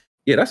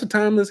yeah, that's a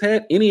timeless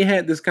hat. Any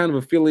hat that's kind of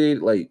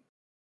affiliated, like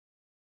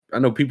I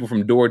know people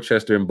from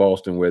Dorchester and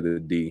Boston wear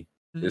the D.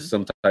 There's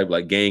some type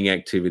like gang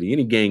activity.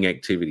 Any gang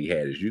activity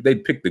hat is they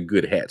pick the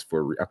good hats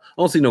for. I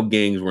don't see no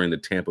gangs wearing the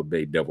Tampa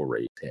Bay Devil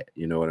Rays hat.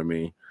 You know what I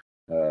mean?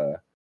 There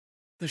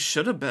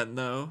should have been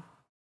though.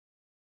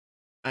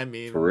 I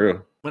mean, for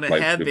real, when it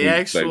had the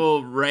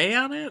actual Ray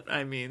on it.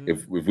 I mean,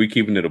 if we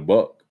keeping it a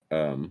buck,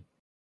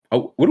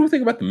 what do we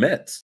think about the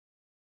Mets?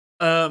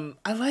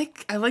 I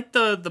like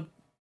the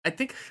I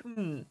think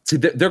see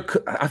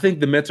I think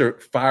the Mets are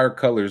fire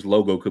colors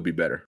logo could be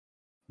better.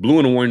 Blue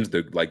and orange,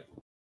 the like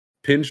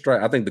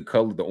pinstripe. I think the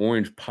color, the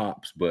orange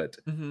pops, but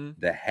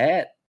the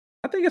hat,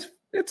 I think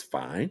it's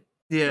fine.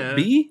 Yeah.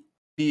 B.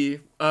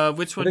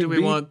 Which one do we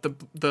want?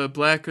 The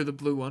black or the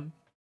blue one?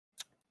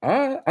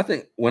 I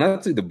think when I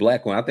see the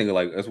black one, I think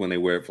like that's when they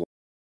wear it for.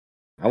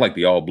 I like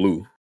the all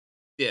blue.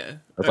 Yeah.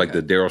 That's like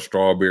the Darryl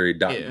Strawberry,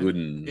 Doc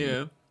Gooden.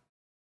 Yeah.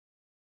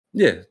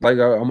 Yeah, like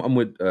I'm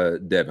with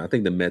Devin. I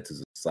think the Mets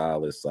is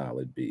a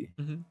solid B.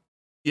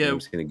 Yeah,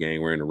 I'm seeing a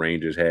gang wearing the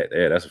Rangers hat.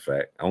 Yeah, that's a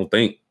fact. I don't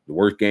think the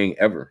worst gang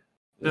ever.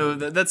 No,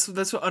 that's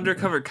what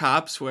undercover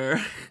cops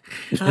wear.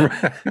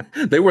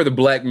 They wear the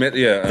black Mets.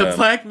 Yeah, the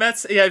black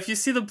Mets. Yeah, if you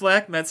see the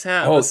black Mets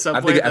hat, on the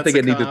subway, I think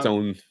it needs its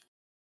own.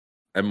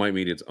 It might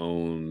need its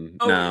own.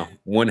 Oh, now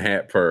one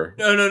hat per.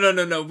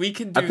 No. We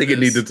can do. I think it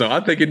needs its own. I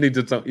think it needs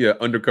its own. Yeah,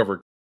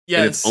 undercover. Yes,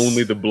 and it's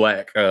only the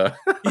black.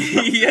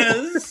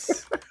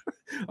 Yes.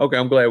 Okay,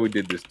 I'm glad we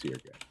did this tier,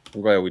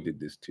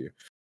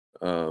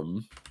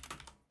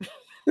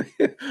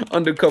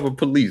 Undercover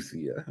police,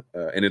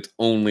 and it's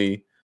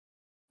only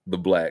the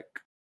black.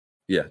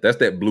 Yeah, that's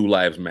that Blue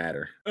Lives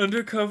Matter.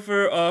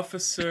 Undercover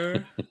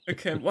officer.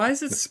 Okay, why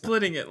is it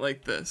splitting it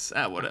like this?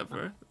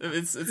 Whatever.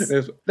 It's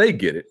they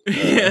get it.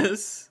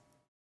 Yes.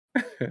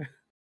 All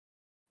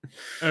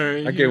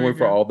right. I can't wait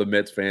for all the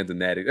Mets fans and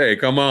Natty. Hey,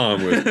 come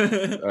on with.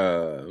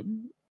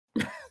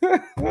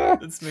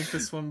 Let's make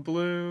this one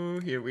blue.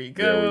 Here we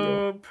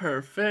go.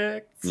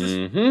 Perfect.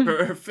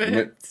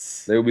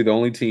 Perfect. They will be the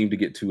only team to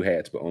get two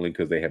hats, but only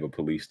because they have a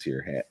police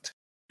tier hat.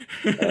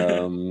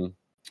 Who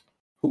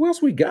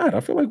else we got?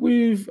 I feel like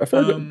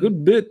a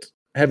good bit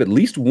have at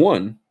least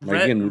one.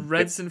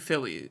 Reds and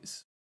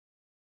Phillies.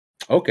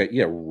 Okay,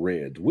 yeah,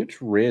 Reds.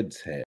 Which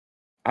Reds hat?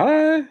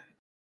 I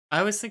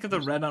always think of the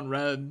red on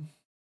red.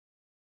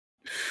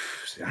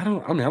 I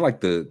mean, I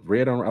like the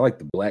red on. I like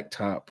the black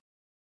top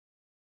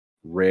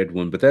red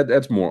one, but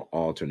that's more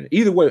alternate.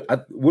 Either way,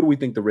 what do we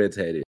think the Reds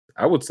hat is?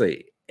 I would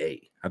say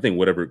A. I think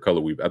whatever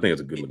color I think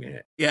it's a good looking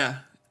hat. Yeah,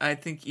 I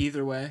think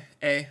either way,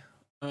 A.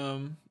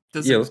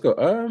 Let's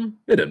go.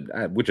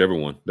 Whichever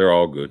one. They're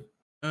all good.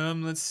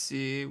 Let's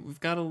see. We've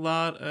got a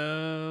lot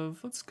of.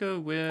 Let's go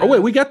with. Oh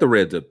wait, we got the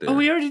Reds up there. Oh,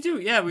 we already do.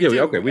 Yeah, we do.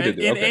 Okay, we did.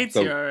 In okay. A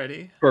tier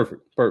already.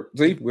 Perfect.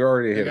 See, we're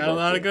already ahead. We got a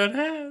lot of good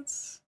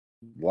hats.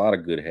 A lot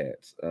of good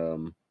hats.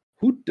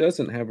 Who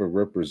doesn't have a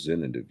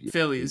representative yet?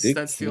 Phillies.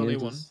 That's the only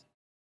one.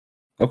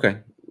 Okay,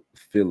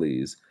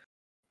 Phillies.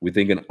 We're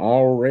thinking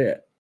all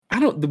red.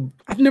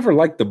 I've never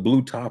liked the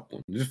blue top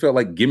one. It just felt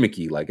like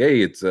gimmicky. Like,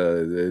 hey, it's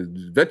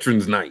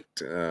Veterans Night.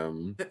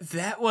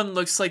 That one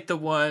looks like the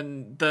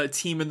one the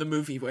team in the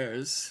movie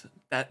wears.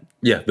 That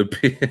yeah,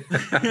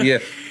 yeah,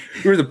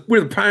 we're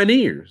the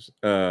pioneers.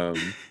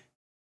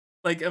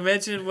 Like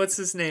imagine what's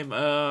his name?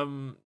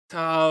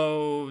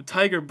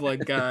 Tiger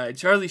Blood guy,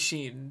 Charlie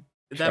Sheen.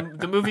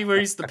 The movie where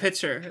he's the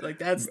pitcher. Like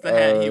that's the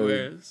hat he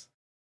wears.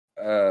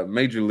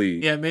 Major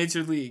League. Yeah,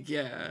 Major League.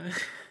 Yeah.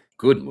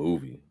 Good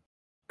movie.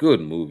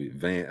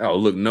 Vance. Oh,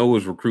 look,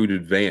 Noah's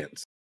recruited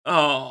Vance.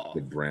 Oh,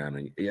 the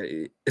Browning. Yeah,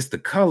 it's the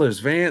colors,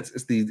 Vance.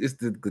 It's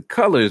the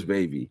colors,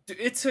 baby. Dude,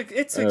 it took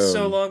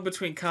so long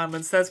between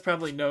comments. That's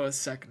probably Noah's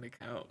second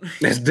account.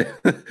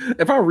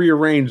 If I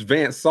rearrange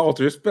Vance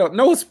Salter, it's spelled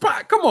Noah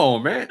Spot. Come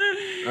on, man.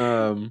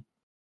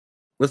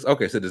 So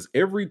does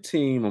every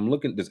team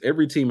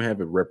have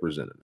a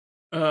representative?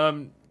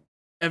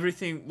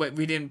 Everything. Wait,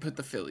 we didn't put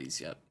the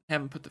Phillies yet.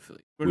 Haven't put the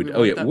Phillies. Where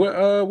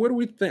do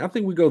we think? I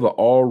think we go the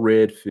all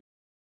red.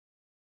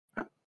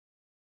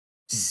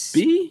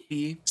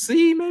 B?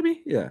 C,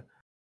 maybe? Yeah.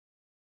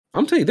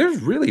 I'm telling you,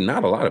 there's really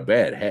not a lot of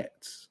bad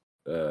hats.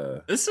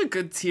 This is a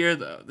good tier,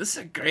 though. This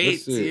is a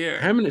great tier.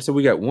 How many? So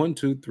we got 1,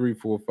 2, 3,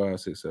 4, 5,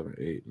 6, 7,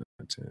 8, 9,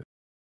 10.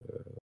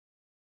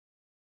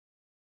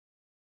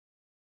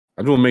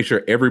 I just want to make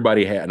sure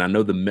everybody had, and I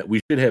know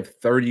we should have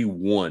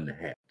 31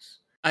 hats.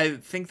 I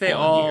think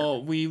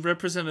we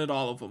represented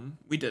all of them.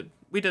 We did.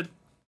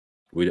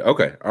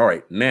 Okay. All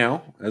right.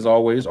 Now, as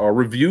always, our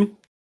review.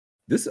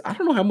 I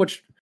don't know how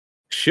much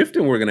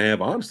shifting we're gonna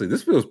have. Honestly,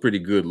 this feels pretty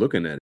good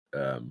looking at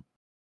it.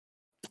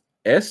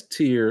 S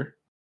tier.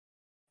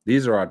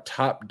 These are our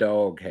top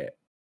dog hat.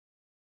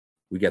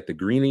 We got the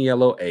green and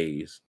yellow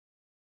A's,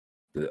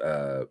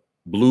 the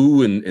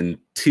blue and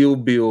teal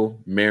bill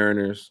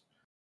Mariners,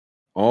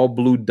 all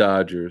blue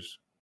Dodgers,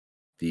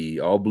 the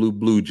all blue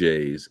Blue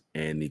Jays,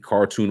 and the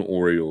cartoon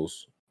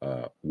Orioles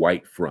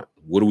white front.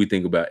 What do we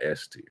think about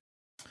S tier?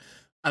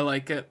 I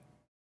like it.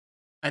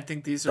 I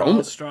think these are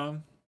all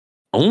strong.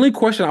 Only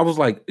question I was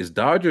like, is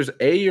Dodgers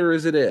A or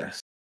is it S?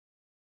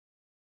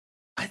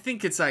 I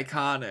think it's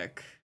iconic.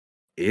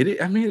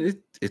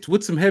 It's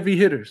with some heavy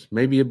hitters.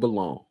 Maybe it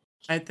belongs.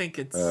 I think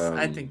it's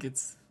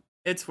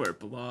where it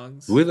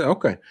belongs.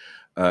 Okay.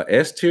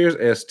 S tier is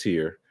S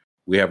tier.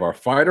 We have our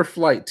fight or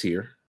flight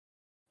tier.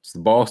 It's the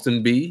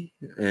Boston B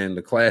and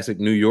the classic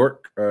New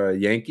York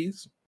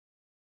Yankees.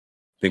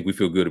 Think we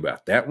feel good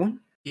about that one.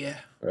 Yeah.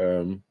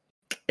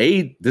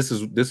 A. This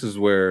is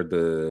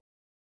where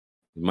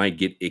might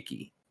get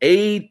icky.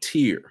 A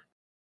tier.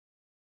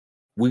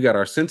 We got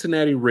our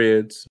Cincinnati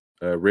Reds,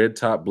 red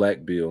top,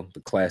 black bill, the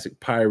classic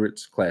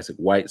Pirates, classic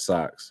White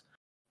Sox,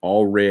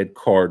 all red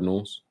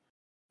Cardinals,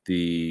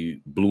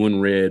 the blue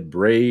and red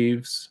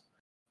Braves,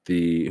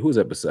 who's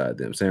that beside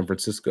them? San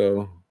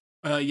Francisco.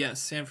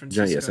 Yes, San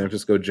Francisco. San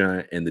Francisco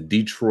Giant, and the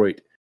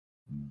Detroit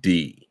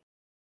D.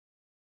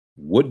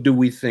 What do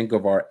we think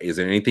of is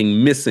there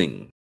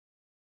anything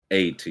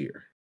A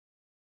tier?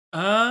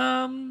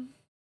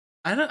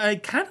 I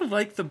kind of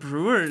like the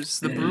Brewers.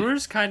 The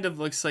Brewers kind of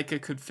looks like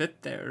it could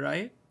fit there,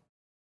 right?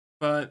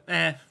 But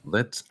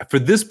for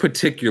this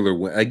particular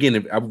one again.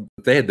 If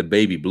they had the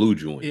baby blue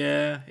joint,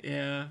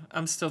 yeah.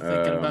 I'm still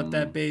thinking about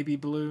that baby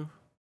blue.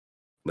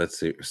 Let's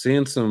see.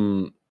 Seeing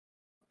some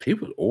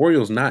people.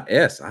 Orioles not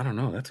S. I don't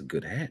know. That's a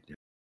good hat.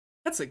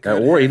 That's a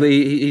good. Hat.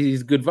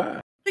 He's good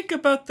vibe. Think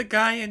about the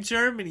guy in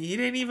Germany. He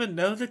didn't even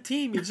know the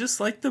team. He just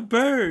liked the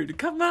bird.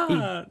 Come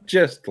on.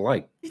 Just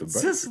like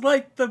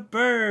the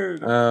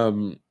bird.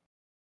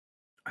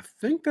 I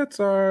think that's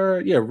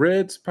our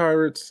Reds,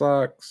 Pirates,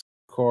 Sox,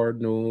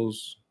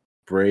 Cardinals,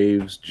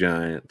 Braves,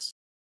 Giants,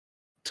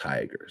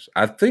 Tigers.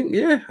 I think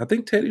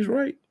Teddy's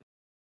right.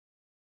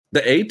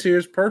 The A tier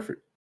is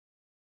perfect.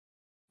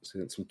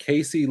 So some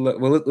KC.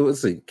 Well,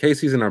 let's see.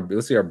 KC's in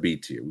let's see our B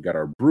tier. We got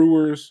our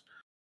Brewers,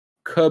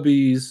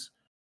 Cubbies,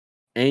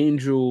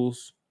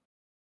 Angels,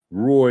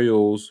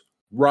 Royals,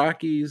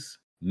 Rockies,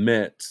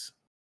 Mets,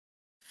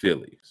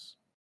 Phillies.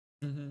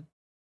 Mm-hmm.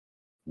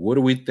 What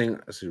do we think?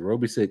 See,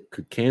 Roby said,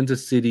 could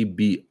Kansas City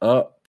be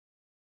up?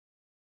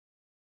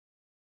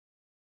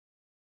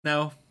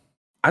 No.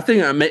 I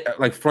think I may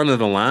like front of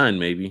the line,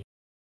 maybe.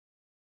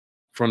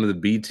 Front of the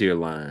B tier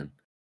line.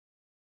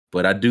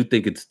 But I do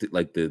think it's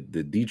like the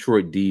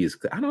Detroit D is.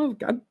 I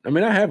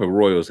mean, I have a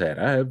Royals hat.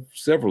 I have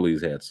several of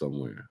these hats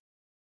somewhere.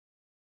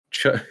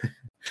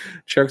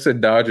 Chuck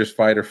said Dodgers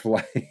fight or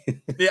flight.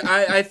 Yeah,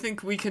 I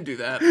think we can do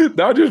that.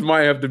 Dodgers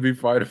might have to be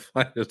fight or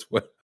flight as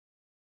well.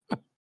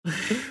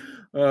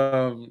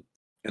 And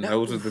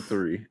those are the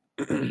three.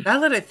 Now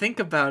that I think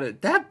about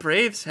it, that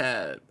Braves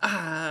hat.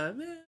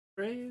 Man,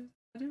 Braves.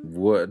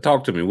 What?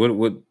 Talk to me.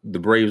 What the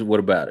Braves? What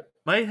about it?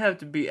 Might have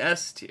to be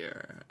S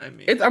tier. I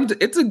mean, I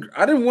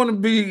didn't want to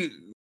be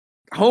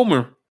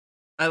Homer.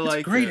 It's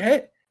a great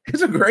hat.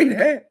 It's a great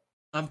hat.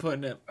 I'm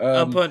putting it.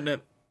 I'm putting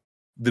it.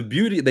 The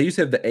beauty, they used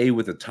to have the A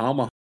with a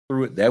tomahawk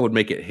through it. That would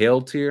make it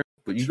hell tier.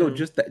 But you go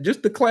just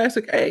the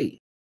classic A.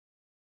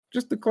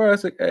 Just the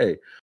classic A.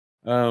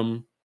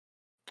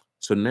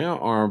 So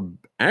now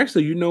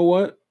actually, you know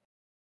what?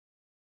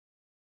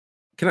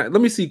 Let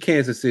me see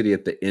Kansas City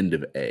at the end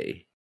of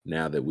A.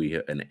 Now that we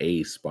have an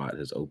A spot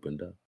has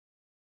opened up.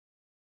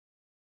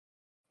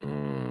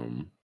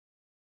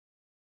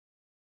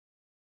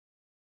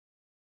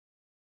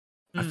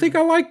 I think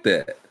I like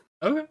that.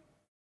 Okay.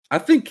 I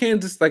think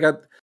Kansas,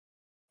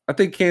 I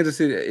think Kansas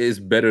City is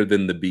better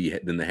than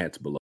the hats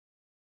below.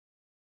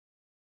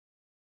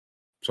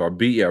 So our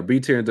B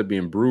tier ends up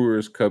being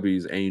Brewers,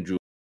 Cubbies, Angels,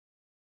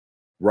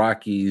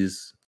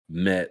 Rockies,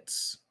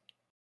 Mets,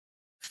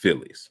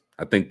 Phillies.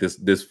 I think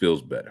this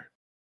feels better.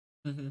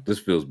 Mm-hmm. This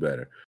feels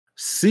better.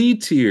 C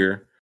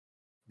tier,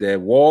 that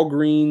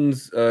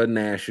Walgreens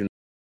National,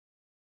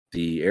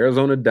 the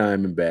Arizona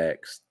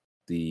Diamondbacks,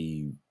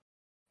 the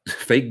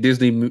fake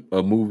Disney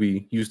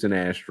movie Houston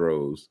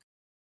Astros,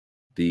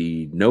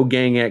 the no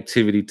gang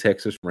activity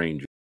Texas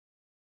Rangers,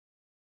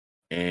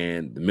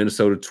 and the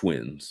Minnesota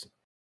Twins.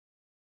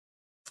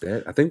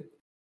 I think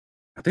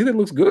that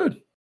looks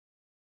good.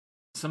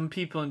 Some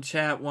people in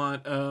chat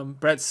want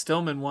Brett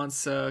Stillman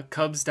wants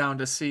Cubs down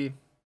to C.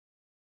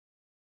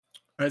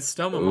 Brett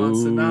Stillman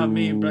wants it, not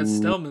me. Brett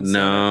Stillman.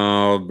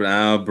 No,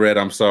 Brett,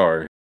 I'm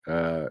sorry.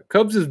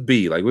 Cubs is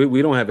B. Like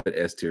we don't have an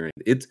S tier.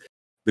 It's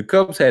the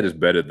Cubs hat is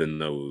better than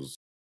those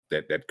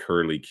that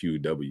curly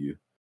QW.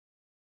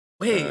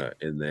 Wait,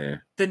 in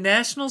there. The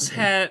Nationals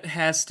hat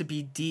has to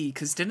be D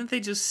because didn't they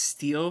just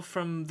steal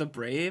from the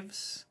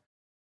Braves?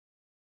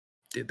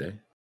 Did they?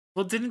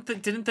 Well, didn't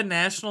the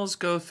Nationals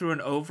go through an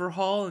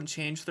overhaul and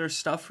change their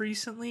stuff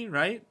recently?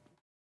 Right?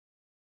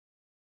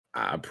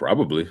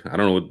 Probably. I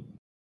don't know.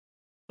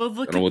 Well, I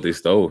don't know what they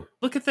stole.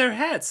 Look at their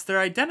hats;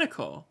 they're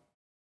identical.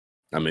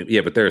 I mean,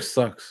 yeah, but theirs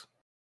sucks.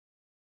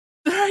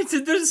 They're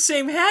the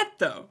same hat,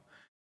 though.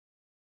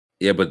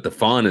 Yeah, but the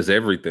font is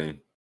everything.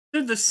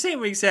 They're the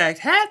same exact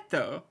hat,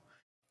 though.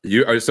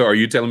 Are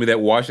you telling me that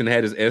Washington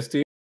hat is S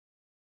tier?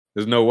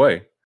 There's no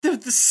way. They're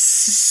the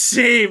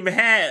same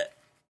hat.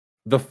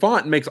 The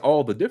font makes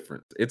all the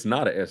difference. It's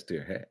not an S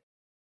tier hat.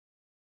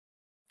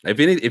 If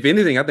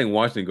anything, I think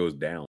Washington goes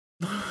down.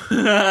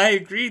 I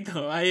agree,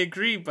 though. I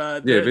agree,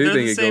 but yeah, if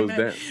anything, it goes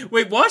down.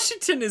 Wait,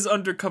 Washington is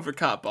Undercover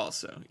Cop,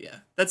 also. Yeah,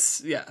 that's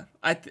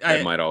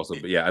That might also,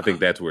 but yeah, I think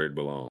that's where it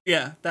belongs.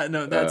 Yeah,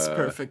 that's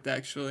perfect,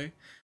 actually.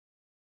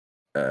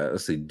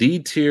 Let's see. D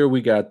tier,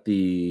 we got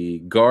the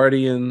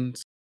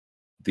Guardians,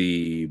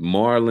 the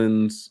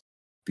Marlins,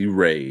 the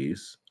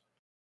Rays.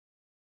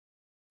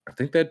 I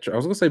think that I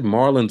was gonna say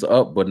Marlins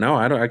up, but no,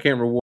 I can't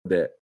reward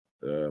that.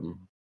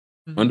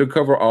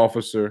 Undercover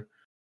Officer,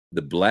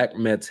 the Black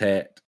Mets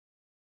hat,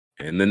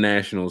 and the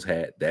Nationals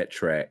hat. That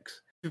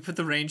tracks. You put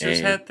the Rangers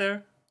hat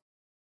there?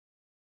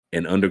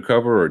 And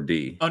Undercover or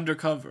D?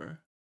 Undercover.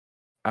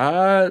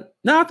 No,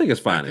 I think it's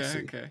fine.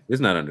 Okay.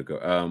 It's not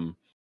Undercover.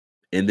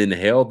 And then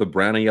the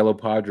Brown and Yellow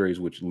Padres,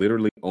 which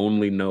literally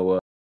only Noah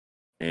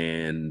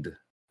and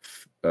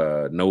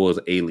Noah's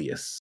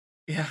alias.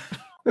 Yeah.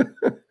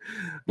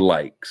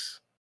 likes.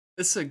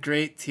 It's a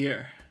great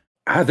tier.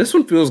 This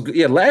one feels good.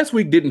 Yeah, last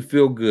week didn't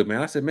feel good,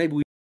 man. I said maybe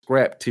we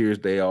scrap Tiers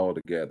Day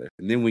altogether,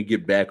 and then we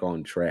get back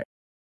on track.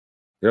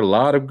 There are a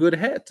lot of good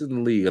hats in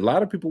the league. A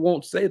lot of people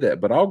won't say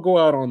that, but I'll go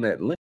out on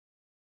that link.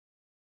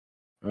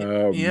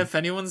 If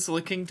anyone's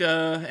looking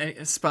to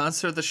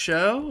sponsor the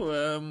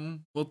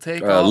show, we'll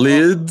take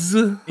lids.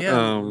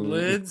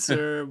 Lids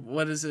or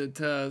what is it,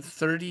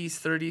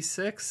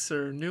 3036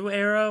 or New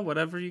Era,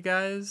 whatever you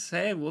guys.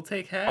 Hey, we'll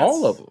take hats.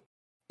 All of them.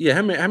 Yeah,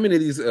 how many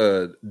of these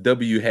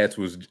W hats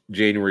was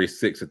January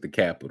 6th at the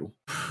Capitol?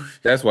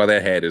 That's why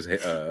that hat is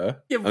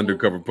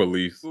Undercover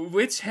Police.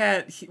 Which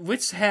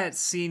hat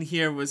seen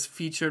here was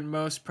featured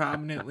most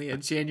prominently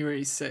at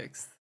January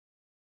 6th?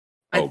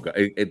 God,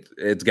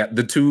 it's got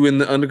the two in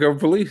the Undercover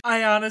Police.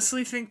 I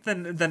honestly think the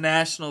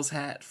Nationals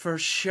hat for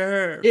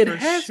sure. It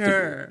has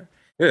to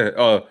be.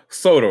 Yeah,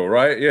 Soto,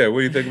 right? Yeah, what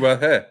do you think about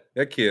that?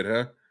 That kid,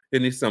 huh?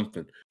 Isn't he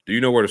something? Do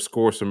you know where to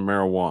score some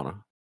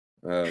marijuana?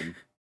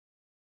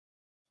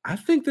 I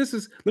think this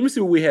is. Let me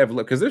see what we have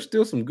left because there's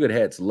still some good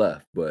hats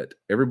left, but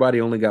everybody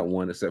only got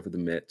one except for the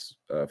Mets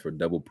for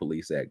double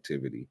police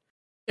activity.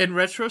 In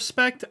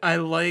retrospect, I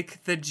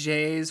like the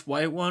Jays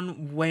white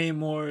one way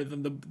more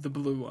than the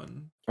blue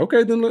one.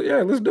 Okay, then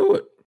let's do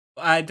it.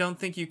 I don't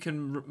think you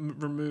can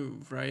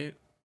remove, right?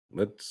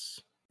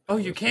 Let's Oh,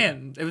 you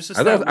can. It was just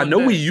I know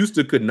we used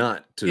to could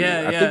not too.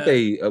 Yeah, I think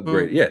they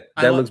upgraded. Yeah,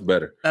 that looks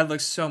better. That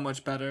looks so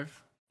much better.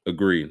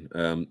 Agreed.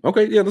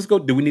 Okay, yeah, let's go.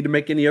 Do we need to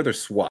make any other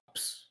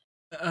swaps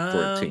for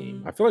a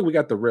team? I feel like we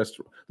got the rest.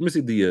 Let me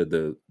see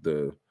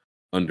the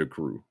under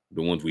crew,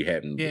 the ones we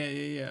hadn't.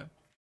 Yeah.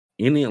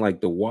 Any like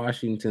the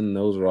Washington,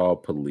 those are all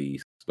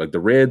police. Like the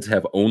Reds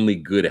have only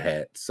good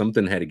hats.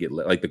 Something had to get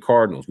like the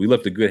Cardinals. We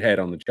left a good hat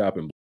on the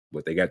chopping block,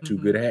 but they got two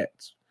good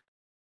hats.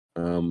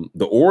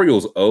 The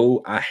Orioles,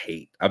 I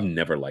hate. I've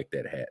never liked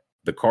that hat.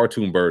 The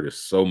cartoon bird is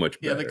so much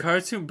better. Yeah, the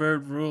cartoon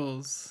bird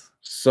rules.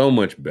 So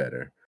much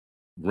better.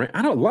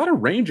 A lot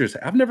of Rangers.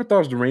 I've never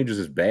thought the Rangers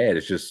is bad.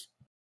 It's just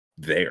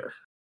there.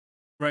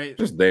 Right.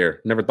 Just there.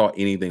 Never thought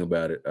anything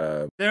about it.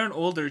 They're an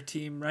older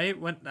team, right?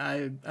 When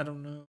I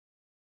don't know.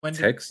 When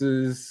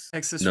Texas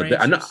no,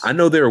 Rangers. I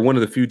know they're one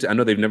of the few. I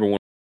know they've never won.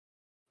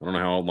 I don't know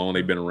how long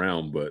they've been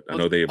around, but I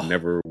know they have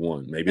never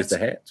won. Maybe it's the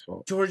hats.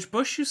 George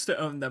Bush used to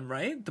own them,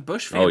 right? The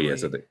Bush family. Oh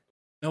yes,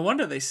 no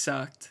wonder they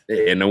sucked.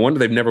 And no wonder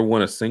they've never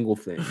won a single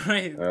thing.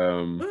 Right.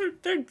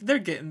 They're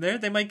getting there.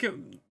 They might get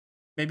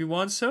maybe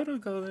Juan Soto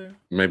go there.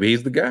 Maybe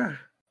he's the guy.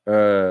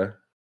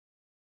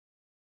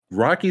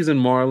 Rockies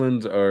and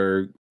Marlins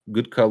are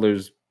good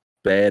colors,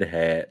 bad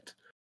hat.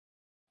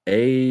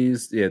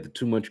 A's, the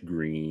too much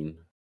green.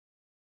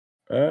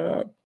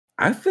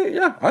 I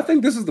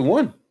think this is the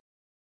one.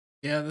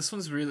 Yeah, this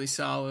one's really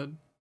solid.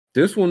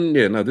 This one,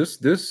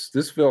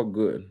 this felt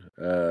good.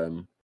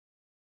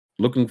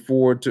 Looking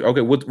forward to.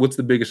 Okay, what's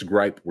the biggest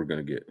gripe we're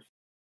gonna get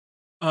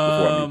before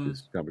I leave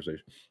this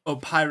conversation? Oh,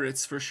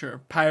 Pirates for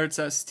sure. Pirates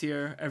S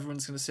tier.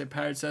 Everyone's gonna say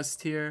Pirates S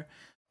tier.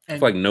 And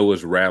it's like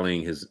Noah's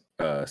rallying his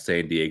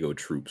San Diego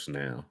troops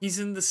now. He's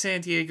in the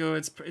San Diego.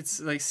 It's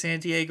like San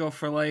Diego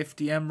for life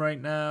DM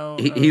right now.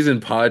 He's in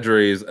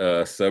Padres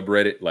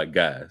subreddit. Like,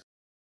 guys,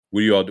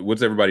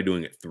 what's everybody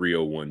doing at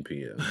 3:01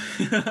 p.m.?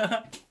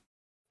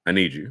 I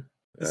need you.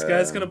 This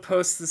guy's gonna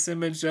post this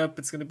image up.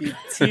 It's gonna be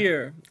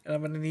tier, and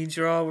I'm gonna need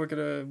you all.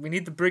 We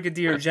need the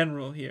Brigadier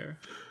General here.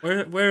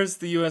 Where's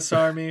the U.S.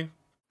 Army?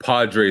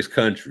 Padres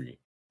country,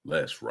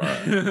 let's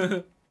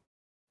ride.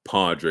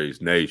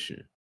 Padres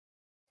nation,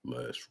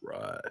 let's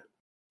ride.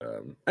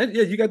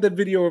 You got that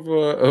video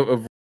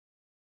of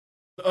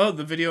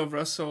the video of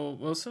Russell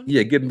Wilson.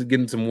 Yeah,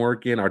 getting some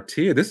work in our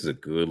tier. This is a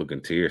good looking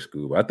tier,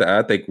 Scoob.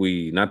 I think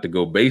we not to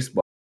go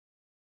baseball.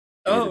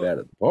 Oh, out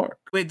of the park.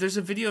 Wait, there's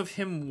a video of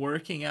him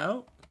working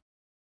out.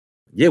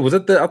 Yeah, was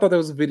it I thought there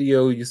was a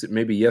video you said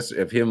maybe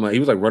yesterday of him. He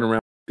was like running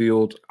around the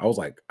field. I was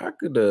like, I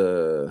could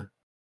do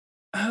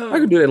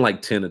that in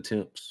like 10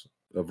 attempts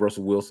of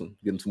Russell Wilson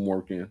getting some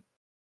work in.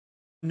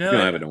 No, you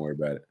don't have it. Don't worry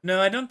about it. No,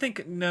 I don't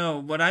think. No,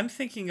 what I'm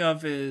thinking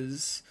of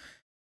is,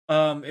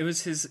 it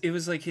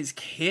was like his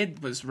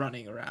kid was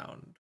running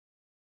around.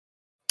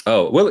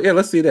 Oh, well, yeah,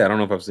 let's see that. I don't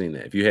know if I've seen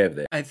that. If you have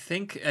that. I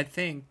think,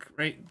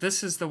 right,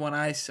 this is the one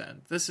I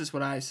sent. This is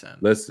what I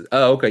sent.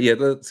 Okay, yeah,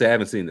 let's say I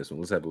haven't seen this one.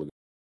 Let's have a look.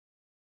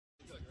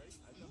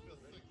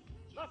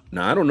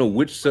 Now, I don't know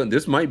which son.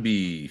 This might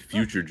be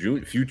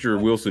future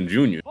Wilson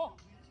Jr.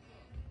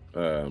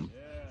 That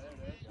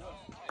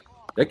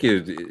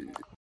kid,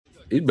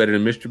 he's better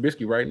than Mr.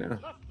 Trubisky right now.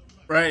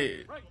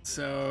 Right,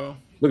 so.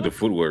 Look at the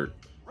footwork.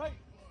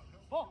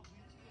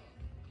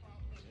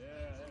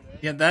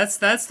 Yeah, that's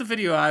the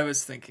video I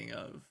was thinking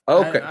of.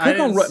 Okay, click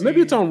on Russ.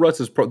 Maybe it's on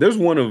Russ's pro. There's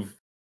one of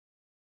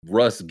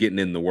Russ getting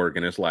in the work,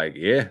 and it's like,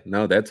 yeah,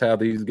 no, that's how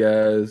these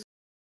guys.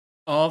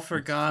 All for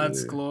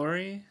God's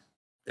glory.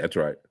 That's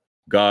right,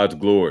 God's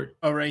glory.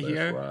 Oh, right that's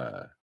here.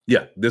 Right.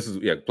 Yeah,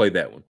 play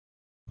that one.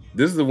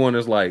 This is the one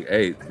that's like,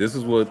 hey, this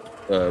is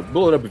what.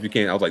 Blow it up if you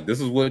can. I was like, this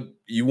is what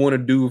you want to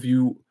do if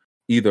you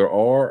either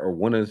are or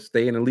want to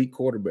stay an elite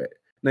quarterback.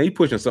 Now you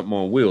pushing something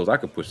on wheels. I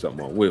could push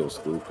something on wheels,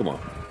 Stu. Come on.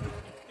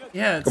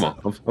 Yeah, come on.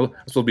 I'm supposed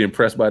to be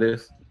impressed by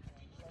this.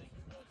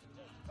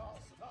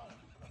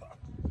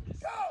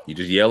 You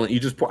just yelling.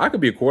 I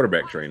could be a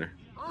quarterback trainer.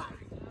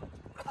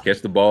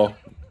 Catch the ball.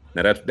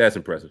 Now that's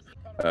impressive.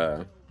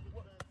 How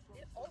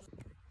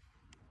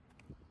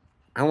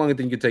long do you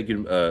think it take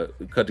you to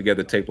cut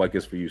together tape like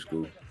this for you,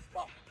 School?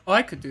 Oh,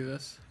 I could do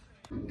this.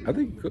 I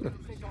think you could.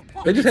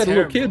 They just had a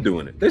little kid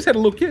doing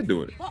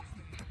it.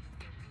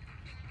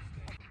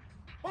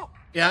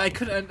 Yeah, I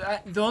could.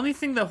 The only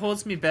thing that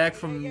holds me back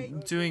from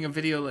doing a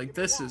video like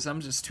this is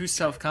I'm just too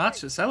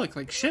self-conscious. I look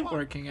like shit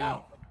working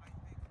out.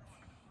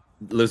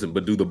 Listen,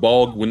 but do the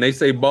ball, when they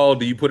say ball,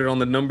 do you put it on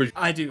the numbers?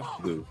 I do.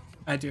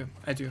 I do.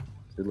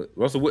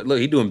 Russell, look,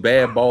 he doing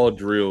bad ball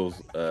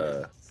drills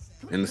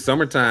in the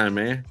summertime,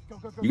 man.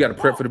 You got to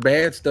prep for the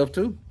bad stuff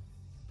too.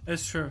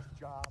 That's true.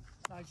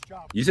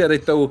 You said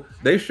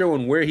they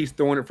showing where he's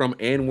throwing it from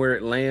and where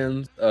it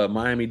lands.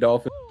 Miami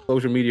Dolphins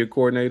social media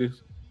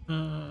coordinators.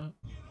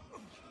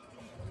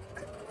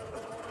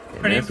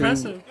 Pretty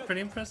impressive.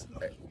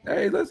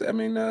 Hey, this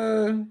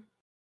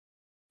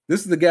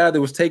is the guy that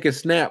was taking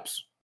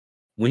snaps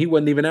when he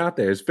wasn't even out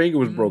there. His finger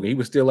was broken. He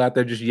was still out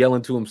there just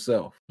yelling to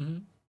himself.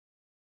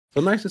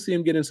 So nice to see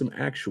him getting some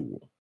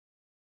actual.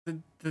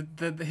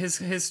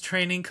 His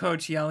training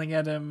coach yelling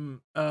at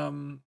him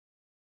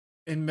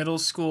in middle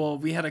school,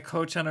 we had a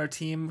coach on our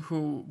team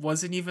who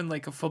wasn't even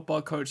like a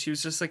football coach. He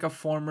was just like a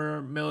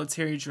former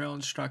military drill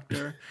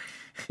instructor.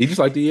 He just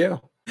liked to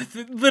yell.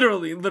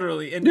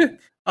 Literally. And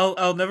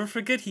I'll never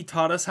forget, he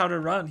taught us how to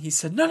run. He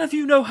said, none of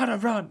you know how to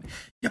run.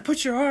 You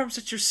put your arms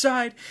at your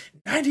side,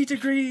 90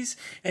 degrees,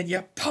 and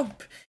you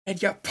pump,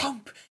 and you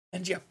pump,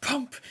 and you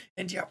pump,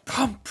 and you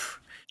pump.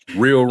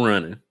 Real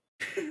running.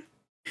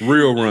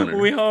 Real running.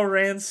 We all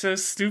ran so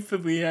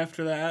stupidly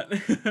after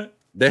that.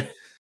 They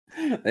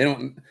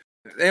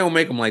don't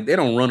make them like, they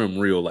don't run them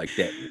real like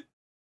that.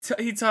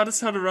 He taught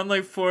us how to run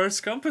like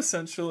Forrest Gump,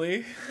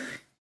 essentially.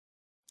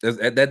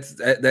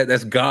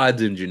 That's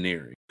God's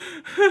engineering.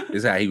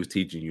 Is how he was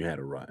teaching you how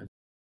to run.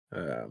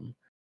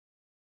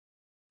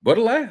 But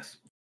alas,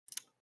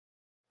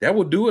 that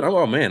will do it.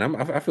 Oh man,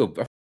 I feel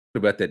good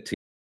about that tier.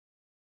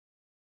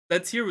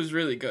 That tier was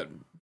really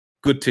good.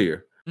 Good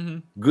tier.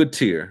 Mm-hmm. Good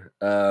tier.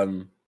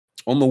 On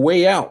the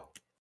way out,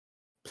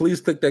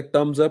 please click that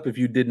thumbs up if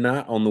you did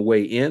not. On the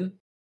way in,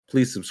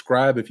 please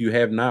subscribe if you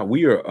have not.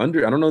 We are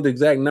under, I don't know the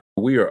exact number.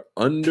 We are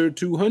under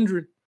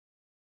 200.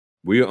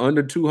 We are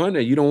under 200.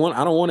 I don't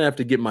want to have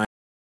to get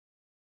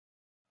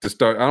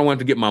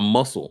my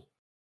muscle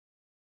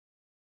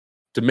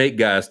to make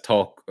guys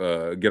talk,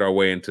 get our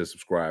way into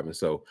subscribing.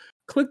 So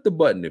click the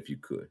button if you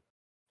could.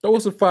 Throw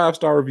us a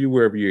 5-star review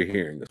wherever you're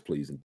hearing us,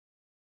 please.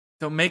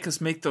 Don't make us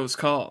make those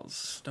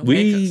calls.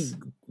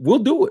 We'll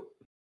do it.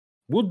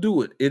 We'll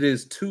do it. It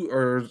is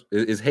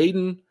is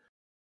Hayden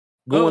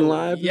going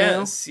live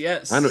now?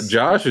 Yes. I know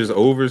Josh is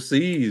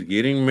overseas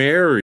getting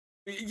married.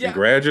 Yeah.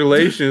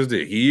 Congratulations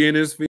to he and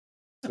his fiance.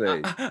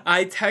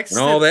 I texted and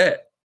all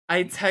that.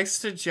 I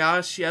texted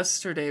Josh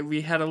yesterday.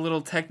 We had a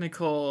little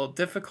technical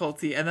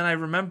difficulty, and then I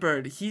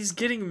remembered he's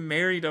getting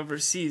married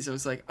overseas. I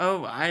was like,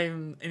 "Oh,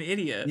 I'm an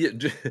idiot." Yeah,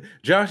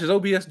 Josh, is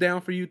OBS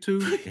down for you too?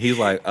 He's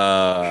like,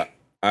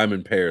 I'm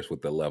in Paris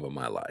with the love of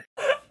my life.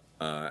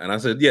 And I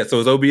said, "Yeah." So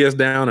is OBS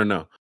down or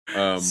no?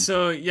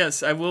 So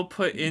yes, I will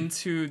put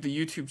into the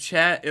YouTube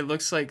chat. It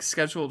looks like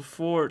scheduled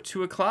for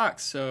 2:00,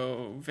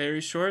 so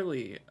very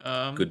shortly.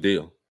 Good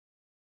deal.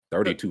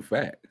 32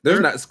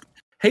 facts.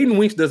 Hayden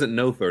Winks doesn't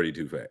know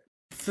 32 facts.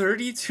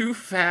 32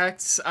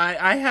 facts.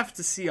 I have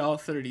to see all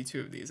 32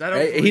 of these. I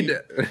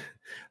don't.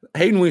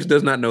 Hayden Winks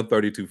does not know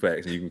 32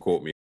 facts, and you can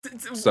quote me.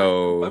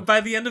 So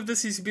by the end of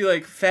this, he's gonna be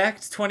like,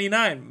 fact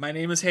 29. My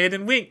name is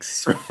Hayden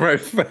Winks.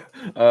 Right.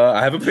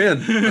 I have a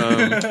pen.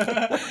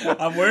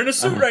 I'm wearing a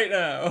suit right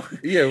now.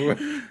 Yeah.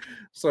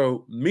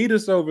 So meet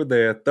us over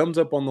there. Thumbs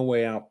up on the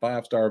way out.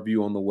 5-star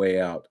review on the way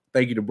out.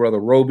 Thank you to Brother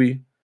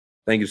Roby.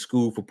 Thank you to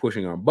School for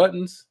pushing our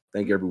buttons.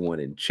 Thank everyone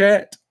in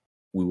chat.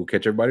 We will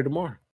catch everybody tomorrow.